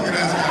your fucking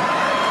ass down.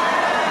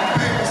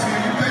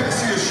 You pay to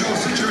see a show.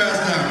 Sit your ass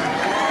down.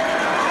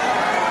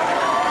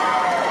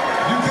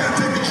 You can't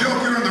take a joke.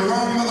 You're in the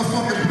wrong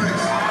motherfucking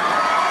place.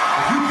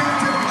 If you can't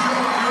take a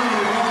joke, you're in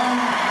the wrong.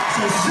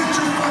 So sit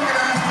your fucking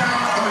ass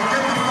down or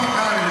get the fuck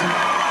out of here.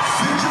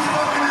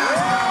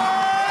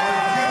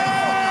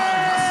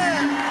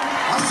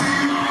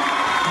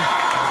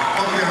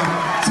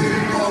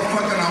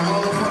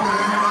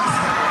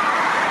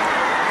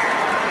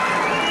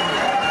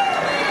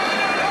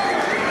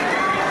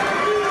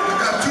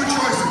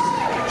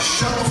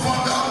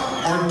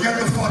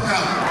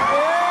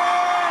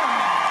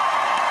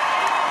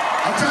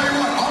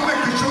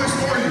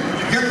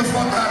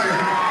 fuck out of here.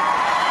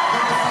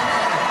 Get the fuck out of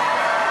here.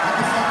 Get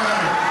the fuck out of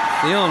here.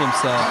 Feeling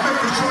himself. I'll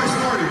make the choice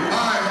for you.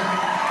 Bye.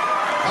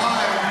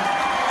 Bye.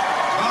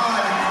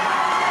 Bye.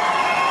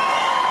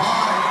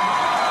 Bye.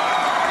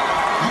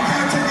 You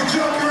can't take a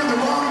joke. You're in the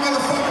wrong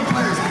motherfucking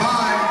place.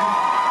 Bye.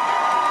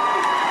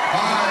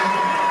 Bye.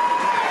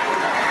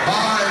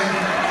 Bye.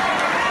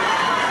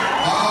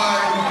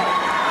 Bye.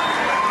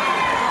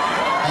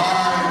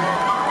 Bye.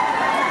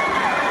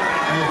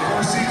 Hey,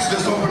 4 seats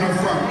just open up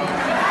front.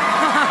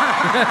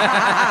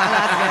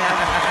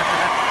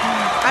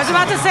 I was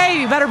about to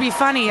say, you better be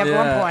funny at Yeah.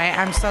 one point.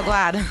 I'm so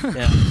glad.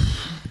 Yeah.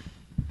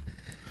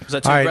 Was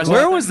that too All right, aggressive?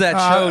 Where was that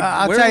show?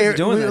 I'll Where tell was you. he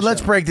doing that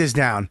Let's show? break this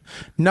down.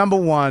 Number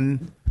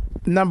one,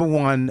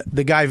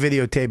 the guy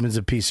videotaping is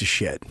a piece of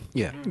shit.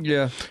 Yeah.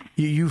 Yeah.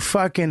 You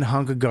fucking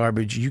hunk of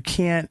garbage. You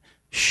can't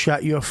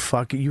shut your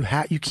fucking. You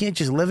can't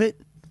just live it.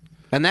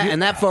 And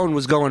that phone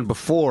was going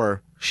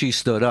before she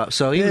stood up,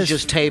 so he was This-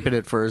 just taping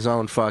it for his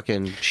own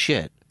fucking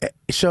shit.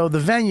 So the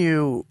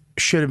venue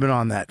should have been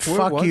on that. Where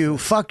Fuck was you.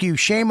 Fuck you.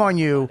 Shame on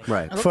you.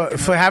 Right.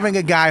 For having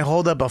a guy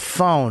hold up a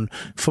phone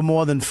for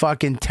more than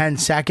fucking 10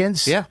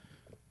 seconds. Yeah.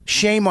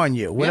 Shame on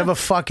you. Whatever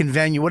fucking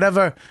venue,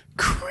 whatever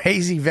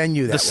crazy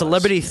venue that The was.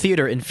 Celebrity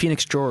Theater in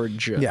Phoenix,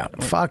 Georgia. Yeah.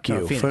 Fuck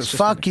you. Phoenix,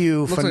 Fuck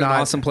you Looks for like not.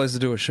 an awesome place to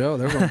do a show.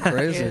 They're going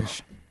crazy.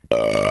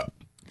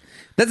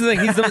 That's the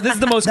thing. This is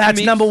the most. That's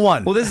number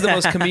one. Well, this is the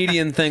most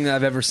comedian thing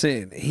I've ever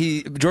seen.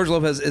 George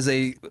Lopez is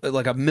a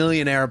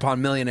millionaire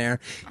upon millionaire.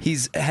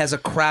 Has a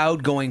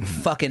crowd going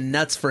fucking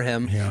nuts for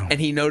him, and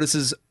he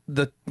notices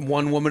the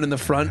one woman in the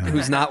front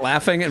who's not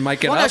laughing and might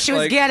get Well, up. no, she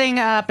was getting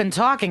up and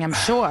talking, I'm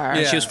sure.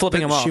 Yeah. She was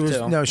flipping him off, She was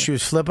too. no, she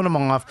was flipping him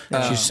off.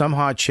 She's some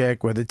hot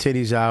chick with her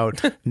titties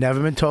out. Never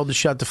been told to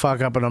shut the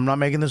fuck up. And I'm not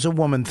making this a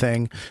woman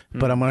thing,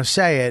 but I'm going to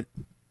say it.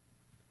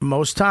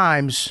 Most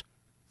times,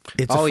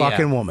 it's a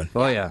fucking woman.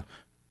 Oh yeah.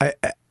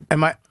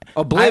 Am I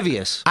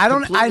Oblivious. I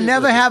don't. I Completely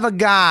never oblivious. have a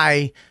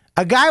guy.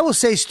 A guy will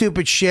say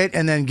stupid shit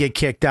and then get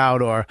kicked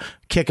out or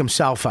kick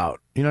himself out.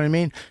 You know what I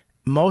mean?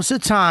 Most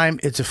of the time,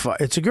 it's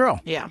a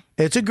girl. Yeah.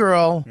 It's a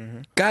girl.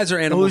 Guys are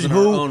animals in our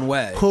own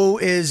way. Who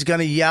is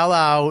gonna yell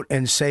out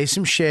and say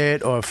some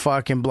shit or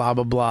fucking blah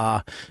blah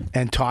blah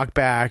and talk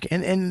back?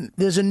 And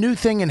there's a new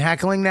thing in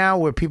heckling now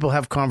where people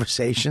have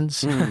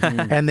conversations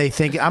and they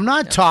think I'm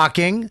not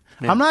talking,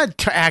 I'm not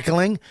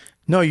heckling.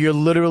 No, you're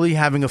literally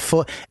having a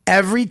full.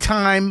 Every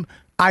time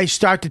I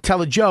start to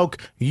tell a joke,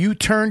 you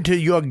turn to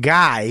your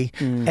guy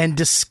and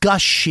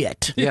discuss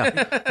shit.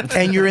 Yeah.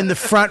 And you're in the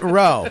front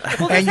row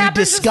and you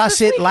discuss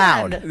this it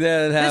loud. weekend.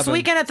 Yeah, it This happened.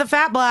 weekend at the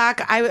Fat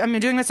Black, I'm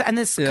doing this, and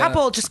this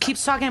couple just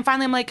keeps talking. And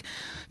finally, I'm like,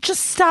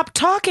 just stop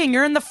talking.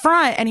 You're in the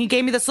front. And he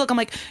gave me this look. I'm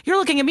like, you're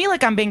looking at me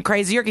like I'm being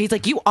crazy. He's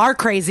like, you are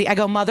crazy. I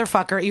go,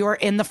 motherfucker, you are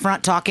in the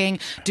front talking.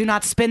 Do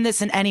not spin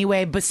this in any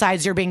way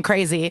besides you're being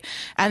crazy.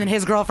 And then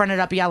his girlfriend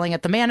ended up yelling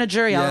at the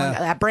manager, yelling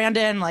at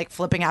Brandon, like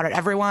flipping out at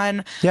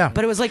everyone. Yeah.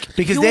 But it was like,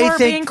 Because you they are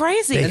think being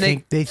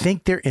crazy. They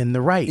think they're in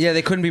the right. Yeah,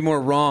 they couldn't be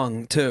more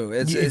wrong too.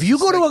 If you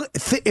go to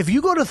if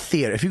you go to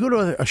theater, if you go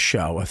to a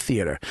show, a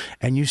theater,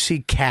 and you see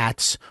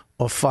Cats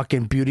or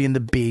fucking Beauty and the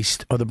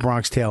Beast or The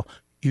Bronx Tale,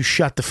 you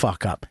shut the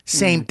fuck up.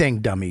 Same thing,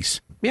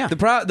 dummies. Yeah. The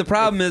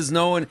problem is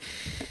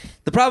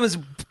The problem is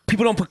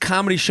people don't put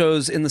comedy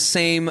shows in the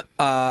same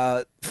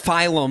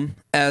phylum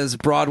as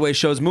Broadway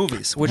shows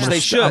movies, which they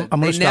should. I'm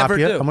going they to stop never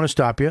you. do. I'm going to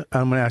stop you.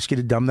 I'm going to ask you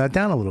to dumb that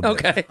down a little bit.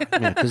 Okay.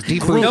 Because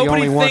Deepu's the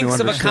Nobody only one who thinks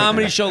of a understood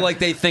comedy that. show like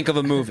they think of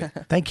a movie.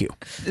 Thank you.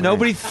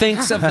 Nobody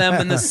thinks of them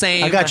in the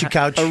same I got you,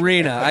 Couch.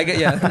 arena. I got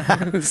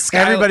Skylar,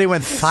 Everybody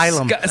went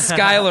phylum.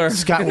 Skylar.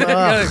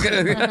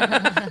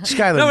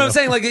 Skylar. No, but I'm knew.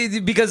 saying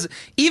like because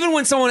even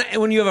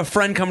when you have a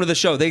friend come to the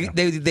show,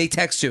 they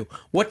text you,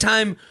 what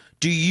time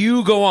do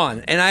you go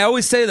on? And I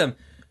always say to them,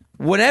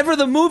 whenever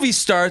the movie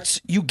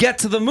starts, you get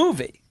to the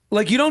movie.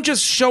 Like you don't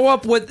just show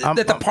up with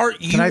at the part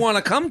you want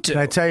to come to.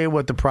 Can I tell you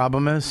what the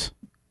problem is?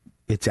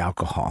 It's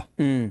alcohol.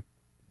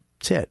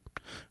 That's it.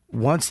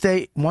 Once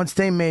they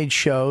made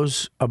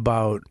shows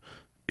about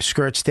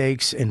skirt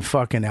steaks and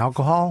fucking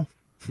alcohol,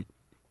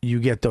 you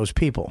get those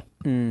people.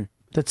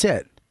 That's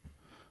it.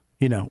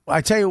 You know, I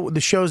tell you the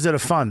shows that are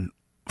fun,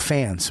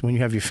 fans, when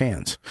you have your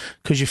fans,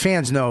 because your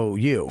fans know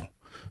you,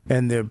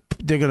 and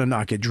they're gonna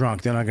not get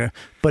drunk. They're not gonna.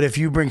 But if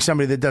you bring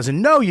somebody that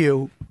doesn't know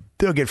you,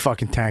 they'll get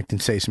fucking tanked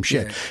and say some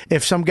shit. Yeah.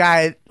 If some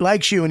guy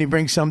likes you and he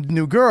brings some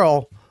new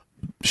girl,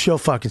 she'll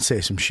fucking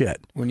say some shit.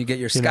 When you get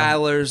your You know?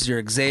 Skylers,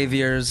 your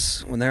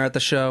Xaviers, when they're at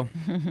the show.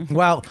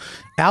 Well,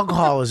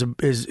 alcohol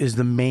is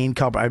the main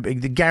culprit. I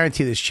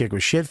guarantee this chick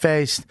was shit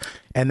faced,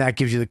 and that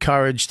gives you the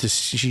courage to.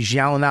 She's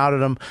yelling out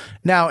at him.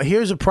 Now,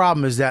 here's a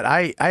problem: is that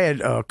I had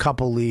a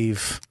couple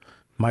leave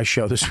my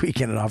show this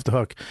weekend and Off the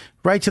Hook,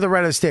 right to the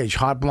right of the stage,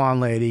 hot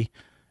blonde lady,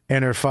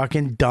 and her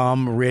fucking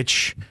dumb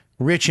rich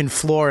in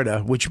Florida,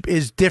 which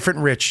is different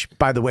rich,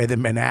 by the way,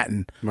 than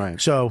Manhattan.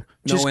 Right. So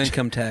No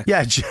income tax.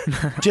 Yeah,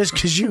 just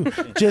because you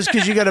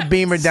got a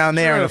Beamer down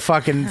there and a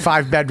fucking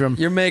 5-bedroom,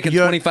 You're making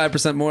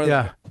 25% more.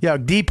 Yeah,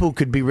 Deepu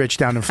could be rich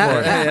down in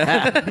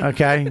Florida.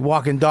 Okay,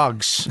 walking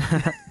dogs.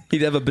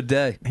 He'd have a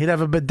bidet. He'd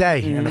have a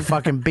bidet and a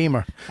fucking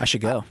Beamer. I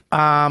should go.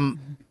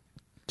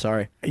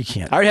 Sorry. You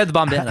can't. I already had the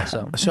bandana,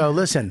 so. So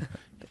listen,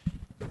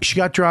 she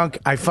got drunk.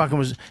 I fucking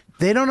was.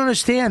 They don't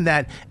understand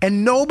that,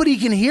 and nobody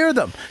can hear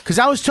them. Because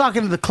I was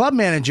talking to the club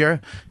manager,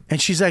 and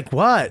she's like,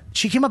 "What?"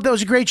 She came up. That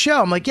was a great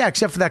show. I'm like, "Yeah,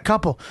 except for that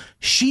couple."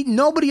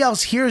 Nobody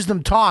else hears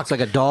them talk. It's like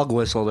a dog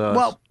whistle to us.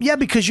 Well, yeah,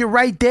 because you're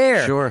right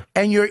there. Sure.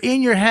 And you're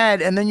in your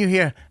head, and then you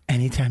hear,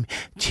 anytime,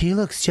 she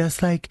looks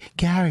just like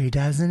Gary,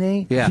 doesn't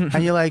he? Yeah.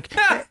 And you're like,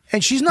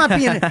 and she's not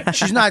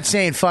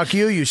saying, fuck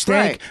you, you stink.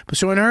 Right. But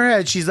so in her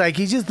head, she's like,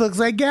 he just looks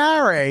like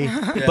Gary.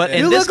 But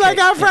you look like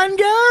our friend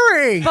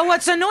Gary. But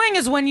what's annoying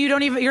is when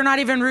you're not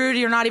even rude,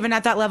 you're not even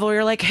at that level.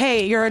 You're like,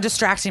 hey, you're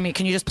distracting me.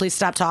 Can you just please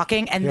stop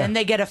talking? And then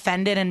they get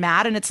offended and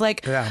mad, and it's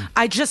like,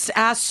 I just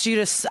asked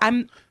you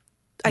to.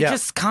 I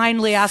just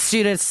kindly asked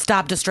you to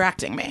stop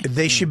distracting me.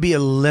 They should be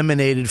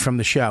eliminated from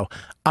the show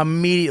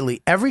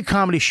immediately. Every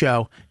comedy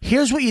show,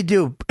 here's what you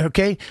do,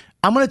 okay?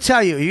 I'm going to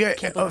tell you,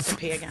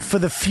 for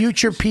the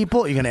future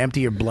people, you're going to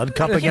empty your blood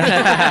cup again?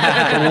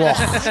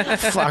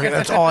 Fuck it,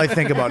 that's all I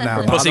think about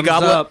now. Pussy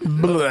goblet?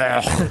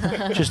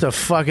 Just a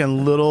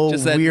fucking little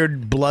Just that-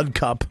 weird blood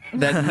cup.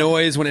 That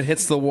noise when it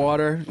hits the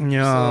water.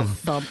 Yeah.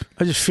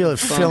 I just feel it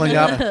filling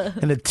up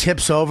and it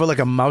tips over like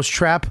a mouse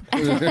trap.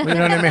 You know what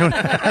I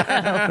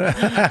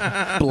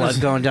mean?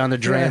 Blood going down the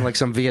drain like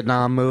some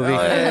Vietnam movie.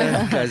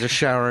 Guys are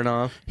showering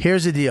off.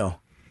 Here's the deal.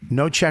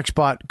 No check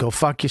spot. Go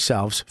fuck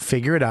yourselves.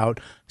 Figure it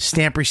out.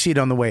 Stamp receipt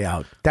on the way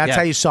out. That's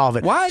how you solve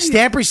it.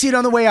 Stamp receipt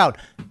on the way out.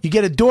 You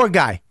get a door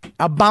guy,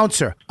 a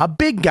bouncer, a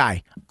big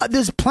guy.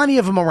 There's plenty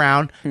of them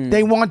around.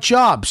 They want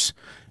jobs.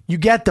 You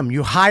get them.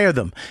 You hire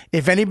them.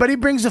 If anybody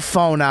brings a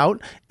phone out,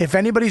 if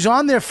anybody's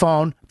on their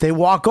phone, they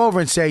walk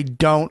over and say,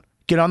 don't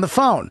get on the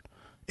phone.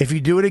 If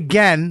you do it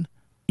again,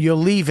 you're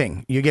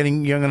leaving. You're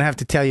going to have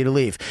to tell you to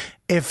leave.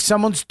 If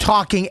someone's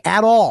talking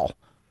at all,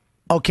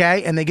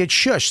 okay, and they get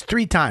shushed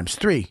 3 times.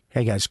 3.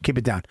 Hey, guys, keep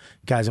it down.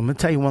 Guys, I'm going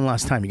to tell you one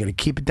last time. You got to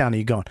keep it down or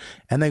you're going.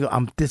 And they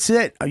go, that's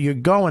it. You're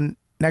going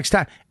next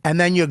time. And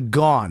then you're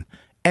gone.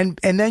 And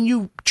then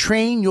you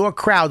train your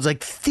crowds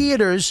like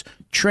theaters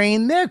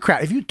train their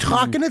crowd. If you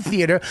talk in a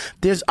theater,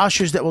 there's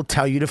ushers that will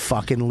tell you to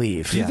fucking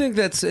leave. Do you think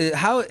that's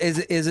how is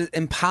it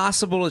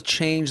impossible to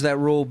change that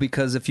rule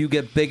because if you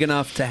get big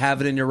enough to have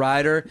it in your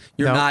rider,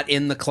 you're not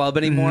in the club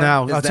anymore?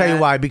 No, I'll tell you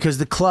why. Because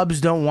the clubs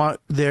don't want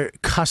their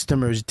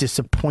customers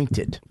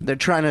disappointed. They're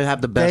trying to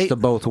have the best of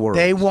both worlds.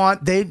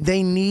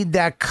 They need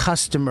that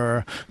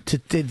customer to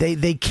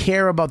they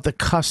care about the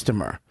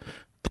customer.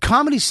 The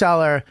Comedy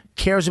Cellar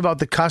cares about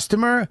the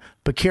customer,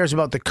 but cares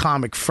about the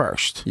comic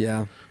first.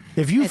 Yeah.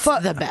 If you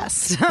the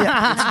best.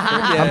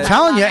 I'm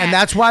telling you, and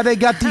that's why they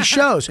got these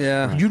shows.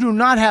 Yeah. You do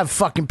not have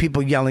fucking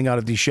people yelling out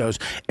at these shows.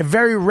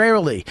 Very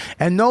rarely.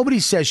 And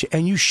nobody says,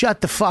 and you shut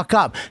the fuck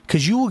up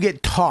because you will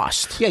get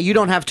tossed. Yeah, you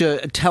don't have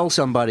to tell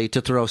somebody to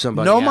throw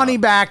somebody No out. money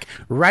back.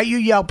 Write your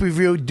Yelp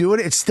review. Do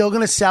it. It's still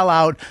going to sell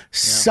out.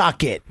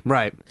 Suck it.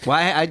 Right. Well,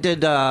 I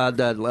did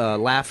the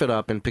Laugh It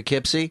Up in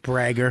Poughkeepsie.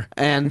 Bragger.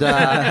 And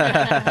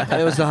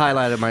it was the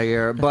highlight of my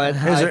year. But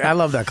I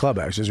love that club,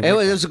 actually. It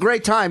was a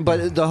great time,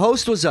 but the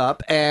host was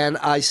up, and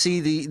I see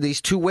these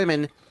 2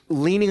 women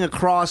leaning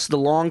across the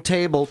long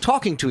table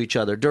talking to each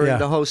other during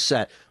the host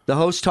set. The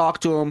host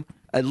talked to them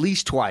at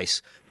least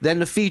twice. Then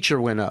the feature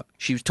went up.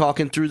 She was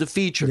talking through the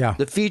feature. Yeah.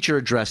 The feature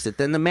addressed it.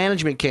 Then the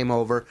management came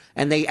over,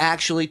 and they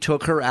actually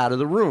took her out of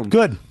the room.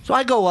 Good. So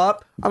I go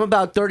up. I'm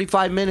about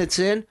 35 minutes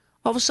in.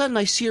 All of a sudden,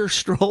 I see her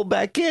stroll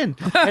back in.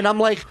 And I'm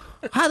like,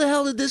 how the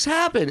hell did this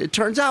happen? It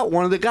turns out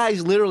one of the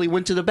guys literally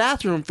went to the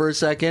bathroom for a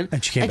second,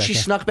 and she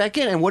snuck back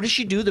in. And what does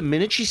she do the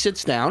minute she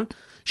sits down?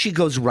 She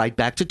goes right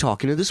back to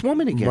talking to this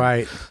woman again.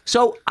 Right.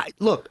 So,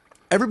 look,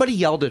 everybody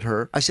yelled at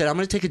her. I said, I'm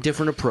going to take a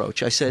different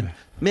approach. I said,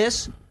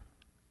 Miss,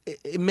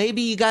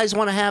 maybe you guys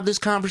want to have this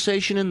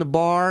conversation in the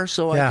bar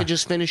so I could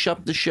just finish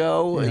up the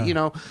show, you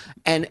know.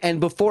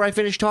 And before I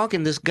finished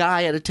talking, this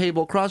guy at a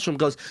table across from him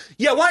goes,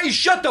 yeah, why don't you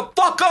shut the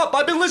fuck up?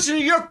 I've been listening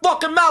to your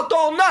fucking mouth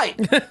all night.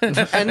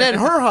 And then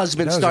her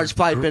husband starts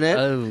piping it.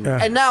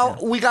 And now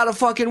we got a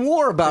fucking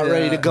war about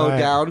ready to go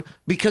down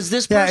because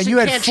this person and you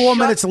had can't 4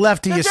 minutes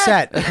left of your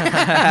set. You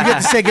get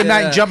to say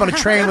goodnight and jump on a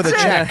train with a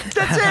check.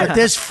 That's it. But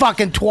this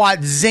fucking twat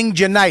zinged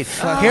your night.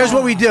 Here's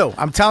what we do.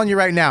 I'm telling you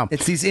right now.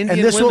 It's these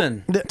Indian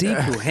women deep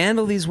who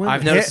handle these women.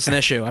 I've noticed it's an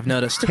issue. I've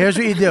noticed. Here's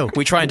what you do.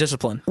 We try and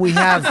discipline. We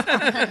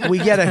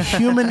get a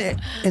human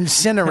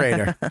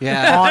incinerator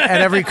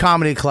at every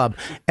comedy club,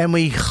 and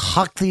we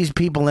huck these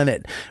people in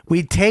it.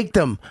 We take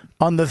them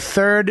on the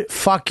 3rd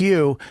fuck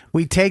you,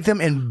 we take them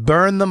and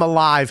burn them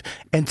alive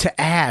into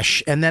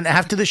ash, and then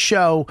after the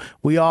show,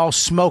 we all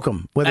smoke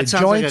them with That a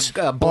sounds joints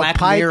like a Black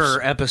pipes.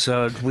 Mirror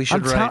episode we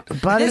should write.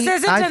 Buddy, This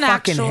isn't I an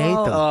fucking hate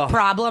actual them.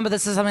 problem, but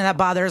this is something that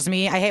bothers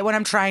me. I hate when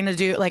I'm trying to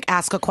do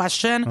ask a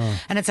question,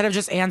 and instead of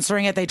just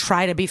answering it, they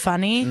try to be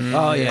funny.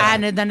 Oh, yeah.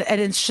 and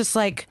it's just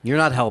like, You're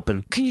not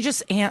helping. can you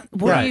just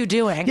what are you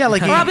doing? Yeah,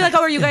 like or I'll be like,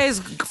 oh, are you guys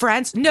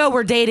friends? No,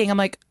 we're dating. I'm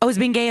like, oh, is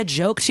being gay a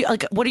joke?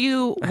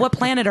 What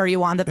planet are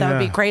you on that would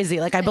be crazy.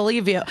 Like, I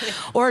believe you.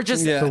 Or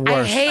just, The I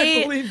worst.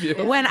 hate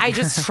when I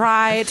just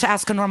try to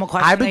ask a normal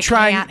question and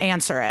can't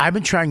answer it. I've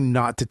been trying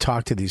not to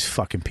talk to these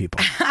fucking people.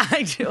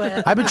 I do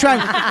it. I've been trying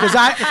because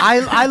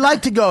I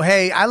like to go.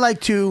 Hey, I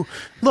like to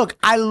look.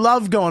 I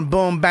love going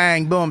boom,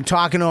 bang, boom,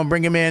 talking to them,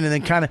 bring them in, and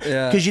then kind of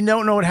because you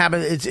don't know what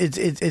happens.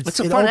 It's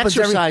a fun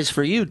exercise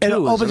for you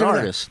too as an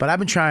artist. But I've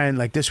been trying.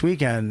 Like this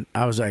weekend,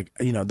 I was like,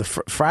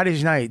 the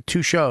Friday's night,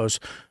 2 shows.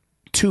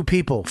 2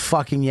 people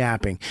fucking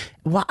yapping.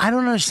 Well, I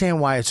don't understand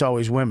why it's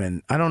always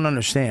women. I don't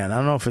understand. I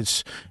don't know if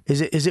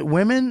is it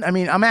women? I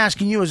mean, I'm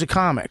asking you as a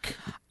comic.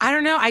 I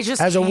don't know. I just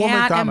As a woman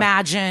can't comic.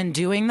 imagine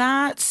doing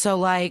that.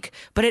 So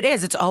but it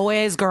is. It's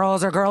always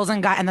girls or girls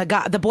and guys, and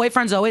the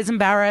boyfriend's always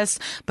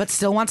embarrassed, but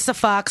still wants to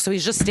fuck. So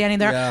he's just standing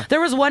there. Yeah. There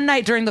was one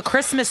night during the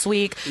Christmas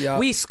week,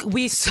 we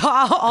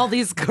saw all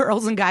these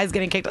girls and guys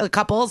getting kicked,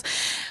 couples,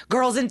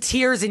 girls in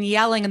tears and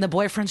yelling, and the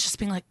boyfriend's just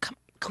being like, "Come.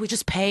 Can we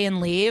just pay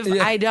and leave?"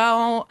 Yeah. I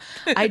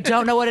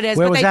don't know what it is.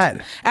 Where but was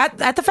that?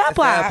 At the Fat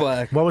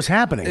Black. What was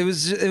happening? It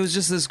was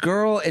just this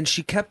girl, and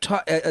she kept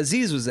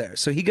Aziz was there,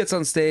 so he gets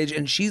on stage,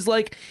 and she's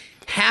like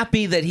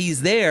happy that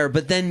he's there,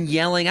 but then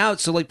yelling out.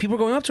 So like people are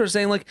going up to her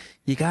saying like,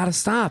 "You gotta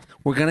stop.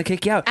 We're gonna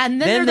kick you out."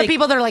 And then there are the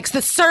people that are like,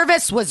 "The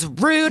service was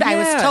rude. I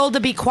was told to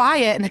be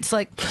quiet," and it's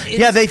like,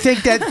 they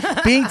think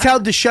that being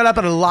told to shut up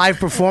at a live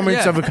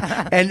performance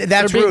and that's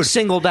They're being rude.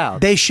 singled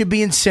out. They should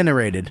be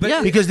incinerated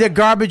because they're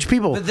garbage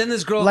people. But then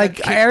this girl like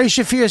got kicked- Ari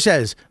Shafir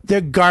says,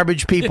 they're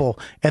garbage people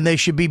and they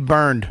should be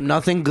burned.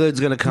 Nothing good's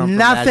gonna come. From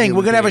Nothing. that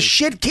We're gonna have a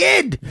human shit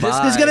kid.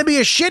 Bye. There's gonna be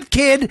a shit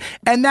kid,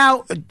 and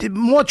now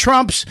more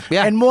Trumps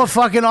and more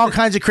fucking all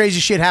kinds of crazy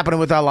shit happening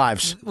with our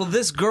lives. Well,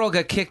 this girl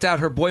got kicked out.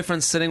 Her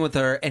boyfriend's sitting with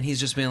her, and he's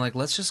just being like,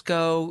 "Let's just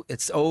go.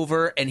 It's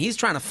over." And he's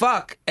trying to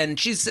fuck, and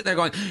she's sitting there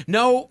going,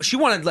 "No." She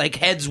wanted like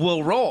heads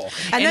will roll,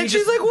 and then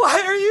she's like,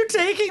 "Why are you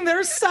taking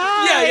their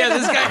side?" Yeah.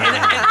 This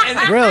guy,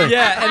 and Really?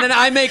 Yeah. And then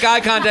I make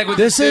eye contact with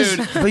this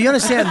dude. But you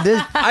understand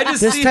this? I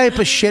just this see- type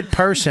of shit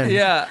person.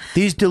 Yeah.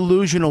 These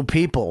delusional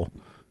people.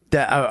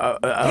 That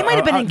They might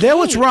have been they're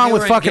what's engaged. wrong They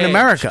with were fucking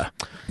engaged. America.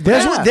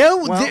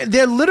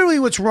 They're literally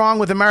what's wrong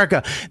with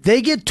America.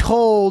 They get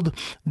told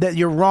that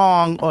you're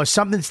wrong or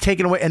something's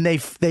taken away, and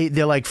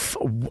they're like,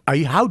 "Are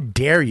you? How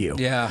dare you?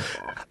 Yeah.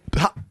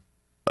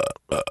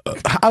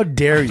 How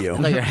dare you?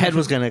 Like your head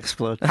was gonna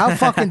explode. How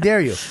fucking dare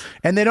you?"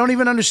 And they don't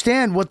even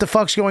understand what the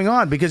fuck's going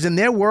on because in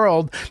their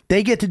world,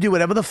 they get to do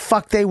whatever the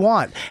fuck they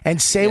want and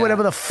say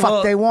whatever the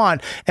fuck they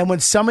want. And when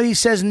somebody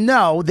says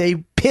no, they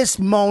piss,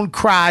 moan,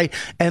 cry,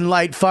 and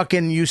light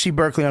fucking UC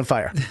Berkeley on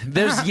fire.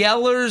 There's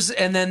yellers,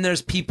 and then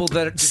there's people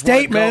that just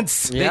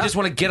Statements. They just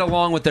want to get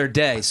along with their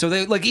day. So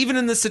they like even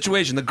in this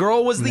situation, the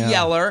girl was the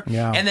yeller,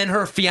 and then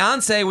her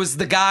fiance was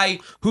the guy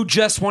who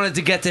just wanted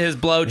to get to his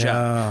blowjob.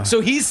 Yeah. So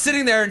he's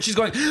sitting there, and she's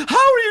going, "How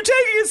are you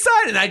taking his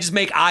side?" And I just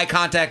make eye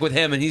contact with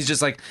him, and he's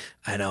just like,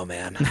 "I know,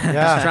 man."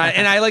 Yeah.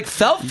 And I like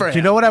felt for him. Do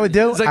you know what I would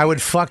do? It's like- I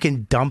would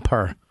fucking dump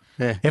her.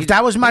 If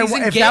that was my, He's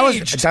if that was,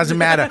 engaged. it doesn't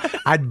matter.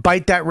 I'd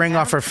bite that ring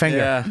off her finger.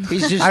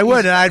 Yeah. I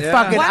would, and I'd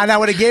fucking, and I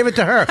would have gave it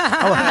to her.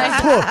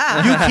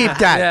 You keep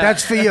that. Yeah.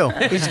 That's for you.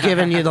 He's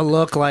giving you the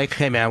look like,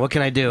 "Hey man, what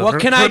can I do? What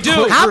can I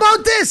do? How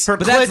about this?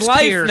 But that's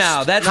life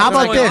now. That's How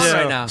what's about going this? on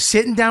right now.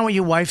 Sitting down with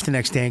your wife the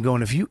next day and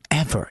going, if you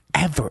ever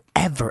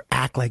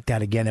act like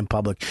that again in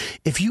public,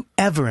 if you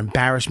ever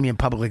embarrass me in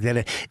public like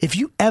that, if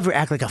you ever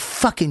act like a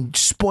fucking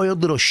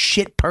spoiled little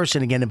shit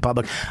person again in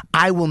public,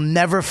 I will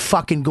never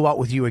fucking go out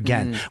with you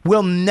again.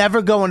 We'll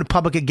never go into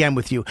public again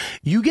with you.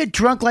 You get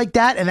drunk like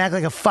that and act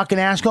like a fucking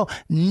asshole,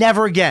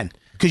 never again.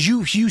 Because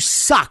you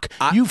suck.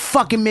 You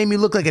fucking made me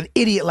look like an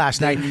idiot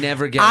last night.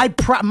 Never again.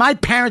 My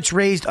parents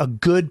raised a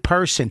good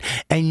person,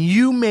 and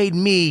you made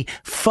me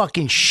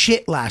fucking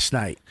shit last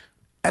night.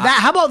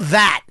 How about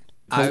that?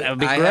 That would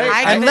be great.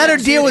 And let her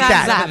deal with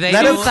that.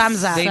 Let her,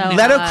 thumbs up.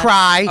 let her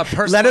cry. a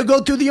person Let her like- go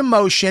through the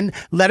emotion.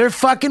 Let her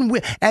fucking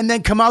and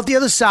then come out the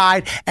other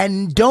side.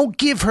 And don't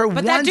give her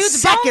But that 1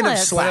 dude's second of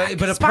boneless. slack.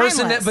 But a Spineless.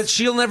 person that, but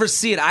she'll never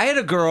see it. I had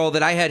a girl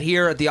that I had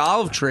here at the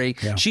Olive Tree.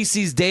 She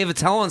sees Dave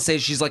Attell on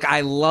stage. She's like,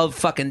 "I love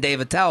fucking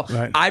Dave Attell."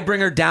 Right. I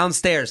bring her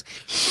downstairs.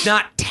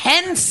 Not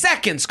 10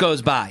 seconds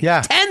goes by. Yeah.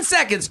 10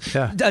 seconds.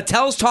 Yeah.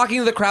 Attell's talking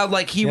to the crowd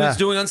like he was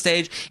doing on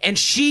stage, and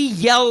she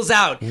yells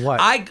out. What?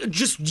 I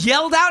just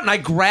yelled out, and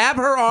I grab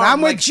her arm. I'm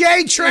like, with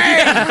J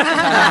Train.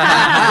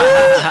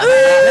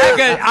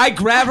 I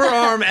grab her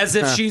arm as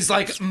if she's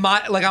like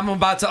I'm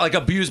about to like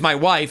abuse my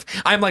wife.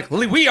 I'm like,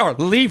 "We are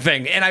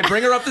leaving," and I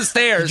bring her up the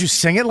stairs. Did you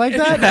sing it like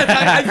that?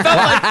 I felt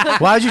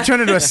like Why did you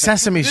turn into a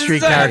Sesame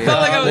Street I character?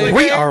 felt like I was like-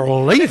 We are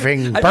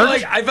leaving, I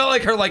Bert. felt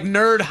like her like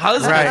nerd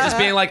husband Right. just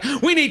being like,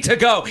 "We need to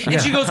go,"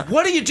 and she goes,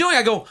 "What are you doing?"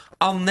 I go,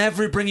 "I'll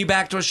never bring you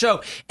back to a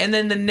show." And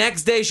then the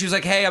next day she was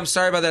like, "Hey, I'm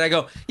sorry about that." I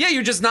go, "Yeah,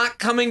 you're just not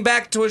coming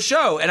back to a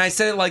show." And I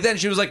said it like that, and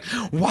she was like,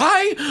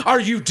 "Why are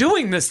you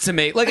doing this to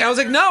me?" Like I was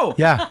like, "No,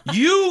 Yeah.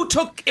 you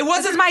took it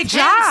wasn't This is my 10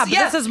 job.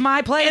 yeah. This is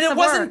my place and it of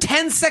wasn't work.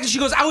 10 seconds." She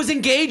goes, "I was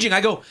engaging."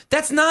 I go,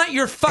 "That's not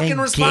your fucking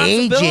Engaging.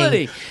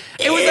 responsibility."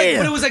 It was like,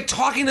 but it was like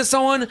talking to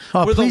someone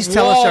Oh, where please the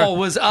tell us. wall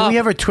was up. Can we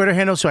have her Twitter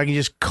handle so I can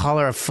just call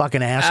her a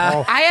fucking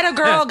asshole? I had a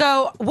girl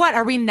go, "What?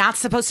 Are we not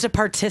supposed to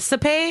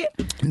participate?"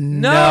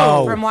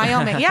 No. From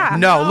Wyoming. Yeah.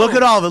 No, look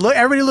at all of it. Look,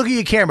 everybody, look at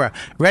your camera.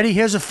 Ready?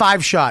 Here's a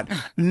 5 shot.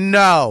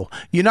 No,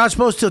 you're not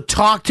supposed to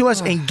talk to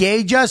us,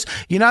 engage us.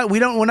 We're not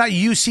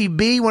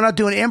UCB. We're not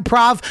doing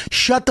improv.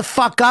 Shut the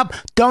fuck up.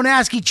 Don't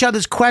ask each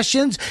other's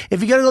questions.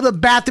 If you gotta go to the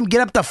bathroom,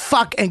 get up the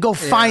fuck and go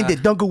find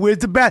it. Don't go, where's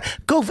the bath?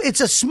 Go.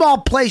 It's a small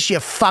place, you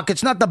fuck.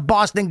 It's not the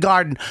Boston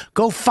Garden.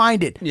 Go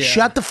find it. Yeah.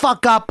 Shut the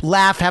fuck up.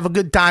 Laugh. Have a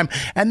good time,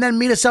 and then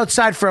meet us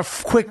outside for a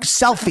quick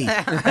selfie,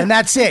 and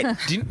that's it.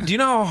 Do you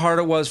know how hard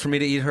it was for me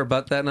to eat her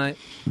butt that night?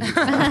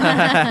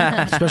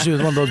 Especially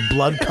with one of those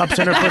blood cups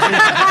in her pussy.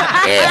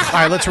 All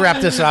right, let's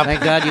wrap this up.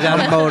 Thank God you got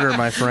a motor,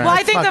 my friend. Well,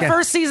 I think the Fucking-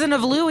 first season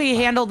of Louie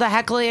handled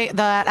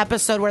that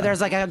episode where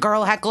there's like a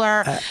girl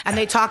heckler and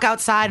they talk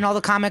outside and all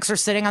the comics are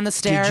sitting on the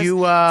stairs. Did you?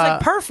 It's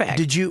like perfect.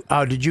 Did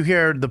you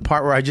hear the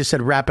part where I just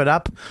said wrap it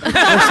up? Listen,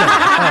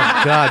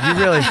 oh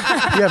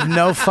God, you have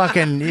no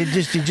fucking. You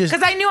just.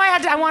 Because I knew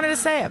I wanted to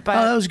say it, but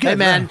Oh, that was good. Hey,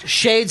 man,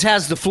 Shades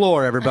has the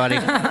floor, everybody.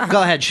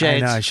 Go ahead, I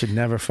Shades. know I should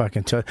never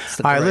fucking tell. All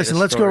the right, listen. greatest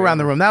Let's go story around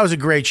the ever. room. That was a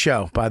great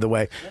show, by the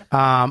way.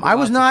 I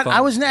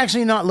was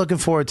actually not looking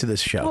forward to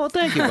this show. Well,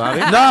 thank you, Bobby.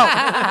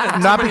 No,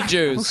 not be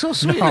Jews. So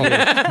sweet. No,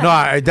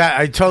 I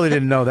totally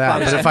didn't know that.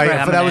 But if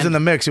that was in the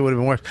mix, it would have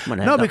been worse.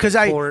 gonna No, have because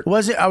nothing I for it.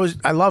 wasn't.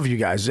 I love you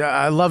guys.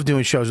 I love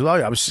doing shows.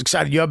 I was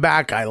excited you're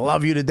back. I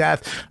love you to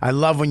death. I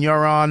love when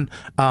you're on.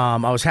 I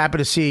was happy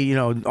to see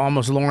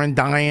almost Lauren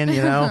dying.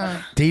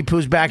 Deep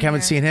who's back.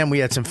 Haven't seen him. We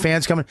had some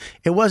fans coming.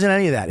 It wasn't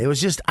any of that. It was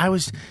just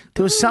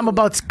there was something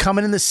about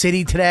coming in the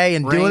city today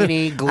and doing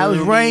Rainy, it. I was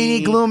gloomy.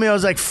 rainy, gloomy. I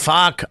was like,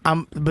 fuck.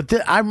 I'm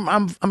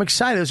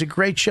excited. It was a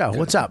great show.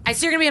 What's up? I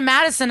see you're gonna be in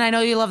Madison. I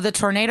know you love the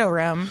Tornado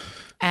Room.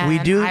 And We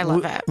do. I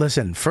love it.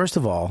 Listen, first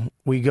of all,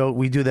 we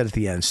do that at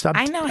the end. Stop.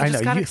 I know, I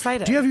just got You-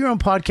 excited. Do you have your own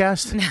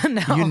podcast?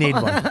 No. You need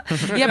one.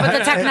 Yeah, but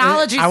the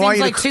technology I want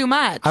seems you to like too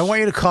much. I want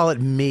you to call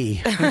it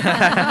me.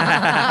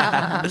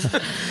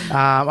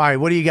 All right,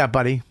 what do you got,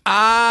 buddy?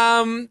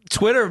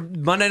 Twitter,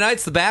 Monday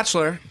nights, The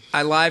Bachelor.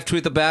 I live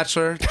tweet The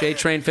Bachelor,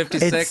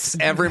 JTrain56 It's-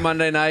 every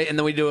Monday night, and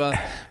then we do a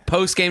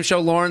post-game show.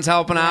 Lauren's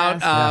helping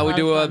out. We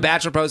do a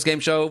Bachelor post-game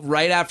show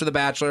right after The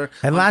Bachelor.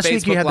 And on last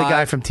week you Facebook had the guy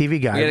Live. from TV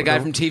Guide. We had a guy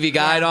from TV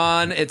Guide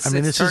on. It's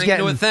this is turning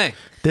into a thing.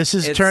 This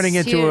is It's turning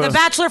into huge. a. The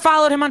Bachelor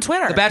followed him on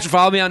Twitter. The Bachelor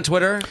followed me on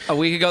Twitter a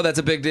week ago. That's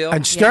a big deal.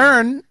 And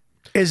Stern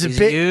is a He's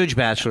big. a huge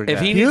Bachelor guy.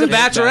 If he needs a Huge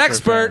Bachelor Bachelor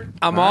expert, fan.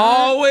 I'm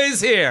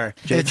always here.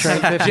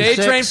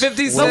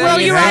 JTrain56. But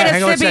will you ride a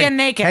Hang on Sibian second.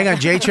 naked? Hang on,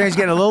 J Train's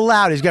getting a little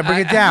loud. He's got to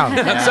bring it down.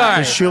 I'm sorry.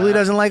 Because Shuli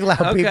doesn't like loud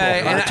people.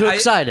 and Too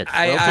excited.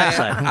 I Too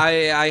excited.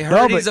 I heard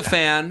No, but- he's a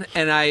fan,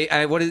 and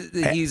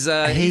he's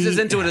as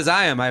into it as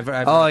I am. I've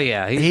Oh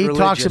yeah, he's He talks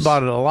religious.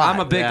 about it a lot.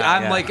 I'm a big. Yeah,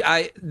 I'm yeah. like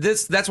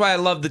that's why I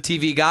love the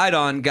TV Guide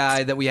on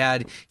guy that we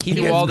had. He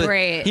knew was all the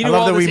great. he I knew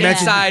love all that we this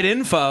mentioned- inside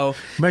info.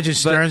 Mention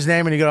Stern's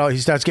name and he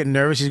starts getting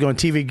nervous. He's going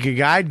TV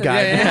Guide.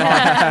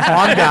 Yeah,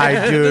 On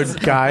guy, dude,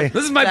 guy.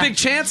 This is my big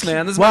chance,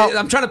 man. This is Well-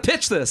 I'm trying to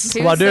pitch this. He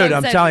Well, was so dude,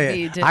 I'm excited telling that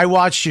you, you did. I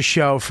watched your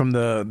show from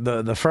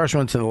the first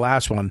one to the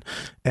last one,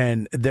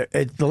 and the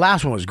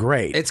last one was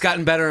great. It's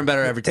gotten better and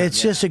better every time.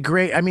 It's just a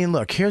great. I mean,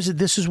 look,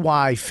 this is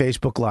why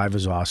Facebook Live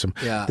is awesome.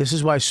 Yeah. This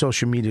is why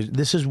social media.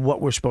 This is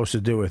what we're supposed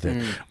to do with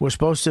it. We're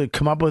supposed to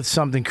come up with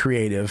something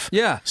creative.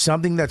 Yeah.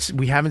 Something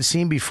we haven't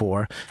seen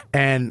before,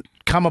 and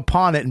come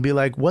upon it and be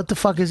like, what the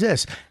fuck is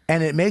this?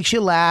 And it makes you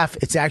laugh.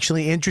 It's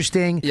actually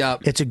interesting.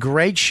 Yep. It's a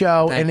great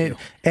show, Thank and you.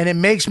 it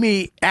makes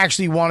me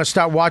actually want to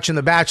start watching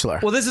The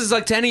Bachelor. Well, this is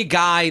like to any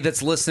guy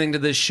that's listening to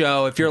this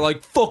show. If you're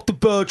like, "Fuck the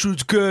Bachelor,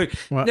 it's good,"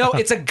 no,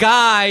 it's a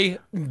guy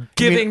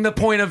giving the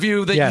point of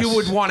view that Yes. you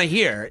would want to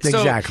hear. So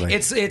Exactly.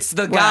 It's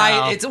the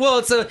guy. Well,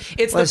 It's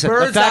Listen, the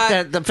bird's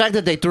eye. the fact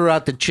that they threw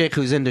out the chick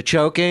who's into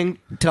choking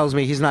tells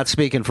me he's not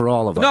speaking for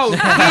all of us. No,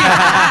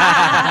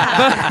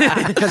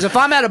 Because if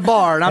I'm at a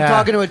bar and I'm Yeah.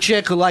 talking to a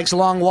chick who likes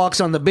long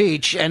walks on the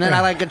beach, and then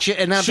I like a chick,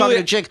 and then I'm talking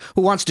to a chick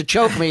who wants to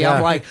choke me,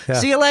 I'm like, Yeah.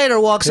 "See you later."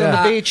 Walks on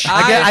Yeah. the beach.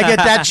 I get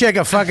that chick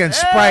a fucking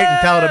Sprite and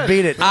tell her to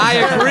beat it. I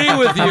agree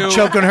with you. I'm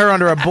choking her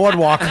under a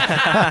boardwalk.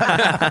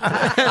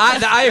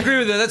 I agree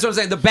with you. That's what I'm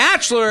saying. The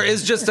Bachelor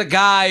is just a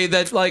guy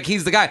that like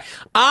he's the guy.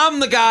 I'm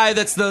the guy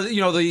that's the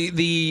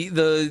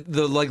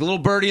like little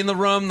birdie in the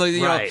room.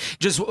 Right.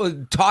 Just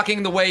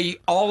talking the way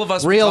all of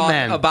us Real talk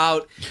men.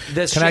 about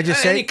this. Can shit. I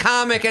just say- any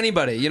comic,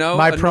 anybody?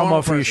 My a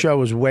normal promo for your person. show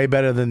was way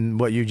better than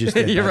what you just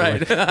did. You're by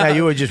the right. way. Yeah,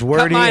 you were just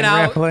wordy mine and out.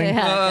 rambling.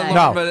 Yeah,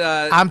 No,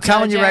 but, I'm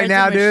telling you right Jared's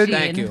now, a dude.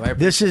 machine. Thank you. I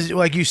This is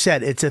like you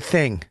said. It's a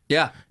thing.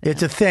 Yeah.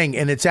 It's a thing,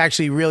 and it's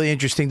actually really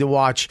interesting to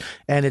watch,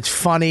 and it's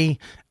funny,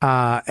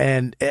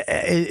 and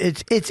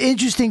it's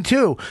interesting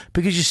too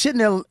because you're sitting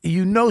there,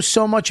 you know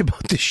so much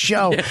about the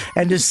show,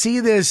 and to see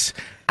this.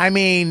 I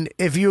mean,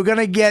 if you're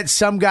gonna get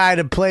some guy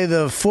to play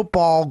the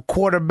football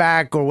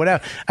quarterback or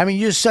whatever, I mean,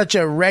 you're such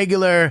a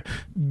regular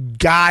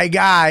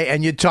guy,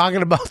 and you're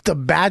talking about The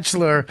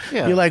Bachelor.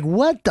 Yeah. You're like,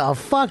 what the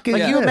fuck is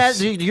Like you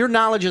this? imagine your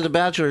knowledge of The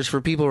Bachelor is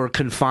for people who are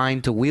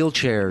confined to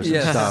wheelchairs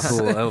Yes. and stuff,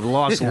 who have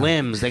lost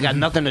limbs. They got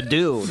nothing to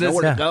do,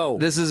 nowhere to go.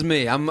 This is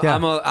me. I'm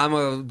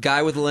a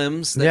guy with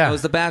limbs that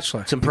knows The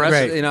Bachelor. It's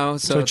impressive. Great. You know,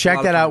 So it's check a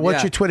lot that of out. fun.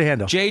 What's your Twitter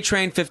handle?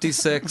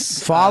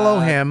 JTrain56. Follow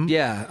him.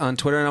 Yeah, on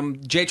Twitter, and I'm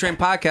JTrain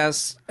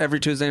Podcast every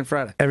Tuesday and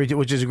Friday.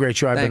 Which is a great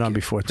show I've Thank been on you.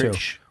 before too.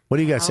 Preach. What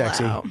do you got,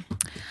 Sexy?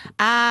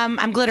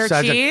 I'm glitter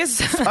Besides a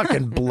cheese.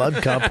 fucking blood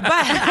cup. But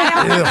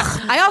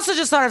I also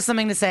just thought of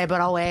something to say,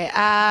 but I'll wait.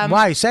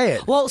 Why? Say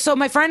it. Well, so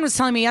my friend was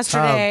telling me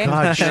yesterday. Oh,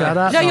 God, shut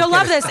up. No, No, you'll I'm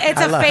love kidding. this. It's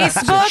I a love it. It's a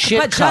Facebook,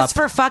 shit but cup. just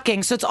for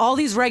fucking. So it's all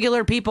these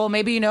regular people.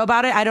 Maybe you know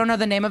about it. I don't know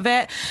the name of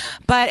it,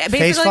 but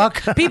basically,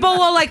 Facebook? people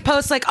will like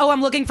post like, "Oh,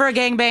 I'm looking for a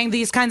gangbang.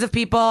 These kinds of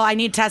people. I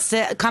need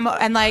tested. Come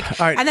and like,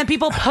 All right. and then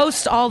people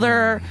post all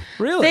their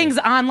things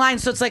online.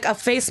 So it's like a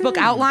Facebook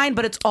outline,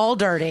 but it's all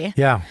dirty.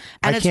 Yeah.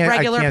 And I it's can't,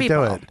 regular I can't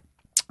people. do it.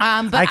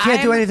 But I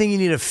can't do I'm- anything you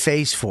need a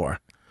face for.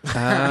 You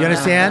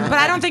understand? But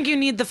I don't think you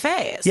need the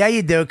face. Yeah,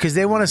 you do, because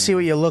they want to see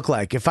what you look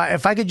like. If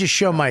I could just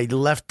show my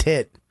left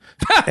tit,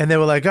 and they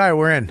were like, all right,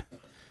 we're in.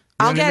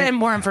 I'll get in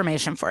more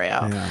information for you.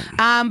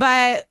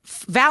 But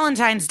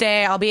Valentine's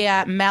Day, I'll be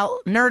at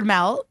Nerd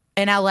Melt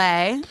in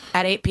LA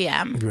at 8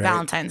 p.m. Great.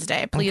 Valentine's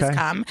Day. Please Okay.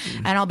 come.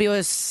 And I'll be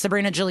with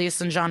Sabrina Jalise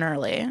and John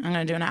Early. I'm going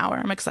to do an hour.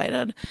 I'm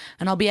excited.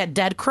 And I'll be at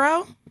Dead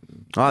Crow.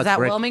 Oh, Is it's that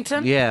great.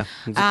 Wilmington? Yeah,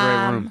 it's a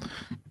great room.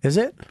 Is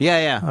it?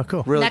 Yeah. Oh,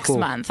 cool. Really Next cool.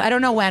 month. I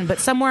don't know when, but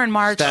somewhere in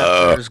March.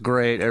 Staff there's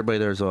great. Everybody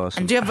there's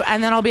awesome.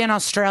 And then I'll be in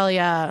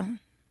Australia.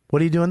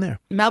 What are you doing there?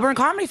 Melbourne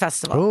Comedy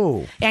Festival.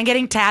 Oh. And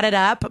getting tatted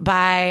up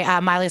by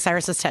Miley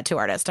Cyrus's tattoo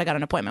artist. I got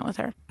an appointment with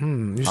her.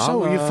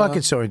 You're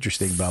fucking so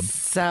interesting, bub.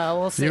 So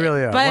we'll see. You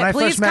really are. But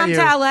please come to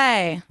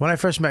LA. When I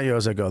first met you, I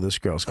was like, oh, this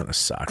girl's going to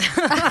suck.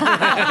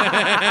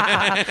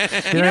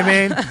 You know what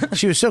I mean?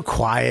 She was so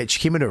quiet. She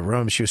came into a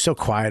room. She was so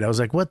quiet. I was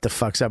like, what the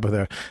fuck's up with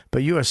her?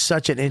 But you are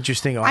such an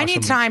interesting, awesome. I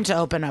need time to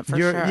open up for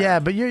sure. Yeah,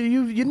 but you're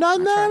not.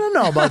 No, I don't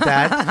know about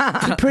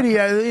that. You're pretty.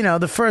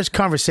 The first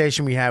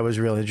conversation we had was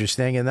real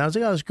interesting, and I was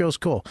like, oh, this girl's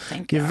cool.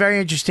 Thank You're very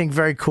interesting,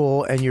 very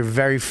cool, and you're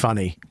very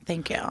funny.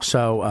 Thank you.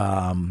 So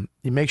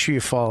you make sure you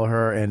follow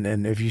her,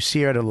 and if you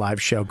see her at a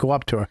live show, go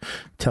up to her,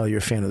 tell her you're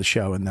a fan of the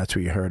show, and that's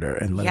where you heard her,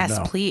 and let her know.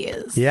 Yes,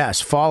 please.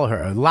 Yes, follow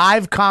her.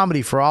 Live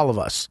comedy for all of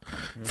us.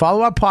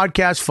 Follow our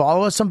podcast.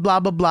 Follow us on blah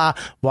blah blah.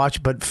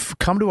 Watch, but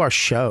come to our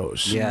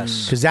shows.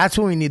 Yes. because that's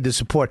when we need the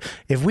support.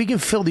 If we can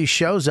fill these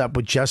shows up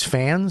with just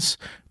fans,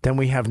 then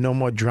we have no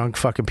more drunk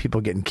fucking people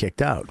getting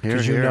kicked out.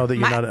 Because you know that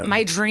you're not.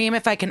 My dream,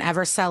 if I can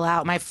ever sell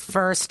out, my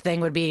first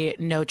thing would be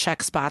no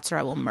check spots, or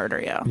I will murder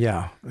you.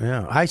 Yeah.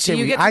 I say. Do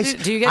you get to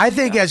do you get I to-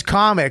 think as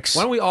comics.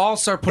 Why don't we all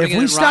start putting If it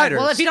we in start- riders?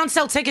 Well, if you don't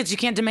sell tickets, you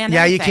can't demand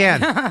Yeah, anything. you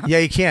can. Yeah,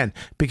 you can.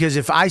 Because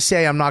if I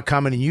say I'm not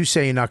coming and you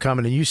say you're not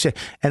coming and you say,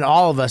 and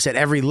all of us at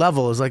every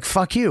level is like,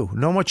 fuck you.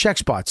 No more check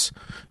spots.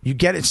 You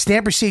get it.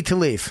 Stamp receipt to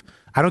leave.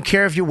 I don't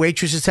care if your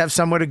waitresses have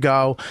somewhere to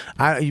go.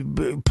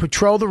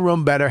 Patrol the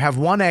room better. Have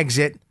one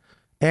exit.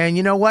 And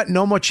you know what?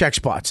 No more check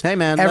spots. Hey,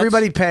 man.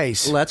 Everybody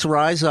pays. Let's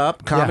rise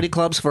up. Comedy Yeah.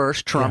 clubs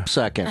first, Trump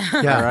second.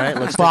 Yeah. All right.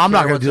 Let's Well, take I'm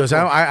not care going of to do what's this.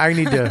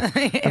 important.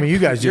 I need to. I mean, you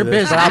guys do You're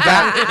this. busy. But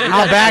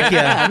I'll back you.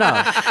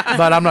 No.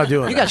 But I'm not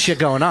doing You that. got shit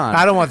going on.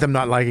 I don't want them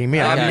not liking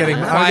me. I'm getting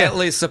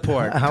quietly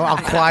support. I'll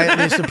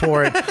quietly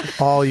support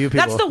all you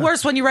people. That's the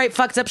worst when you write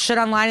fucked up shit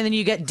online and then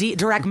you get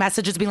direct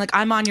messages being like,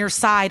 I'm on your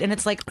side. And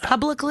it's like,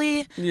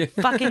 publicly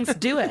fucking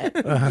do it.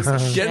 Piece of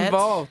shit. Get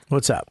involved.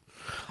 What's up?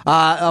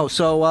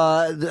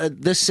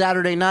 This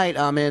Saturday night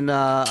I'm in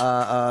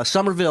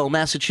Somerville,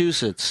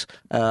 Massachusetts.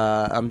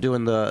 I'm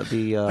doing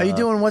the. Are you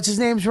doing what's his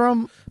name's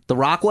room? The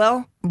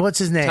Rockwell? What's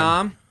his name?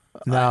 Tom?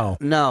 No.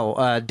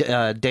 No,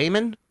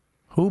 Damon.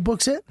 Who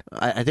books it?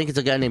 I think it's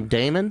a guy named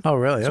Damon. Oh,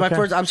 really? It's my Okay.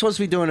 first. I'm supposed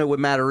to be doing it with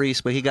Matt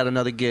Reese, but he got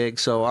another gig,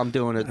 so I'm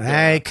doing it.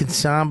 Hey, can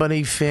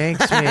somebody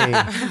fix me?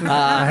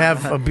 I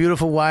have a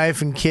beautiful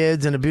wife and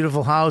kids and a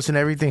beautiful house and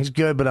everything's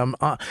good, but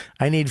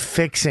I need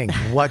fixing.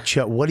 What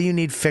do you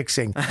need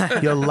fixing?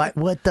 Your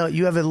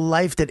you have a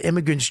life that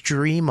immigrants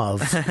dream of.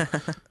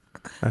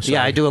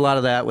 Yeah, I do a lot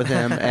of that with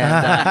him. And,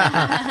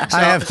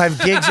 I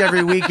have gigs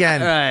every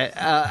weekend. All right,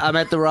 I'm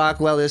at the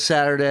Rockwell this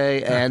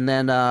Saturday, and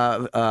then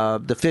the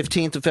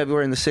 15th of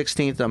February and the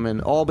 16th, I'm in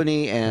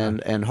Albany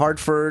and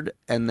Hartford,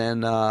 and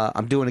then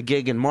I'm doing a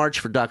gig in March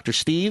for Dr.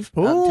 Steve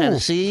out Ooh. in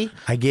Tennessee.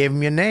 I gave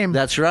him your name.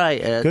 That's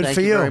right. Good thank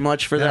for you. very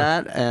much for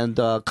Yeah. that.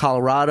 And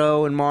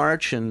Colorado in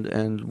March,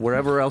 and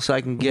wherever else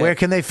I can get. Where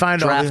can they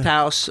find all Draft the-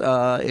 House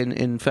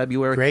in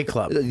February? Great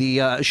club. The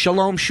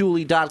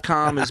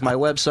ShalomShuli.com is my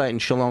website,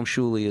 and Shalom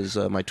Shuli is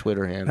my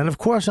Twitter handle. And of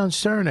course on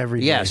Stern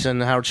every day. Yes,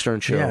 and the Howard Stern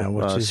Show, Yeah,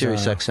 which is,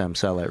 Sirius XM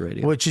Satellite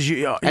Radio, Which is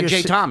your and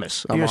Jay se-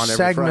 Thomas. I'm your on every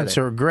segments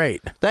Friday. are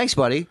great. Thanks,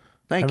 buddy.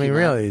 Thank I you. mean,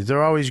 man. really,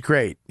 they're always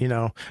great. You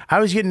know, I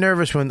always get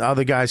nervous when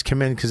other guys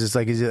come in because it's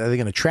like, are they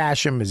going to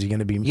trash him? Is he going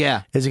to be?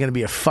 Yeah. Is he going to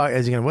be a fuck?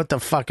 Is he going to? What the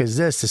fuck is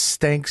this? This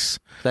stinks.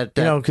 That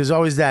you know, because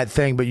always that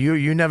thing. But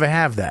you never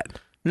have that.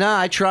 No,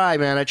 I try,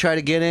 man. I try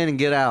to get in and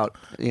get out,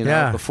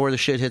 Yeah. before the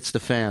shit hits the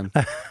fan.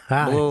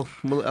 I'm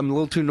a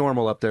little too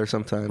normal up there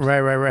sometimes. Right.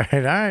 All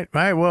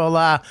right.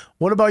 Well,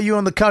 what about you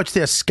on the couch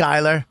there,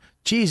 Skylar?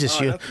 Jesus,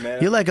 you're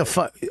like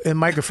a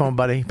microphone,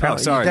 buddy.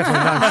 Probably, sorry. You're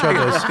definitely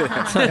not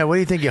showbiz. Yeah, what do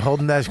you think? You're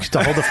holding that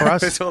to hold it for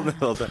us? It's holding it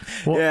the whole time.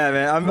 Well, yeah,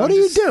 man. What do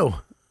you do?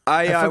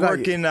 I forgot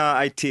work in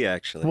IT,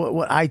 actually.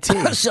 What IT?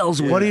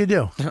 Sells What do you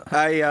do?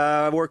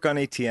 I work on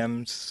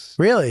ATMs.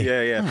 Really?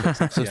 Yeah.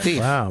 So thief.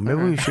 Wow.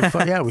 Maybe we should.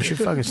 We should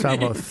fucking stop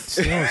about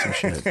stealing some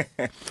shit. You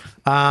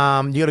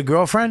got a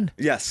girlfriend?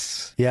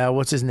 Yes. Yeah.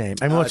 What's his name?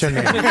 I mean, what's her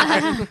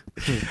name?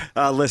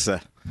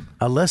 Alyssa.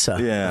 Alyssa.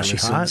 Yeah. Is she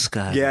Alyssa hot?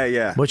 Sky.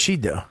 Yeah. What'd she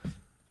do?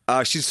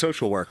 She's a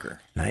social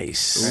worker.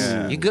 Nice.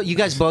 Yeah. You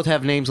guys both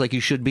have names like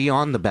you should be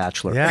on The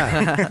Bachelor.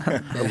 Yeah.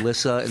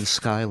 Alyssa and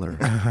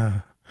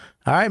Skylar.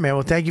 All right, man.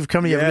 Well, thank you for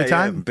coming. You have a good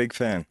time? Yeah, big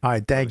fan. All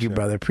right. Thank you,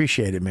 brother.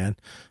 Appreciate it, man.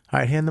 All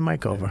right. Hand the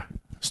mic over.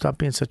 Stop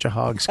being such a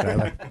hog,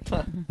 Skylar.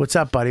 What's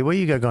up, buddy? What do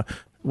you got going?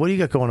 What do you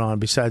got going on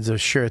besides a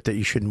shirt that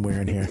you shouldn't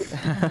wear in here?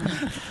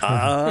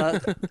 I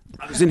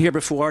was in here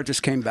before.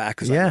 Just came back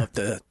because Yeah.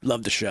 I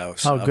love the show.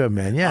 So. Oh, good,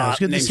 man. Yeah, it's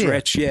good to name's see you.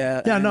 Rich.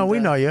 Yeah. Yeah, no, and, we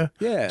know you.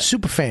 Yeah.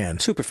 Super fan.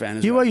 Super fan.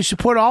 As You well. you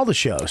support all the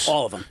shows.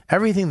 All of them.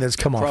 Everything that's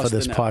come off Across of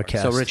this the network.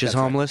 podcast. So Rich is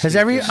homeless? Has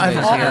every... Rich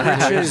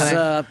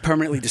is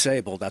permanently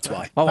disabled. That's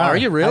why. Oh, are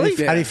you really?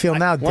 How do you feel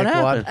now, What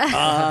dickwad?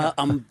 happened?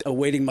 I'm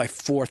awaiting my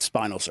 4th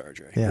spinal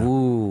surgery. Yeah.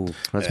 Ooh,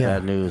 that's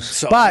bad news.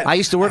 So, But- I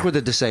used to work with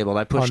the disabled.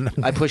 I pushed no.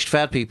 I pushed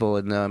fat people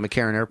in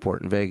McCarran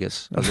Airport in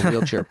Vegas. I was a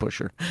wheelchair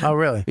pusher. Oh,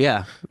 really?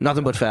 Yeah,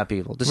 nothing but fat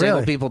people. Disabled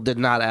Really? people did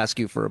not ask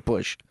you for a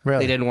push.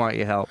 Really? They didn't want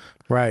your help.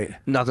 Right.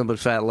 Nothing but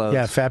fat loads.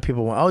 Yeah, fat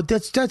people want... Oh,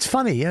 that's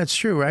funny. Yeah, it's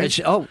true, right?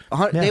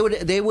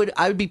 They would.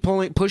 I would be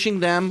pushing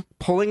them,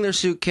 pulling their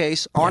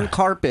suitcase on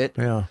carpet.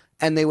 Yeah.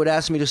 And they would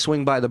ask me to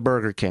swing by the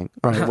Burger King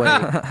on the way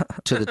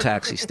to the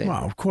taxi stand.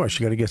 Well, of course,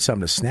 you got to get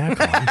something to snack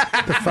on.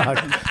 What the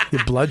fuck?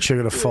 Your blood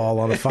sugar to fall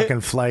on a fucking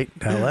flight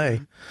to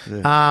L.A.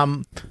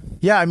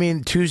 Yeah, I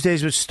mean,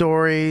 Tuesdays with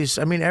stories.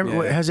 I mean,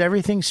 has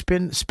everything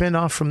spin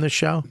off from this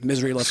show?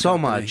 Misery loves So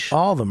company. much.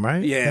 All of them,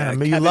 right? Yeah, I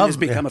mean, Kevin you love has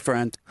become a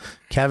friend.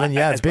 Kevin,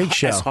 yeah, big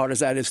show. As hard as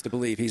that is to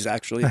believe, he's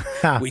actually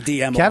we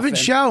DM Kevin's often.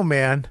 show,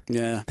 man.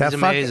 Yeah, That He's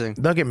fuck- amazing.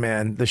 Look at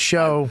man, the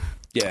show.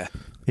 yeah.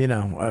 You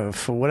know,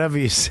 for whatever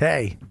you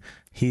say,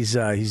 he's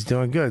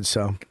doing good.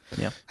 So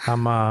Yeah.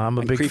 I'm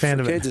a big Creep fan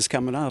for of Kids it. is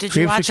coming up. Did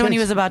Creep you for watch when he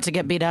kids. was about to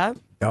get beat up?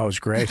 Oh, it was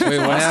great. Wait,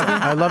 what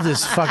happened? I love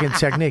this fucking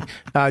technique.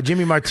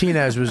 Jimmy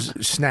Martinez was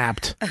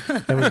snapped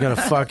and was gonna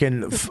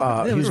fucking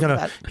he was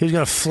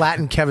gonna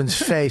flatten Kevin's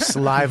face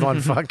live on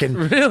fucking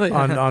on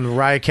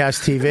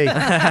Riotcast TV.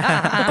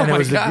 And it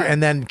was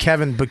and then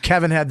Kevin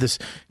had this.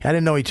 I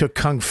didn't know he took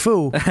kung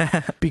fu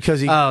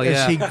because he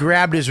he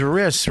grabbed his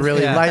wrists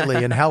really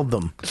lightly and held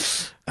them.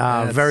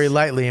 Very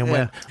lightly and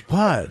went,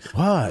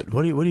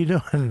 what are you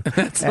doing?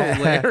 That's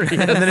hilarious.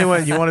 And then he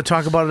went, you want to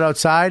talk about it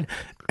outside?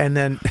 And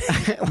then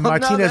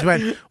Martinez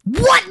went,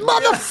 what,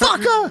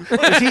 motherfucker?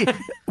 'Cause he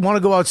want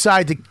to go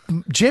outside. To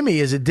Jimmy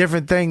is a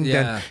different thing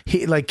than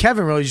he. Like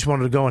Kevin really just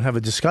wanted to go and have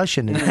a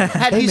discussion. And,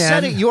 Had hey, he man,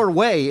 said it your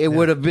way, it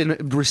would have been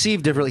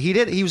received differently. He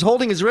did. He was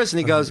holding his wrist and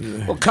he goes,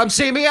 "Well, come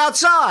see me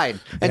outside."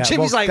 And yeah,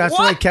 Jimmy's well, like, that's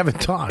 "What?" the way Kevin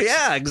talks.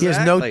 Yeah, He has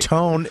no exactly.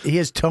 tone. He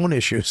has tone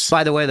issues.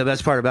 By the way, the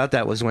best part about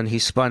that was when he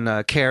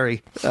spun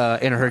Carrie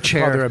in her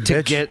chair Called her a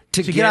bitch.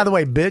 to get out of the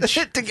way, bitch.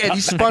 and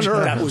he spun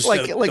her That was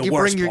like the you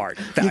worst bring your. part.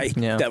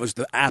 That was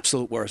the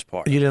absolute worst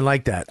part. You didn't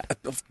like that.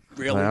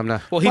 Really? I'm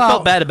not. Well, he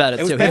felt bad about it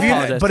too. He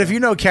apologized. But if you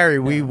know Carrie,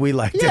 we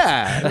liked it.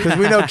 Yeah. Because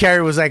we know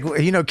Carrie was like,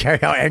 you know Carrie,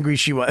 how angry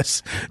she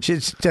was.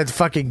 She's that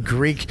fucking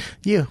Greek.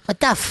 What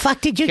the fuck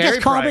did you Carrie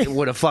just call me? probably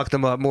would have fucked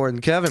him up more than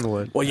Kevin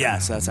would. Well,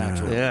 yes, that's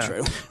absolutely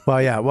true.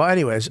 Well, yeah. Well,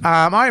 anyways.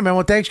 All right, man.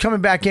 Well, thanks for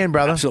coming back in,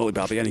 brother. Absolutely,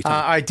 Bobby. Anytime.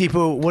 All right,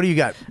 Deepu, what do you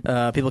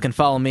got? People can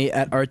follow me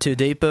at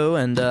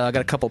R2Depo, and I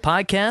got a couple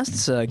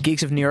podcasts.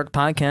 Geeks of New York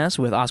podcast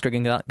with Oscar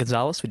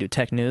Gonzalez. We do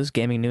tech news,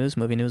 gaming news,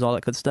 movie news, all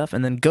that good stuff.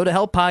 And then Go to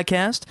Hell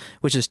podcast,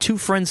 which is two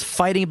friends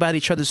fighting about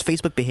each other's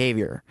Facebook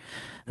behavior.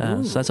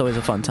 So that's always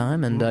a fun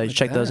time, and you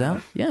check those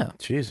out. Yeah,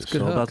 Jesus, It's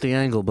all about the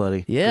angle,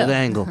 buddy. Yeah. Good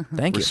angle.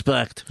 Thank you.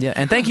 Respect. Yeah,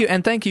 and thank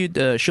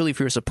you, Shirley,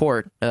 for your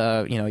support.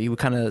 You were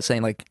kind of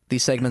saying like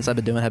these segments I've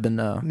been doing have been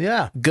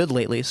good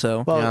lately.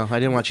 So No, I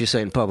didn't want you to say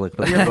it in public,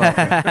 but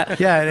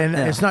Yeah, and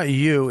it's not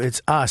you,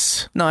 it's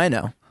us. no, I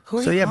know.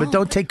 So yeah, but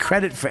don't take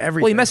credit for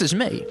everything. Well, you messaged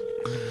me.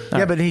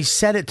 Yeah, but he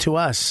said it to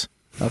us.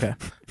 Okay.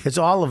 It's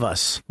all of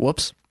us.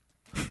 Whoops.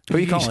 Who are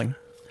you calling?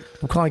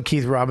 I'm calling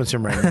Keith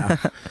Robinson right now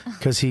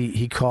because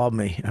he called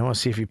me. I want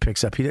to see if he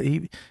picks up.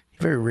 He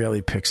very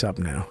rarely picks up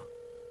now.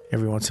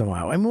 Every once in a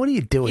while. I mean, what are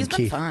you doing, He's been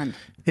Keith? fun.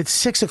 It's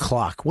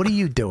 6:00. What are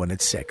you doing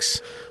at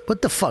 6?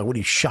 What the fuck? What are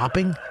you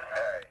shopping?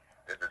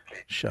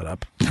 Shut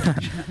up.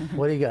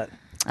 What do you got?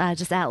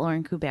 Just at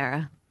Lauren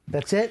Kubera.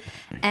 That's it?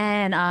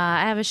 And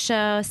I have a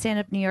show, Stand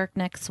Up New York,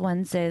 next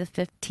Wednesday, the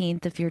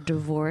 15th. If you're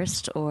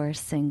divorced or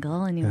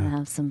single and you want to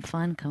have some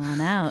fun, come on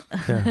out.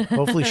 Yeah.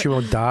 Hopefully she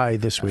won't die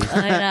this week.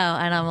 I know,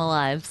 and I'm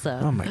alive, so.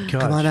 Oh, my God.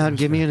 Come on out and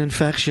give me an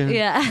infection.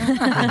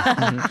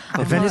 Yeah.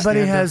 If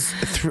anybody has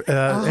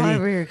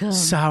any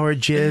sour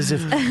jizz,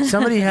 if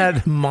somebody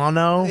had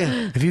mono,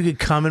 if you could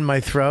come in my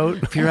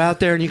throat. If you're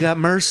out there and you got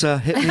MRSA,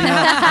 hit me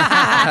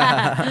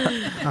up.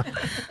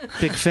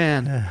 Big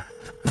fan.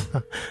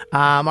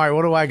 All right,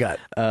 what do I got?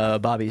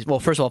 Bobby's. Well,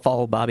 first of all,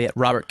 follow Bobby at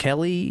Robert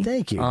Kelly.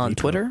 Thank you. On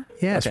Twitter.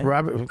 Yes, Okay.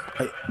 Robert.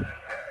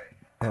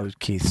 Oh,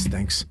 Keith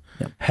stinks.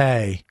 Yep.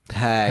 Hey.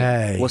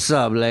 What's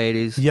up,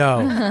 ladies? Yo,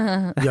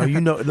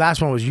 you know,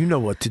 last one was you know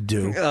what to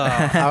do.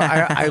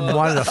 I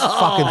wanted to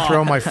fucking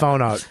throw my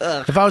phone out.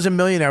 If I was a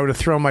millionaire, I would have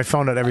thrown my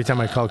phone out every time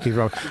I called Keith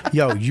Robert.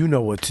 Yo, you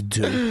know what to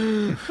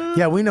do.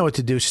 Yeah, we know what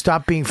to do.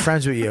 Stop being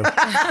friends with you.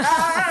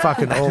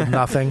 Fucking old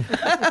nothing. All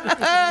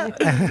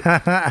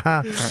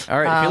right, if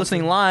you're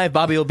listening live,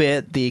 Bobby will be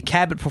at the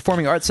Cabot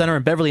Performing Arts Center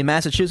in Beverly,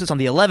 Massachusetts on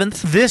the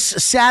 11th. This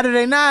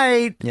Saturday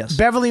night, yes.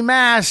 Beverly,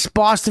 Mass.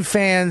 Boston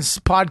fans,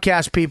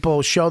 podcast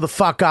people, show the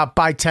fuck up.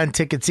 Buy 10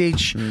 tickets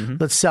each.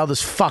 Let's sell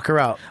this fucker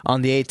out.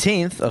 On the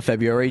 18th of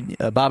February,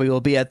 Bobby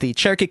will be at the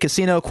Cherokee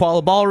Casino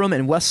Koala Ballroom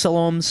in West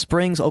Siloam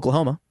Springs,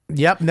 Oklahoma.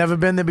 Yep, never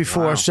been there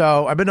before. Wow.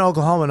 So I've been to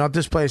Oklahoma, not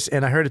this place,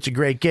 and I heard it's a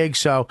great gig.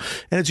 And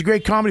it's a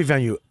great comedy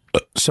venue.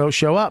 So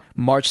show up.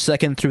 March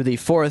 2nd through the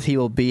 4th, he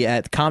will be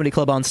at Comedy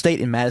Club on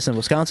State in Madison,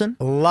 Wisconsin.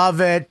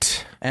 Love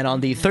it. And on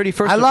the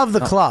 31st... I love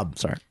the club.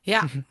 Sorry.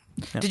 Yeah.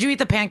 Yeah. Did you eat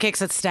the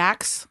pancakes at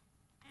Stacks?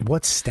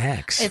 What's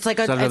Stacks? It's like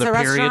a Is that it's a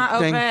another period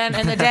restaurant thing? open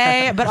in the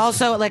day, but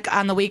also like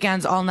on the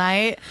weekends all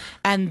night,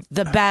 and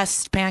the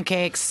best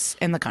pancakes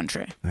in the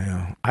country.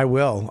 Yeah, I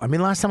will. I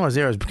mean, last time I was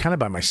there, I was kind of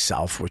by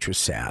myself, which was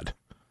sad.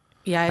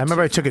 Yeah, I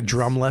remember I took a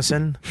drum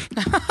lesson.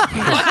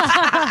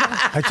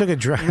 I took a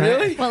drum.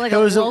 Really? Well, like a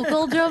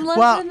local drum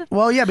lesson?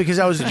 Well, yeah, because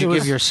I was. Did you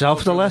give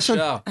yourself the lesson?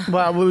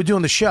 Well, we were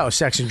doing the show,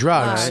 Sex and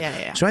Drugs. Oh,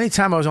 yeah. So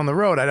anytime I was on the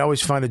road, I'd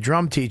always find a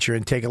drum teacher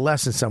and take a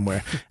lesson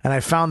somewhere. And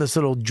I found this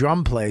little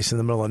drum place in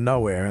the middle of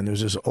nowhere, and there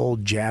was this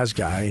old jazz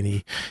guy, and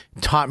he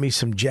taught me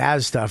some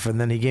jazz stuff. And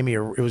then he gave me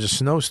it was a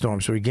snowstorm,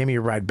 so he gave me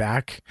a ride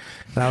back.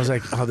 And I was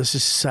like, oh, this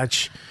is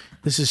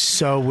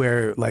so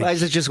where, like...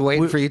 Liza's just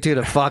waiting for you two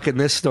to fuck in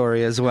this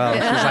story as well.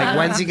 She's like,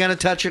 when's he going to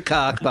touch your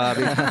cock,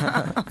 Bobby?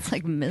 It's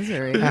like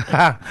misery.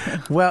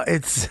 Well,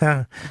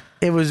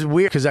 it was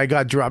weird because I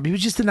got dropped. He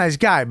was just a nice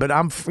guy, but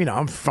I'm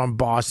from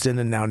Boston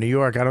and now New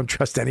York. I don't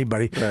trust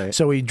anybody. Right.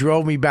 So he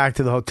drove me back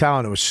to the hotel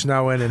and it was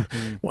snowing. And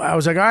I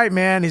was like, all right,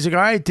 man. He's like,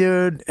 all right,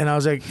 dude. And I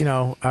was like, there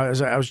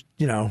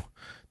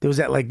was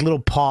that like little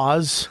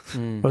pause.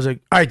 I was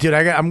like, all right, dude,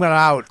 I'm going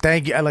out.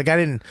 Thank you.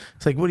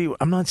 It's like,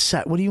 I'm not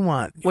set. What do you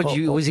want?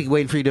 Was he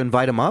waiting for you to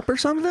invite him up or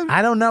something?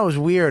 I don't know. It was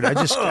weird. I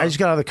just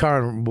got out of the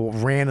car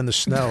and ran in the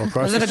snow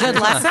across. Was it a good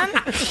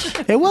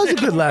lesson? It was a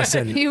good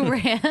lesson. You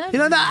ran? You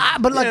know,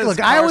 but his look,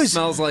 car I always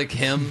smells like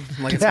him.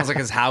 Like it smells like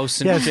his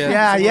house and Yes, shit.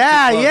 yeah.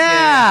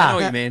 I know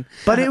what you mean.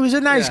 But it was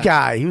a nice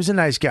guy. He was a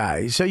nice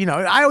guy. So,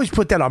 I always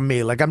put that on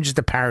me. Like, I'm just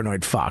a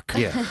paranoid fuck.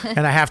 Yeah.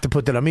 And I have to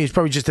put that on me. He's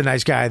probably just a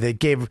nice guy that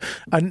gave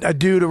a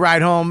dude a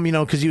ride home,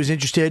 because he was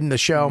interested in the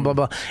show and blah,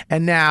 blah.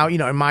 And now,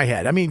 in my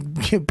head, I mean,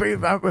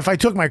 if I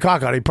took my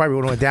cock out, he probably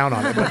would have went down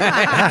on it.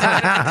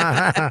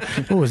 But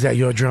what was that,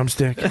 your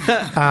drumstick?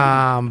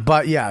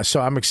 But yeah,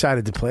 so I'm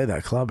excited to play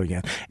that club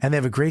again. And they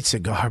have a great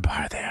cigar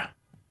bar there.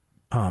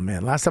 Oh,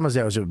 man. Last time I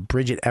was there,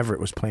 Bridget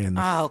Everett was playing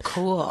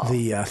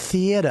the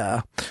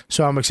theater.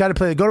 So I'm excited to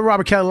play it. Go to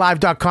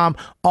robertkellylive.com.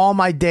 All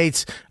my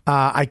dates.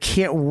 I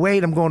can't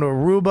wait. I'm going to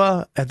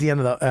Aruba at the end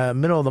of the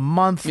middle of the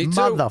month. Me too.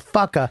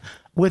 Motherfucker.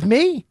 With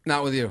me?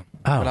 Not with you.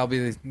 Oh. But I'll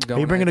be going. Are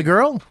you bringing a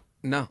girl?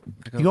 No.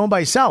 You going by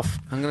yourself?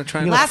 I'm going to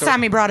try and... Last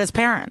time he brought his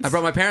parents. I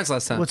brought my parents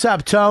last time. What's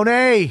up,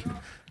 Tony?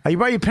 You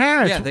brought your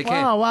parents? Yeah, they came.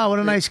 Wow, what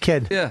a nice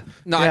kid. Yeah.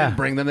 No, I didn't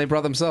bring them. They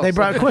brought themselves. They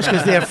brought, of course,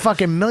 because they're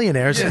fucking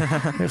millionaires.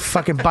 They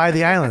fucking buy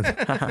the island.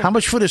 How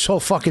much for this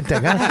whole fucking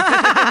thing,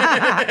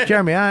 huh?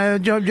 Jeremy,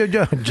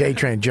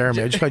 J-Train,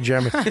 Jeremy. I just got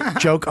Jeremy.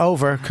 Joke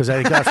over, because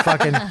I got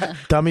fucking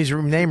dummy's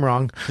name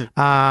wrong.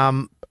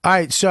 All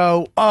right,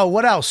 so,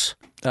 what else?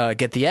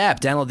 Get the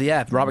app. Download the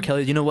app. Robert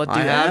Kelly, you know what?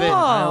 I have it.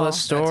 iOS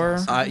store.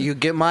 You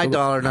get my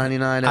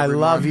 $1.99 I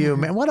love month. you,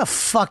 man. What a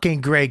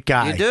fucking great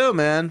guy. You do,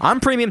 man.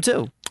 I'm premium,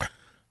 too.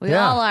 We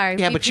all are.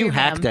 Yeah, We but you premium.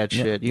 hacked that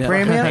shit. You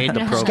Premium? made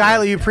the program.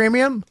 Skylar, you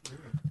premium?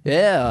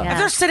 Yeah. If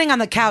they're sitting on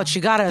the couch,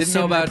 you gotta Didn't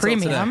know assume about they're it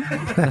till premium.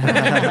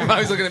 I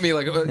was looking at me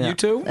like, you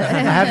too?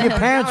 Have your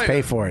parents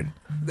pay for it.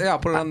 Yeah, I'll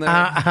put it on there.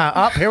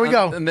 Up, here we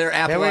go. And their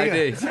Apple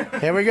IDs.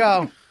 Here we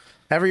go.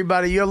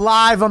 Everybody, you're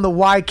live on the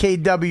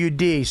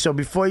YKWD, so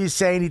before you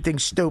say anything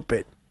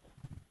stupid.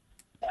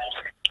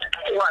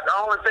 What? The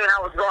only thing I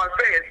was going to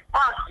say is,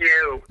 fuck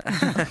you.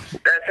 That's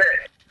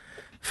it.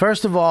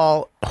 First of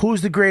all,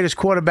 who's the greatest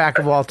quarterback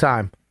of all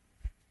time?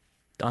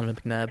 Donovan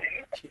McNabb.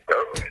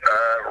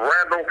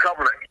 Randall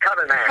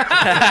Cunningham.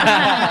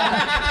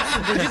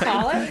 Did you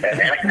call it?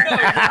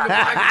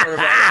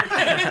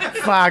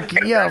 Fuck,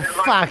 you're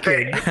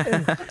fucking.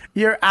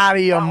 You're out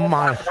of your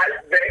mind.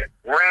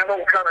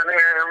 Randall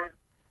Cunningham.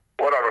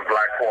 What other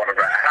black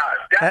quarterback?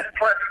 Dak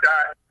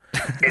Prescott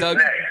is Doug,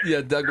 next.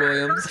 yeah, Doug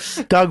Williams.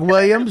 Doug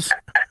Williams.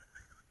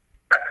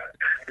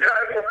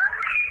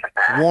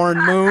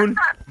 Warren Moon.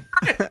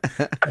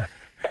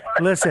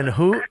 Listen,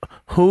 who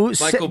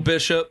Michael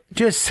Bishop.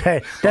 Just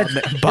say that's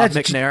Bob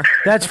McNair.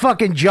 That's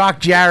fucking Jock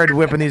Jarrett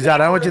whipping these out.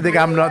 I don't want you to think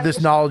I'm not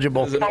this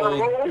knowledgeable. He was an old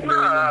New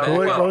England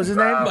What was his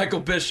name? Michael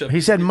Bishop.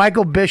 He said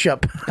Michael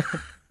Bishop.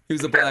 He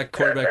was a black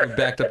quarterback who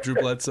backed up Drew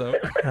Bledsoe.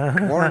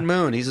 Warren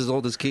Moon. He's as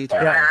old as Keith.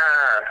 Yeah.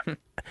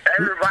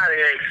 Everybody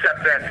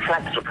except that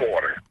Trump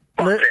supporter.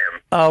 Fuck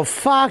him. Oh,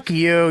 fuck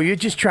you. You're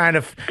just trying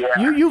to...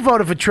 You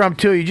voted for Trump,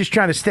 too. You're just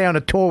trying to stay on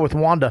a tour with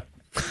Wanda.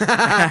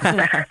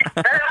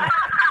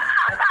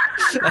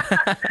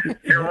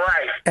 You're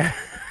right. I'm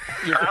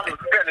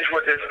finished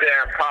with this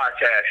damn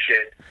podcast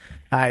shit.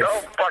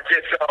 Go fuck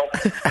yourself,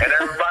 and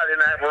everybody in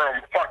that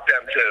room, fuck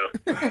them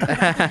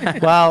too.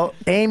 Well,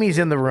 Amy's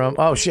in the room.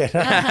 Oh, shit.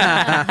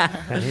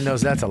 And he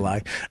knows that's a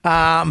lie.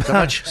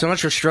 So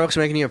much for Strokes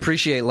making you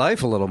appreciate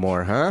life a little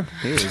more, huh?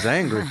 He was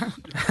angry.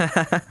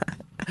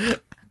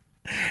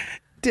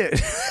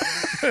 Dude,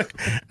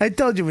 I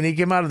told you when he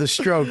came out of the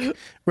stroke,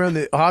 we're in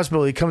the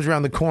hospital. He comes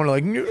around the corner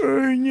like,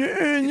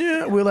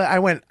 I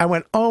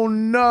went, oh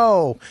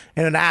no,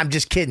 and I'm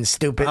just kidding,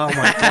 stupid. Oh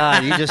my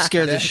god, you just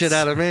scared the shit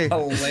out of me.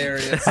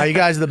 Hilarious. You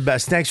guys are the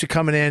best. Thanks for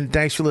coming in.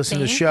 Thanks for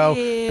listening to the show.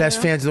 you.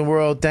 Best fans in the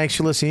world. Thanks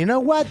for listening. You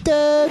know what,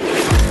 dude?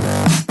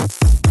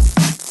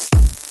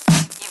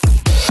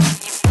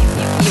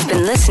 You've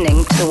been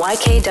listening to the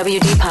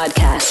YKWD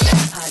podcast.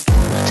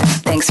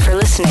 Thanks for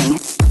listening.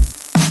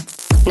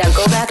 Now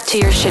go back to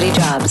your shitty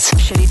jobs.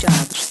 Shitty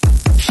jobs.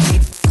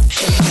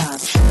 Shitty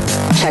jobs.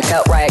 Check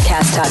out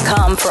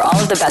riotcast.com for all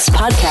of the best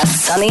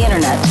podcasts on the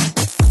internet.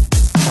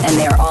 And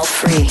they are all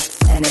free.